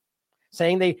released,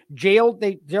 saying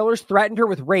jailers threatened her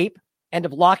with rape and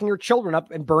of locking her children up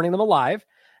and burning them alive.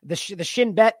 The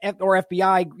Shin Bet or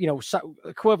FBI,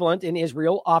 equivalent in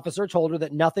Israel officer told her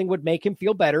that nothing would make him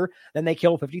feel better than they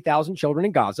kill 50,000 children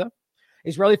in Gaza.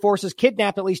 Israeli forces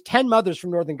kidnapped at least 10 mothers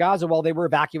from northern Gaza while they were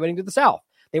evacuating to the south.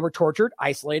 They were tortured,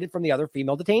 isolated from the other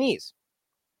female detainees.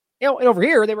 And over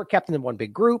here, they were kept in one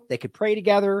big group. They could pray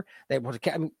together.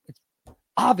 It's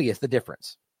obvious the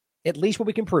difference. At least what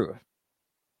we can prove.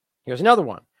 Here's another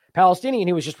one. Palestinian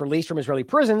who was just released from Israeli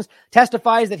prisons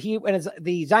testifies that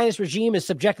the Zionist regime is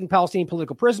subjecting Palestinian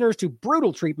political prisoners to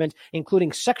brutal treatment,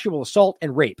 including sexual assault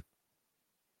and rape.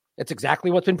 That's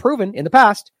exactly what's been proven in the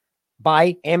past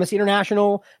by Amnesty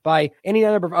International, by any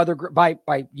number of other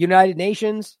by United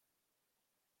Nations.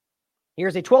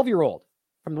 Here's a 12-year-old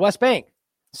from the West Bank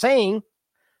saying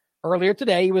earlier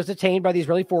today he was detained by the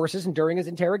Israeli forces, and during his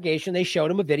interrogation, they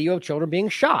showed him a video of children being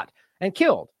shot. and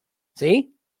killed. See?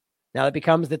 Now it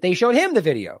becomes that they showed him the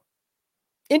video.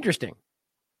 Interesting.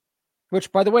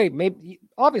 Which, by the way, maybe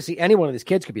obviously any one of these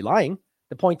kids could be lying.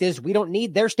 The point is, we don't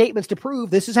need their statements to prove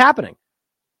this is happening.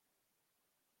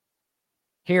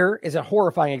 Here is a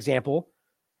horrifying example,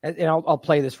 and I'll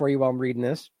play this for you while I'm reading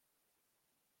this.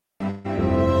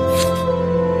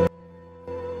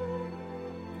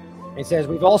 It says,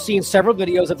 we've all seen several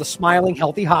videos of the smiling,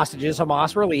 healthy hostages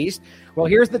Hamas released. Well,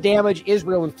 here's the damage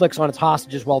Israel inflicts on its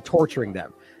hostages while torturing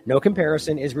them. No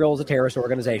comparison. Israel is a terrorist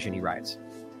organization, he writes.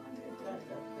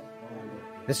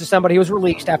 This is somebody who was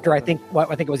released after, I think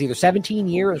it was either 17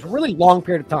 years, a really long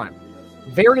period of time.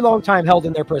 Very long time held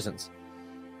in their prisons.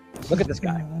 Look at this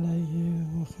guy.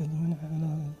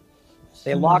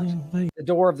 They locked the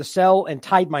door of the cell and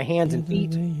tied my hands and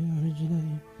feet.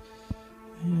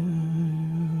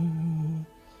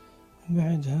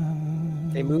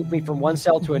 They moved me from one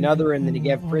cell to another in the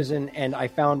Negev prison, and I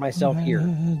found myself here.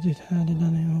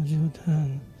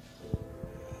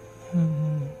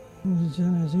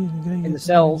 In the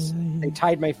cells, they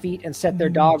tied my feet and set their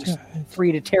dogs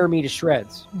free to tear me to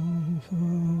shreds.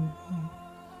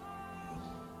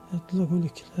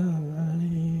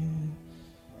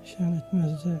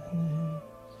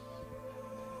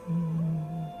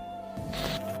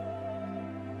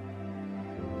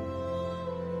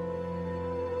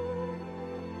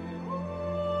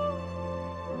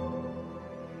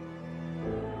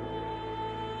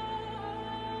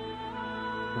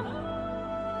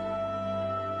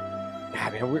 I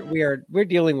mean, we're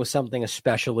dealing with something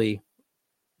especially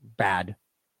bad.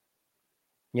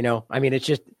 You know, I mean, it's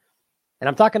just, and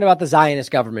I'm talking about the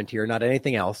Zionist government here, not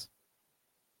anything else.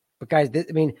 But guys,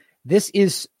 this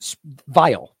is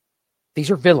vile.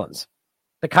 These are villains.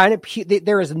 The kind of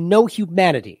there is no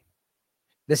humanity.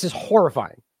 This is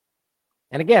horrifying.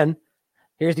 And again,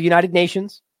 here's the United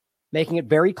Nations making it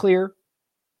very clear.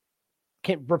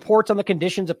 Reports on the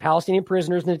conditions of Palestinian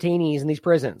prisoners and detainees in these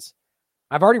prisons.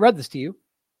 I've already read this to you,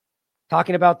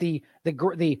 talking about the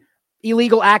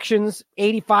illegal actions,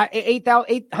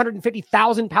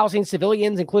 850,000 Palestinian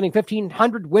civilians, including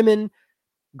 1,500 women,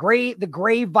 the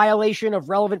grave violation of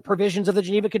relevant provisions of the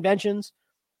Geneva Conventions,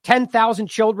 10,000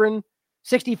 children,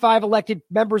 65 elected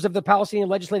members of the Palestinian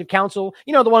Legislative Council,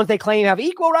 you know, the ones they claim have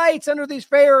equal rights under this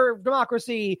fair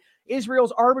democracy.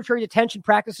 Israel's arbitrary detention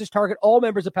practices target all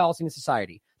members of Palestinian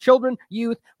society, children,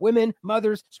 youth, women,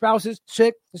 mothers, spouses,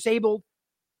 sick, disabled.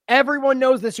 Everyone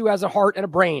knows this who has a heart and a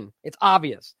brain. It's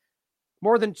obvious.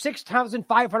 More than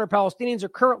 6,500 Palestinians are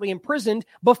currently imprisoned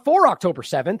before October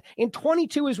 7th in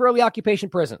 22 Israeli occupation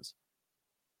prisons.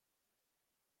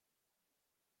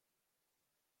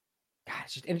 God,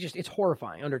 it's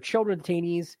horrifying. Under children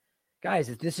detainees, guys,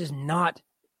 this is not.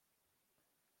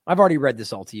 I've already read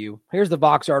this all to you. Here's the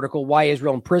Vox article, Why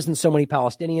Israel Imprisons So Many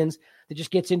Palestinians, that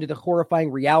just gets into the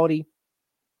horrifying reality.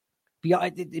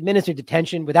 Administered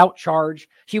detention without charge.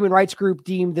 Human rights group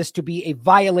deemed this to be a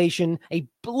blatant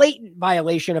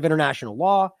violation of international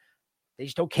law. They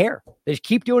just don't care. They just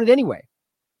keep doing it anyway.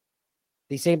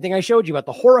 The same thing I showed you about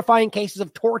the horrifying cases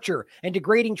of torture and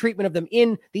degrading treatment of them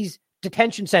in these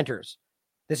detention centers.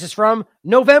 This is from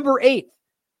November 8th,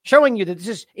 showing you that this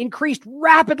has increased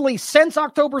rapidly since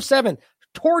October 7th.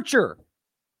 Torture.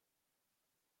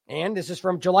 And this is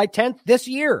from July 10th this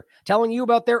year, telling you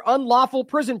about their unlawful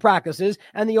prison practices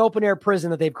and the open-air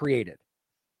prison that they've created.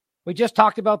 We just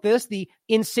talked about this, the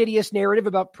insidious narrative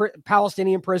about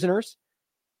Palestinian prisoners.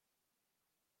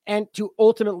 And to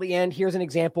ultimately end, here's an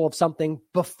example of something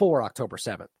before October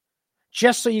 7th,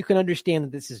 just so you can understand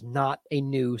that this is not a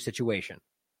new situation.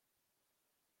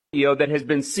 Video that has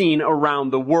been seen around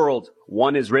the world.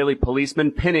 One Israeli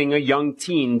policeman pinning a young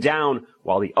teen down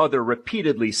while the other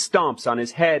repeatedly stomps on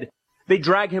his head. They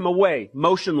drag him away,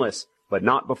 motionless, but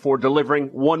not before delivering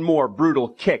one more brutal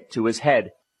kick to his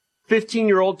head.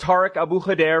 15-year-old Tariq Abu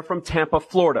Khader from Tampa,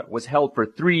 Florida, was held for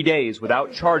 3 days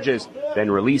without charges,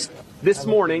 then released. This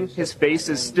morning, his face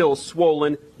is still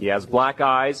swollen. He has black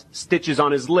eyes, stitches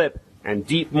on his lip, and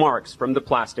deep marks from the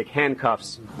plastic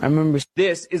handcuffs. I remember.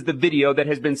 This is the video that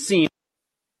has been seen.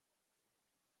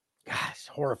 God, it's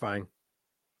horrifying.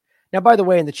 Now, by the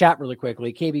way, in the chat really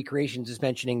quickly, KB Creations is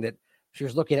mentioning that she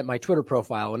was looking at my Twitter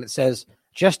profile and it says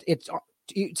it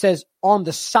says on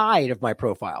the side of my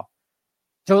profile.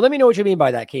 So let me know what you mean by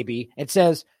that, KB. It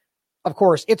says, of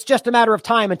course, it's just a matter of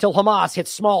time until Hamas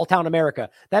hits small town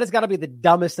America. That has got to be the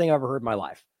dumbest thing I've ever heard in my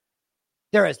life.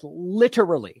 There is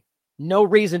literally no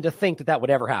reason to think that would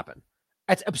ever happen.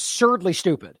 That's absurdly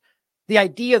stupid. The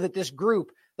idea that this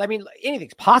group, I mean,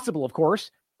 anything's possible, of course,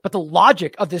 but the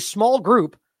logic of this small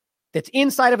group that's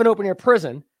inside of an open air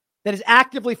prison that is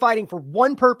actively fighting for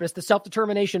one purpose, the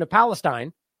self-determination of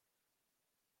Palestine,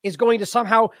 is going to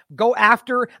somehow go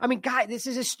after. I mean, God, this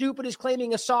is as stupid as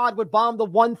claiming Assad would bomb the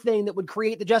one thing that would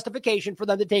create the justification for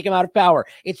them to take him out of power.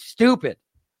 It's stupid.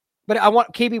 But I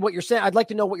want, KB, what you're saying, I'd like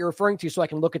to know what you're referring to so I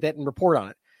can look at that and report on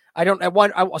it.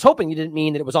 I was hoping you didn't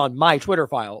mean that it was on my Twitter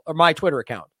file or my Twitter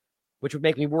account, which would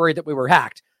make me worried that we were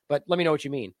hacked. But let me know what you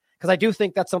mean, because I do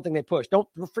think that's something they pushed. Don't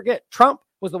forget, Trump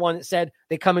was the one that said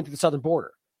they come into the southern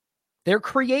border. They're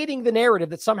creating the narrative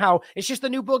that somehow it's just the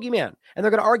new boogeyman, and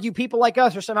they're going to argue people like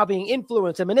us are somehow being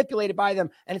influenced and manipulated by them,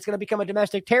 and it's going to become a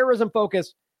domestic terrorism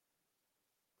focus.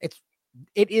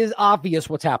 It is obvious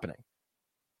what's happening.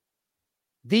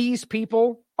 These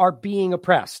people are being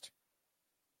oppressed.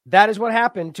 That is what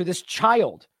happened to this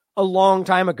child a long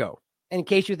time ago. And in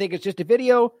case you think it's just a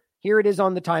video, here it is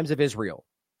on the Times of Israel.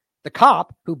 The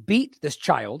cop who beat this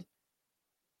child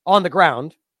on the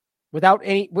ground with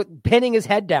pinning his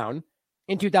head down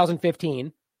in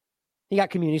 2015, he got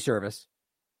community service.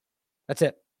 That's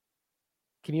it.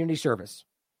 Community service.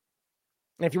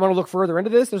 And if you want to look further into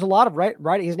this, there's a lot of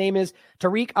right. His name is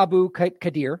Tariq Abu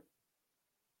Qadir.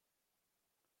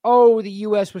 Oh, the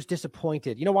U.S. was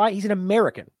disappointed. You know why? He's an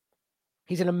American.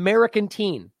 He's an American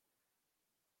teen.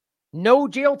 No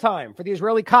jail time for the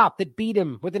Israeli cop that beat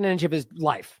him within an inch of his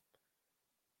life.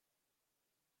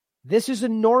 This is a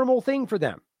normal thing for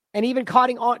them. And even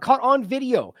caught on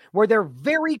video where they're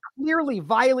very clearly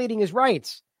violating his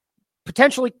rights,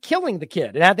 potentially killing the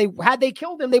kid. And had they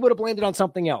killed him, they would have blamed it on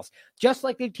something else, just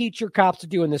like they teach your cops to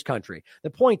do in this country. The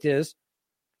point is,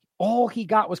 all he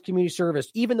got was community service,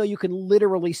 even though you can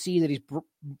literally see that he's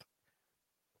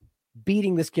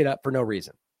beating this kid up for no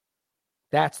reason.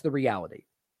 That's the reality.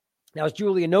 Now, as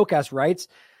Julia Nokas writes,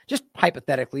 just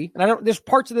hypothetically, and there's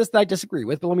parts of this that I disagree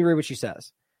with, but let me read what she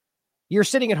says. You're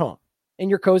sitting at home in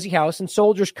your cozy house, and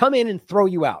soldiers come in and throw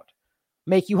you out,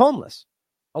 make you homeless,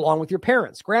 along with your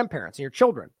parents, grandparents, and your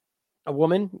children. A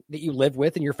woman that you live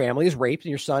with and your family is raped,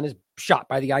 and your son is shot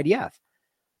by the IDF.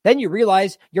 Then you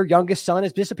realize your youngest son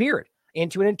has disappeared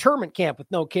into an internment camp with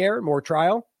no care, more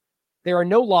trial. There are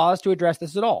no laws to address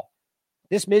this at all.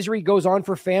 This misery goes on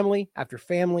for family after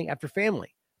family after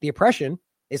family. The oppression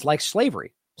is like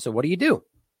slavery. So what do?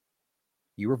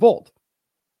 You revolt.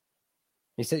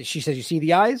 She says, you see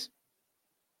the eyes?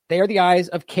 They are the eyes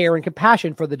of care and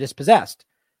compassion for the dispossessed.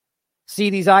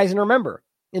 See these eyes and remember,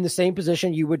 in the same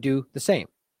position, you would do the same.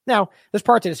 Now, there's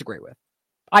parts I disagree with.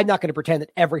 I'm not going to pretend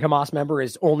that every Hamas member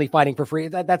is only fighting for free.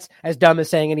 That's as dumb as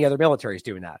saying any other military is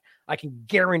doing that. I can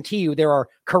guarantee you there are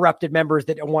corrupted members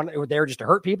that are there just to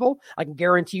hurt people. I can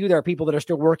guarantee you there are people that are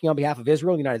still working on behalf of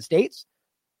Israel and the United States.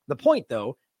 The point,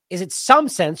 though, is in some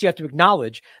sense you have to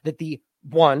acknowledge that that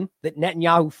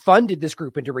Netanyahu funded this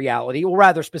group into reality, or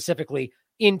rather specifically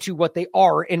into what they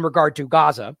are in regard to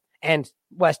Gaza and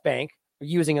West Bank,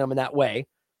 using them in that way.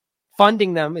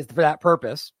 Funding them is for that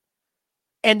purpose.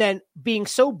 And then being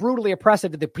so brutally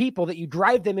oppressive to the people that you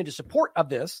drive them into support of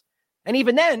this. And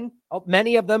even then,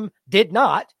 many of them did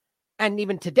not. And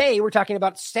even today, we're talking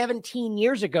about 17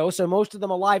 years ago. So most of them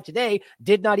alive today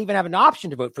did not even have an option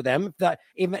to vote for them.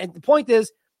 And the point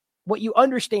is, what you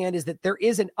understand is that there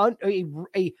is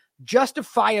a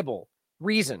justifiable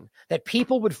reason that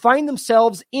people would find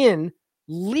themselves in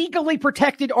legally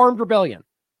protected armed rebellion.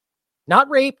 Not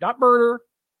rape, not murder.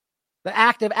 The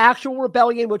act of actual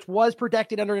rebellion, which was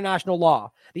protected under international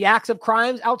law. The acts of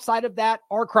crimes outside of that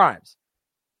are crimes.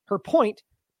 Her point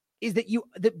is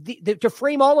that to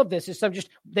frame all of this as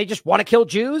they just want to kill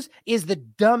Jews is the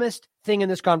dumbest thing in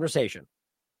this conversation,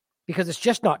 because it's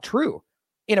just not true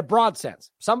in a broad sense.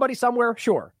 Somebody somewhere,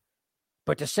 sure,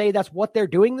 but to say that's what they're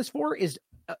doing this for is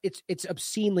it's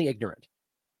obscenely ignorant.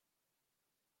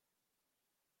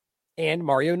 And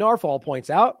Mario Narfall points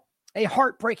out, a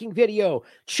heartbreaking video,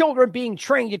 children being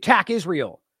trained to attack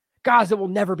Israel. Gaza will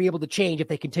never be able to change if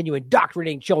they continue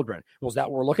indoctrinating children. Well, is that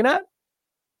what we're looking at?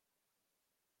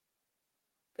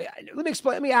 Let me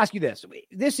explain. Let me ask you this.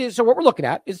 So what we're looking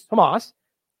at is Hamas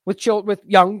with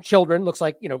young children, looks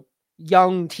like,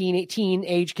 young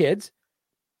teenage kids,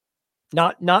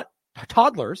 not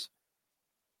toddlers,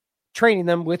 training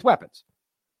them with weapons.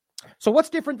 So what's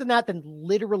different than that than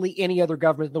literally any other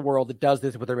government in the world that does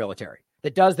this with their military,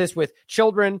 that does this with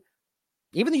children,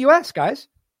 even the U.S., guys?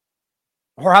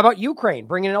 Or how about Ukraine,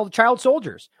 bringing in all the child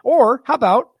soldiers? Or how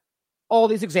about all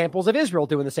these examples of Israel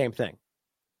doing the same thing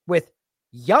with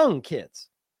young kids,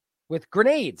 with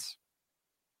grenades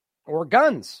or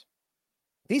guns?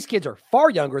 These kids are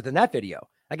far younger than that video.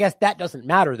 I guess that doesn't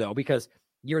matter, though, because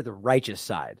you're the righteous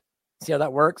side. See how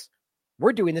that works?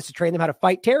 We're doing this to train them how to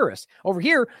fight terrorists. Over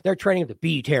here, they're training them to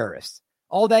be terrorists.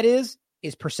 All that is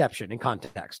perception and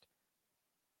context.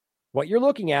 What you're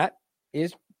looking at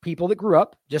is people that grew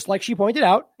up, just like she pointed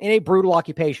out, in a brutal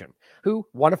occupation who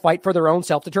want to fight for their own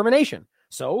self-determination.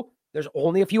 So there's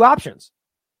only a few options.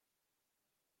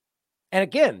 And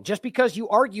again, just because you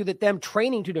argue that them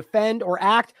training to defend or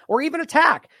act or even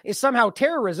attack is somehow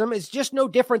terrorism is just no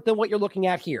different than what you're looking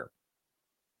at here.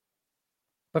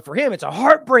 But for him, it's a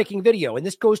heartbreaking video. And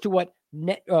this goes to what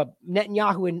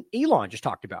Netanyahu and Elon just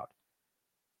talked about.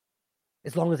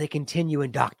 As long as they continue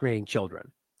indoctrinating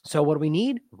children. So what do we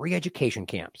need? Re-education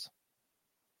camps.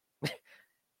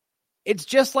 It's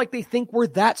just like they think we're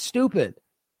that stupid.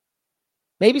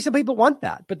 Maybe some people want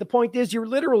that. But the point is, you're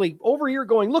literally over here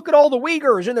going, look at all the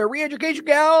Uyghurs in their re-education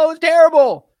camps. Oh, it's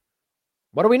terrible.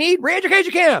 What do we need?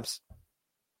 Re-education camps.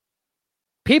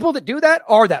 People that do that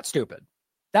are that stupid.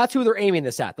 That's who they're aiming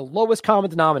this at, the lowest common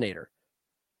denominator.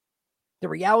 The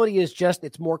reality is just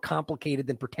it's more complicated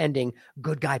than pretending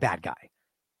good guy, bad guy.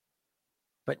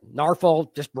 But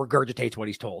Narfal just regurgitates what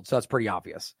he's told, so that's pretty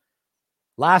obvious.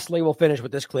 Lastly, we'll finish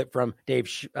with this clip from Dave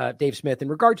Smith in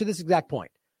regard to this exact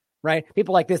point. Right?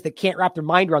 People like this that can't wrap their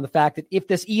mind around the fact that if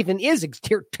this even is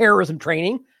terrorism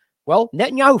training, well,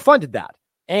 Netanyahu funded that.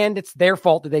 And it's their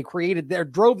fault that they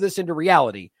drove this into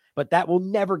reality. But that will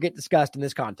never get discussed in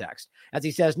this context. As he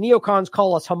says, neocons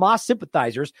call us Hamas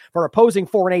sympathizers for opposing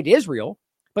foreign aid to Israel.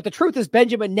 But the truth is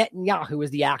Benjamin Netanyahu is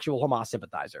the actual Hamas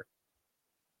sympathizer.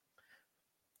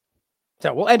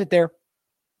 So we'll end it there.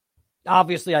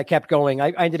 Obviously, I kept going.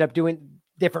 I ended up doing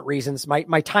different reasons.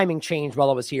 My timing changed while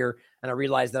I was here, and I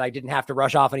realized that I didn't have to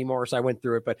rush off anymore, so I went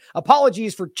through it. But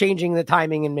apologies for changing the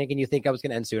timing and making you think I was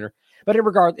going to end sooner. But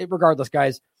regardless,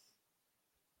 guys,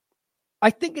 I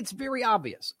think it's very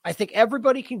obvious. I think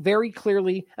everybody can very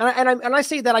clearly, and I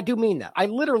say that, I do mean that. I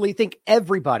literally think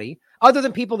everybody, other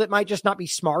than people that might just not be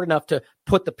smart enough to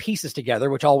put the pieces together,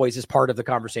 which always is part of the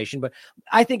conversation, but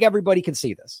I think everybody can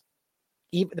see this.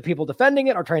 Even the people defending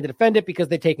it are trying to defend it because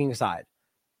they're taking a side.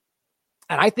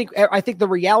 And I think the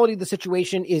reality of the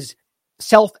situation is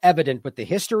self-evident with the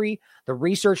history, the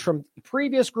research from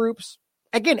previous groups.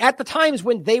 Again, at the times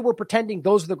when they were pretending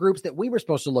those are the groups that we were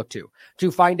supposed to look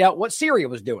to find out what Syria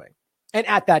was doing. And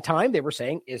at that time, they were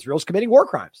saying Israel's committing war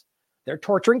crimes. They're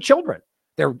torturing children.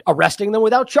 They're arresting them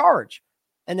without charge.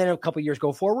 And then a couple of years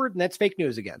go forward, and that's fake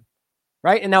news again.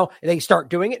 Right? And now they start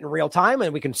doing it in real time,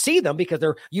 and we can see them because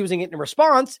they're using it in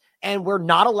response, and we're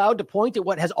not allowed to point at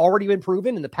what has already been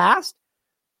proven in the past.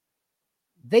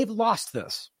 They've lost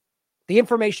this. The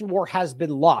information war has been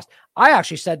lost. I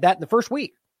actually said that in the first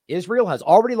week. Israel has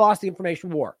already lost the information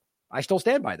war. I still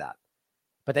stand by that.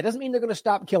 But that doesn't mean they're going to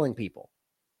stop killing people,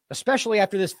 especially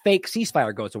after this fake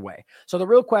ceasefire goes away. So the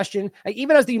real question,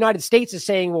 even as the United States is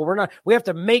saying, well, we have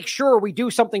to make sure we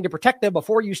do something to protect them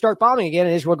before you start bombing again.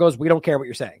 And Israel goes, we don't care what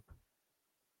you're saying.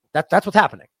 That's what's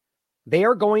happening. They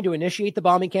are going to initiate the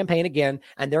bombing campaign again,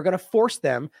 and they're going to force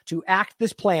them to act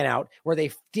this plan out where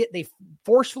they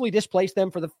forcefully displace them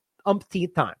for the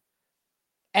umpteenth time.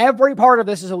 Every part of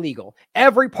this is illegal.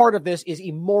 Every part of this is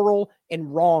immoral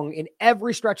and wrong in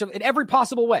every in every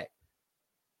possible way.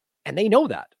 And they know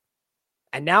that.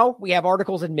 And now we have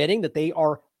articles admitting that they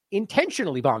are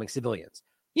intentionally bombing civilians,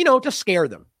 to scare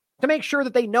them, to make sure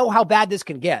that they know how bad this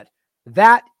can get.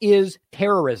 That is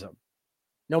terrorism.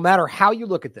 No matter how you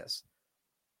look at this,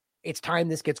 it's time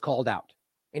this gets called out.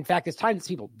 In fact, it's time that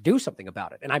people do something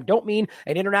about it. And I don't mean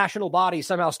an international body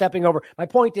somehow stepping over. My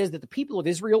point is that the people of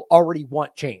Israel already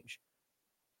want change.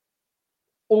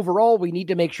 Overall, we need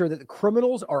to make sure that the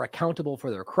criminals are accountable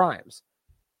for their crimes.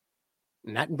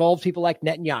 And that involves people like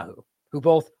Netanyahu, who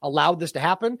both allowed this to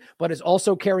happen, but is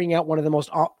also carrying out one of the most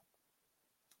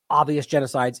obvious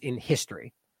genocides in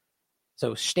history.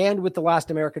 So stand with the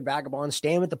last American vagabonds,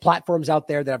 stand with the platforms out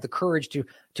there that have the courage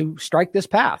to strike this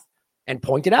path and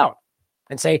point it out.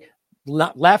 And say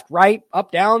left, right,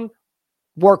 up, down,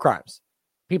 war crimes.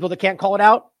 People that can't call it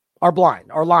out are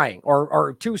blind, are lying, or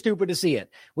are too stupid to see it.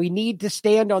 We need to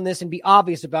stand on this and be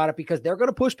obvious about it because they're going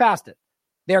to push past it.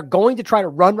 They're going to try to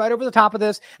run right over the top of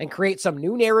this and create some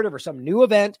new narrative or some new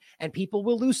event, and people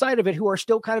will lose sight of it who are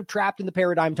still kind of trapped in the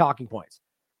paradigm talking points.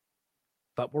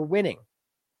 But we're winning.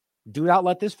 Do not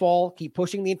let this fall. Keep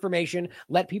pushing the information.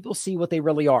 Let people see what they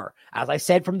really are. As I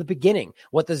said from the beginning,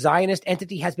 what the Zionist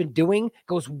entity has been doing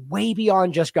goes way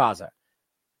beyond just Gaza.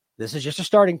 This is just a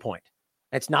starting point.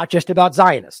 It's not just about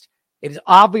Zionists. It is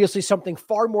obviously something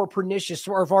far more pernicious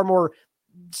or far more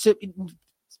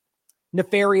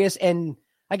nefarious and,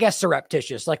 I guess,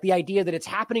 surreptitious. Like the idea that it's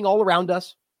happening all around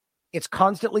us. It's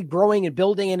constantly growing and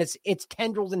building, and its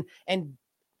tendrils and I'm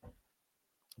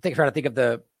trying to think of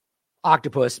the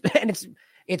octopus, and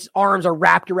its arms are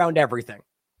wrapped around everything,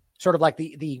 sort of like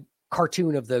the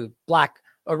cartoon of the black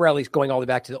or at least going all the way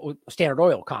back to the Standard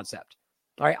Oil concept.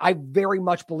 All right, I very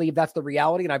much believe that's the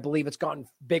reality, and I believe it's gotten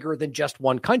bigger than just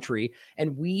one country,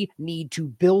 and we need to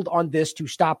build on this to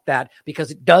stop that,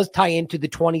 because it does tie into the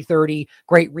 2030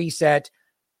 Great Reset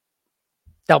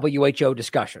WHO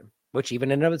discussion, which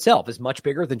even in and of itself is much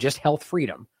bigger than just health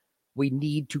freedom. We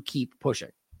need to keep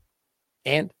pushing.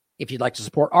 And if you'd like to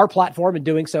support our platform in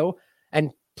doing so,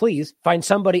 and please find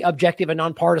somebody objective and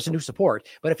nonpartisan who support,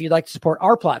 but if you'd like to support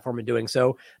our platform in doing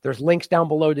so, there's links down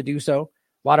below to do so.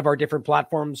 A lot of our different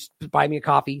platforms, Buy Me a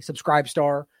Coffee,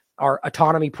 Subscribestar, our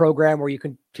autonomy program where you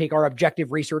can take our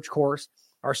objective research course,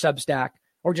 our Substack,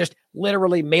 or just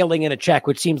literally mailing in a check,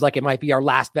 which seems like it might be our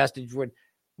last vestige when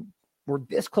we're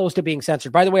this close to being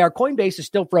censored. By the way, our Coinbase is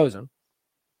still frozen,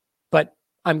 but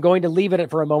I'm going to leave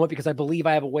it for a moment because I believe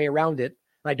I have a way around it,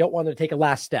 and I don't want to take a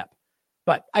last step.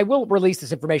 But I will release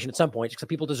this information at some point because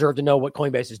people deserve to know what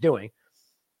Coinbase is doing.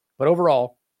 But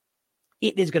overall,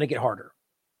 it is going to get harder.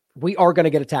 We are going to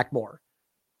get attacked more.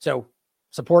 So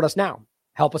support us now.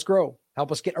 Help us grow.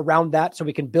 Help us get around that so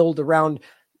we can build around,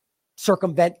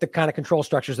 circumvent the kind of control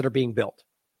structures that are being built.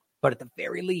 But at the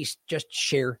very least, just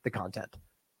share the content.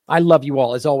 I love you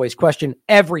all. As always, question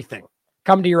everything.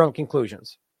 Come to your own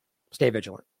conclusions. Stay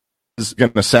vigilant. This is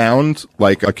going to sound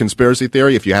like a conspiracy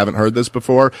theory if you haven't heard this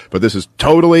before, but this is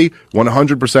totally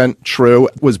 100% true.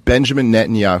 It was Benjamin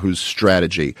Netanyahu's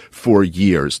strategy for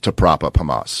years to prop up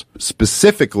Hamas,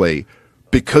 specifically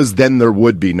because then there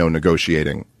would be no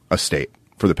negotiating a state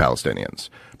for the Palestinians,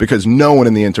 because no one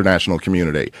in the international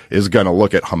community is going to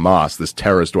look at Hamas, this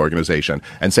terrorist organization,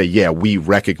 and say, yeah, we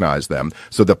recognize them.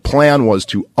 So the plan was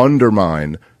to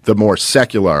undermine the more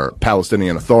secular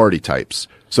Palestinian Authority types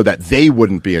so that they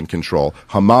wouldn't be in control,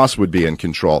 Hamas would be in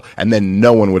control, and then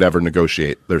no one would ever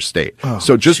negotiate their state. Oh,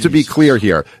 so just to be clear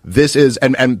here, this is,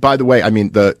 and by the way, I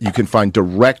mean, you can find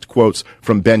direct quotes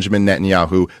from Benjamin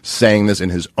Netanyahu saying this in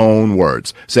his own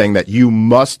words, saying that you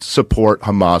must support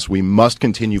Hamas, we must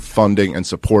continue funding and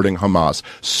supporting Hamas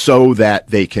so that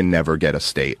they can never get a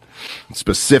state,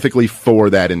 specifically for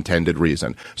that intended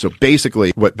reason. So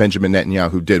basically what Benjamin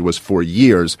Netanyahu did was for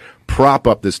years prop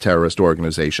up this terrorist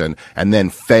organization and then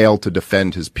fail to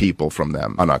defend his people from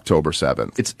them on October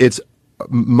 7th. It's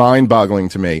mind-boggling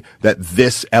to me that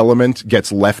this element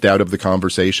gets left out of the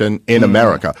conversation in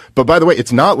America. But by the way,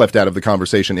 it's not left out of the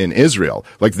conversation in Israel.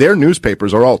 Like, their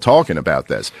newspapers are all talking about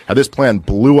this, how this plan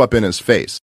blew up in his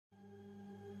face.